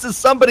this is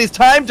somebody's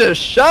time to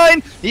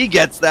shine. He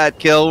gets that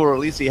kill, or at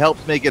least he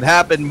helps make it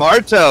happen.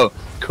 Marto,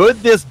 could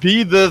this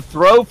be the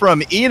throw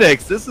from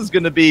Enix? This is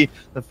going to be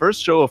the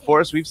first show of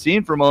force we've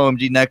seen from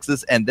OMG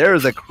Nexus, and there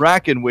is a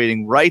Kraken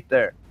waiting right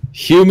there.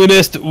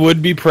 Humanist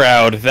would be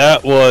proud.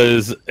 That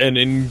was an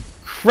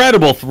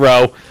incredible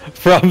throw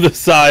from the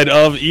side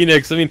of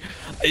Enix. I mean,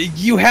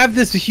 you have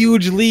this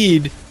huge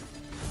lead.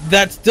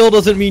 That still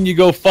doesn't mean you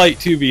go fight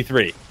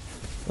 2v3.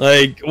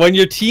 Like, when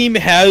your team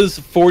has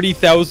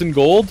 40,000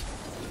 gold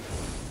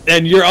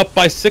and you're up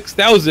by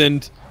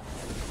 6,000,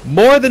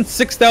 more than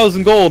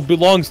 6,000 gold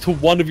belongs to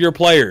one of your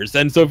players.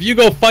 And so if you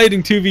go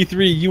fighting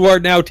 2v3, you are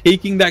now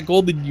taking that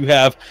gold that you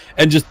have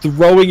and just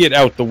throwing it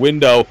out the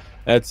window.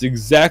 That's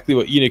exactly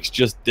what Enix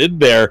just did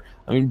there.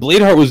 I mean,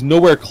 Bladeheart was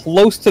nowhere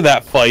close to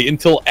that fight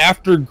until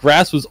after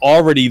Grass was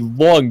already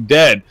long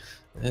dead.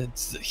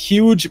 It's a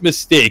huge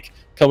mistake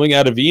coming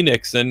out of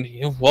Enix, and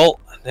well,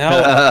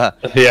 now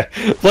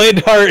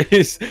Bladeheart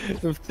is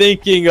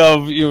thinking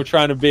of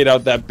trying to bait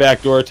out that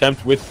backdoor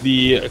attempt with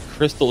the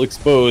crystal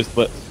exposed,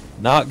 but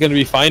not going to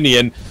be finding.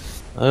 And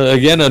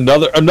again,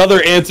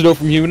 another antidote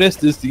from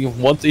Humanist is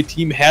once a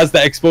team has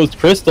that exposed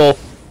crystal,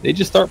 they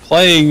just start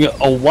playing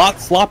a lot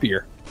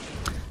sloppier.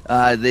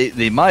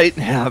 They might,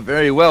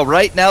 very well.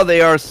 Right now,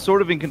 they are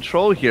sort of in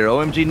control here.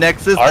 OMG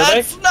Nexus,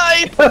 that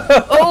snipe!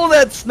 Oh,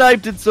 that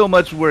snipe did so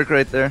much work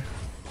right there.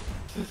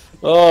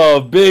 Oh,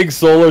 big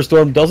Solar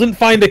Storm doesn't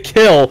find a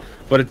kill,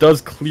 but it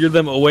does clear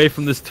them away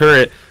from this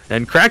turret.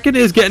 And Kraken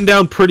is getting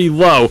down pretty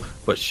low,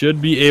 but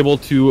should be able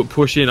to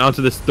push in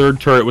onto this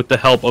third turret with the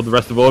help of the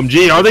rest of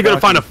OMG. Are they going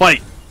to find a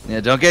fight? Yeah,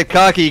 don't get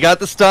cocky. You got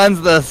the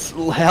stuns. The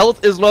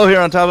health is low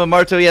here on top of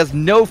Marto. He has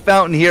no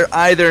fountain here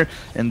either.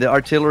 And the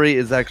artillery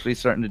is actually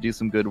starting to do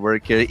some good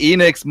work here.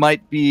 Enix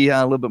might be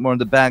a little bit more on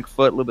the back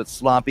foot, a little bit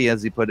sloppy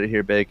as he put it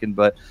here, Bacon.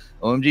 But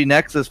OMG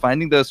Nexus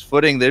finding those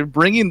footing. They're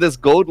bringing this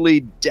gold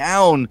lead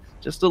down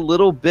just a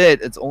little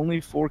bit. It's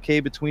only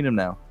 4K between them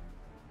now.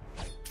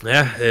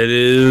 Yeah, it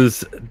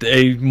is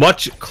a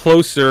much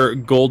closer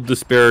gold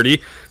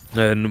disparity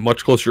and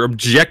much closer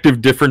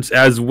objective difference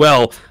as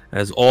well,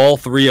 as all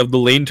three of the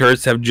lane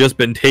turrets have just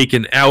been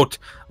taken out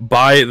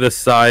by the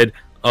side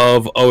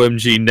of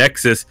OMG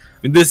Nexus.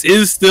 I mean, this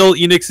is still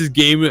Enix's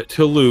game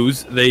to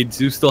lose. They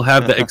do still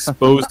have the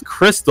exposed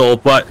crystal,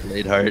 but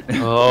Bladeheart.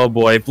 Oh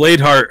boy,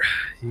 Bladeheart.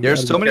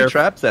 There's so many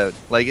traps out.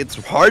 Like, it's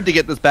hard to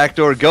get this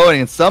backdoor going,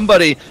 and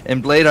somebody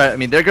in Bladeheart, I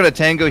mean, they're going to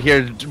tango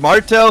here.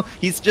 Marto,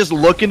 he's just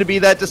looking to be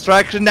that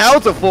distraction. Now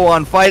it's a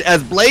full-on fight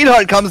as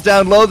Bladeheart comes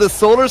down low. The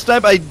solar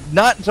snipe, I'm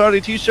not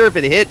entirely too sure if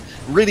it hit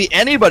really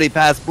anybody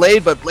past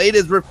Blade, but Blade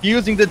is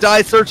refusing to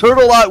die. Sir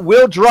Turtlelot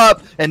will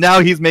drop, and now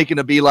he's making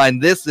a beeline.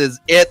 This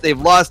is it. They've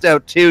lost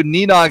out two.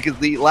 Ninok is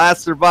the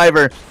last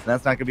survivor, and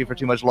that's not going to be for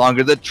too much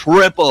longer. The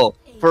triple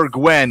for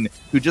Gwen,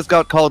 who just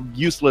got called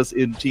useless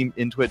in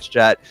Twitch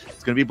chat.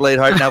 It's going to be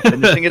Bladeheart now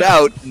finishing it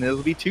out, and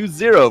it'll be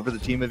 2-0 for the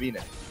team of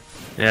Enix.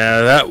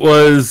 Yeah, that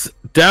was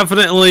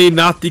definitely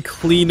not the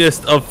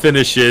cleanest of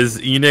finishes.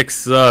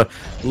 Enix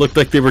looked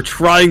like they were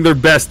trying their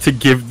best to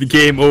give the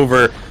game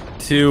over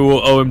to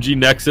OMG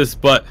Nexus,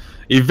 but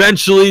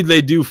eventually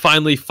they do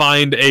finally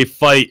find a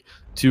fight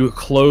to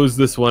close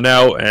this one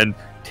out and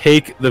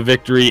take the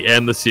victory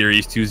and the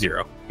series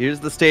 2-0. Here's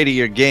the state of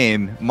your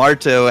game.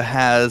 Marto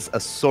has a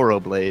Sorrow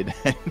Blade.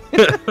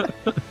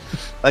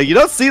 You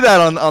don't see that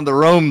on the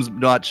roams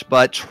much,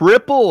 but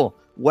triple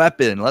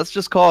weapon. Let's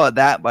just call it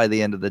that by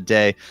the end of the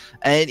day.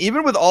 And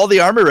even with all the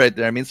armor right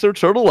there, I mean, Sir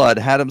Turtlelord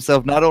had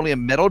himself not only a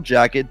metal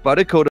jacket, but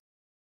a coat of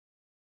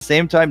at the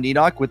same time,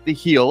 Ninok with the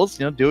heals,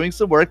 you know, doing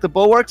some work. The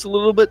Bulwark's a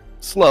little bit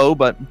slow,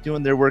 but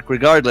doing their work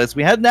regardless.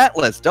 We had an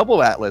Atlas,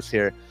 double Atlas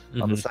here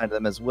on the side of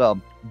them as well.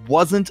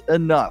 Wasn't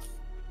enough.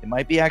 It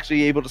might be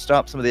actually able to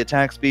stop some of the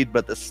attack speed,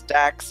 but the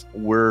stacks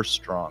were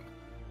strong.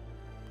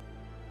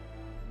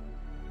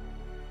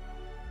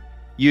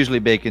 Usually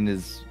Bacon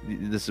this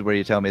is where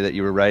you tell me that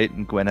you were right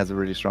and Gwen has a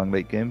really strong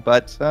late game,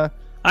 but I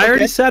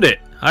already said it.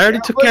 I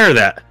already took care of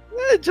that.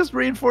 Just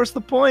reinforce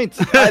the point.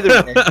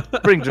 Either way,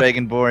 bring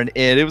Dragonborn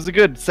in. It was a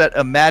good set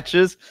of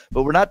matches,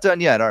 but we're not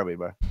done yet, are we,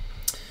 bro?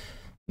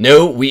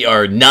 No, we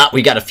are not.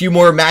 We got a few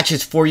more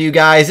matches for you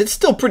guys. It's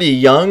still pretty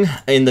young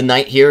in the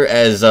night here,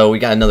 as we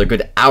got another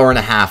good hour and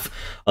a half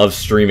of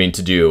streaming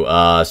to do.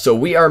 So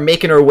we are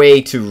making our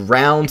way to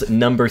round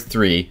number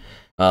 3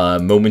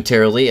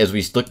 momentarily as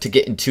we look to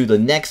get into the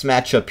next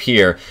matchup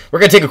here. We're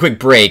going to take a quick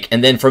break,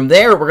 and then from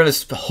there, we're going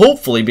to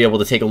hopefully be able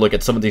to take a look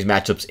at some of these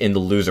matchups in the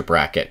loser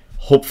bracket.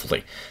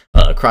 Hopefully.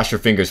 Cross your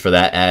fingers for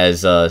that,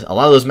 as a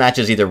lot of those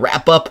matches either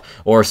wrap up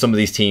or some of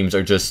these teams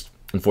are just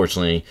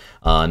unfortunately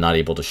not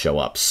able to show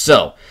up.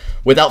 So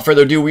without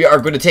further ado, we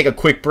are going to take a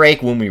quick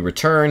break. When we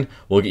return,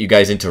 we'll get you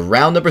guys into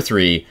round number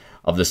 3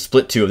 of the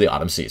split 2 of the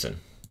autumn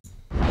season.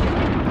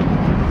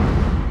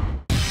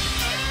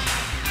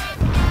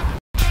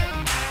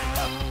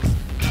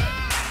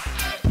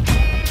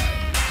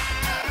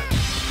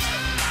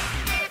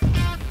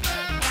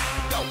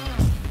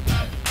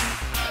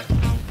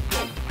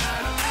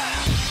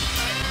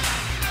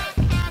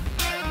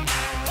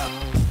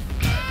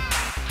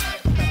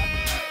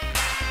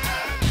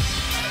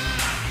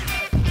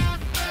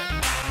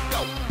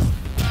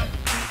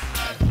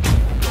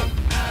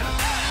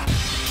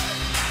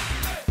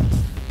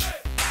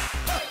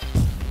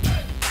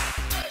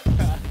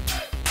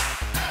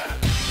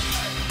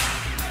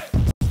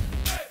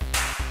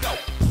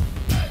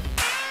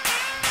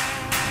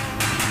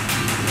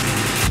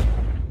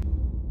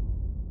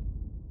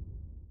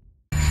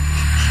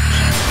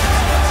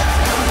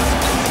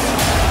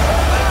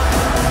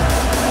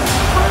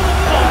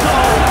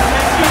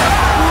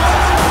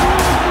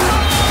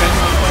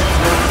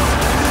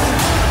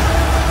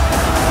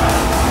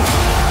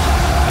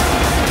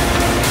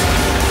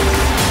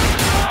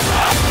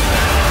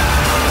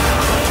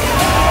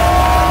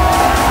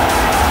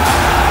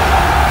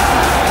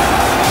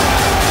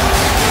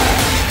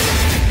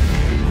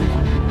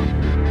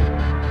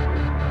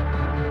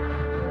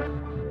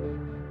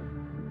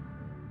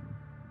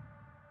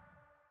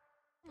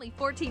 Only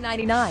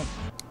 $14.99.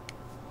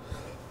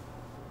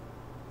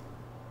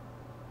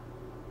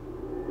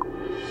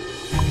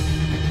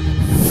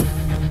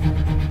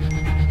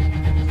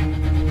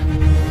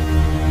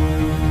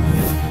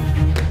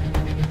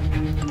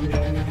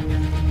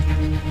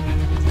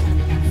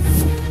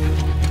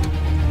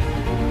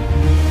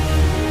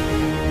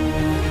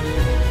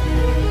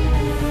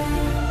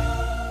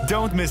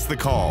 Don't miss the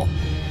call.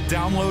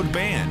 Download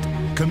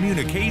Band.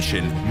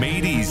 Communication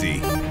made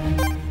easy.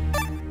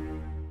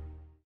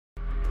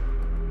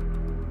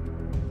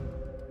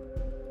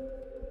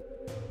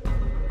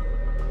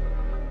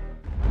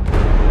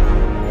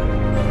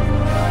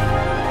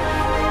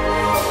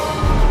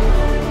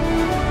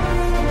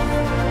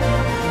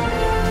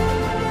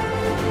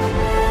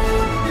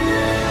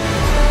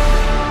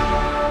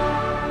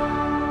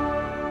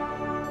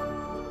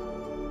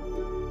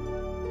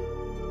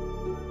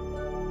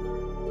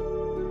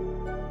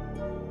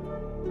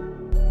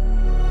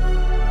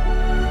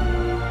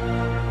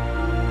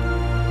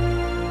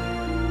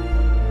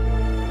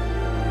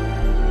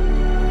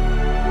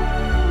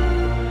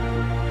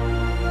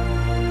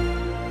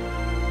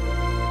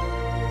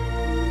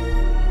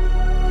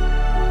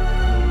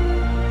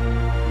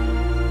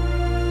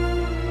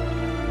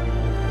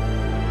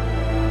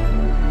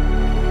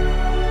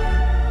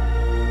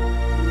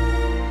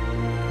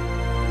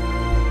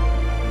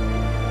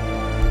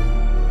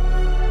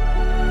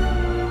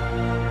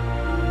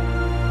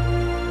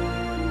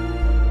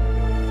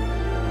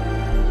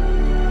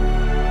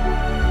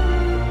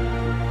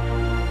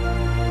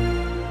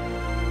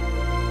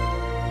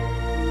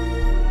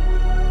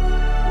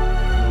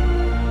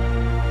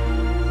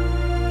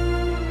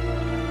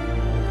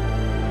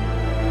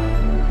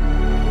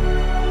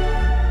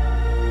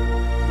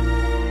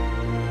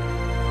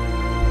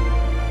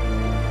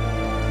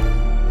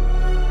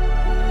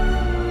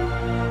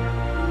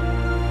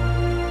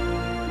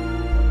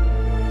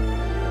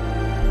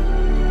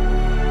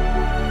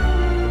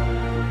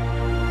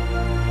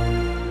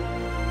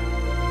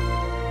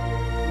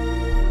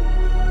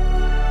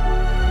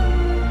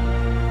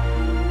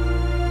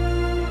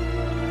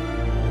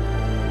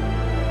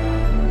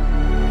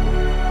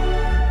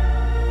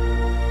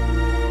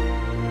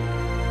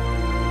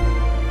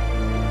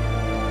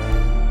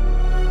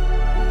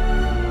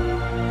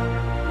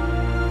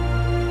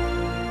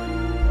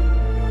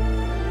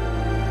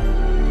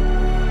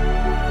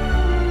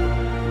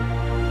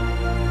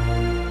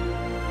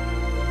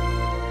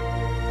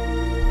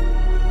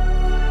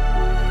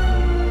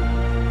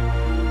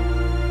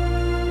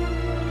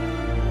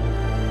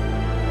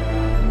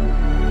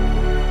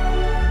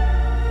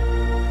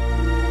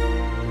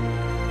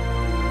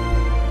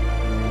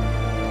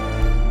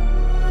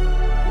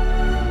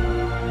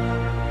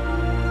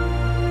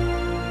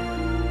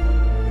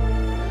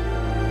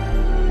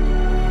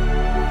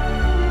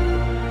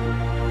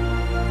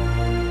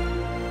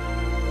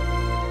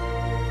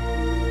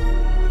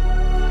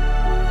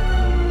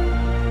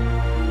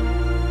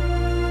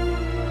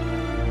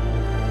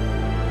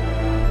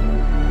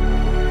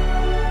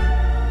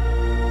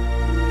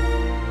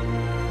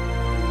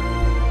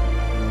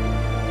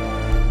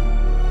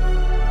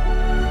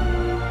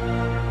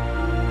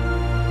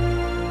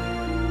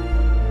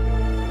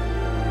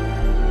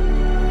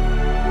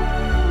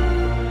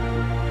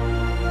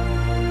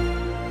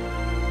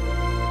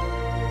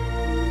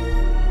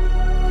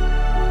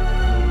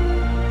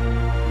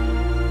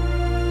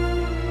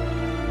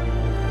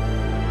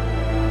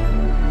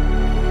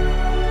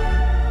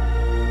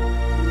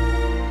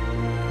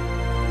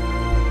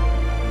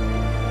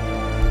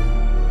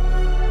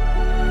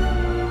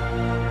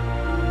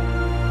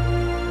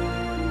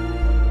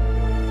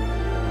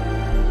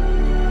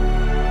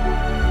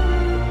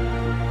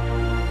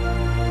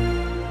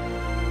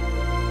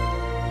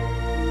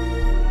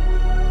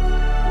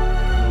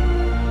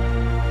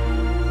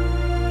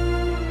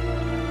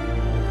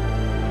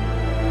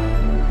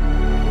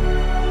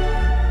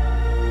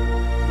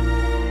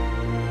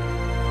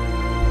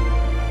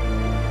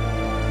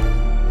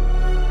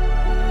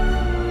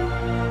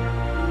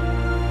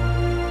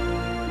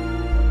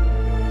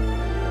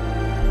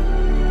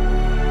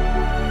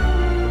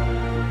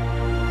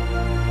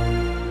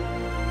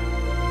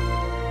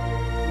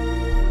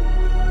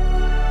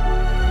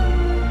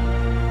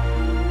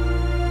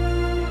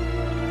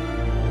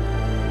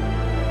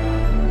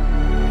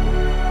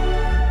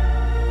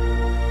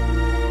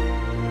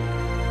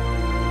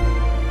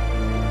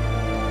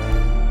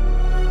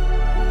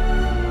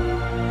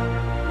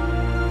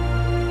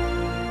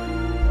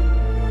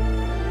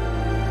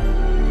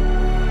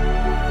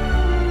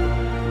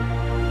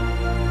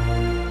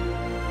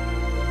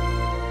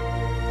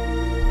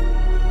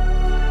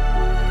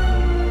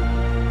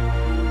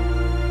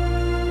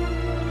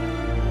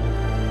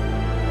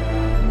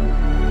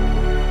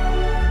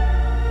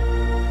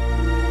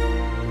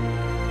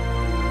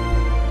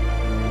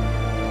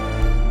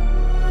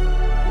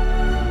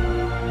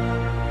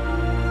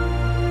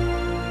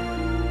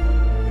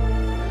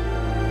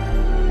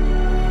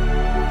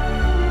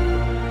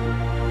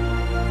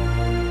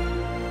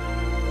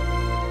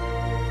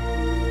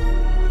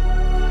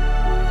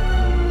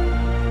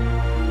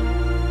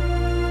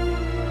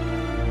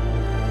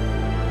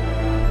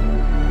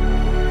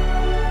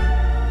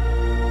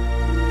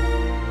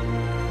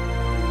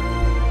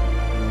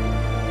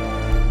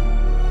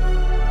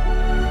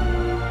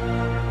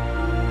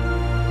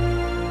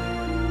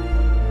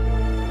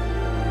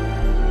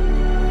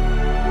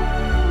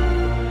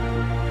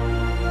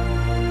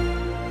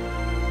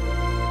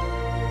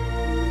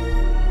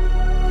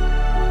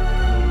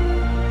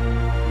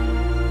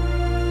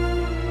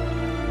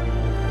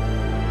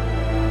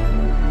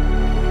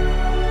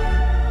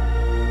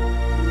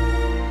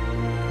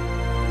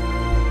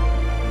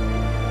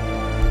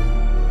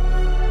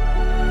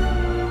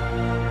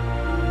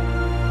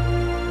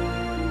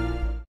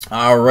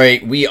 All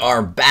right, we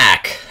are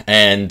back,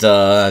 and need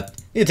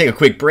to take a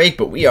quick break,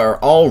 but we are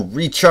all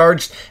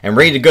recharged and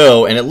ready to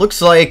go. And it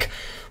looks like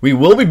we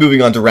will be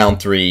moving on to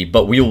round 3,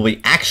 but we will be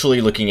actually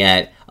looking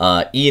at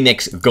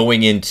Enix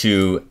going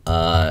into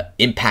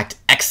Impact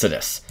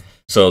Exodus.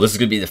 So this is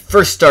going to be the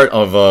first start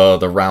of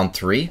the round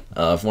 3.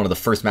 One of the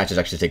first matches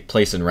actually take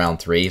place in round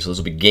 3, so this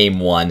will be game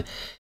 1.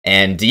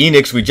 And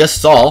Enix we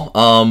just saw,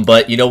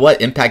 but you know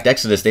what? Impact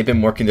Exodus, they've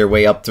been working their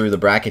way up through the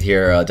bracket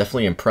here,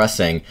 definitely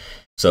impressing.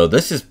 So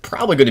this is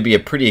probably going to be a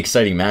pretty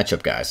exciting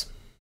matchup, guys.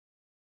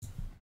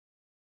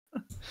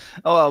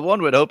 Oh,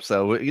 one would hope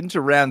so.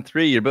 Into round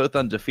 3, you're both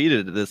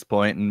undefeated at this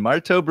point, and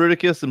Marteau,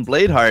 Bruticus, and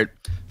Bladeheart,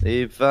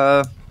 they've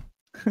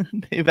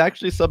they've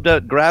actually subbed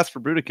out Grass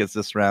for Bruticus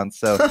this round.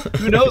 So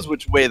who knows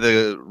which way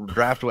the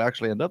draft will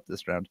actually end up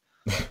this round.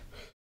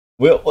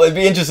 Well, it'd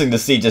be interesting to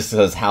see just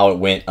as how it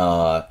went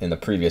in the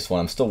previous one.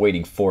 I'm still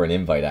waiting for an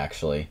invite,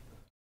 actually. I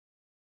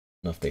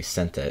don't know if they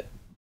sent it.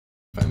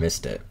 If I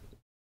missed it.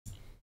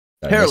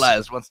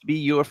 Paralyzed wants to be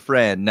your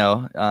friend.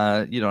 No,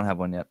 you don't have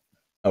one yet.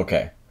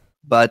 Okay.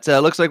 But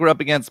looks like we're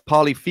up against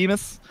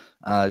Polyphemus,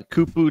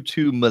 Kupu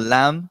to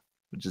Malam,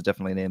 which is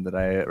definitely a name that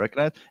I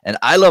recognize, and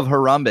I love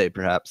Harambe,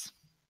 perhaps.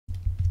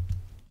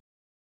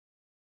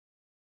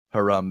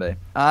 Harambe.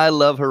 I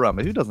love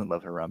Harambe. Who doesn't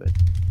love Harambe?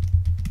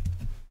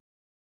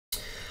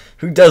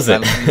 Who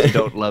doesn't? You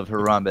don't love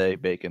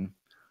Harambe, Bacon.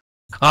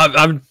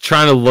 I'm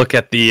trying to look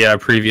at the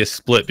previous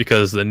split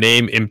because the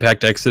name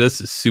Impact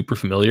Exodus is super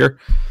familiar.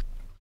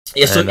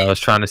 Yeah, so and I was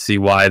trying to see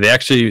why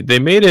they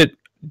made it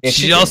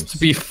just games.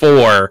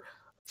 Before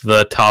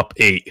the top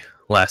 8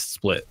 last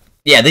split.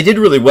 Yeah, they did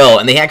really well,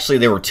 and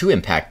there were 2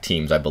 Impact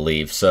teams, I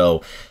believe.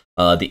 So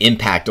the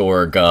Impact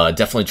org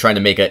definitely trying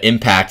to make an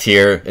impact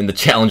here in the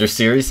Challenger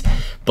Series,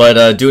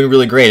 but doing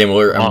really great, and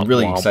I'm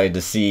really excited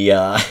to see.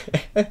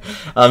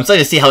 I'm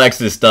excited to see how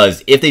Exodus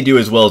does. If they do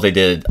as well as they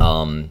did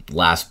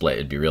last split,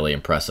 it'd be really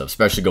impressive,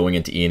 especially going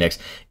into Enix.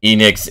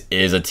 Enix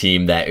is a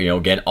team that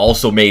again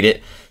also made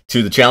it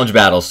to the Challenge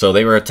Battle, so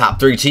they were a top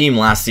 3 team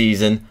last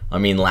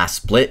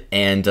split,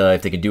 and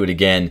if they could do it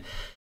again,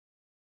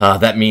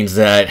 that means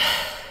that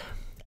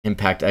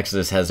Impact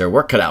Exodus has their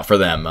work cut out for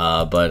them,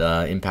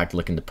 but Impact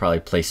looking to probably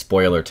play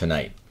spoiler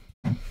tonight.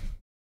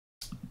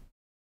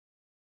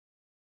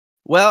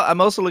 Well,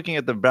 I'm also looking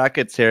at the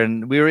brackets here,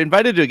 and we were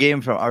invited to a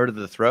game from Art of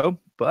the Throw,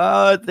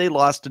 but they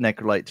lost to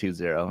Necrolite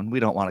 2-0, and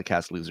we don't want to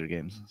cast loser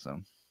games.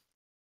 So,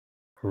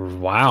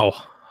 wow,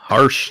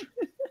 harsh.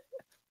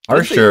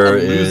 Harsher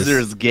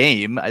losers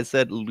game. I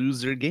said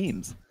loser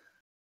games.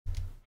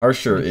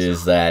 Harsher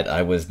is that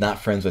I was not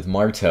friends with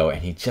Marteau,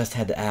 and he just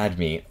had to add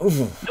me.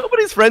 Ooh.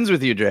 Nobody's friends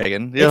with you,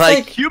 Dragon. You're It's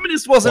like, like-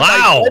 Humanist wasn't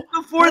Wow. my friend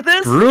before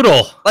this?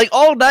 Brutal. Like,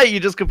 all night you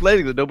just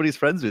complaining that nobody's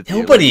friends with you.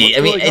 Nobody. Like, I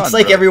mean, what's it's going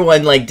like on, bro?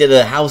 everyone did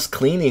a house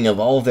cleaning of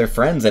all of their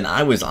friends, and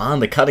I was on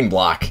the cutting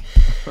block.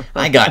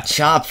 I got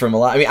chopped from a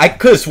lot. I mean, I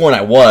could have sworn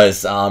I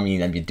was. I've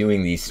been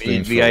doing these We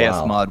need streams for a VIS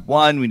while. mod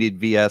 1, we need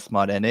VS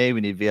mod NA, we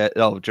need VS...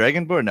 Oh,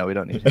 Dragonborn? No, we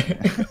don't need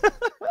it.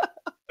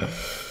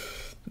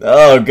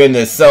 Oh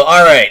goodness. So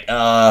all right,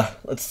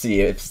 let's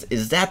see.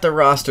 Is that the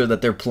roster that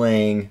they're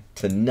playing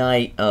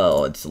tonight?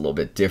 Oh, it's a little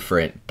bit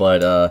different,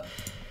 but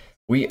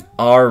we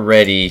are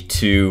ready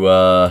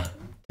to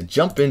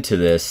jump into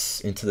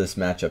this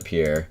matchup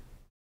here.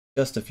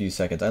 Just a few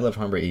seconds. I love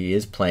Humber. He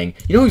is playing.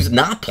 You know who's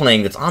not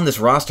playing that's on this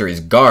roster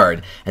is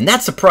Guard, and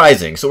that's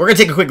surprising. So we're gonna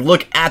take a quick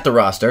look at the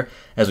roster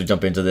as we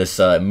jump into this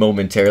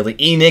momentarily.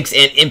 Enix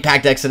and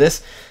Impact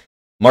Exodus.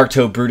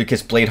 Marteau,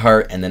 Bruticus,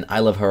 Bladeheart, and then I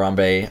love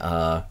Harambe.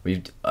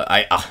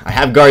 I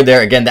have Guard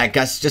there. Again, that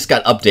guy's just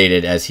got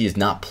updated as he is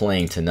not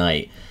playing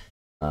tonight.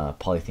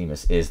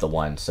 Polyphemus is the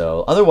one.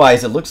 So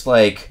otherwise, it looks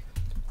like,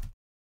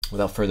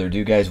 without further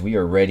ado, guys, we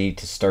are ready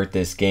to start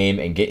this game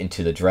and get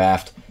into the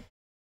draft.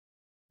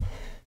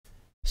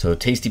 So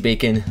Tasty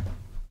Bacon,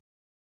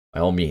 by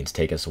all means,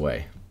 take us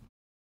away.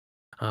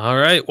 All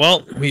right,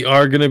 well, we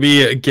are going to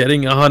be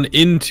getting on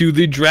into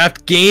the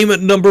draft game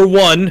number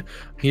 1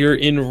 here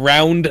in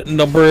round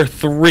number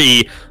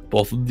 3.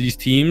 Both of these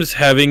teams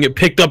having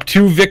picked up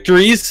 2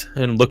 victories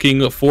and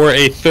looking for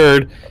a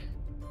third.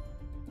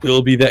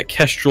 Will be that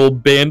Kestrel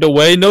band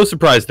away. No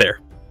surprise there.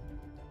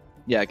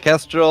 Yeah,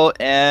 Kestrel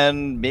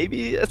and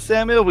maybe a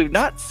Samuel. We've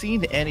not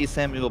seen any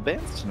Samuel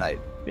bands tonight.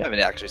 We haven't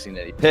actually seen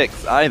any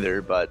picks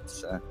either, but,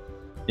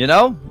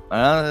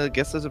 I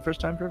guess there's a first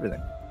time for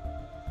everything.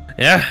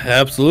 Yeah,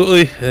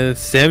 absolutely.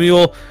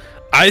 Samuel,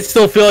 I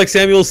still feel like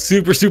Samuel's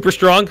super, super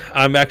strong.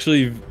 I'm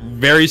actually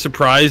very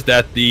surprised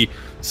at the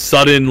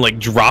sudden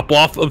drop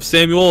off of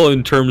Samuel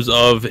in terms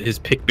of his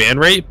pick ban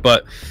rate,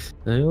 but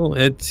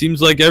it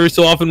seems like every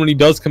so often when he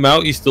does come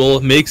out, he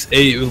still makes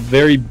a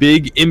very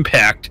big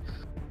impact.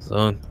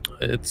 So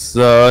it's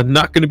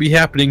not going to be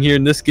happening here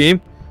in this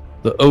game.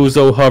 The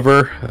Ozo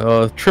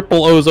hover,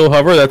 triple Ozo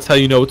hover. That's how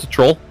you know it's a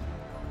troll.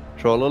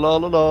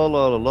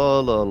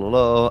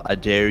 Troll-a-la-la-la-la-la-la-la-la. I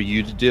dare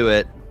you to do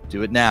it.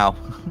 Do it now.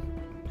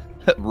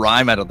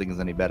 Rhyme, I don't think is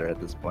any better at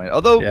this point.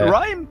 Although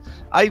Rhyme,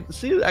 I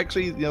see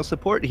actually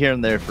support here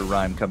and there for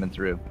Rhyme coming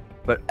through.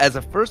 But as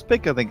a first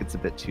pick, I think it's a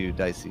bit too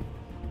dicey.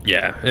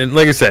 Yeah, and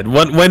like I said,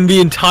 when the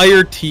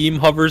entire team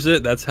hovers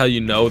it, that's how you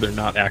know they're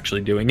not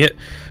actually doing it.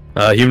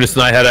 Humanist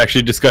and I had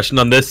actually a discussion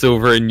on this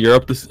over in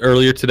Europe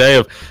earlier today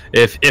of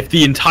if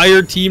the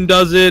entire team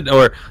does it,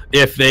 or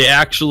if they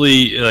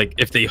actually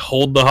if they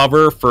hold the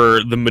hover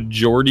for the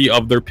majority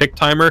of their pick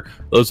timer.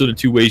 Those are the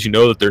two ways you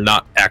know that they're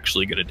not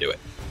actually going to do it.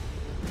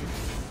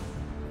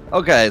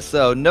 Okay,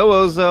 so no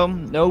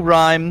Ozo, no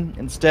Rhyme.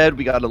 Instead,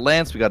 we got a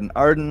Lance, we got an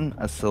Arden,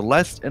 a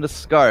Celeste, and a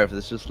Scarf.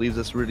 This just leaves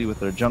us really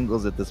with our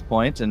jungles at this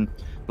point. And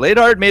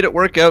Bladeheart made it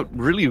work out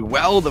really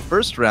well the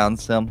first round,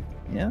 so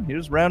yeah,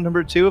 here's round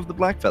number 2 of the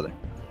Blackfeather.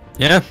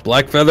 Yeah,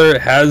 Blackfeather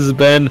has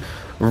been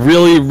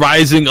really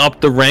rising up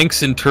the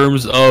ranks in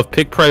terms of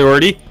pick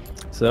priority.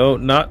 So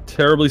not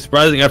terribly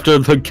surprising after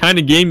the kind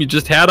of game you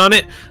just had on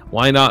it.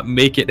 Why not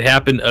make it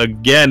happen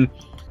again?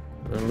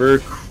 Remember,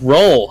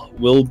 Krull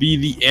will be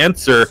the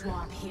answer.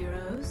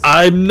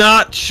 I'm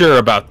not sure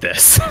about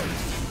this,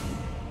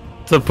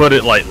 to put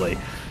it lightly.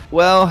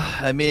 Well,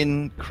 I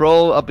mean,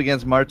 Krull up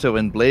against Marto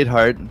and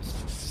Bladeheart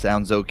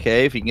sounds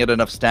okay. If he can get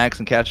enough stacks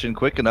and catch in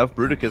quick enough,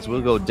 Bruticus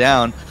will go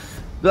down.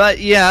 But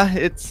yeah,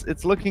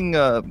 it's looking...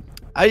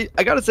 I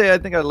gotta say, I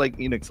think I like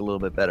Enix a little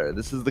bit better.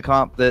 This is the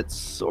comp that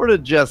sort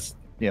of just,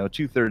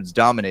 2/3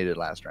 dominated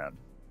last round.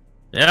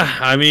 Yeah,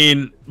 I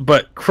mean,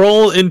 but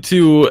Krull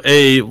into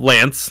a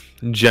Lance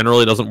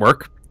generally doesn't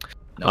work.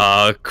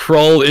 Nope.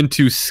 Krull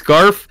into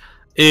Scarf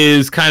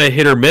is kind of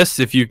hit or miss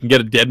if you can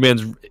get a dead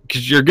man's,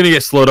 because you're going to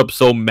get slowed up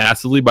so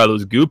massively by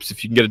those goops.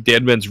 If you can get a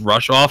dead man's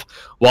rush off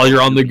while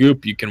you're on the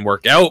goop, you can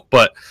work out.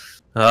 But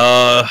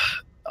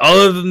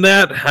other than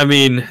that, I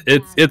mean,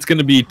 it's going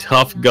to be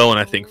tough going,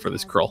 I think, for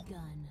this Krull.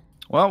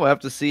 Well, we'll have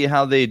to see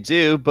how they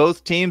do.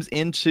 Both teams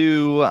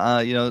into,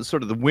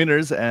 sort of the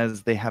winners,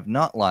 as they have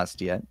not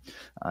lost yet.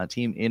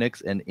 Team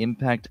Enix and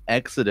Impact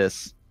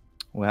Exodus.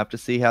 We'll have to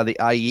see how the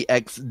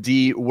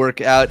IEXD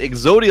work out.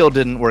 Exodial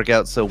didn't work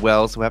out so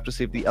well, so we'll have to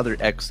see if the other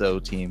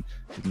EXO team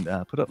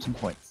can put up some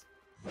points.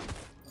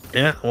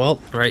 Yeah, well,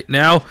 right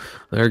now,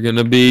 they're going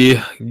to be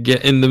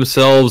getting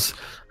themselves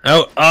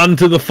out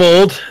onto the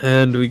fold,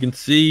 and we can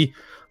see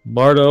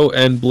Marto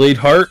and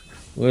Bladeheart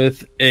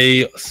with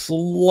a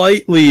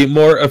slightly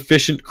more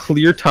efficient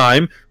clear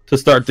time to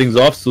start things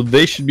off, so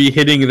they should be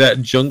hitting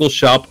that jungle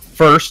shop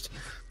first.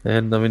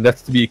 And I mean,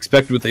 that's to be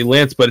expected with a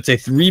Lance, but it's a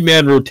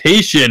 3-man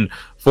rotation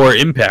for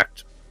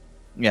Impact.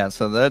 Yeah,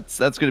 so that's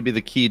going to be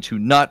the key to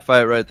not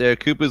fight right there.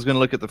 Koopa's going to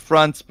look at the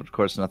fronts, but of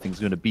course nothing's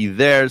going to be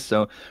there,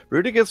 so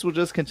Bruticus will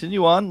just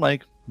continue on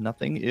like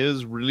nothing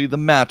is really the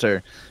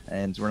matter,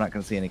 and we're not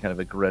going to see any kind of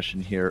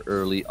aggression here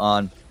early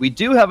on. We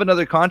do have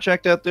another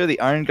contract out there, the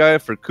Iron Guy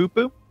for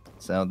Koopa.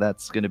 So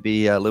that's going to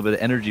be a little bit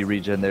of energy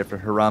regen there for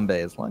Harambe,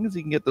 as long as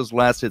he can get those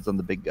last hits on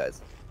the big guys.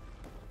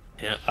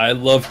 Yeah, I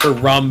love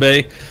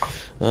Harambe.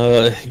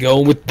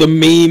 Going with the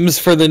memes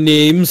for the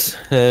names,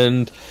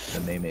 and...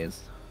 The memes.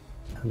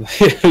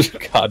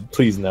 God,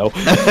 please no.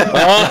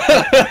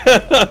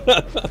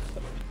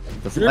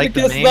 Just like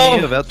the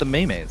meme about the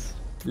memes.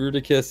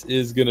 Bruticus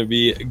is going to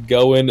be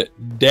going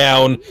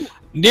down.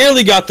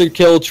 Nearly got the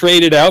kill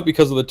traded out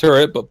because of the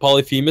turret, but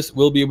Polyphemus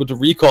will be able to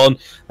recall. And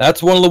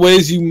that's one of the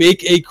ways you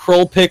make a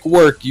Krull pick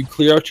work. You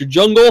clear out your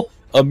jungle,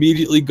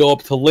 immediately go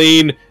up to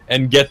lane,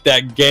 and get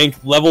that gank.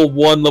 Level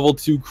 1, level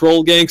 2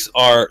 Krull ganks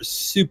are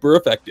super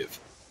effective.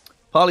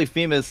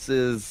 Polyphemus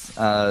is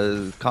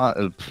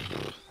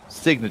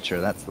signature,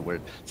 that's the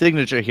word.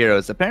 Signature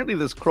heroes. Apparently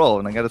this Krull,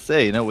 and I gotta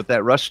say, with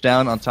that rush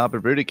down on top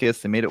of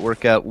Bruticus, they made it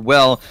work out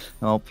well.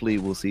 Hopefully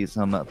we'll see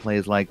some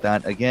plays like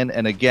that again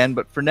and again.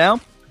 But for now,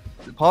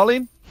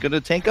 Poly gonna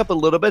tank up a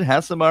little bit,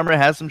 has some armor,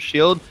 has some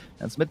shield,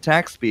 and some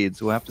attack speed,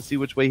 so we'll have to see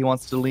which way he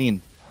wants to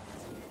lean.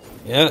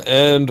 Yeah,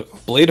 and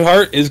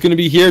Bladeheart is gonna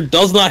be here.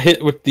 Does not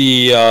hit with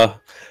the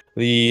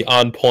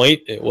on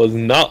point. It was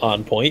not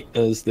on point,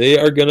 as they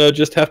are gonna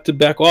just have to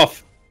back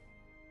off.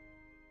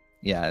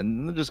 Yeah,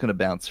 and they're just going to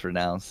bounce for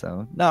now,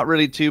 so not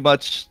really too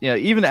much.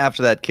 Even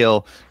after that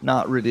kill,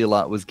 not really a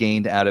lot was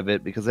gained out of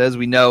it, because as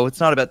we know,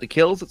 it's not about the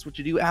kills, it's what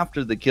you do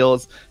after the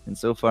kills, and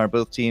so far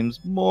both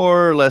teams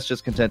more or less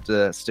just content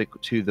to stick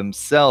to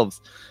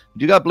themselves.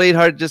 You got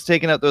Bladeheart just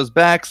taking out those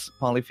backs.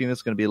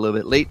 Polyphemus going to be a little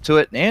bit late to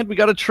it, and we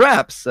got a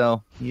trap,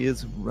 so he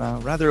is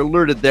rather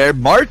alerted there.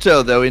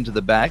 Marto, though, into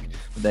the back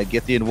with that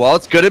Githian wall.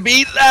 It's going to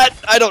be that.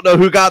 I don't know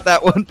who got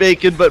that one,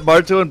 Bacon, but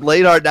Marto and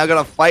Bladeheart now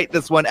going to fight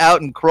this one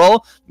out. And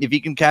Krull, if he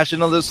can cash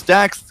in on those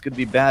stacks, it's going to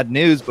be bad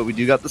news, but we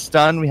do got the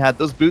stun. We had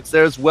those boots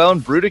there as well, and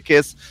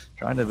Bruticus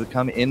trying to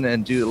come in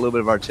and do a little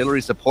bit of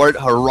artillery support.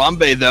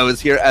 Harambe, though, is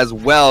here as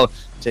well.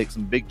 Take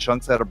some big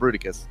chunks out of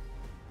Bruticus.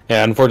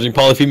 Yeah, unfortunately,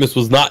 Polyphemus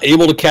was not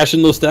able to cash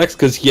in those stacks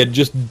because he had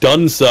just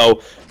done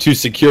so to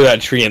secure that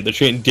treant. The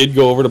treant did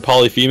go over to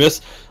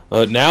Polyphemus.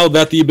 Now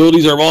that the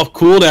abilities are off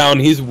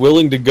cooldown, he's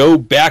willing to go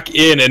back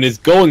in and is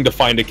going to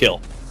find a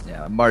kill.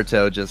 Yeah,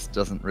 Marto just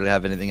doesn't really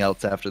have anything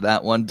else after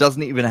that one.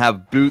 Doesn't even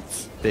have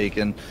boots,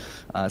 Bacon.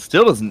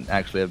 Still doesn't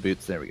actually have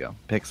boots. There we go.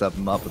 Picks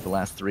him up with the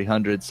last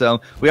 300. So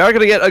we are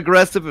going to get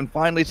aggressive and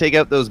finally take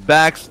out those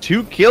backs.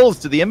 2 kills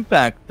to the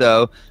Impact,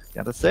 though.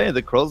 Gotta say,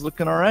 the Krull's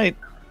looking all right.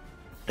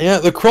 Yeah,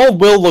 the Kroll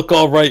will look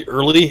alright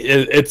early.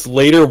 It's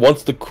later,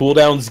 once the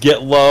cooldowns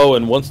get low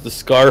and once the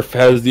Scarf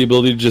has the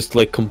ability to just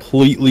like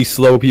completely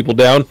slow people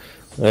down,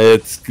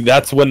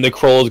 that's when the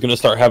Kroll is going to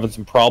start having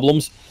some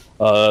problems.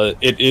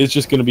 It is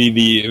just going to be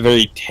the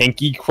very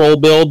tanky Kroll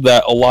build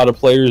that a lot of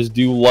players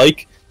do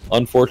like,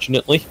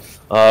 unfortunately.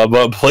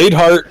 But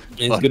Bladeheart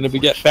is going to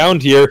get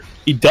found here.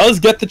 He does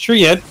get the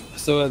Treant,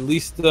 so at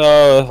least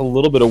a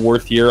little bit of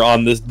worth here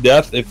on this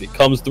death if it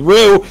comes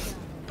through.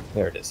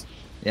 There it is.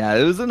 Yeah,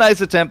 it was a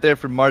nice attempt there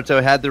from Marto.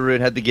 Had the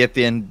root, had the gift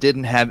in,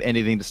 didn't have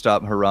anything to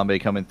stop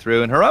Harambe coming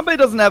through. And Harambe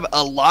doesn't have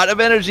a lot of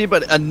energy,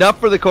 but enough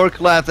for the core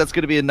collapse. That's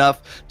going to be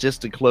enough just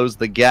to close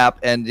the gap.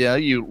 And you know,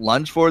 you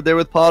lunge forward there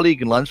with Polly. You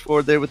can lunge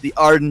forward there with the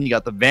Arden. You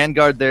got the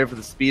Vanguard there for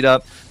the speed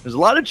up. There's a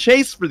lot of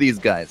chase for these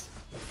guys.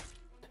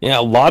 Yeah,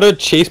 a lot of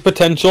chase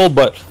potential,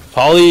 but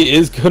Polly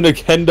is going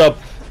to end up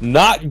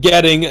not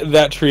getting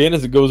that Treant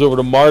as it goes over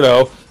to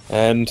Marto.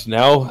 And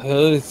now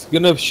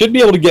should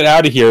be able to get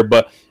out of here,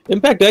 but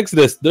Impact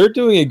Exodus, they're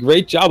doing a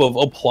great job of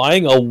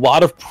applying a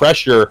lot of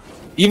pressure.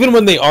 Even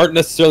when they aren't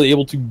necessarily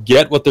able to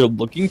get what they're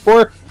looking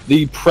for,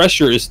 the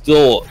pressure is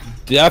still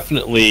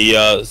definitely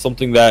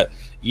something that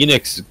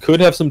Enix could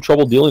have some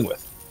trouble dealing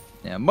with.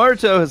 Yeah,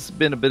 Marto has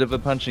been a bit of a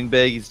punching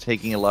bag. He's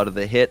taking a lot of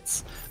the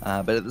hits,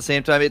 but at the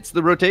same time, it's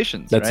the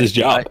rotations. That's right? his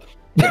job.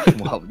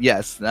 Well,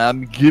 yes,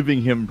 I'm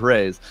giving him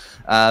praise.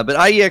 But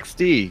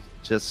IEXD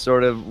just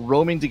sort of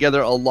roaming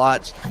together a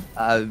lot,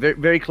 very,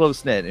 very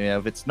close-knit. You know,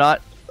 if it's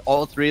not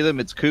all three of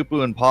them, it's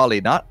Kupu and Polly.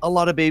 Not a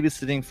lot of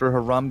babysitting for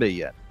Harambe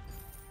yet.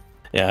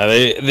 Yeah,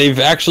 they've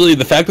actually,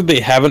 the fact that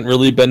they haven't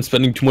really been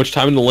spending too much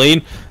time in the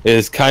lane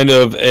is kind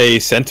of a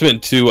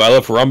sentiment to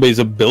Harambe's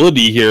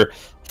ability here.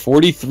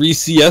 43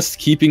 CS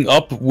keeping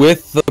up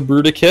with the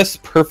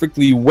Bruticus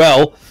perfectly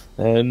well,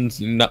 and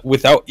not,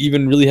 without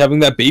even really having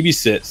that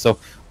babysit. So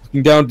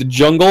looking down to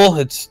jungle,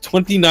 it's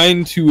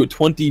 29 to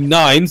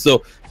 29.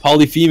 So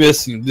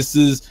Polyphemus, this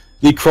is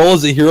the Kroll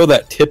is a hero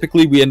that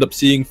typically we end up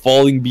seeing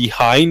falling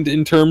behind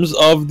in terms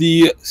of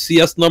the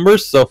CS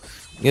numbers. So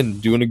again,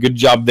 doing a good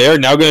job there.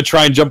 Now going to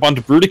try and jump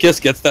onto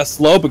Bruticus, gets that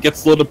slow, but gets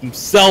slowed up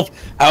himself.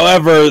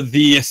 However,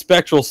 the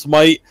Spectral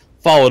Smite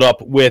followed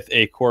up with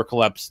a Core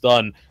Collapse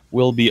stun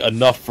will be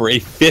enough for a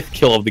 5th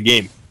kill of the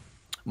game.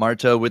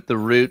 Marto with the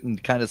root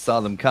and kind of saw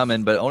them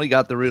coming, but only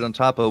got the root on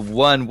top of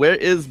one. Where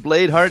is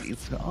Bladeheart?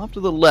 He's off to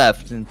the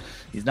left, and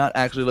he's not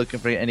actually looking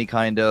for any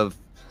kind of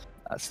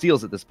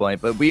steals at this point,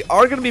 but we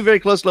are going to be very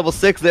close to level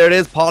 6. There it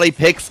is. Polly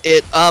picks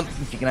it up.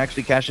 If you can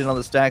actually cash in on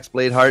the stacks,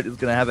 Bladeheart is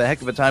going to have a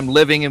heck of a time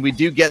living, and we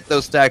do get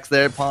those stacks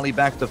there. Polly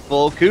back to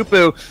full.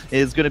 Kupu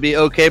is going to be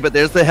okay, but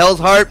there's the Hell's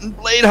Heart, and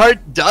Bladeheart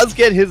does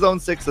get his own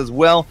 6 as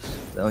well.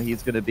 So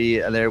he's going to be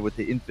there with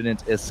the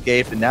infinite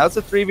escape, and now it's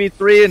a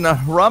 3v3, and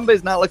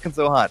Harambe's not looking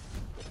so hot.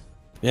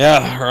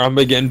 Yeah,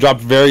 Harambe getting dropped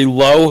very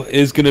low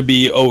is going to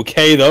be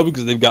okay, though,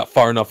 because they've got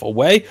far enough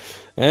away.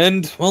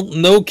 And, well,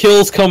 no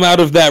kills come out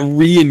of that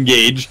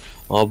re-engage,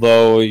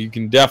 although you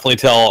can definitely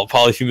tell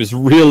Polyphemus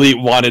really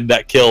wanted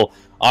that kill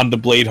on the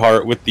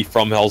Bladeheart with the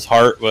From Hell's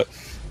Heart, but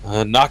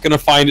not going to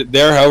find it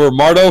there. However,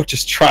 Marto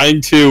just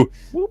trying to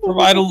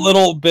provide a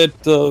little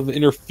bit of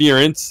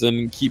interference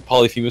and keep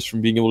Polyphemus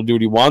from being able to do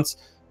what he wants.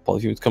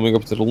 Polyphemus coming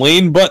up to the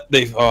lane, but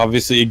they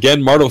obviously,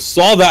 again, Marto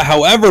saw that.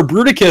 However,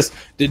 Bruticus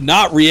did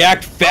not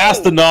react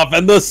fast enough,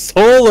 and the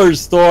Solar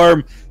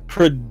Storm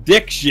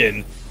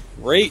prediction.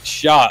 Great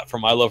shot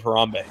from I Love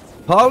Harambe.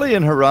 Polly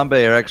and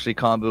Harambe are actually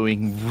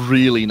comboing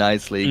really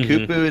nicely.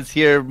 Kupu is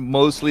here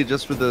mostly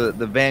just for the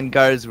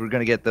Vanguards. We're going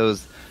to get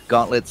those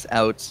gauntlets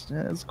out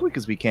as quick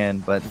as we can,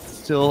 but it's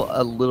still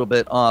a little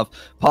bit off.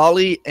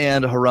 Polly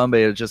and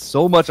Harambe are just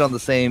so much on the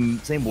same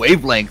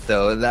wavelength,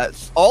 though.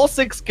 That's all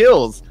 6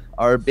 kills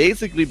are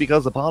basically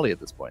because of Polly at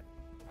this point.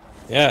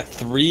 Yeah,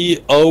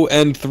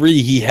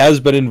 3-0-3. He has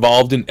been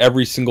involved in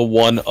every single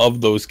one of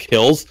those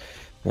kills.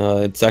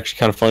 It's actually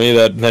kind of funny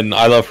that then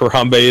I Love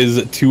Harambe is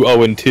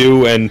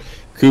 2-0-2 and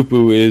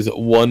Kupu is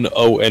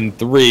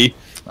 1-0-3.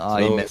 Ah,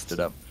 so, he messed it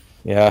up.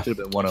 Yeah. Should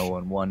have been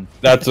 1-0-1.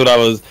 That's what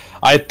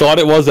I thought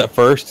it was at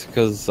first,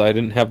 because I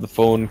didn't have the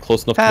phone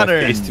close enough to my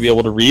face to be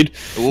able to read.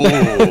 Ooh,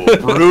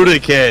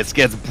 Bruticus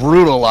gets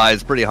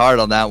brutalized pretty hard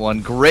on that one.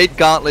 Great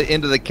gauntlet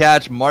into the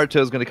catch.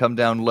 Marto's going to come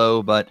down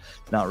low, but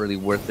not really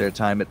worth their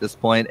time at this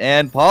point.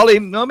 And Polly,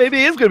 no, maybe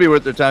it is going to be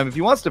worth their time. If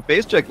he wants to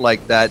face check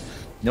like that,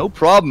 no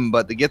problem,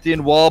 but the Githian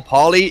wall,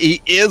 Polly,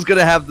 he is going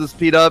to have the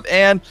speed up,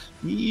 and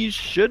he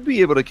should be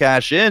able to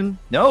cash in.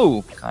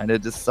 No, kind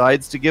of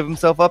decides to give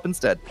himself up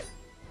instead.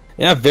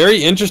 Yeah,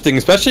 very interesting,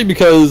 especially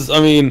because, I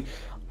mean,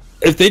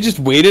 if they just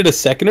waited a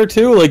second or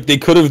two, like, they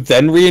could have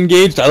then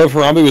re-engaged. I Love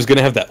Harambe was going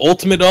to have that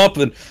ultimate up,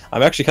 and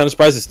I'm actually kind of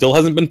surprised it still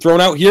hasn't been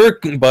thrown out here,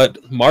 but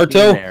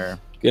Marto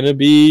going to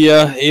be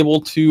able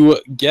to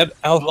get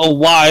out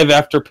alive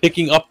after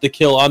picking up the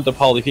kill onto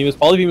Polyphemus.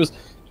 Polyphemus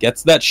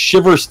gets that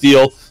Shiver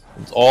Steal.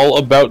 It's all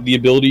about the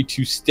ability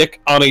to stick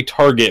on a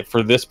target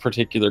for this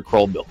particular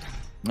Kroll build.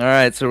 All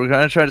right, so we're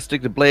going to try to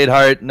stick to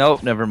Bladeheart.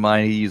 Nope, never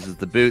mind. He uses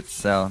the boots,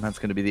 so that's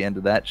going to be the end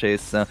of that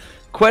chase. So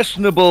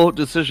questionable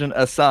decision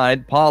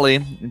aside, Polly,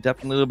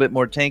 definitely a little bit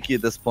more tanky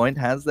at this point,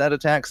 has that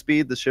attack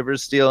speed, the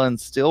Shivers Steel, and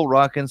still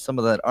rocking some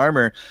of that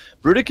armor.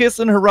 Bruticus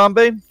and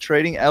Harambe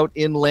trading out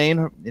in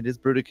lane. It is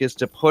Bruticus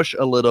to push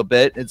a little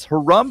bit. It's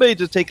Harambe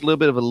to take a little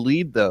bit of a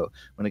lead, though,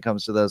 when it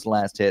comes to those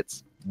last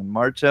hits. And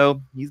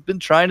Marto, he's been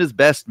trying his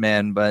best,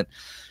 man, but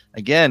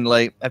again,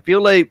 like, I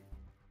feel like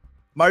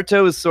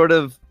Marto is sort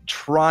of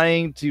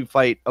trying to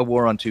fight a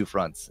war on two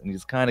fronts, and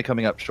he's kind of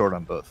coming up short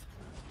on both.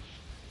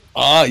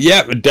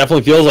 Yeah, it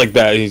definitely feels like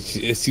that.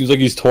 It seems like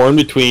he's torn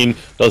between,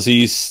 does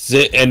he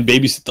sit and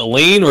babysit the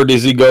lane, or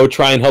does he go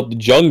try and help the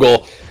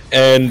jungle?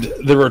 And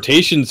the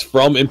rotations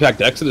from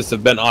Impact Exodus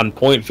have been on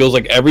point. It feels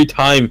like every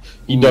time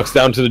he ducks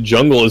down to the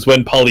jungle is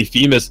when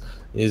Polyphemus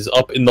is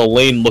up in the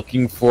lane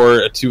looking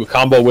for a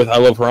combo with I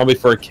Love Harambe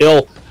for a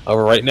kill.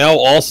 Right now,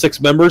 all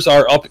 6 members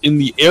are up in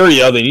the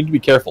area. They need to be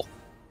careful.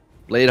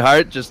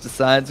 Bladeheart just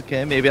decides,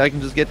 okay, maybe I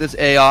can just get this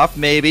A off,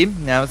 maybe.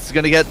 Now it's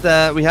going to get,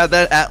 we have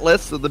that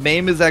Atlas, so the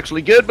MAME is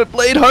actually good, but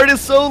Bladeheart is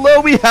so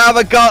low. We have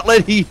a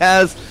Gauntlet. He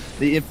has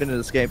the Infinite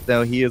Escape,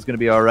 though. He is going to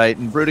be all right.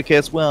 And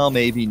Bruticus, well,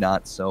 maybe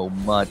not so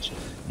much.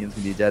 He's going to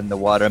be dead in the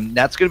water.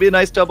 That's going to be a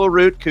nice double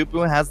root.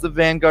 Kupu has the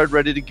Vanguard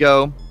ready to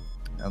go,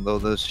 although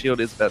the shield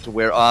is about to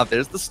wear off.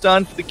 There's the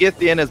stun for the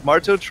Githian as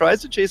Marto tries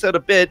to chase out a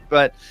bit,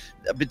 but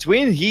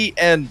between he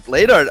and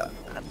Bladeheart,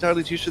 I'm not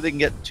entirely too sure they can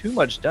get too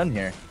much done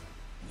here.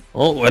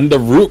 Well, when the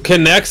root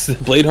connects,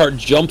 Bladeheart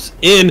jumps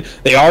in.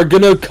 They are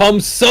going to come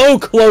so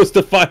close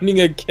to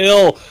finding a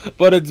kill,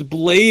 but it's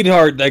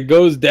Bladeheart that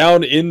goes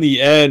down in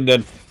the end.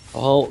 And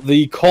well,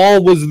 the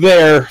call was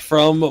there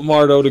from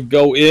Marto to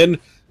go in,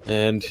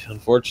 and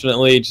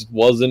unfortunately, it just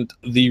wasn't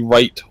the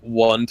right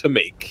one to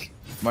make.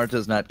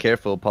 Marto's not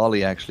careful.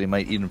 Polly actually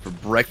might eat him for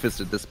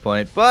breakfast at this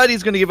point, but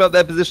he's going to give up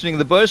that positioning in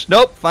the bush.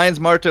 Nope, finds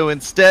Marto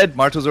instead.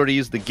 Marto's already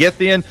used the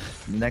Githian.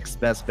 The next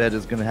best bet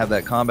is going to have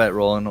that combat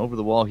roll, and over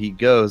the wall he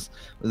goes.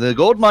 The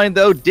gold mine,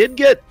 though, did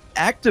get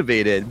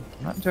activated.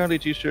 Not entirely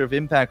too sure if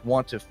Impact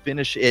want to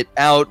finish it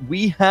out.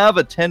 We have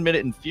a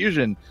 10-minute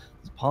infusion.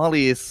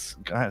 Polly is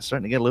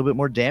starting to get a little bit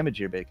more damage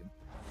here, Bacon.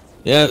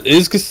 Yeah,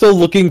 is still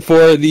looking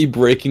for the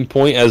breaking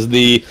point as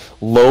the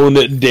lone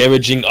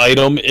damaging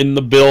item in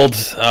the build.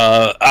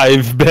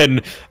 I've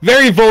been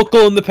very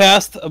vocal in the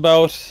past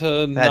about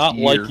not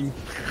liking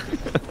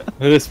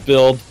this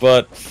build,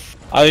 but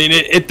I mean,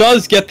 it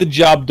does get the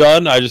job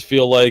done. I just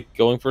feel like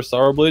going for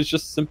Sour Blade is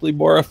just simply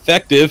more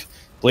effective.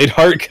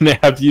 Bladeheart gonna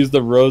have to use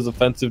the Rose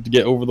offensive to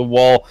get over the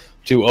wall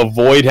to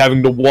avoid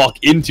having to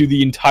walk into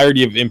the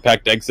entirety of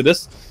Impact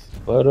Exodus.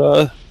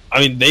 But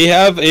I mean, they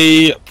have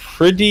a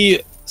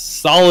pretty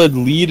solid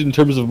lead in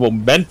terms of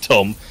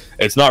momentum.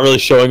 It's not really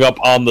showing up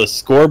on the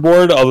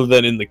scoreboard other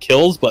than in the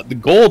kills, but the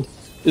gold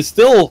is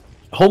still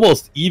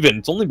almost even.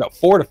 It's only about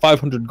 400 to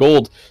 500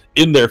 gold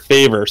in their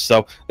favor,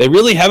 so they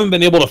really haven't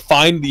been able to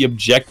find the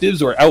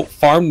objectives or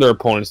out-farm their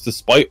opponents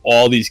despite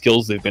all these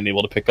kills they've been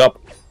able to pick up.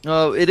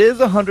 Oh, it is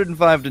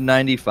 105 to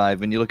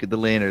 95 when you look at the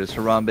laners.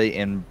 Harambe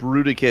and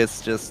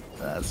Bruticus just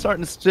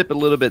starting to slip a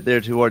little bit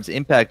there towards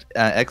Impact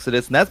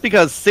Exodus, and that's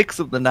because 6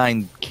 of the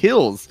 9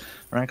 kills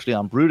are actually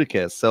on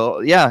Bruticus.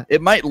 So yeah,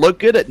 it might look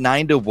good at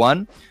 9 to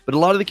 1, but a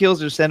lot of the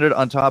kills are centered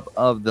on top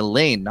of the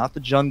lane, not the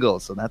jungle.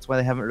 So that's why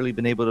they haven't really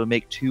been able to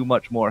make too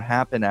much more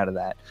happen out of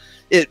that.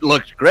 It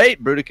looked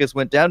great. Bruticus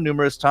went down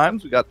numerous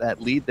times. We got that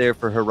lead there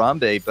for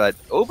Harambe, but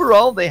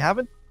overall they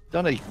haven't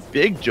done a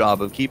big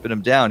job of keeping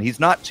him down. He's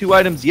not 2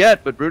 items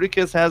yet, but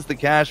Bruticus has the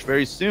cash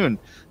very soon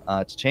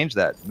to change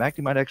that. In fact,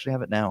 he might actually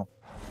have it now.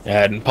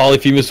 And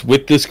Polyphemus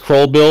with this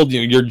Krull build,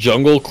 your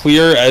jungle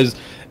clear, as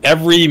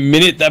every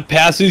minute that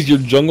passes, your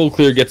jungle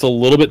clear gets a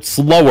little bit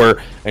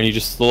slower, and you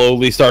just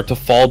slowly start to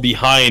fall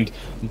behind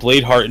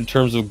Bladeheart in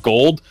terms of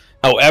gold.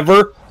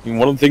 However,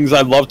 one of the things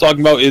I love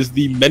talking about is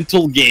the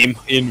mental game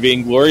in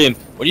Vainglory, and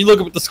when you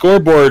look up at the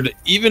scoreboard,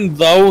 even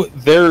though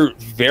they're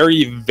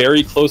very,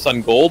 very close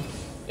on gold,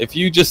 if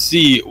you just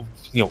see,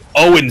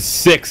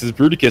 0-6 as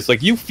Bruticus,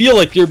 like, you feel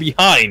like you're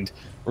behind,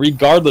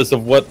 regardless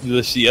of what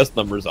the CS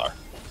numbers are.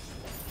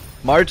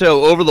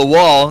 Marto over the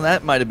wall.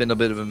 That might have been a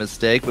bit of a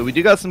mistake, but we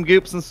do got some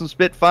Goops and some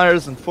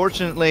Spitfires.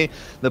 Unfortunately,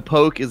 the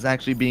poke is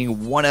actually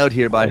being won out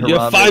here by Harambe. You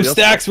have 5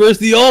 stacks. Where's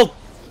the ult?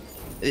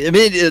 I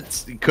mean,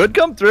 it could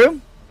come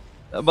through,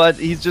 but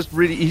he just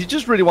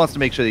really wants to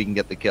make sure that he can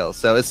get the kill.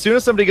 So as soon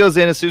as somebody goes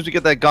in, as soon as we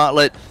get that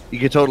gauntlet, it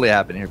could totally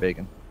happen here,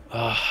 Bacon.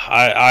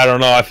 I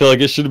don't know. I feel like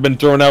it should have been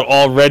thrown out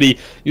already.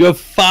 You have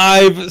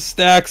 5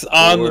 stacks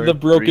on the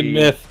Broken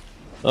Myth.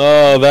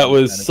 Oh, that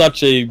was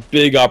such a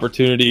big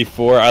opportunity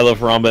for I Love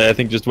Harambe. I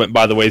think just went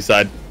by the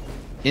wayside.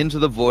 Into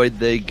the void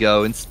they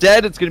go.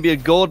 Instead, it's going to be a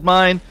gold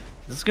mine.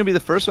 This is going to be the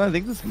first one. I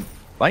think this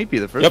might be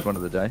the first one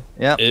of the day.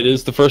 Yeah, it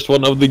is the first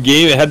one of the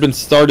game. It had been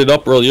started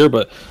up earlier,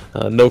 but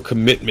no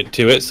commitment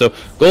to it. So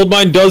gold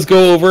mine does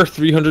go over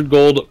 300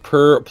 gold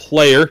per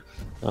player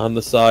on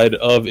the side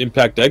of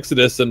Impact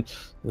Exodus, and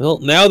well,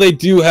 now they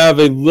do have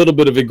a little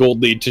bit of a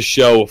gold lead to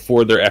show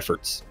for their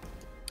efforts.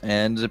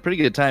 And a pretty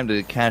good time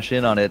to cash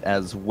in on it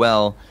as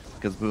well,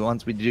 because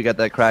once we do get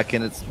that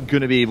Kraken, it's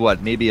going to be,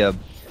 what, maybe a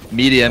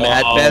Medium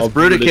at best.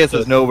 Bruticus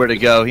has nowhere to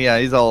go. Yeah,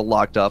 he's all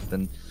locked up.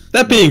 And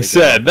that being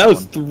said, that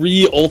was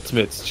 3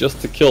 ultimates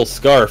just to kill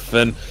Scarf,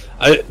 and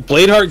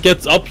Bladeheart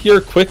gets up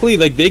here quickly.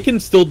 Like, they can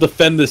still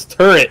defend this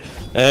turret,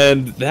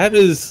 and that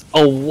is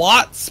a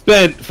lot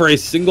spent for a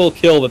single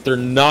kill that they're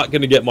not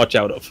going to get much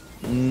out of.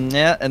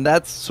 Yeah, and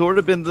that's sort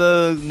of been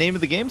the name of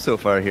the game so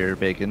far here,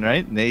 Bacon,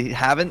 right? They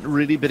haven't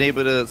really been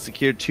able to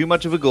secure too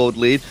much of a gold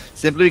lead,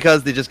 simply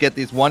because they just get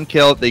these 1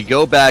 kill, they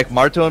go back,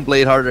 Marto and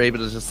Bladeheart are able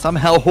to just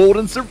somehow hold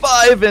and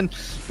survive, and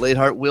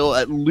Bladeheart will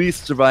at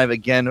least survive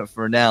again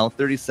for now.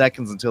 30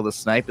 seconds until the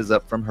snipe is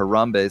up from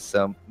Harambe,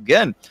 so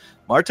again,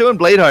 Marto and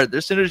Bladeheart, their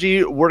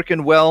synergy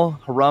working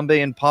well.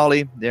 Harambe and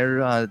Polly,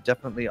 they're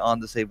definitely on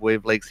the same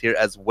wavelengths here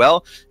as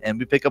well, and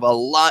we pick up a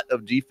lot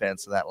of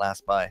defense in that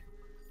last buy.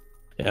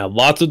 Yeah,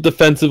 lots of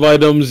defensive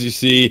items. You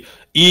see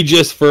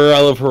Aegis for I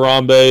Love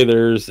Harambe.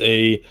 There's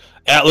a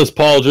Atlas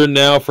Pauldron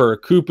now for a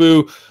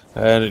Kupu,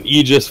 and an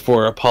Aegis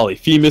for a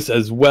Polyphemus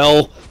as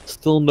well.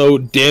 Still no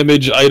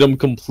damage item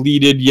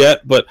completed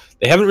yet, but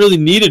they haven't really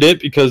needed it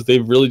because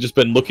they've really just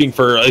been looking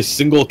for a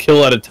single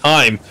kill at a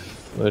time.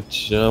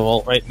 Which,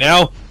 well, right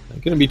now,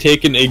 they're going to be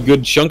taking a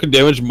good chunk of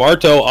damage.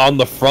 Marto on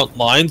the front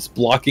lines,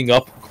 blocking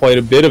up quite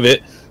a bit of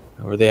it,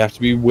 or they have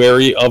to be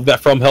wary of that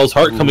From Hell's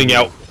Heart coming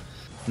out.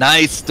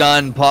 Nice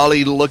stun.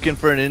 Polly looking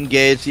for an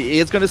engage. He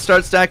is going to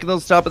start stacking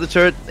those top of the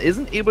turret.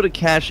 Isn't able to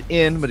cash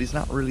in, but he's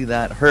not really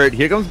that hurt.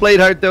 Here comes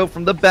Bladeheart, though,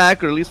 from the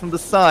back, or at least from the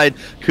side.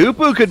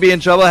 Kupu could be in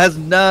trouble. Has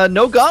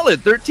no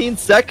gauntlet. 13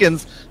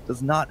 seconds.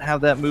 Does not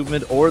have that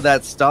movement or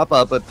that stop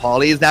up, but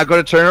Polly is now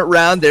going to turn it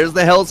around. There's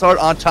the Hell's Heart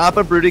on top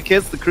of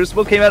Bruticus. The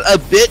Crucible came out a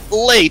bit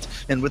late,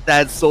 and with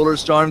that Solar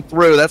Storm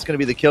through, that's going to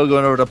be the kill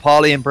going over to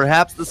Polly, and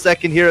perhaps the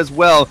second here as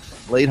well.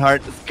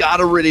 Bladeheart has got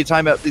to really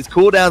time out these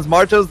cooldowns.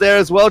 Marto's there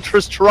as well,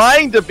 just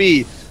trying to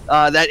be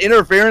that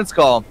interference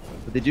call,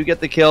 but they do get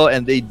the kill,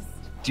 and they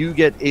do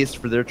get aced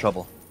for their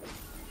trouble.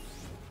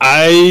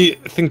 I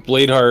think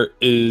Bladeheart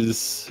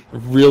is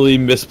really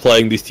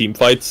misplaying these team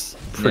fights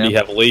pretty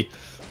heavily.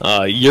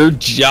 Your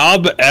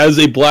job as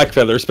a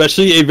Blackfeather,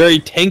 especially a very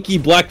tanky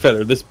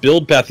Blackfeather, this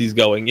build path he's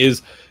going,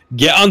 is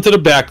get onto the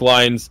back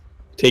lines,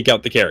 take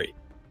out the carry.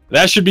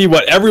 That should be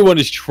what everyone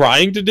is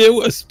trying to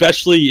do,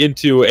 especially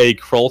into a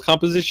Krull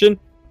composition.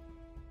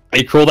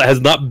 A Krull that has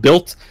not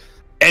built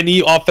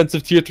any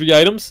offensive tier 3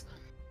 items.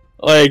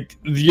 Like,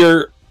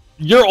 your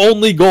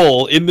only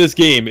goal in this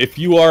game, if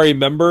you are a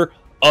member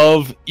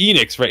of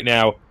Enix right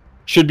now,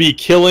 should be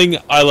killing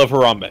I Love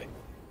Harambe.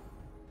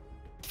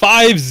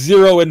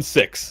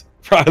 5-0-6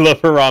 for I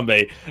Love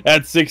Harambe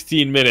at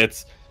 16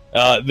 minutes.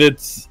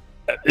 That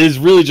is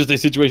really just a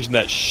situation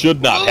that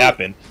should not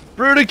happen.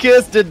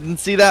 Bruticus didn't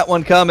see that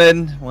one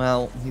coming.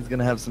 Well, he's going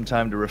to have some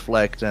time to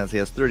reflect as he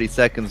has 30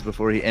 seconds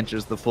before he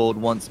enters the fold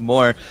once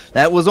more.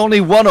 That was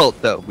only 1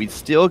 ult, though. We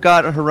still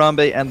got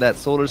Harambe and that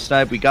Solar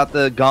Snipe. We got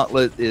the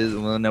Gauntlet.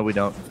 Well, no, we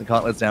don't. The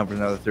Gauntlet's down for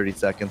another 30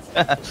 seconds.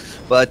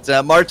 But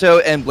Marto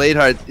and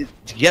Bladeheart,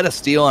 to get a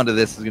steal onto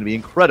this is going to be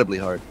incredibly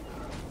hard.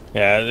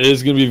 Yeah, it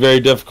is going to be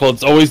very difficult.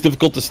 It's always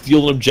difficult to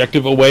steal an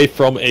objective away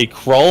from a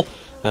Krull.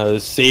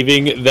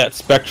 Saving that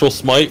Spectral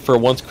Smite for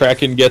once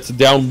Kraken gets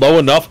down low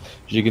enough.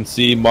 As you can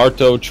see,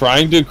 Marto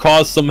trying to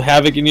cause some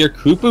havoc in here.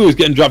 Kupu is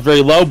getting dropped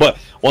very low, but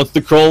once the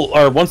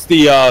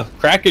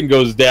Kraken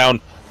goes down,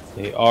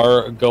 they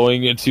are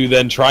going to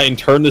then try and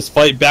turn this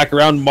fight back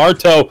around.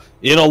 Marto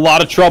in a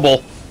lot of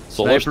trouble.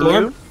 Solar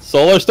Storm?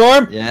 Solar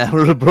Storm? Yeah,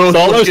 we're both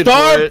Solar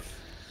Storm!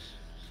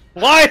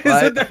 Why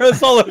isn't there a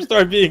Solar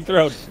Storm being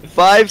thrown?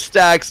 5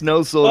 stacks,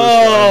 no Solar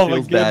Storm.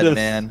 Feels bad,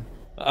 man.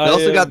 I We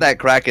also got that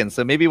Kraken,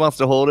 so maybe he wants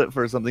to hold it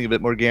for something a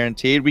bit more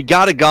guaranteed. We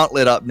got a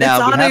Gauntlet up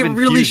now. It's on a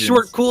really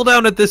short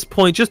cooldown at this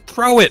point. Just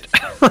throw it.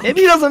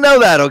 Maybe he doesn't know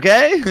that,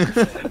 okay?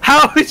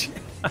 How would you...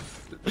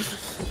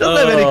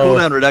 Doesn't have any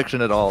cooldown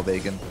reduction at all,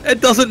 Bacon.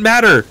 It doesn't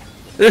matter.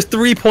 There's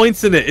 3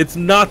 points in it. It's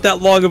not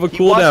that long of a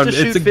cooldown.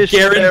 It's a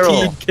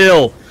guaranteed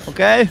kill.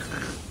 Okay?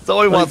 That's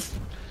all he wants.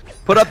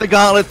 Put up the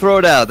Gauntlet, throw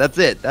it out. That's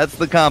it. That's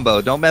the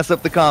combo. Don't mess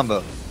up the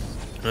combo.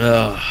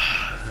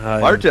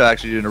 Marto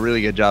actually doing a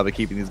really good job of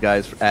keeping these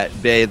guys at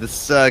bay.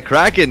 This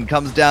Kraken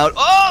comes down.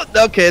 Oh,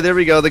 okay, there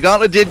we go. The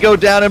Gauntlet did go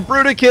down, and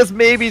Bruticus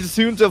maybe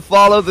soon to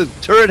follow. The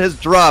turret has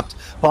dropped.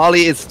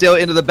 Polly is still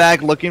into the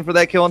back looking for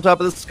that kill on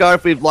top of the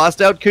Scarf. We've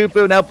lost out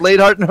Kupu. Now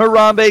Bladeheart and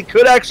Harambe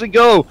could actually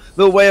go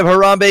the way of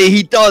Harambe.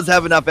 He does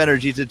have enough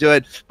energy to do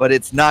it, but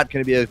it's not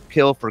going to be a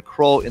kill for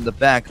Krull in the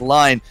back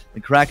line.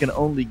 The Kraken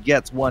only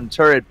gets 1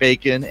 turret,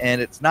 Bacon,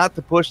 and it's not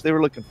the push they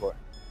were looking for.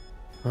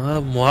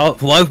 Well,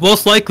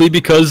 most likely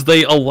because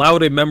they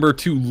allowed a member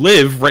to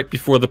live right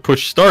before the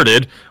push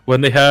started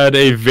when they had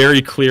a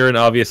very clear and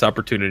obvious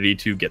opportunity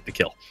to get the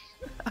kill.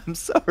 I'm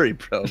sorry,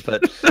 bro,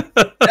 but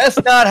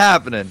that's not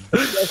happening.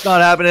 That's not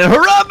happening.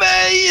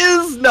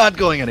 Harambe is not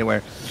going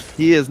anywhere.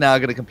 He is now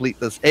going to complete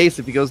this ace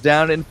if he goes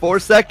down in 4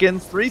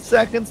 seconds, 3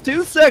 seconds,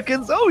 2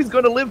 seconds. Oh, he's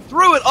going to live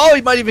through it. Oh,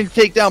 he might even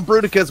take down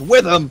Bruticus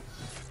with him.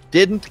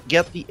 Didn't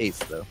get the ace,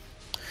 though.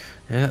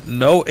 Yeah,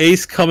 no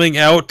ace coming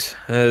out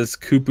as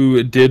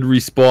Kupu did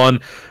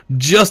respawn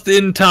just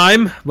in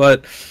time,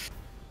 but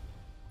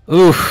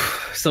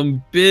oof.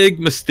 some big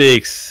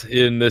mistakes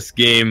in this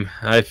game,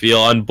 I feel,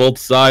 on both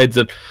sides.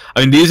 And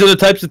I mean, these are the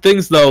types of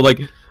things, though, like,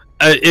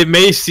 it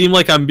may seem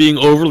like I'm being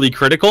overly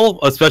critical,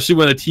 especially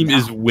when a team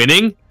is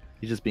winning.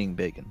 You're just being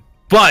bacon.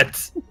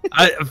 But,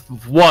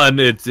 one,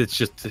 it's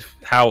just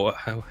how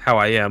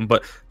I am.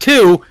 But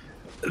two,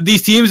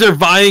 these teams are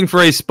vying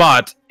for a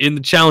spot in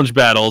the challenge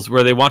battles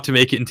where they want to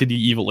make it into the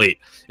Evil 8.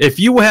 If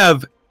you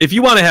want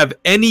to have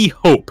any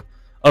hope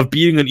of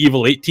beating an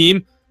Evil 8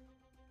 team,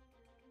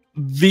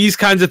 these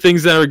kinds of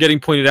things that are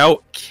getting pointed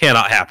out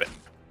cannot happen.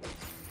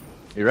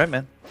 You're right,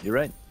 man. You're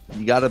right.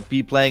 You got to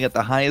be playing at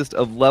the highest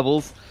of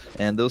levels,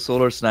 and those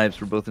solar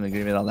snipes, we're both in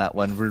agreement on that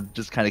one. We're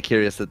just kind of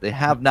curious that they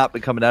have not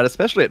been coming out,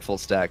 especially at full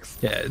stacks.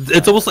 Yeah,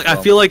 it's almost like, I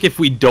feel like if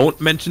we don't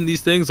mention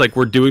these things, like,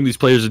 we're doing these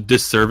players a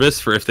disservice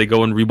for if they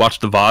go and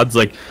rewatch the VODs.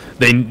 Like,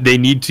 they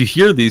need to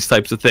hear these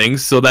types of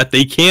things so that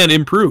they can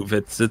improve.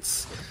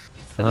 It's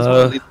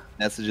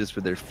messages for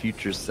their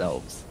future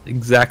selves.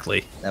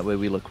 Exactly. That way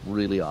we look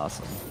really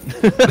awesome.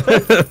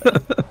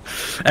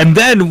 And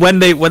then when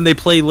they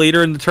play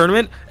later in the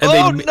tournament,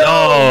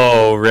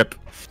 and rip.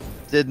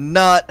 Did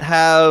not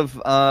have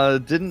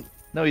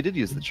no, he did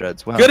use the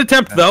treads. Wow. Good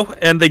attempt though,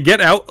 and they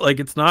get out. Like,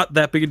 it's not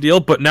that big a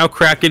deal, but now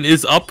Kraken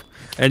is up,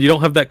 and you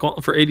don't have that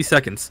gauntlet for 80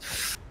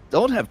 seconds.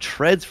 Don't have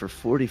treads for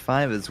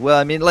 45 as well.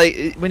 I mean,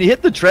 like, when you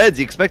hit the treads,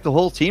 you expect the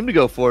whole team to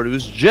go forward. It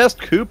was just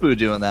Kupu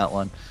doing that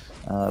one.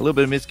 A little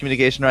bit of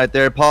miscommunication right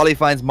there. Pauly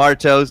finds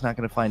Marto. He's not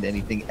going to find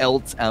anything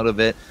else out of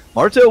it.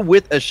 Marto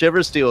with a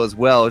Shiver Steal as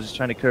well, just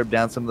trying to curb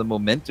down some of the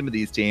momentum of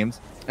these teams.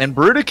 And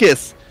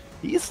Bruticus,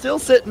 he's still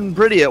sitting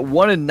pretty at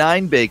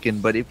 1-9 Bacon,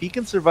 but if he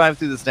can survive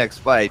through this next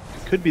fight,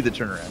 it could be the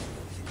turnaround.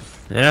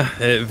 Yeah,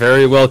 it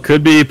very well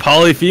could be.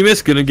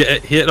 Polyphemus going to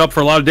get hit up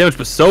for a lot of damage,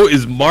 but so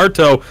is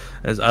Marto,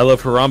 as I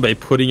Love Harambe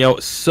putting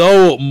out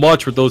so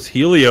much with those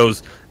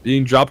Helios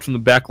being dropped from the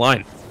back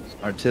line.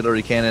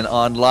 Artillery cannon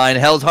online.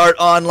 Hell's Heart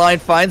online.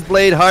 Finds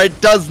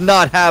Bladeheart. Does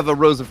not have a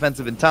Rose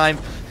offensive in time.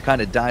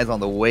 Kind of dies on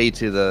the way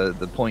to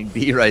the point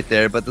B right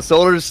there. But the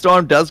Solar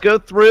Storm does go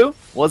through.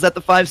 Was at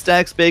the 5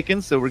 stacks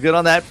Bacon, so we're good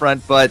on that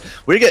front. But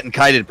we're getting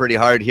kited pretty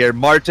hard here.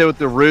 Marto with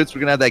the roots. We're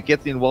going to have that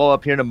Githian wall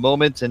up here in a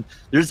moment. And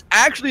there's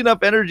actually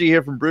enough energy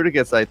here from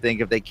Bruticus, I think,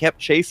 if they kept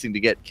chasing to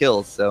get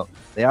kills. So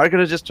they are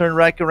going to just turn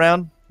right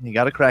around. You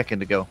got a Kraken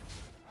to go.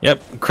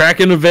 Yep,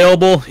 Kraken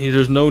available.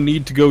 There's no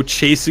need to go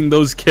chasing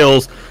those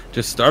kills.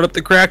 Just start up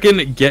the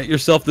Kraken, get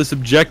yourself this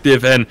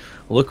objective, and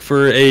look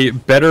for a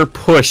better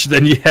push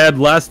than you had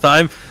last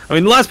time. I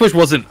mean, the last push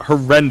wasn't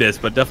horrendous,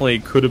 but definitely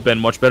could have been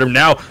much better.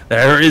 Now,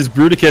 there is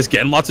Bruticus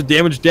getting lots of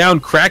damage down.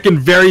 Kraken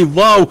very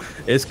low.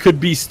 This could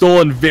be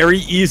stolen very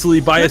easily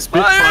by a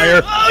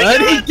Spitfire,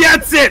 and he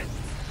gets it!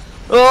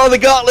 Oh, the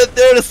gauntlet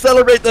there to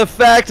celebrate the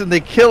fact, and they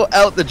kill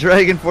out the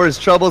dragon for his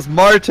troubles.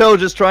 Marto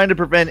just trying to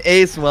prevent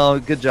Ace. Well,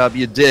 good job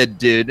you did,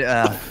 dude.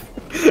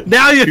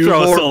 Now you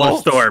throw a Solar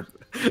Storm.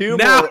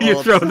 Now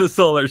you throw the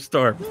Solar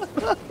Storm.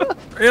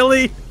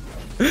 Really?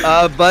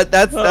 But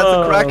that's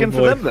a Kraken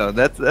for them, though.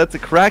 That's a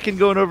Kraken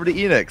going over to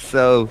Enix.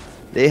 So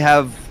they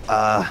have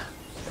a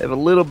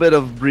little bit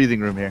of breathing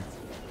room here.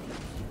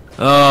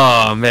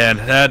 Oh, man,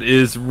 that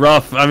is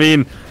rough. I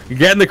mean, you're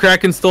getting the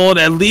Kraken stolen,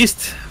 at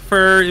least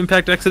for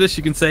Impact Exodus.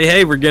 You can say,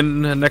 hey, we're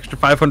getting an extra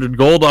 500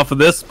 gold off of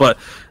this, but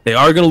they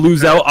are going to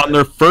lose out on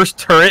their first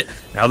turret.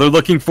 Now they're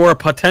looking for a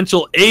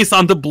potential ace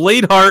onto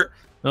Bladeheart.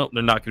 No,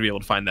 they're not going to be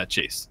able to find that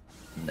chase.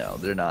 No,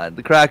 they're not.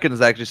 The Kraken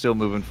is actually still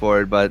moving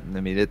forward, but, I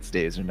mean, its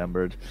days are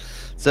numbered.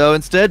 So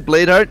instead,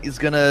 Bladeheart is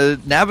going to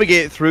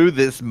navigate through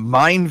this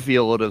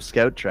minefield of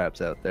scout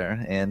traps out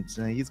there, and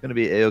he's going to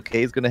be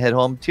A-okay. He's going to head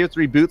home. Tier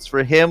 3 boots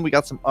for him. We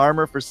got some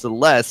armor for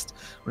Celeste.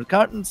 We're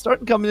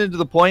starting coming into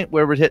the point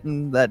where we're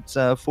hitting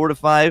that 4 to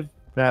 5,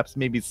 perhaps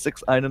maybe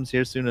 6 items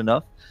here soon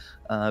enough,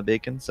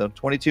 Bacon. So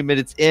 22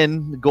 minutes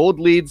in. The gold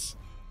leads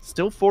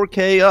still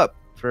 4K up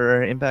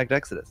for Impact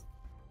Exodus.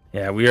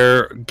 Yeah, we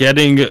are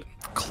getting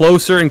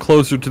closer and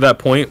closer to that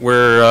point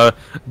where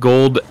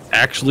gold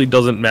actually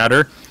doesn't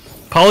matter.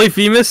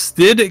 Polyphemus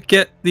did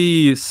get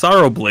the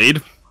Sorrow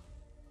Blade.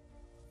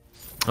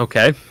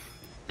 Okay.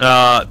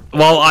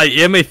 While I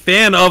am a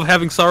fan of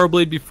having Sorrow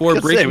Blade before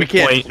breaking we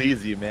can't point,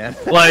 please you, man.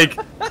 like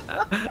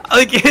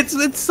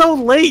it's so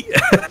late.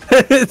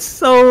 It's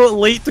so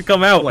late to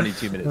come out.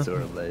 22 minutes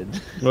Sorrow Blade.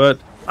 But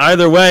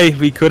either way,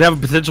 we could have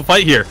a potential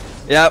fight here.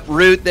 Yep,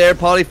 root there,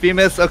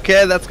 Polyphemus.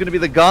 Okay, that's going to be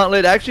the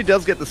gauntlet. Actually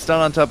does get the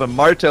stun on top of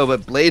Marto,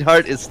 but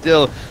Bladeheart is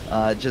still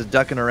just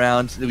ducking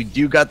around. We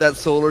do got that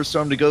Solar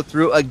Storm to go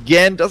through.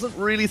 Again, doesn't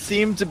really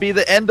seem to be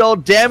the end-all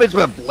damage,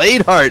 but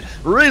Bladeheart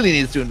really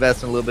needs to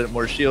invest in a little bit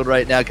more shield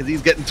right now because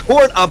he's getting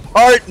torn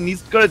apart, and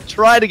he's going to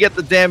try to get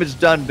the damage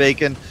done,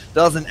 Bacon.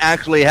 Doesn't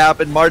actually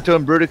happen. Marto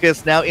and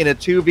Bruticus now in a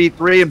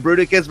 2v3, and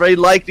Bruticus very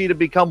likely to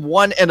become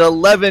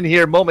 1-11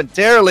 here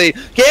momentarily.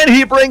 Can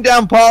he bring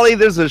down Poly?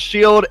 There's a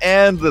shield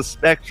and the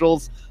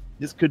Spectrals.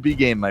 This could be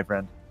game, my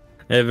friend.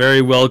 It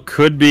very well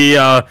could be.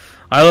 I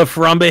Love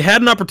Harambe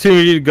had an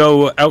opportunity to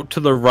go out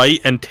to the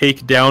right and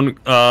take down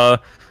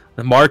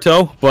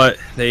Marto, but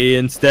they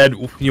instead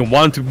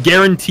wanted to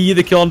guarantee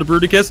the kill onto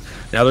Bruticus.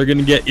 Now they're going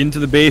to get into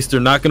the base. They're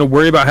not going to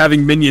worry about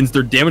having minions.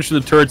 Their damage to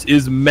the turrets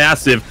is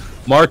massive.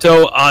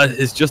 Marto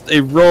is just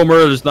a roamer.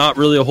 There's not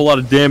really a whole lot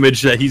of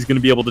damage that he's going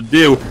to be able to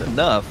do.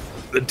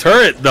 Enough. The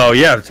turret, though,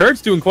 yeah, the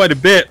turret's doing quite a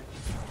bit.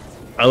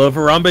 I love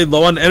Harambe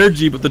low on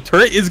energy, but the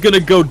turret is going to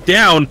go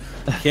down.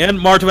 Can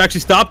Marto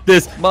actually stop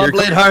this?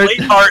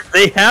 Bladeheart.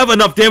 They have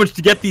enough damage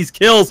to get these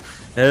kills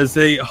as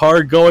they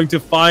are going to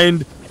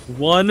find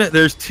one.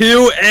 There's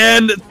 2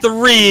 and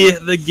 3.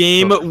 The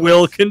game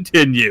will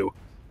continue.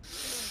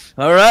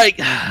 All right,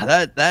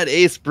 that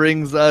ace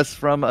brings us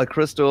from a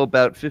crystal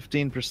about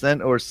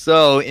 15% or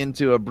so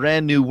into a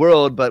brand new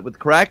world, but with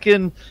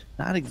Kraken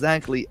not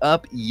exactly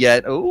up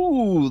yet.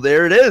 Oh,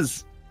 there it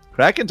is.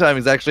 Kraken timing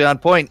is actually on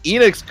point.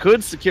 Enix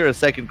could secure a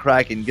second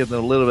Kraken, give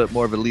them a little bit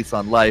more of a lease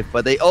on life,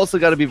 but they also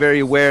got to be very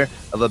aware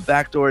of a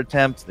backdoor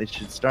attempt. They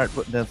should start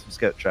putting down some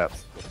scout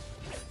traps.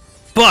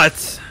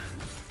 But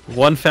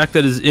one fact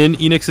that is in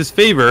Enix's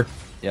favor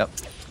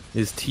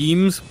is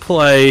teams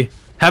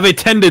have a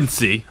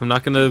tendency. I'm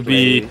not gonna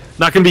be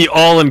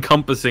all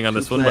encompassing on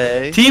this one,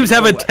 but teams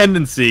have a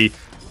tendency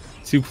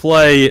to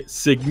play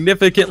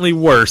significantly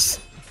worse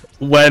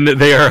when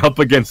they are up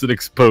against an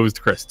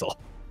exposed crystal.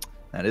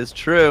 That is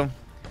true.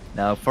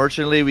 Now,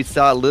 fortunately, we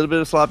saw a little bit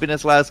of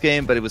sloppiness last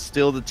game, but it was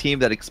still the team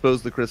that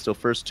exposed the crystal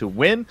first to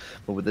win.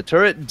 But with the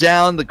turret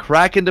down, the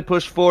Kraken to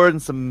push forward,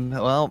 and some,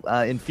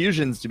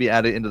 infusions to be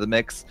added into the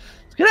mix,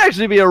 it's going to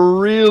actually be a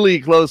really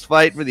close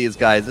fight for these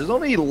guys. There's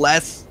only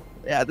less...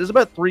 Yeah, there's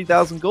about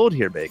 3,000 gold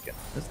here, Bacon.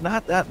 There's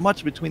not that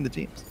much between the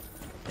teams.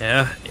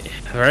 Yeah,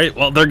 all right,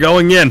 well, they're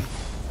going in.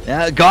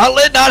 Yeah,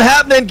 Gauntlet not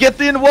happening. Get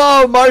the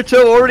wall.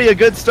 Marto already a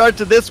good start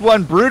to this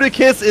one.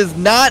 Bruticus is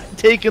not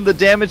taking the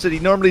damage that he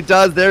normally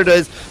does. There it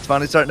is. It's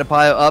finally starting to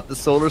pile up. The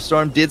Solar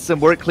Storm did some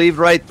work, cleaved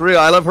right through.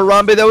 I love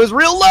Harambe, though, is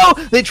real low.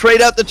 They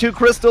trade out the 2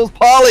 crystals.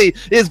 Polly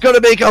is going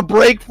to make a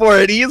break for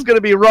it. He is going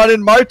to be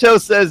running. Marto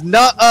says,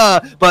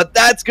 nuh-uh, but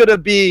that's going to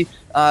be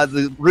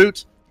the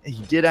route.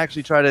 He did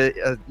actually try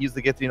to use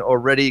the Githyan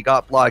already,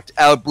 got blocked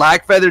out.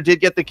 Blackfeather did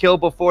get the kill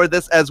before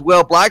this as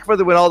well.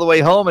 Blackfeather went all the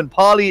way home, and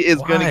Polly is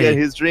going to get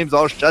his dreams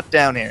all shut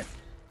down here.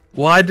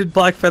 Why did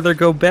Blackfeather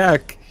go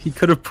back? He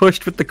could have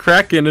pushed with the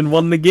Kraken and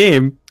won the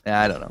game.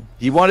 I don't know.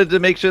 He wanted to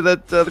make sure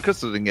that the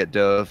crystal didn't get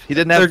dove. He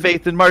didn't have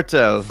faith in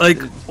Marto.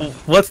 Like,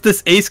 what's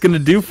this ace going to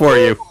do for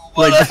you?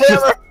 Like,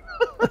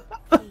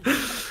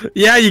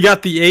 yeah, you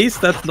got the ace.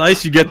 That's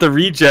nice. You get the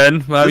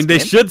regen. I mean, they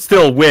should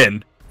still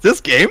win.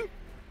 This game?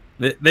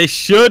 They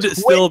should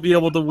still be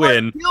able to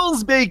win.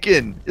 Kills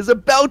Bacon is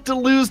about to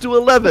lose to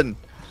 11.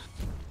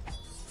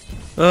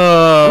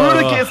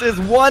 Bruticus is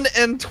 1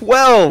 and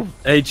 12.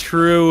 A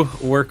true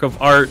work of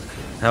art.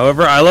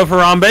 However, I love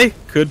Harambe.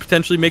 Could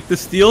potentially make the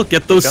steal.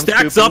 Get those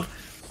stacks up.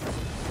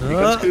 Here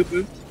comes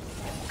Kupu.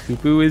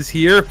 Kupu is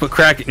here, but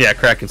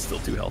Kraken's still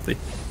too healthy.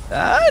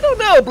 I don't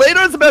know.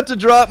 Bladeheart's about to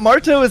drop.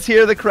 Marto is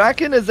here. The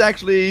Kraken is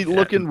actually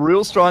looking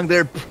real strong.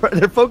 They're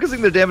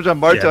focusing their damage on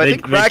Marto. I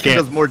think Kraken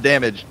does more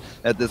damage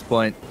at this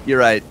point. You're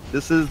right.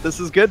 This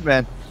is good,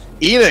 man.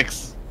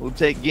 Enix will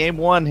take game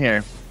 1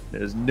 here.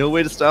 There's no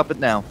way to stop it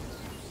now.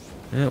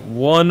 Yeah,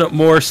 one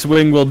more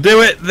swing will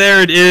do it.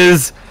 There it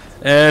is.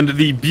 And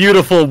the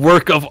beautiful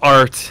work of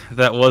art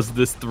that was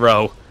this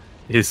throw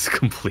is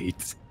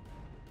complete.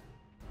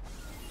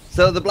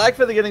 So the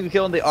Blackfeather getting the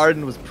kill on the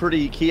Arden was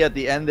pretty key at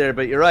the end there,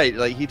 but you're right.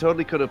 Like, he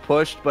totally could have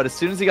pushed, but as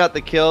soon as he got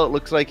the kill, it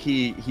looks like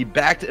he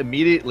backed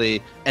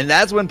immediately, and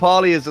that's when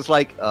Polly is just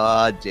like,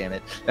 ah, damn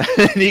it.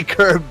 And he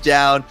curved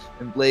down,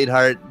 and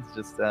Bladeheart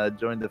just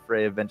joined the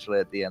fray eventually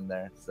at the end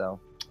there. So,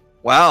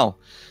 wow.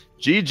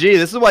 GG.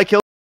 This is why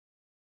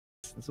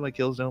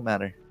kills don't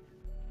matter.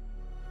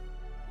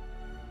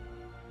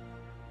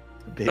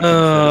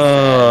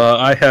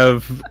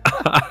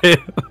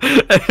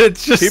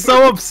 It's just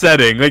so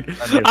upsetting. Like,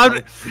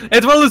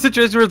 it's one of those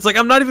situations where it's like,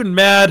 I'm not even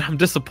mad, I'm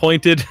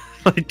disappointed.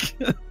 like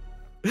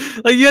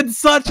you had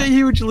such a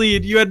huge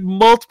lead, you had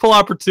multiple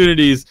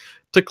opportunities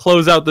to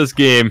close out this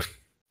game,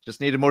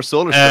 just needed more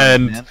solar storms,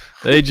 and man.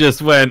 They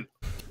just went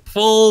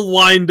full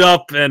wind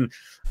up, and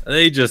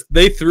they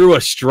threw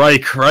a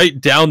strike right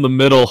down the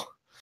middle.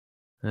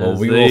 Well,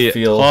 we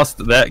lost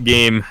that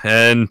game.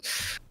 And,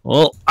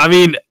 well, I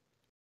mean,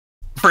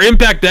 for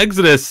Impact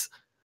Exodus,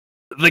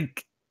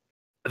 like,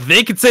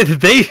 they could say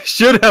that they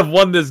should have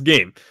won this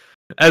game.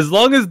 As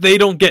long as they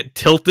don't get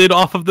tilted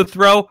off of the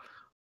throw,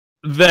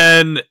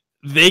 then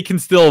they can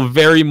still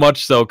very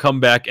much so come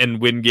back and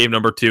win game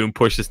number 2 and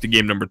push this to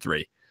game number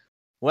 3.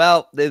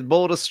 Well, they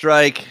bowled a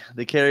strike.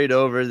 They carried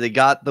over. They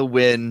got the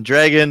win.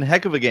 Dragon,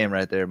 heck of a game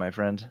right there, my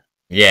friend.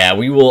 Yeah,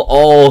 we will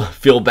all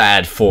feel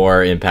bad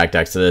for Impact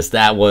Exodus.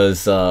 That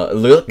was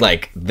looked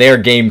like their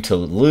game to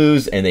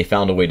lose, and they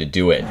found a way to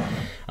do it.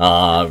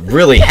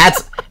 Really,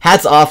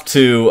 hats off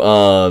to...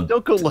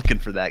 Don't go looking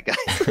for that, guys.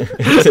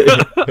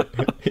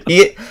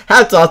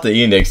 Hats off to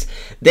Enix.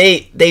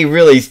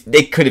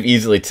 They could have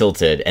easily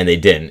tilted, and they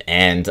didn't.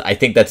 And I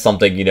think that's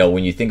something,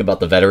 when you think about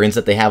the veterans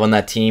that they have on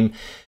that team,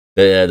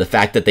 the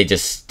fact that they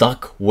just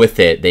stuck with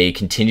it, they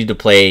continued to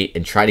play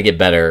and try to get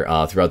better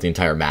throughout the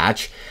entire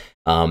match,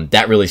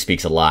 that really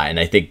speaks a lot. And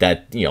I think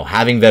that, you know,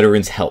 having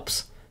veterans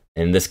helps.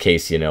 In this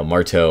case, you know,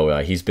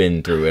 Marteau, he's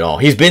been through it all.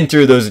 He's been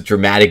through those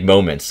dramatic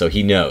moments, so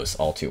he knows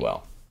all too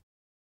well.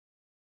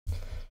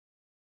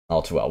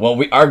 All too well. Well,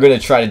 we are going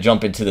to try to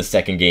jump into the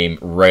second game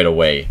right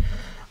away,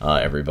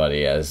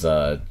 everybody, as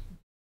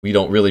we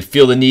don't really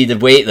feel the need to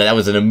wait. That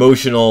was an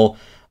emotional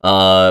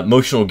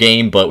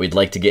game, but we'd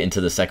like to get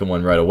into the second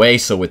one right away.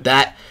 So with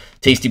that,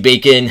 Tasty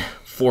Bacon,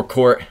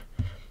 forecourt,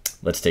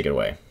 let's take it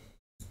away.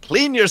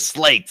 Clean your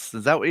slates.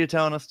 Is that what you're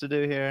telling us to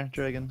do here,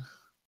 Dragon?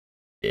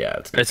 Yeah.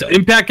 It's Alright, so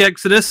Impact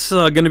Exodus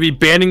going to be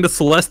banning the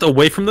Celeste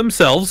away from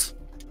themselves.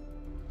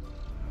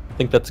 I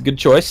think that's a good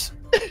choice.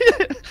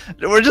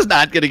 We're just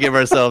not going to give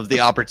ourselves the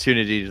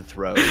opportunity to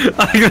throw.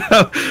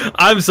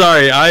 I'm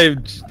sorry. A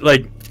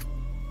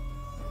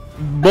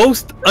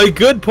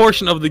good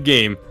portion of the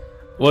game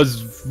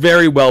was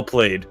very well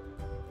played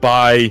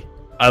by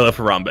I Love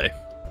Harambe.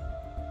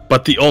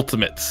 But the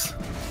ultimates,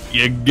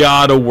 you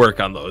gotta work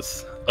on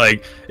those.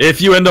 Like,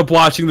 if you end up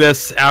watching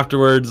this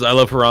afterwards, I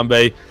Love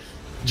Harambe,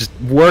 just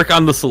work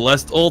on the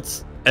Celeste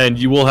ults, and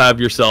you will have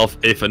yourself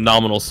a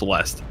phenomenal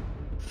Celeste.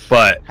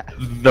 But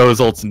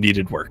those ults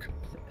needed work.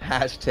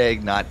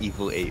 Hashtag not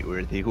equal 8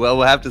 worthy. Well,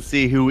 we'll have to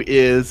see who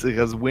is,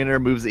 because winner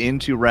moves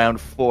into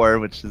round 4,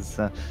 which is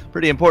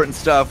pretty important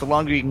stuff. The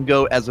longer you can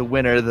go as a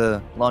winner,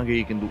 the longer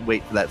you can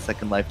wait for that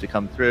second life to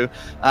come through.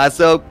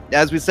 So,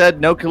 as we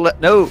said, no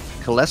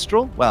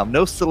cholesterol. Wow,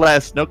 no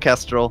Celeste, no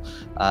Kestrel.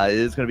 It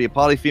is going to be a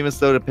Polyphemus,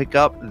 though, to pick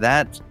up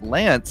that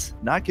Lance.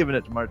 Not giving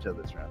it to Marteau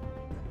this round.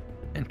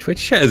 And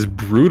Twitch chat is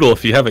brutal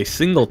if you have a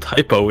single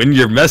typo in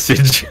your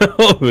message.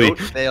 Holy.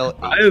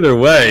 Either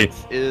way.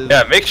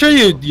 Yeah, make sure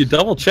you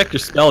double check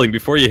your spelling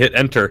before you hit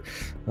enter.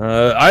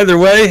 Either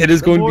way, it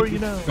is going to be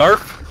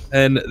Scarf.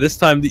 And this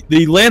time,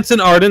 the Lance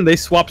and Arden, they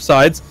swap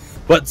sides,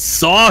 but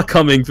Saw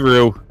coming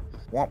through.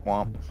 Womp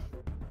womp.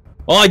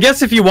 Well, I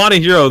guess if you want a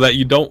hero that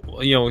you don't,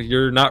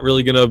 you're not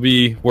really going to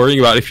be worrying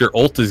about if your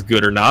ult is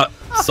good or not,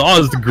 Saw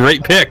is the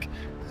great pick.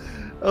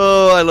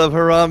 Oh, I love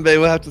Harambe.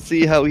 We'll have to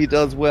see how he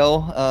does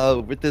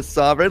well with this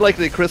Saw. Very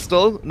likely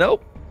Crystal.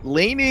 Nope.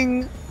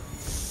 Laning...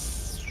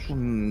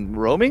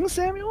 roaming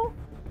Samuel?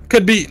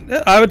 Could be,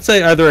 I would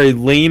say, either a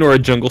lane or a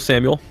jungle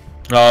Samuel.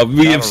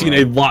 We have seen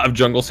a lot of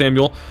jungle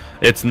Samuel.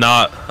 It's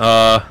not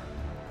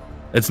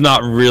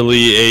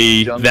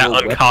really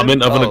that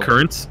uncommon of an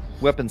occurrence.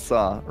 Weapon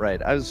Saw, right.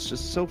 I was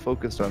just so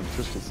focused on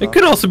Crystal Saw. It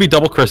could also be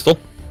double Crystal.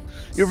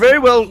 You're very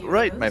well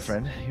right, my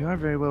friend. You are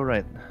very well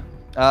right.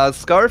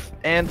 Scarf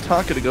and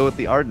Taka to go with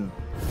the Arden.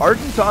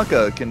 Arden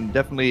Taka can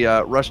definitely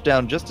rush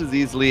down just as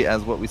easily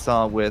as what we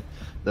saw with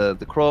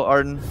the Crow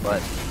Arden,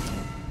 but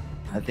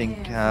I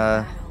think,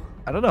 I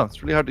don't know,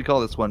 it's really hard to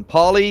call this one.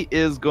 Polly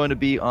is going to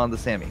be on the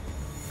Sammy,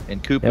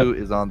 and Kupu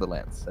is on the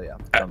Lance, so yeah.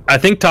 I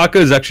think Taka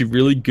is actually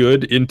really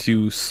good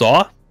into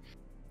Saw,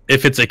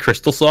 if it's a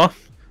Crystal Saw,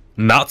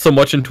 not so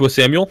much into a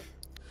Samuel.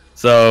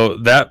 So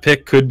that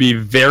pick could be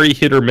very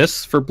hit or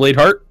miss for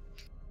Bladeheart.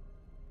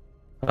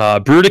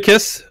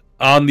 Bruticus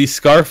on the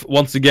Scarf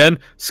once again.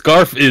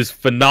 Scarf is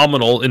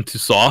phenomenal into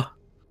Saw,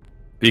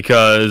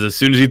 because as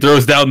soon as he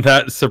throws down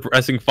that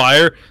suppressing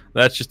fire,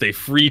 that's just a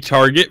free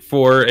target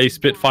for a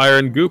Spitfire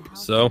and Goop.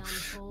 So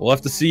we'll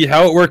have to see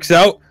how it works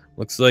out.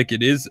 Looks like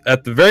it is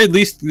at the very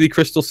least the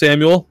Crystal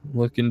Samuel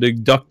looking to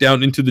duck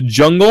down into the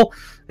jungle,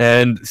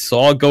 and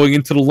Saw going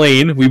into the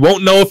lane. We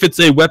won't know if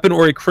it's a weapon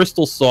or a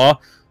Crystal Saw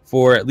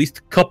for at least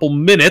a couple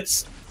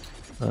minutes.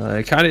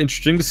 Kind of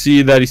interesting to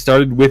see that he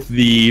started with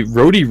the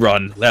Roadie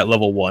run at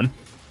level 1.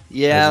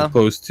 Yeah. As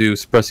opposed to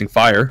suppressing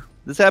fire.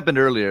 This happened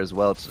earlier as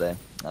well today.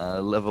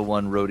 Level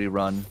 1 Roadie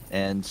run.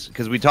 And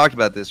because we talked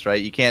about this,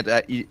 right? You can't.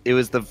 It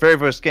was the very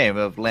first game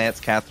of Lance,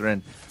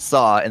 Catherine,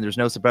 Saw, and there's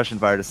no suppression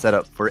fire to set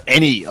up for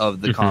any of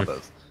the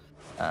combos.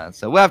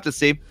 So we'll have to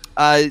see.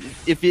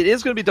 If it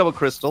is going to be double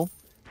Crystal,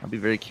 I'll be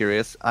very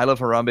curious. I Love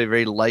Harambe,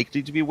 very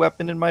likely to be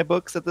weapon in my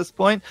books at this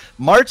point.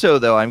 Marteau,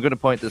 though, I'm going to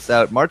point this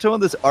out. Marteau on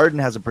this Arden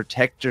has a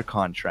protector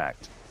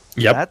contract.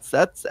 Yep.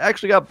 That's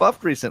actually got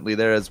buffed recently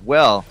there as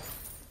well.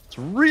 It's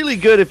really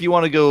good if you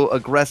want to go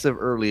aggressive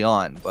early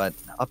on, but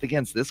up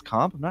against this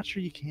comp, I'm not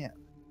sure you can.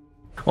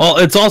 Well,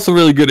 it's also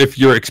really good if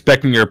you're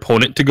expecting your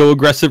opponent to go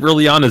aggressive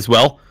early on as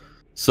well.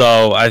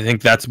 So I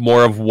think that's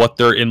more of what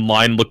they're in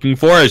line looking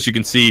for. As you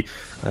can see,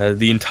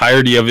 the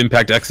entirety of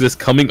Impact Exodus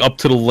coming up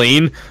to the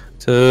lane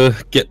to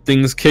get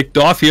things kicked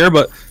off here,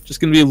 but just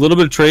going to be a little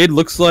bit of trade.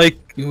 Looks like,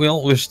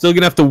 well, we're still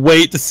going to have to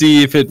wait to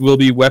see if it will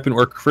be weapon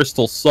or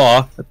Crystal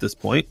Saw at this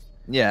point.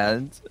 Yeah,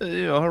 and,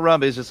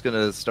 Harambe is just going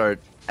to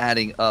start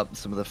adding up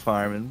some of the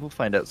farm, and we'll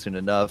find out soon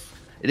enough.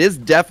 It is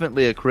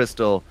definitely a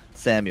Crystal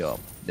Samuel.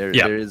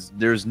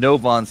 There's no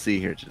Von C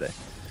here today.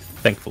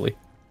 Thankfully.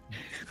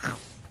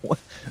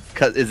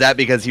 Is that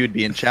because he would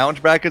be in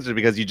challenge brackets, or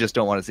because you just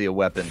don't want to see a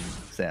weapon,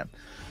 Sam?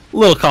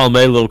 Little column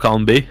A, little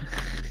column B.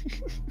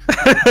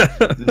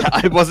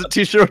 I wasn't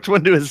too sure which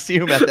one to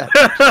assume at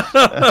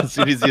that. As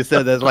soon as you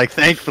said that, like,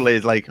 thankfully,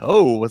 it's like,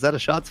 oh, was that a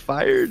shots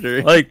fired?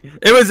 Or... Like,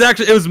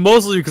 it was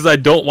mostly because I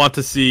don't want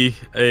to see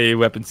a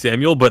Weapon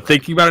Samuel, but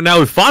thinking about it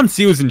now, if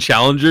Fonzie was in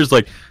Challengers,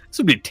 like, this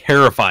would be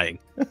terrifying.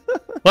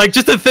 Like,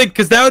 just to think,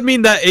 because that would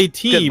mean that a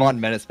team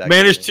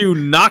managed to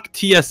knock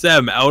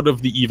TSM out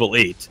of the Evil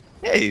 8.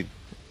 Hey,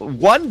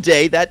 one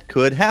day that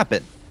could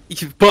happen.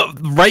 But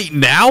right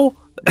now?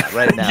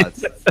 Right now,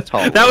 it's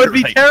tall. That would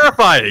be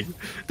terrifying.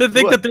 To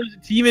think that there's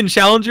a team in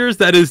Challengers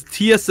that is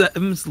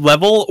TSM's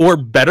level or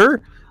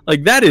better.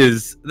 Like,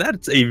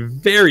 that's a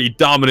very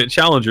dominant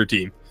Challenger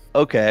team.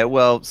 Okay,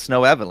 well,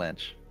 Snow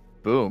Avalanche.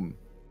 Boom.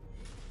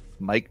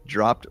 Mike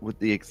dropped with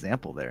the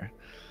example there.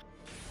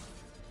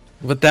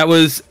 But that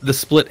was the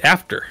split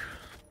after.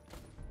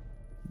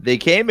 They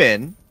came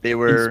in. They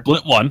were in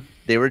split 1.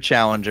 They were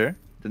Challenger.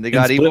 Then they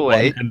got Evil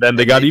 8. And then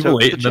they got Evil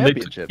 8. And then they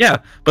took, yeah,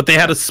 but they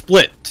had a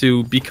split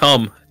to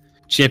become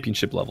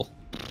championship level.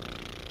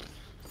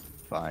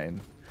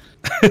 Fine.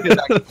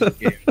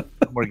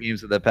 More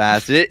games of the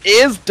past. It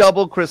is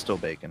double Crystal,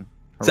 Bacon.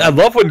 So I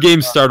love when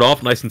games start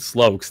off nice and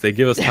slow because they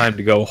give us time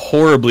to go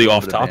horribly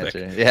off topic.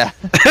 Yeah.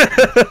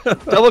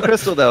 Double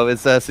Crystal, though,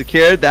 is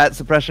secured. That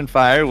suppression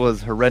fire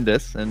was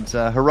horrendous. And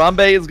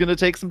Harambe is going to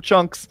take some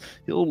chunks.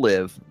 He'll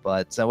live.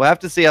 But we'll have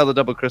to see how the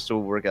Double Crystal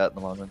will work out in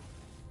the long run.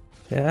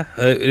 Yeah,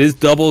 it is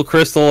double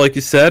crystal, like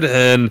you said,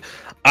 and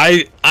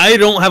I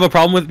don't have a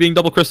problem with it being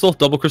double crystal.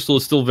 Double crystal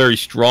is still very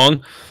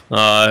strong,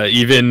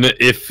 even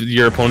if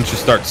your opponents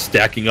just start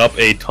stacking up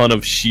a ton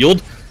of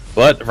shield.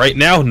 But right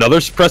now, another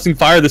suppressing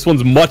fire. This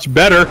one's much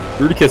better.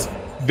 Bruticus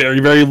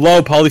very, very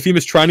low.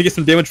 Polyphemus trying to get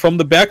some damage from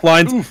the back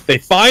lines. Oof. They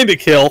find a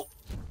kill.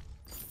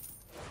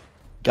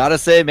 Gotta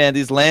say, man,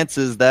 these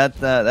lances,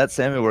 that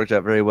Samuel worked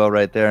out very well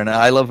right there. And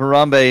I love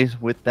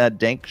Harambe with that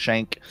dank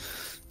shank.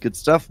 Good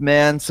stuff,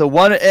 man. So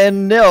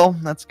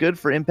 1-0. That's good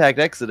for Impact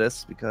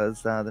Exodus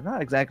because they're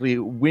not exactly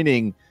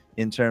winning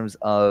in terms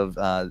of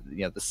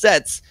the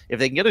sets. If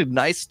they can get a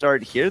nice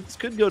start here, this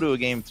could go to a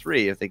game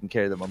 3 if they can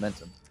carry the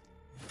momentum.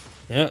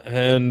 Yeah,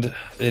 and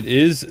it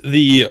is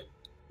the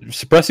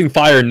suppressing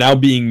fire now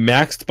being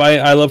maxed by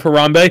I Love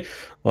Harambe.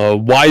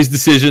 Wise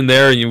decision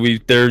there.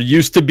 There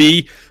used to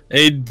be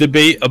a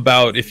debate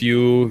about if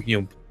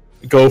you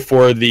go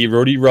for the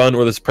roadie run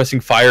or the suppressing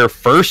fire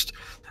first.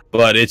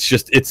 But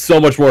it's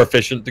so much more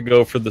efficient to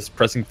go for the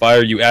suppressing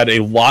fire. You add a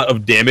lot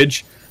of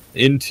damage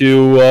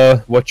into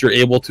what you're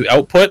able to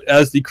output,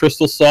 as the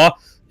Crystal saw,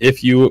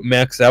 if you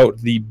max out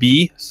the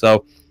B.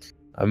 So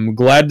I'm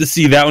glad to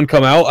see that one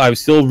come out. I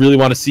still really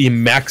want to see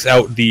him max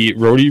out the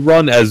roadie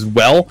run as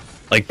well,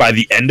 like by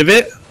the end of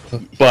it.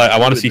 But I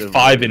want to see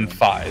 5 and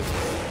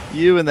 5.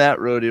 You and that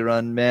roadie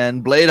run,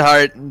 man.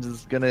 Bladeheart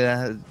is going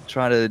to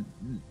try to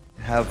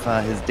have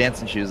his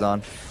dancing shoes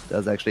on.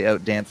 Does actually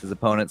outdance his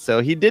opponent,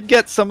 so he did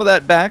get some of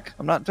that back.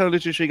 I'm not totally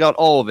sure he got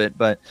all of it,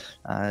 but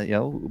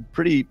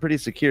pretty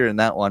secure in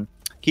that one.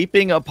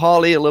 Keeping a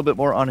Poly a little bit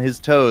more on his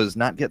toes,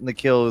 not getting the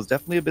kill is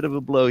definitely a bit of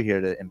a blow here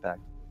to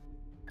Impact.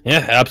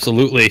 Yeah,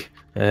 absolutely.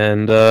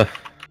 And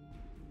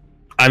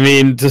I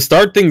mean, to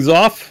start things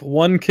off,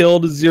 1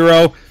 kill to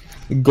 0.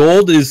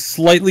 Gold is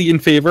slightly in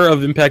favor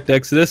of Impact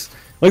Exodus.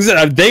 Like I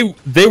said,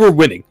 they were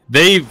winning.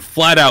 They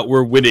flat out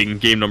were winning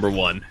game number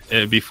 1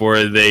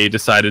 before they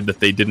decided that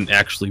they didn't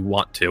actually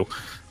want to,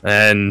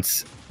 and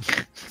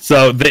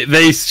so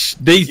they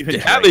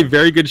have a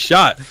very good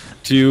shot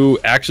to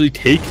actually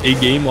take a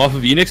game off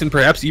of Enix and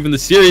perhaps even the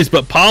series.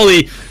 But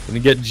Poly gonna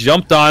get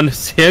jumped on.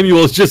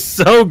 Samuel is just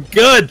so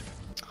good.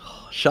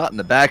 Shot in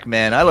the back,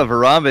 man. I love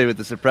Harambe with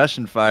the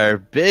suppression fire.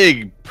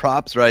 Big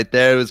props right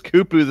there. It was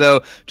Kupu,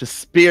 though, to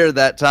spear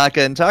that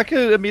Taka, and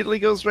Taka immediately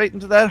goes right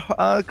into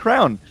that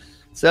crown.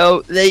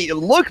 So they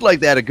look like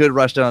they had a good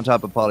rush down on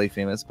top of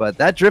Polyphemus, but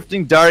that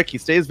drifting dark, he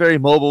stays very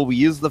mobile. We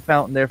use the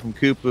fountain there from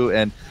Kupu,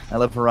 and I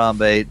love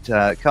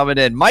Harambe coming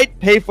in. Might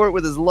pay for it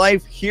with his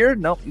life here.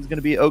 Nope, he's going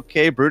to be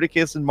okay.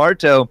 Bruticus and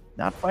Marto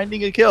not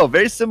finding a kill.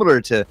 Very similar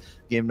to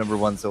game number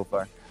 1 so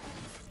far.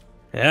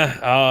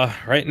 Yeah,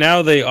 right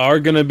now they are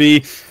going to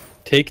be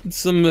taking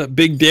some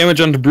big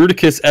damage onto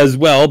Bruticus as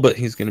well, but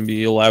he's going to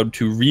be allowed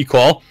to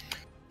recall.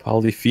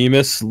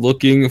 Polyphemus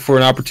looking for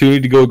an opportunity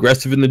to go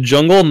aggressive in the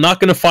jungle,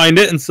 not going to find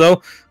it, and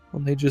so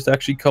they just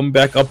actually come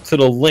back up to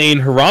the lane.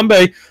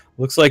 Harambe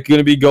looks like going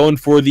to be going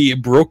for the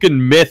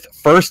Broken Myth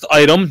first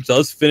item,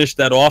 does finish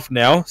that off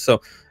now,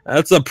 so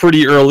that's a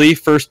pretty early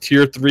first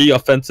tier 3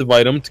 offensive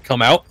item to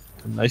come out.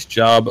 Nice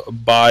job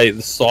by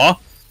the Saw.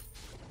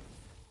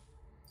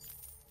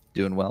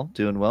 Doing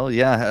well.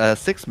 Yeah,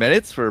 6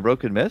 minutes for a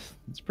Broken Myth.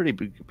 It's pretty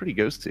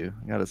ghosty,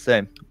 I gotta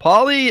say.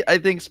 Poly, I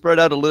think, spread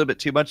out a little bit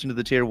too much into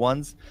the tier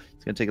 1s.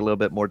 It's gonna take a little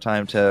bit more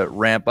time to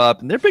ramp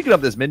up, and they're picking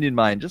up this minion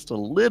mine just a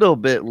little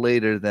bit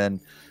later than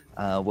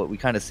what we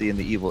kind of see in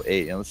the Evil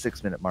 8, the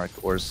 6-minute mark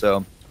or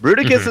so.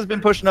 Bruticus has been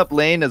pushing up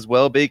lane as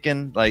well,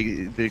 Bacon. Like,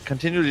 they're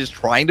continually just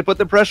trying to put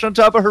the pressure on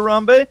top of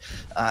Harambe,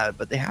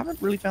 but they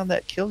haven't really found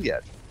that kill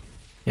yet.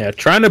 Yeah,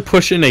 trying to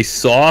push in a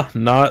Saw,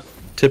 not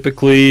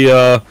typically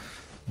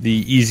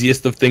the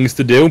easiest of things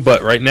to do,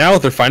 but right now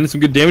they're finding some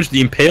good damage.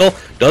 The Impale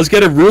does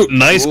get a root.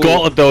 Nice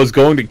gauntlet, though, is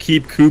going to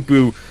keep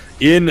Kupu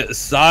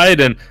inside,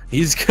 and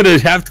he's going to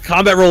have to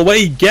combat roll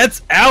away. He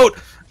gets out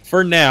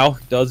for now.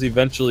 Does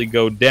eventually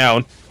go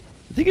down.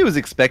 I think he was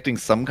expecting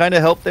some kind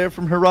of help there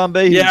from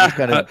Harambe. Yeah,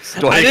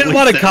 I didn't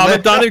want to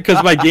comment on it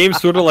because my game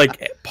sort of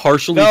like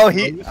partially. No,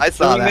 I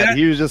saw that.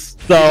 He was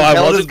just I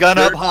held his gun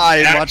up high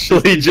and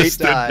actually just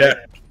stood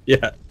there.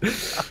 Yeah.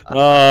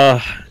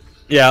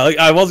 Yeah, like,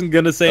 I wasn't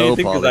gonna say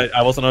anything because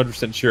I wasn't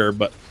 100% sure,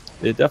 but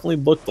it definitely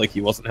looked like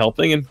he wasn't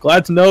helping, and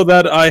glad to know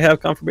that I have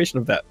confirmation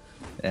of that.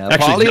 Yeah,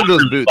 actually, not those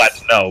really boots. Glad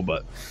to know,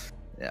 but.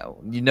 Yeah,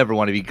 you never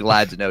want to be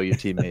glad to know your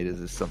teammate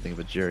is something of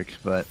a jerk.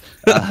 But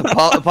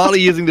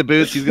Polly using the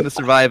boots, he's going to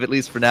survive at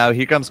least for now.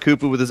 Here comes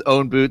Kupu with his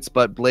own boots,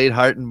 but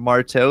Bladeheart and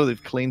Marteau,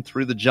 they've cleaned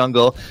through the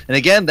jungle. And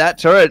again, that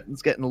turret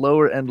is getting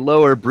lower and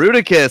lower.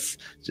 Bruticus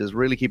just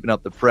really keeping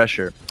up the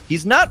pressure.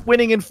 He's not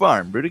winning in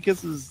farm.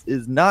 Bruticus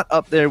is not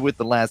up there with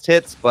the last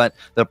hits, but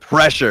the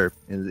pressure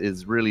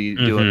is really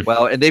doing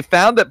well. And they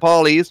found that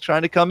Polly is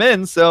trying to come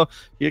in, so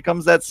here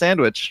comes that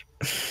sandwich.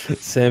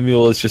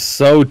 Samuel is just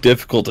so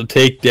difficult to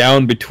take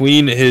down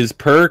between his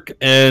perk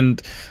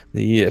and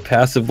the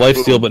passive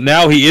lifesteal, but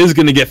now he is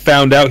going to get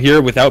found out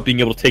here without being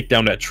able to take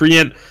down that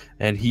Treant,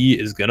 and he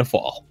is going to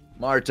fall.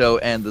 Marteau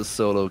and the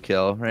solo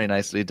kill. Very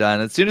nicely done.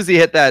 As soon as he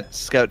hit that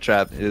scout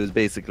trap, it was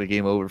basically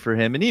game over for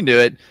him, and he knew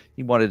it.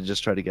 He wanted to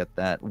just try to get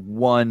that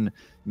one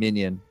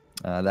minion,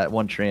 that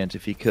one Treant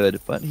if he could,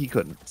 but he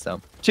couldn't.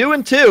 So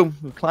 2-2.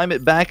 We'll climb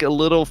it back a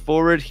little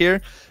forward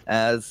here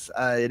as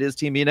it is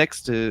Team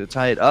Enix to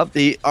tie it up.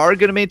 They are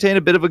going to maintain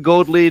a bit of a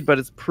gold lead, but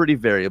it's pretty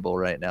variable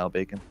right now,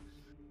 Bacon.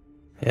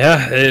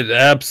 Yeah, it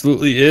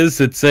absolutely is.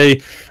 It's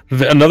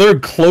another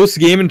close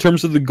game in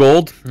terms of the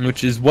gold,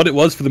 which is what it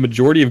was for the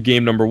majority of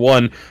game number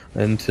 1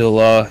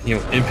 until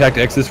Impact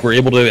Exodus were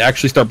able to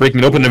actually start breaking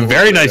it open. A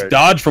very nice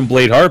dodge from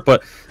Bladeheart,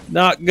 but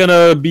not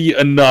gonna be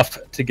enough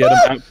to get him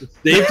out to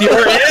safety. Or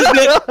is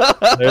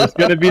it? There's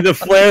gonna be the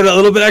flare, that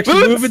little bit extra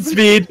movement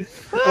speed.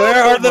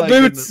 Where are the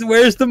boots? Goodness.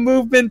 Where's the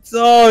movement?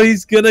 Oh,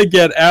 he's gonna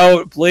get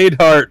out.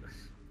 Bladeheart.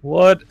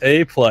 What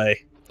a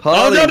play.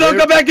 Polly, oh, no,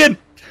 come back in.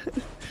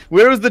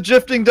 Where was the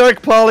drifting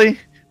dark, Polly?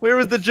 Where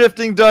was the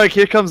drifting dark?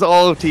 Here comes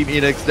all of Team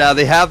Enix now.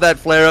 They have that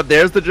flare up.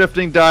 There's the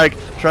drifting dark.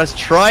 Trust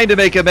trying to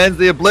make amends.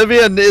 The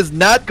Oblivion is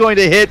not going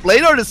to hit.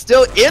 Bladeheart is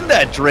still in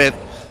that drift.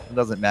 It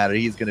doesn't matter.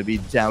 He's going to be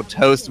down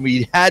toast.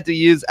 We had to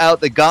use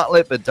out the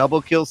gauntlet, but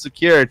double kill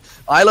secured.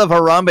 I Love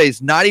Harambe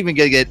is not even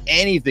going to get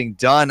anything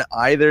done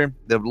either.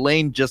 The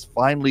lane just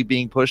finally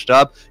being pushed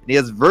up, and he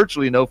has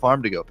virtually no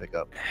farm to go pick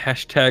up.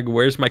 Hashtag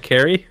where's my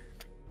carry?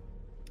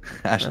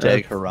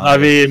 Hashtag Harambe. I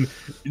mean,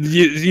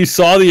 you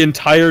saw the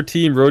entire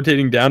team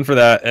rotating down for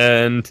that,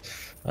 and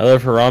I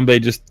Love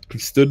Harambe just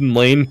stood in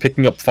lane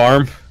picking up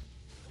farm.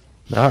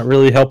 Not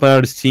really helping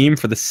out his team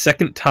for the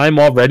second time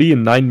already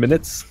in 9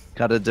 minutes.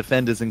 Gotta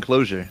defend his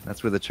enclosure.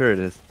 That's where the turret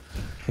is.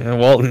 Yeah,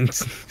 well,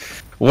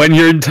 when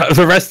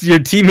the rest of your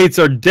teammates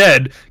are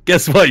dead,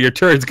 guess what? Your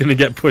turret's gonna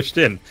get pushed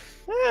in.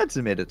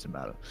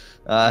 Tomato.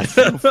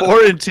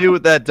 4-2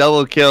 with that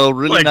double kill.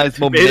 Really like nice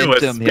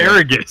momentum here.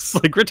 Asparagus.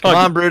 Like we're talking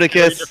Come on,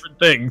 Bruticus. Different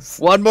things.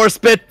 One more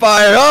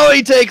Spitfire. Oh,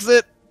 he takes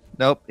it.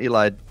 Nope, he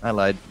lied. I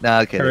lied.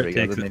 Nah, okay, there we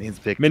go. The minions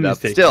picked it up.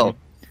 Still,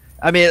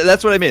 I mean,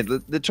 that's what I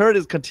mean. The turret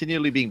is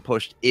continually being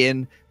pushed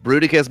in.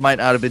 Bruticus might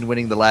not have been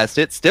winning the last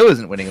hit. Still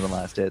isn't winning the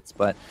last hits,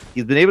 but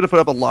he's been able to put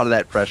up a lot of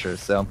that pressure.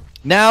 So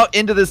now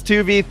into this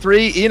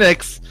 2v3.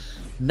 Enix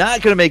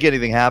not going to make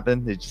anything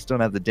happen. They just don't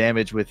have the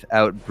damage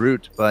without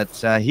Brute. But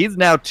he's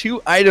now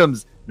 2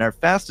 items in our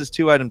fastest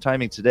 2-item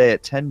timing today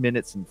at 10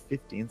 minutes and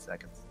 15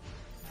 seconds.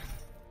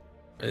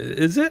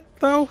 Is it,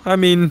 though? I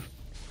mean...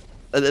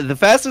 the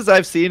fastest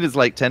I've seen is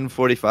like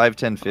 10:45,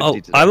 10:50 oh,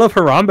 today. I Love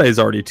Harambe is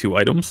already 2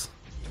 items.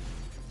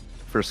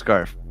 For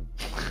Scarf.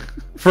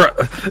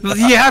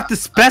 You have to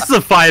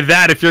specify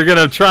that if you're going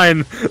to try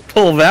and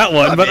pull that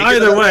one. But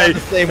either way,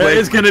 there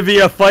is going to be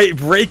a fight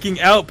breaking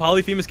out.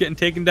 Polyphemus getting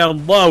taken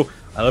down low.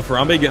 I Love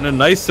Harambe getting a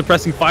nice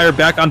suppressing fire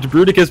back onto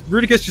Bruticus.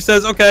 Bruticus just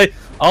says, okay,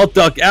 I'll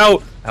duck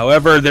out.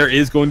 However, there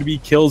is going to be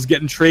kills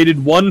getting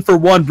traded 1 for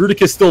 1.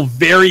 Bruticus still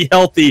very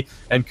healthy,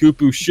 and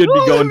Kupu should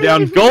be going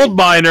down. Gold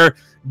Miner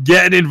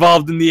getting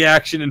involved in the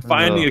action and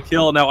finding a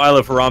kill. Now I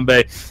Love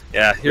Harambe.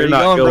 Yeah, you're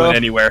not going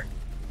anywhere.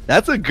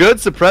 That's a good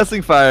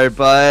suppressing fire,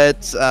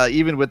 but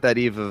even with that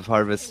Eve of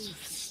Harvest,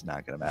 it's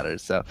not going to matter.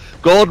 So,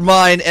 Gold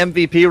Mine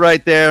MVP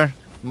right there.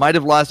 Might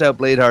have lost out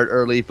Bladeheart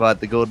early, but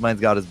the Gold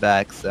Mine's got his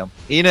back. So,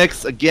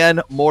 Enix,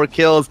 again, more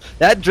kills.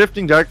 That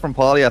Drifting Dark from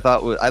Poly, I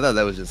thought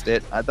that was just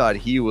it. I thought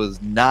he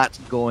was not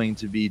going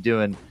to be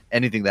doing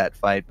anything that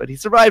fight, but he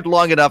survived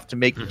long enough to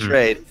make the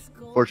trade.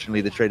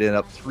 Fortunately, the trade ended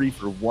up 3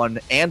 for 1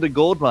 and a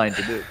Gold Mine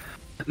to boot.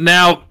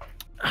 Now,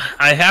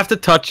 I have to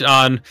touch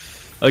on...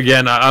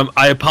 Again,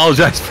 I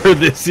apologize for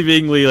this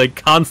seemingly like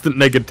constant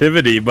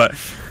negativity, but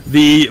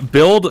the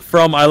build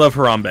from I Love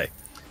Harambe,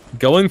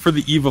 going for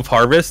the Eve of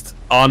Harvest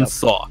on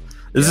Saw.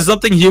 This is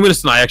something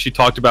Humanist and I actually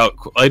talked about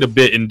quite a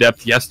bit in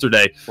depth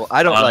yesterday. Well,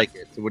 I don't like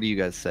it. So what do you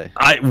guys say?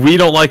 We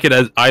don't like it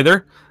as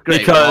either. Great,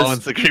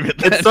 because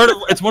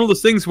it's one of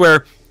those things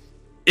where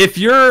if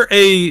you're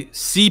a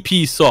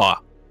CP Saw,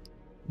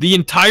 the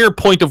entire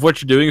point of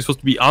what you're doing is supposed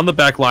to be on the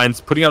back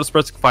lines, putting out a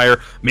suppressive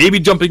fire, maybe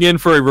jumping in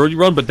for a roadie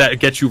run, but that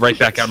gets you right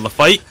back out of the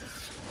fight.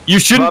 You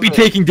shouldn't be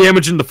taking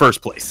damage in the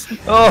first place.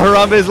 Oh,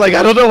 Harambe's like,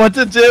 I don't know what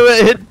to do.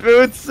 It hit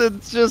boots.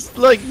 It's just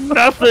like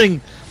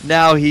nothing.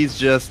 Now he's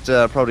just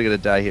probably going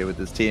to die here with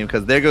this team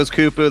because there goes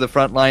Kupu. The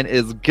front line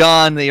is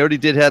gone. They already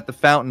did hit the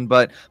fountain,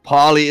 but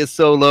Polly is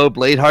so low.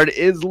 Bladeheart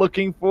is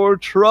looking for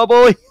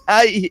trouble.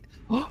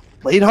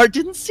 Bladeheart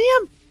didn't see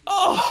him.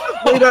 Oh,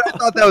 Bladeheart, I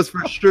thought that was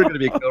for sure going to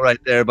be a kill right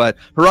there, but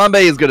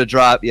Harambe is going to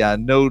drop. Yeah,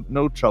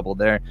 no trouble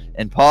there.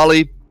 And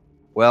Polly,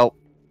 well,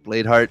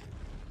 Bladeheart,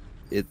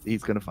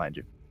 he's going to find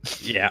you.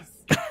 Yeah,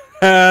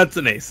 that's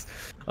an ace.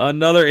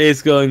 Another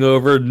ace going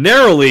over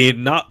narrowly,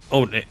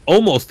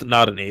 almost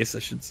not an ace, I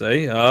should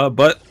say.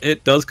 But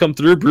it does come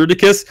through.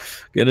 Bruticus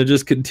gonna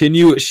just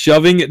continue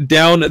shoving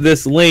down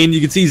this lane.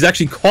 You can see he's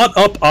actually caught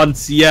up on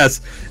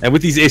CS, and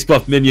with these ace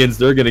buff minions,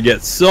 they're gonna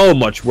get so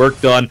much work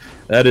done.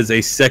 That is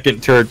a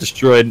second turret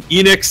destroyed.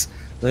 Enix,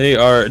 they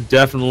are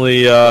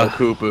definitely.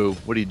 Kupu,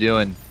 what are you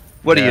doing?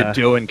 What are you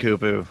doing,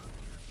 Kupu?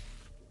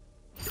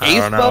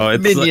 Ace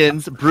buff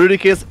minions,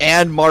 Bruticus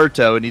and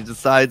Marto, and he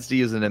decides to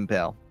use an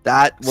impale.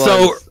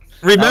 So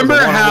remember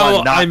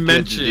how I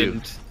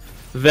mentioned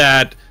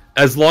that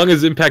as long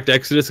as Impact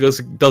Exodus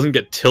doesn't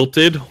get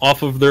tilted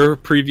off of their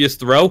previous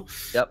throw?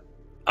 Yep.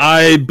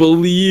 I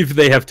believe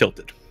they have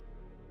tilted.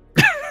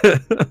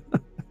 It's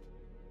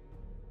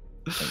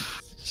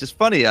just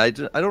funny. I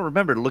don't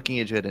remember looking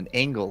at you at an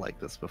angle like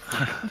this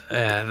before.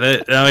 Yeah,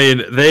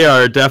 they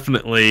are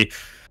definitely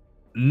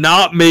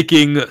not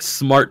making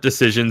smart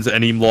decisions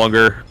any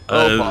longer.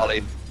 Oh,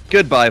 Polly.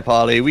 Goodbye,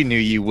 Polly. We knew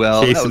you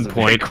well. Case in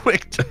point.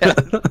 Quick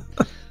death.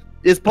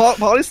 Is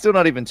Polly's still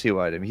not even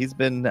 2-item? He's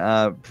been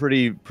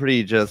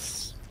pretty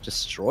just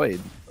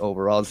destroyed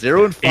overall.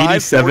 0 and 5.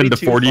 87 to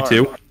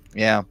 42. Farm.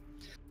 Yeah,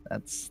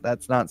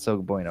 that's not so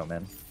bueno,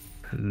 man.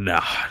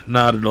 Nah,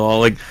 not at all.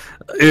 Like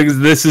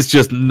this has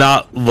just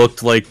not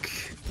looked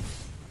like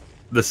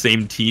the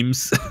same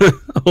teams.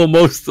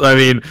 Almost. I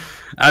mean,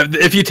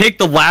 if you take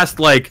the last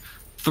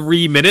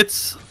 3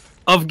 minutes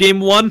of game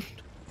 1.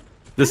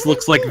 This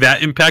looks like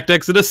that Impact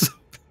Exodus.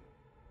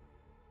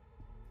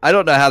 I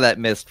don't know how that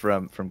missed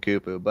from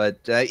Kupu,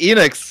 but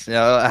Enix,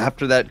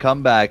 after that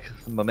comeback,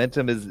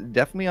 momentum is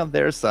definitely on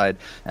their side.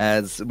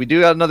 As we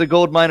do got another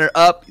gold miner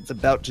up, it's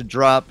about to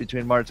drop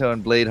between Marto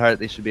and Bladeheart.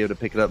 They should be able to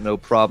pick it up, no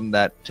problem.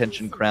 That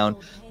tension crown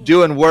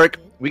doing work.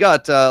 We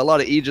got a lot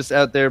of Aegis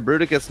out there.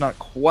 Bruticus not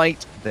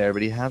quite there,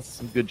 but he has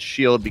some good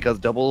shield because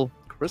double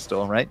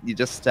crystal, right? You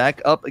just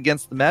stack up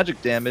against the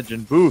magic damage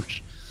and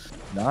boosh.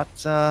 Not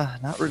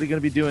really going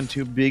to be doing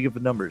too big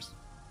of numbers.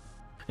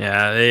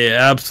 Yeah, they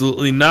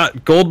absolutely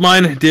not.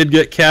 Goldmine did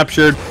get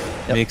captured.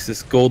 Yep. Makes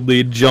this gold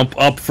lead jump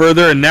up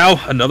further, and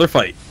now another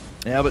fight.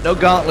 Yeah, but no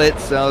gauntlet,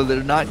 so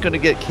they're not going to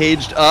get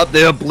caged up.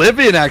 The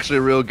Oblivion actually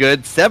real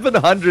good.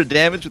 700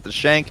 damage with the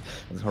shank.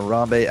 As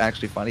Harambe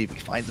actually finally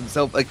finds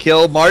himself a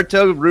kill.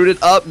 Marto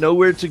rooted up,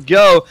 nowhere to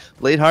go.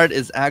 Bladeheart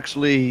is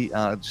actually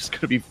just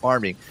going to be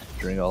farming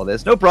during all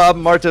this. No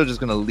problem. Marto just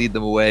going to lead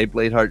them away.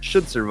 Bladeheart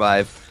should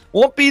survive.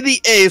 Won't be the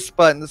ace,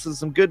 but this is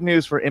some good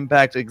news for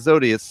Impact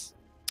Exodius.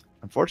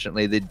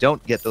 Unfortunately, they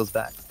don't get those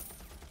back.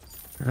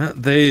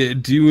 They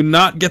do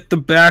not get the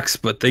backs,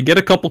 but they get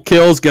a couple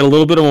kills, get a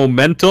little bit of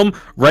momentum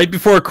right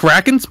before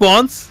Kraken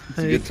spawns.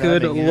 They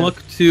could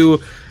look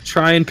to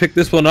try and pick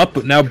this one up,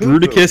 but now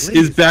Bruticus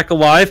is back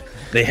alive.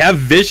 They have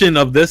vision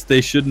of this. They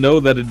should know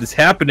that it is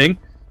happening.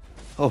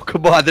 Oh,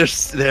 come on. There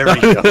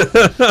we go.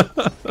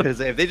 Because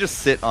if they just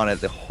sit on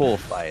it the whole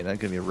fight, that's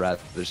going to be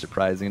rather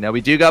surprising. Now,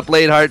 we do got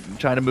Bladeheart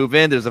trying to move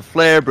in. There's a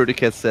flare.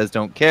 Bruticus says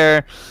don't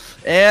care.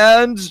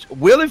 And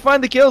will they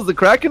find the kills? The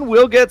Kraken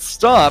will get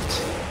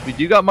stopped. We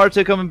do got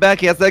Marto coming back.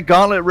 He has that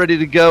gauntlet ready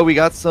to go. We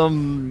got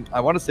some, I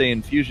want to say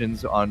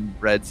infusions on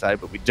red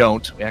side, but we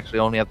don't. We actually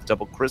only have the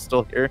double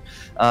crystal here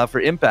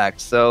for Impact.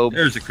 So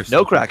there's a crystal.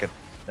 No Kraken.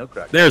 No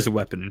Kraken. There's a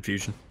weapon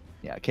infusion.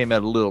 Yeah, it came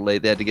out a little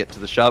late. They had to get to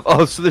the shop.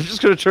 Oh, so they're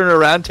just going to turn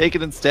around, take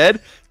it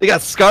instead? They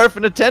got Scarf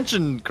and a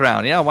Tension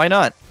Crown. Yeah, why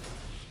not?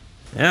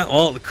 Yeah,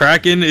 well, the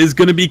Kraken is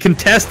going to be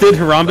contested.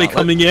 Harambe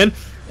coming in.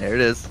 There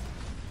it is.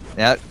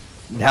 Yeah,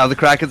 now the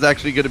Kraken's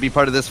actually going to be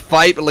part of this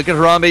fight. But look at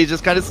Harambe. He's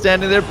just kind of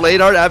standing there.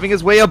 Bladeheart having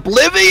his way.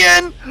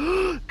 Oblivion!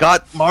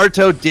 Got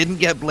Marto, didn't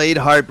get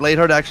Bladeheart.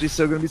 Bladeheart actually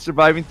still going to be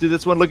surviving through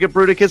this one. Look at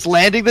Bruticus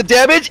landing the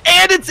damage,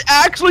 and it's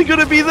actually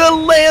going to be the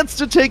Lance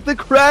to take the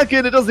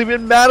Kraken. It doesn't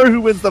even matter who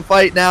wins the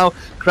fight now.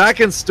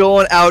 Kraken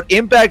stolen out.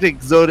 Impact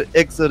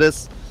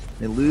Exodus.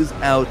 They lose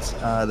out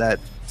that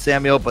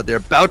Samuel, but they're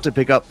about to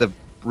pick up the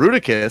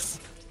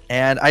Bruticus,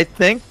 and I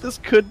think this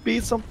could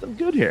be something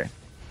good here.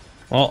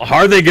 Well,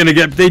 are they going to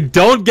get... They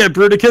don't get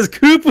Bruticus.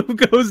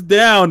 Kupu goes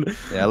down.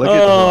 Yeah, look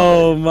at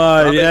Oh,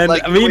 my.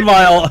 And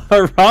meanwhile,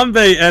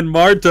 Harambe and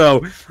Marto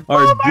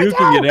are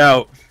duking it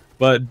out.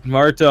 But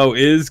Marto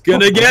is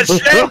going to get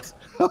shit.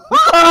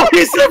 Oh,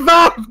 he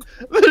survived.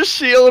 The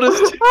shield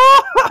is...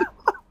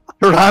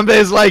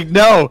 Harambe's like,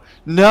 no,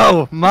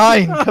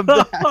 mine, come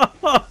back.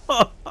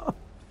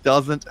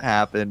 Doesn't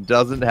happen.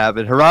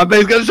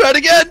 Harambe's gonna try it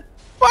again.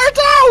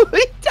 Marto!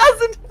 It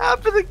doesn't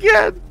happen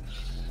again.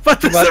 But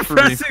the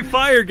suppressing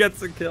fire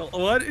gets a kill.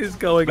 What is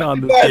going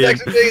on this game?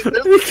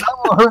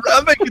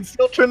 Harambe can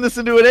still turn this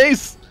into an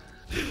ace.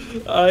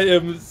 I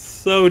am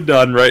so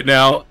done right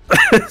now.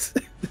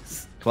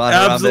 Come on,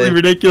 absolutely Harambe.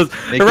 Ridiculous.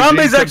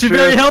 Harambe's actually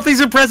very healthy,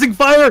 suppressing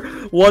fire.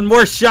 One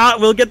more shot,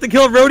 we'll get the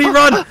kill. Rhodey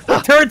run. The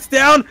turret's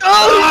down.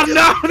 Oh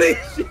no, these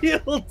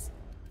shields.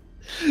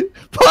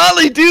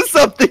 Polly, do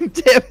something,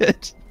 damn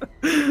it.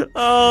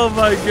 Oh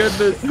my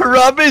goodness.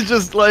 Harambe's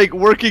just like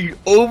working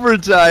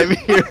overtime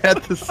here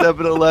at the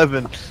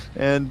 7-Eleven.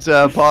 And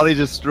Polly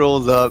just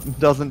strolls up,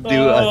 doesn't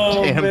do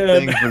a damn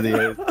thing for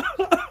the ace.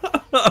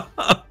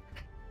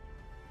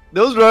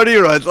 Those roadie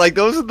runs, like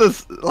those are the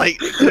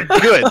they're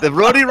good. The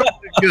roadie runs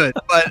are good,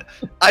 but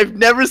I've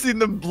never seen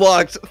them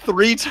blocked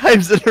 3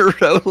 times in a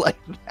row like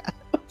that.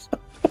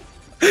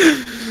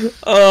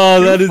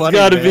 Oh, that has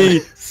got to be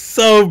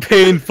so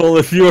painful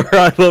if you are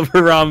I Love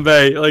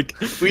Harambe. Like,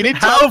 we need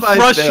how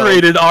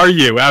frustrated are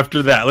you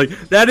after that? Like,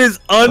 that is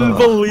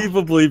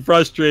unbelievably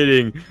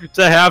frustrating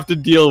to have to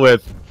deal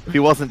with. If he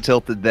wasn't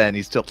tilted then,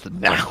 he's tilted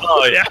now.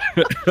 Oh yeah,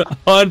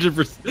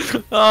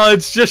 100%. Oh,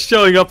 it's just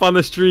showing up on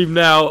the stream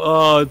now.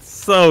 Oh, it's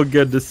so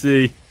good to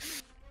see.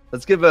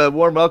 Let's give a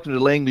warm welcome to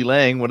Lang Me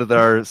Lang, one of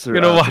our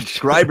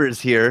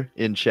subscribers here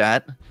in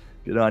chat.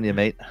 Good on you,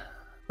 mate.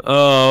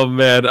 Oh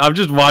man, I'm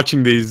just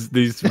watching these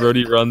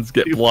roadie runs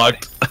get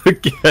blocked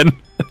again.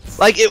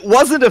 Like, it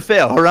wasn't a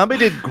fail. Harambe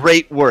did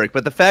great work,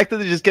 but the fact that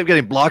they just kept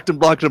getting blocked and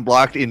blocked and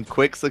blocked in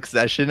quick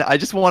succession, I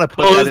just want to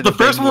put that in the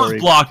first one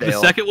was blocked, the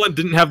second one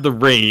didn't have the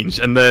range,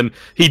 and then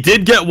he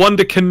did get one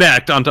to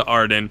connect onto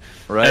Arden,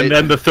 right? And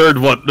then the third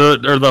one,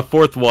 or the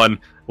fourth one,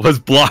 was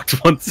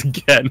blocked once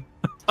again.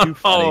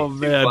 Oh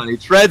man.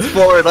 Treads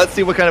forward, let's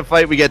see what kind of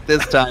fight we get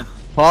this time.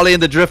 Polly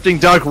and the Drifting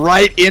Dark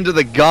right into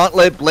the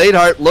gauntlet.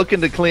 Bladeheart looking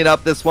to clean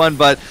up this one,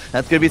 but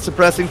that's going to be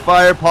suppressing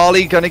fire.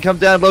 Polly going to come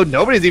down low.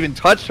 Nobody's even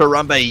touched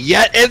Harambe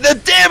yet, and the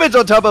damage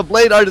on top of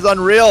Bladeheart is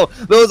unreal.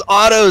 Those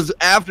autos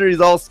after he's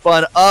all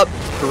spun up.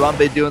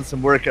 Harambe doing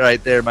some work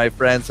right there, my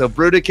friend. So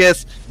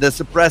Bruticus, the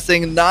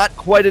suppressing, not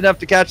quite enough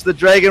to catch the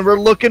dragon. We're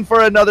looking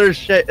for another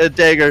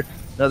dagger.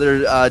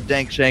 Another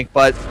dank shank,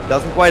 but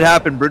doesn't quite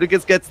happen.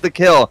 Bruticus gets the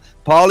kill.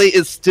 Polly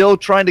is still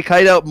trying to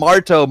kite out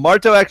Marto.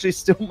 Marto actually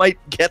still might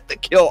get the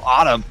kill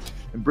on him.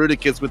 And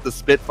Bruticus with the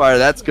Spitfire,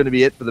 that's going to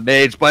be it for the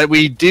mage. But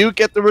we do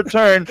get the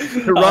return.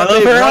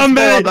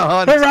 Harambe on the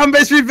hunt.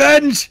 Harambe's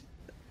revenge!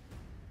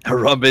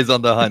 Harambe's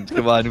on the hunt.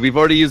 Come on. We've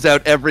already used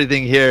out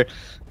everything here.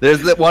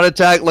 There's that one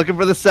attack, looking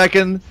for the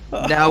second.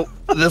 Now,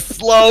 the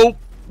slow.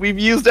 We've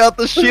used out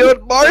the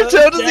shield.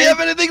 Marto, does he have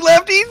anything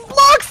left? He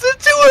blocks it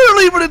too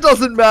early, but it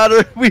doesn't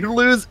matter. We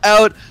lose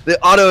out. The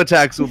auto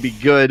attacks will be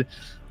good.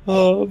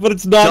 Oh, but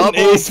it's not an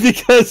ace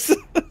because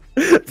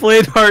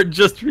Bladeheart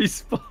just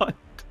respawned.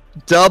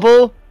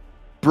 Double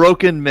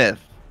broken myth.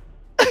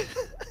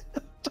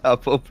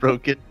 Double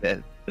broken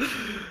myth.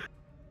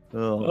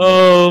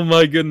 Oh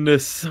my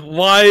goodness.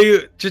 Why?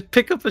 Just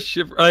pick up a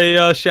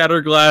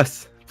shatter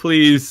glass,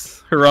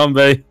 please,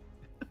 Harambe.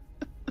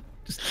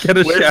 Just get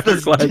a shatter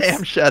glass.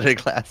 Damn shatter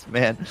glass,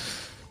 man.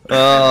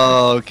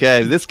 Oh,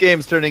 okay. This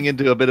game's turning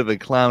into a bit of a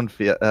clown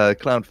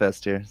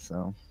fest here.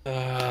 So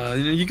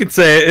you could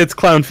say it's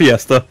Clown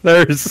Fiesta.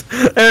 There's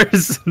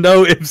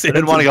no ifs, ands,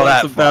 or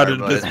buts about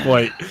it at this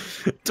point.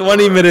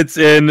 20 minutes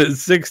in,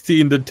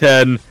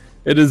 16-10.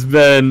 It has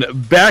been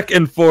back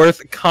and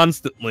forth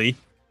constantly.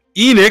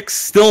 Enix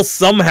still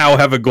somehow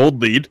have a gold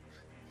lead.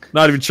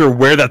 Not even sure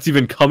where that's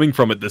even coming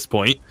from at this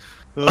point.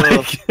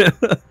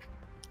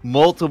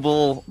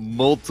 Multiple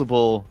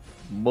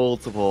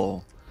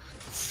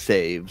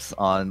saves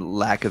on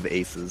lack of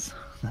aces.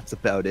 That's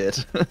about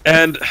it.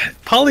 And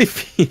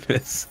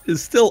Polyphemus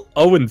is still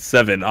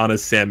 0-7 on a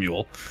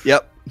Samuel.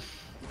 Yep.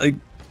 Like,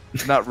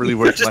 it's not really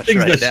worth much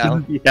right now.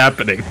 Shouldn't be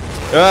happening.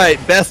 All right,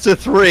 best of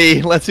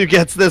 3. Let's see who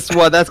gets this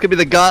one. That's gonna be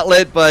the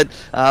gauntlet, but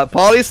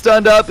Polly's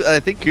stunned up. I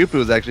think Kupu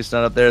was actually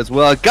stunned up there as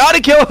well. Gotta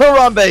kill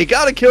Harambe.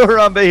 Gotta kill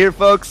Harambe here,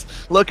 folks.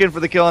 Looking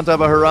for the kill on top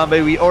of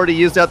Harambe. We already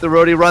used out the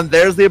roadie run.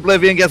 There's the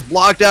Oblivion. Gets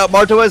blocked out.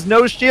 Marto has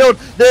no shield.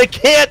 They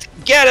can't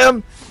get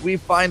him. We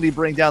finally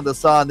bring down the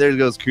San. There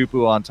goes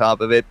Kupu on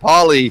top of it.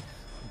 Polly,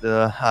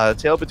 the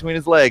tail between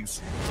his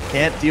legs,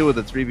 can't deal with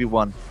a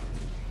 3v1.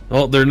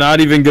 Well, they're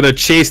not even going to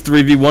chase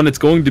 3v1. It's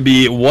going to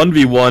be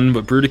 1v1,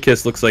 but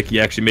Bruticus looks like he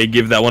actually may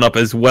give that one up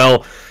as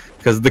well,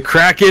 because the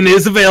Kraken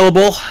is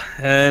available,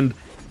 and,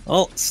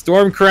 well,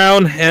 Storm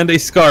Crown and a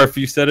Scarf.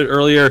 You said it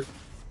earlier.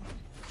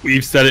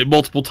 We've said it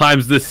multiple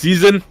times this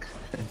season.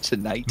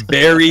 Tonight.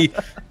 Very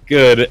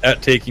good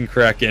at taking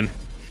Kraken.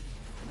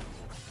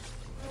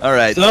 All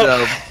right,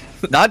 so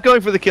not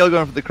going for the kill,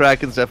 going for the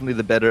Kraken's definitely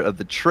the better of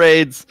the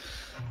trades.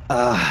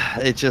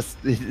 It's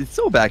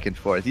so back and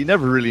forth. You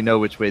never really know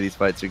which way these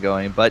fights are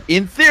going, but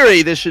in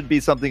theory, this should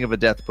be something of a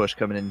death push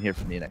coming in here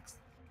from Enix.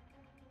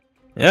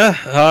 Yeah,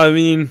 I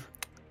mean,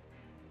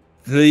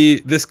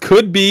 this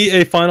could be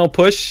a final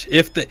push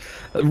if they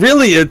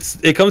really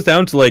it comes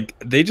down to like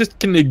they just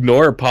can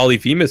ignore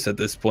Polyphemus at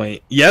this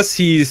point. Yes,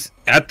 he's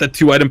at the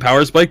 2-item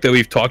power spike that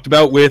we've talked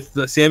about with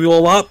Samuel a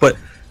lot, but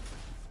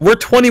we're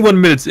 21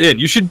 minutes in.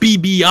 You should be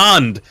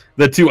beyond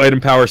the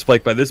 2-item power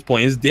spike by this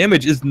point. His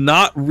damage is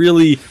not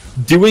really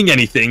doing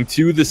anything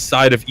to the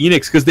side of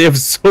Enix because they have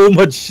so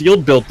much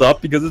shield built up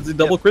because it's a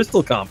double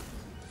crystal comp.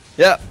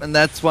 Yeah, and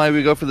that's why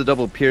we go for the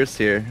double pierce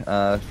here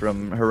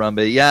from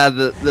Harambe. Yeah,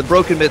 the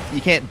broken myth,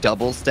 you can't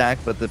double stack,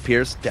 but the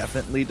pierce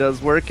definitely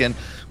does work. And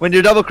when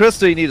you're double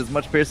crystal, you need as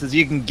much pierce as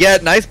you can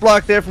get. Nice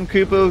block there from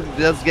Kupu.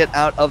 Does get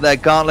out of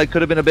that gauntlet.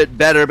 Could have been a bit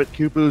better, but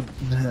Kupu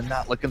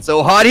not looking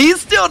so hot. He's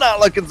still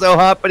not looking so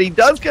hot, but he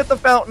does get the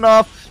fountain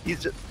off.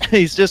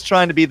 He's just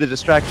trying to be the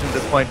distraction at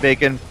this point,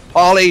 Bacon.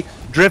 Ollie,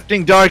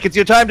 drifting dark. It's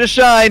your time to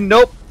shine.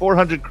 Nope,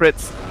 400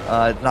 crits.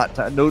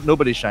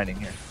 Nobody's shining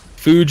here.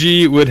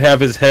 Fuji would have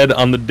his head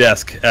on the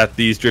desk at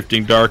these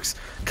drifting darks,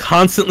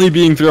 constantly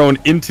being thrown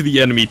into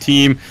the enemy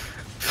team.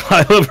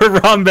 I love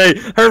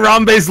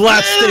Harambe's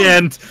last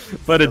stand,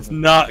 but it's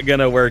not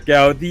gonna work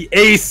out. The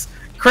ace,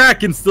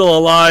 Kraken's still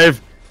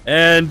alive,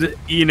 and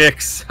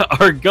Enix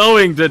are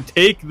going to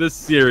take the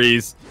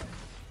series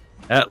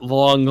at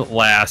long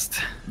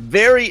last.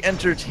 Very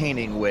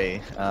entertaining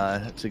way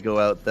to go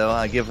out, though.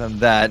 I give him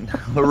that.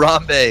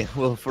 Harambe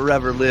will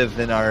forever live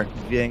in our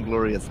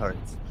vainglorious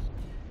hearts.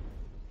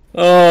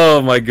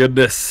 Oh my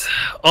goodness.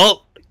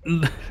 Oh,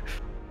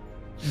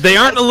 they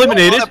aren't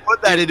eliminated. I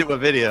put that into a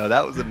video.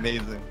 That was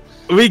amazing.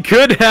 We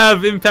could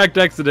have Impact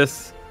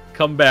Exodus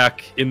come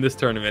back in this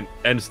tournament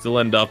and still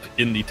end up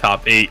in the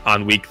top 8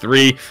 on week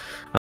 3.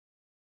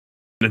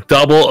 A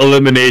double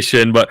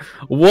elimination, but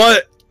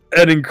what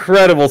an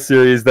incredible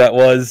series that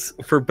was,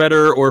 for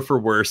better or for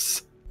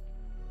worse.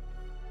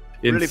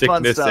 In really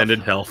sickness and in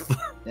health.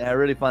 Yeah,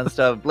 really fun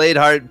stuff.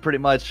 Bladeheart, pretty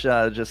much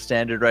just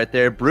standard right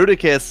there.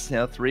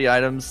 Bruticus, 3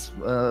 items,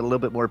 a little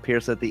bit more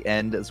pierce at the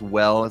end as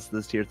well as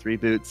this tier 3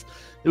 boots.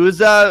 It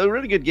was a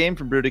really good game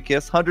from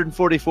Bruticus.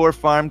 144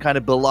 farm kind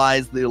of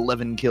belies the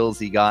 11 kills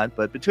he got,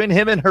 but between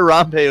him and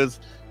Harambe, it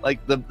was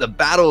like the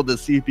battle of the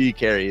CP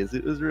carries.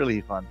 It was really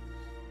fun.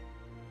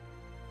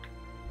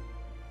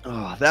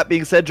 Oh, that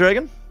being said,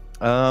 Dragon,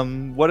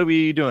 what are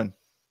we doing?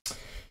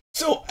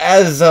 So,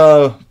 as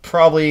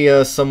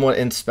probably somewhat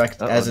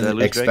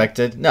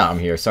expected. No, I'm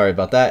here. Sorry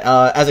about that.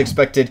 As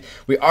expected,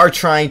 we are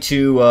trying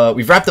to.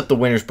 We've wrapped up the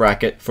winners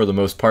bracket for the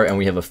most part, and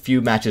we have a few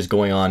matches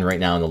going on right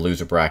now in the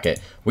loser bracket.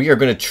 We are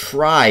going to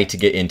try to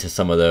get into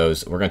some of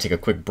those. We're going to take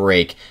a quick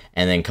break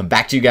and then come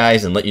back to you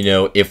guys and let you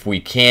know if we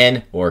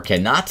can or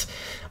cannot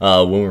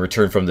when we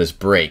return from this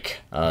break.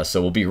 So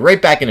we'll be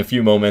right back in a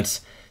few moments.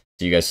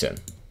 See you guys soon.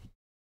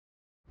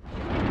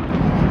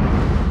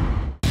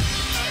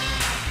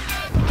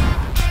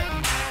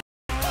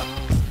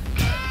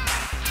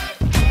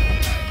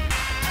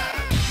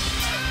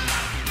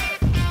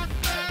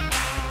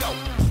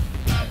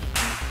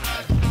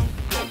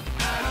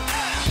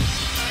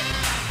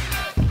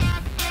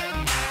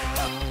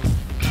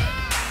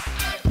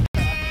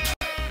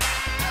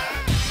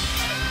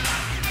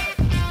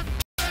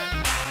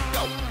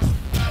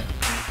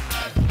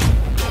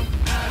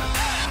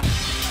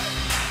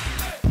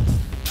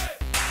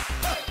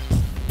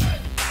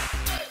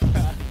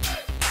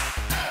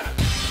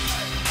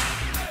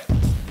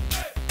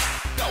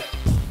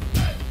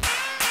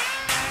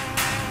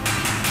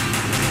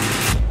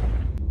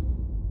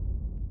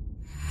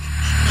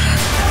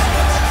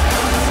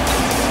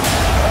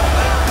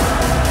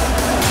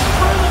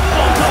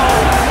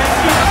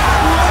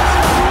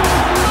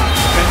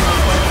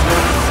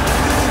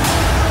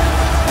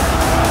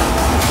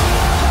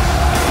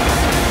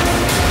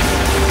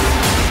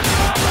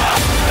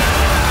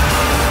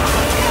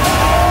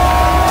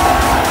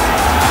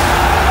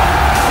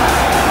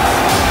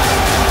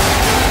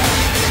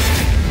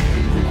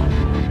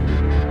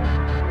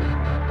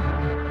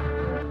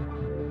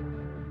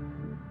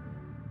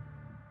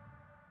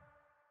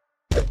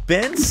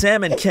 Ben,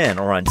 Sam, and Ken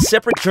are on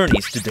separate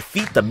journeys to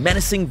defeat the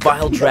menacing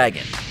Vile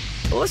Dragon.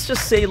 But let's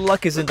just say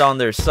luck isn't on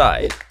their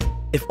side.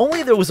 If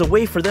only there was a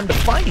way for them to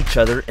find each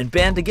other and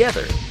band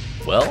together.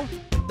 Well,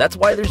 that's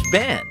why there's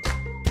Band.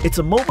 It's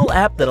a mobile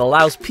app that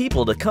allows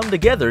people to come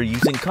together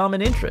using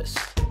common interests.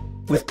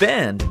 With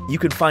Band, you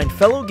can find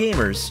fellow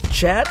gamers,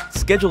 chat,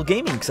 schedule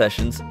gaming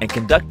sessions, and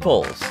conduct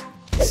polls.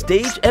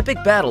 Stage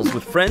epic battles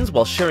with friends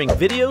while sharing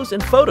videos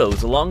and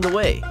photos along the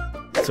way.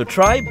 So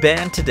try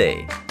Band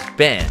today.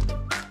 Band.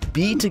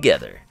 Be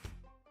together.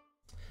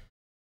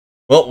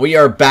 Well, we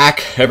are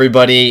back,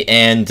 everybody,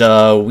 and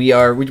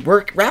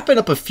we're wrapping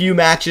up a few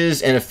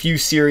matches and a few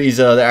series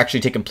that are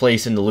actually taking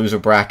place in the loser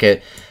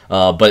bracket.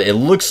 But it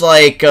looks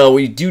like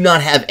we do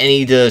not have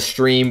any to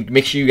stream.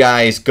 Make sure you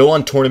guys go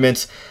on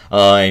tournaments,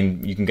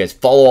 and you can guys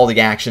follow all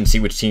the action, see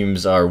which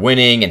teams are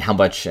winning and how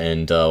much,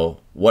 and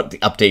what the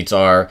updates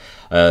are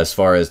as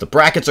far as the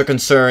brackets are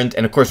concerned.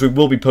 And of course, we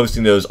will be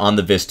posting those on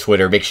the VIS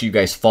Twitter. Make sure you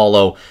guys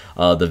follow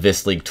the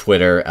VIS League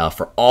Twitter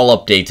for all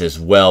updates as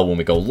well when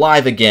we go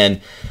live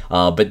again.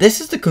 But this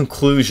is the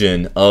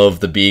conclusion of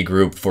the B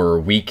group for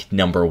week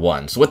number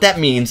 1. So what that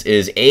means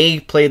is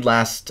A played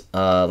last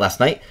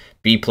night,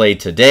 B played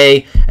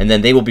today, and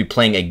then they will be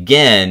playing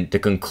again to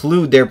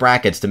conclude their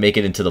brackets to make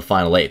it into the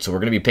final 8. So we're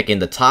going to be picking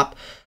the top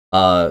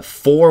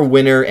 4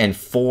 winner and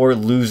 4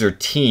 loser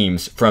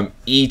teams from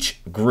each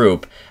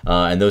group,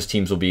 and those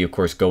teams will be, of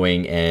course,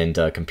 going and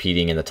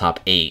competing in the top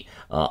 8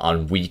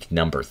 on week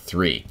number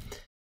 3.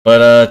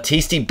 But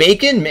Tasty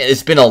Bacon, man,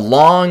 it's been a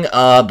long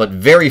but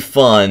very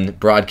fun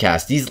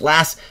broadcast. These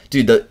last,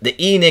 dude, the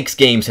Enix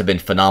games have been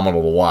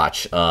phenomenal to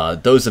watch.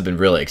 Those have been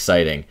really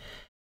exciting.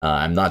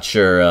 I'm not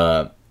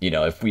sure,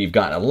 if we've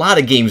gotten a lot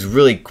of games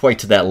really quite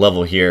to that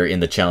level here in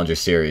the Challenger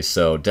Series,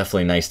 so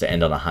definitely nice to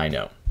end on a high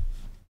note.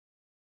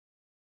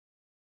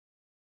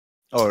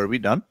 Oh, are we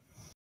done?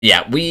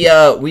 Yeah,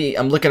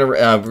 I'm looking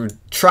to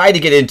try to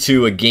get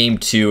into a game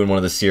 2 in one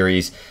of the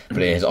series, but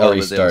it has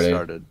already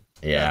started.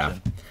 Yeah.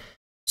 Gotcha.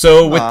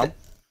 So with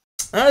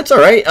it's all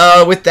right.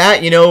 With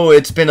that,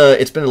 it's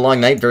been a long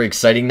night, very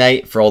exciting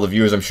night for all the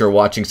viewers, I'm sure,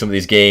 watching some of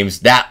these games.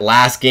 That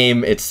last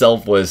game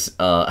itself was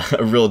a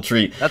real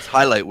treat. That's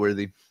highlight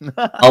worthy.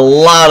 A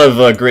lot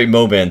of great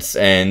moments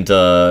and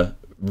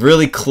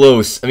really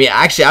close. I mean,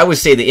 actually, I would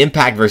say the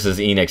Impact versus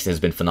Enix has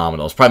been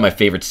phenomenal. It's probably my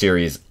favorite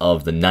series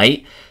of the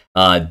night.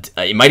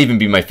 It might even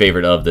be my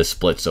favorite of this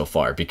split so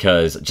far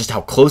because just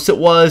how close it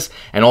was,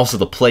 and also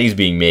the plays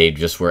being made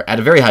just were at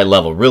a very high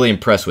level. Really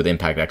impressed with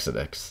Impact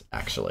Exodus,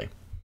 actually.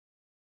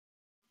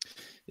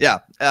 Yeah,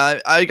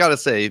 I gotta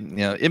say,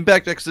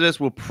 Impact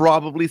Exodus, will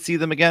probably see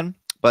them again.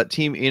 But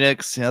Team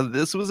Enix,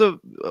 this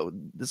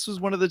was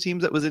one of the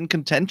teams that was in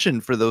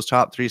contention for those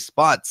top 3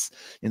 spots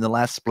in the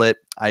last split.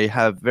 I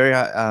have very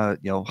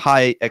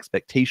high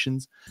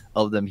expectations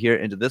of them here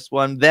into this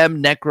one.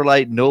 Them,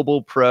 Necrolite,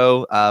 Noble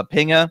Pro,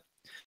 Pinga.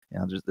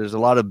 There's a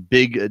lot of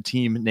big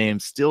team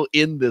names still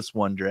in this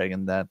one,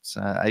 Dragon, that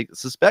I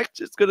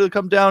suspect it's going to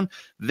come down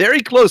very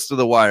close to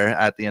the wire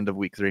at the end of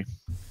week 3.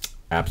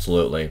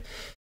 Absolutely.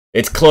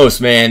 It's close,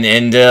 man,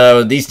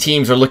 and these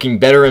teams are looking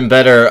better and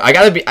better.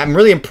 I'm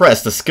really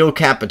impressed. The skill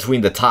cap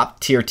between the top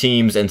tier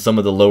teams and some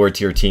of the lower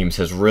tier teams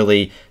has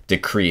really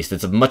decreased.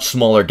 It's a much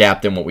smaller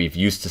gap than what we're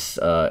used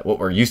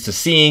to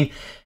seeing,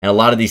 and a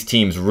lot of these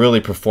teams really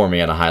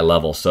performing at a high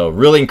level. So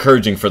really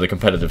encouraging for the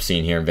competitive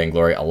scene here in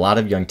Vainglory. A lot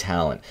of young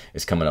talent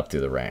is coming up through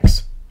the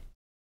ranks.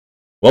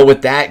 Well,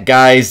 with that,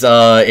 guys,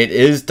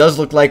 it does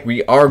look like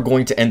we are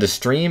going to end the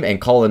stream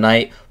and call it a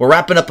night. We're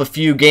wrapping up a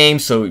few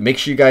games, so make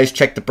sure you guys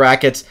check the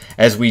brackets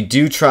as we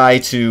do try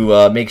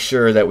to make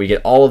sure that we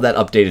get all of that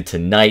updated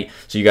tonight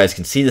so you guys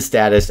can see the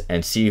status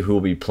and see who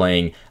will be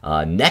playing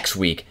next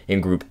week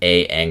in Group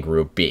A and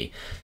Group B.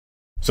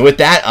 So with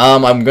that,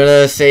 I'm going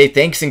to say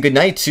thanks and good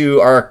night to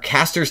our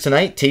casters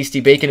tonight, Tasty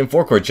Bacon and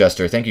Forecourt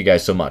Jester. Thank you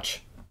guys so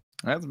much.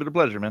 That's been a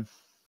pleasure, man.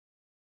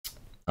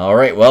 All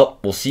right, well,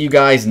 we'll see you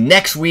guys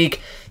next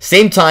week.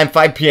 Same time,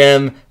 5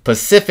 p.m.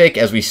 Pacific,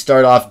 as we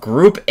start off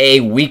Group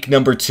A, week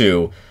number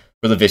 2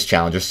 for the VIS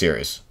Challenger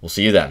Series. We'll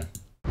see you then.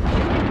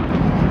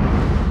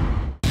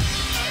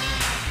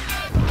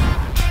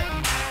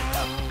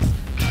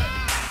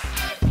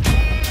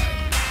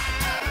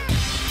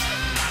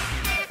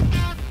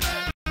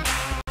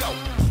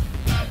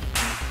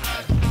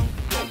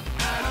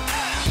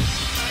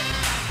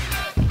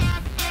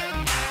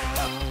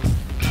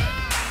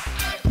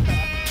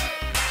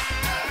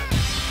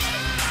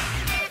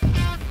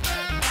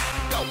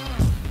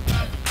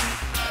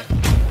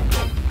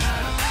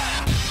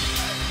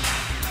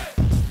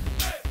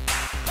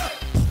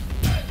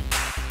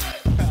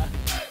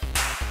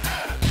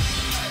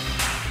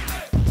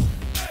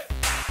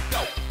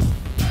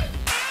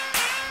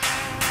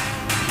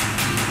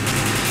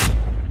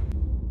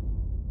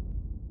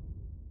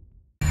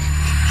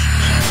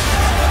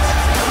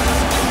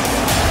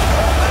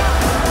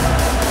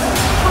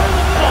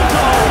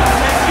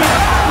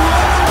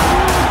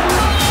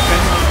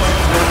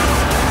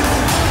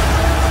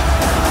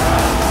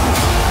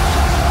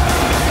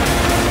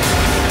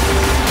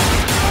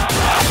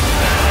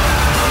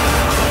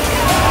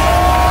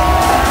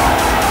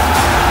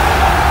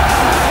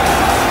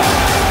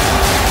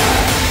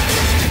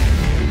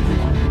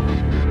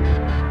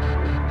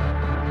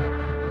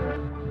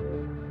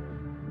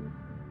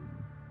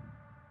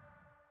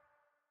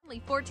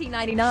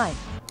 $14.99.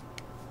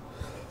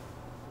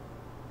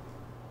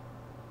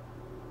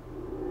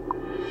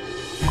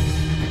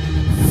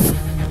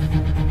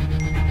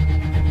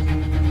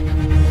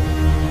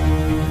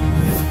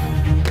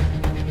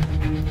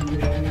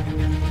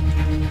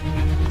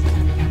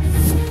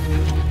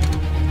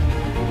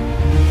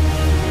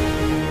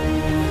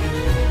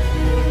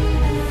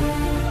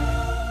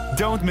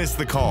 Don't miss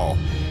the call.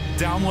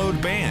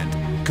 Download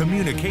Band.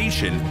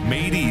 Communication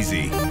made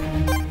easy.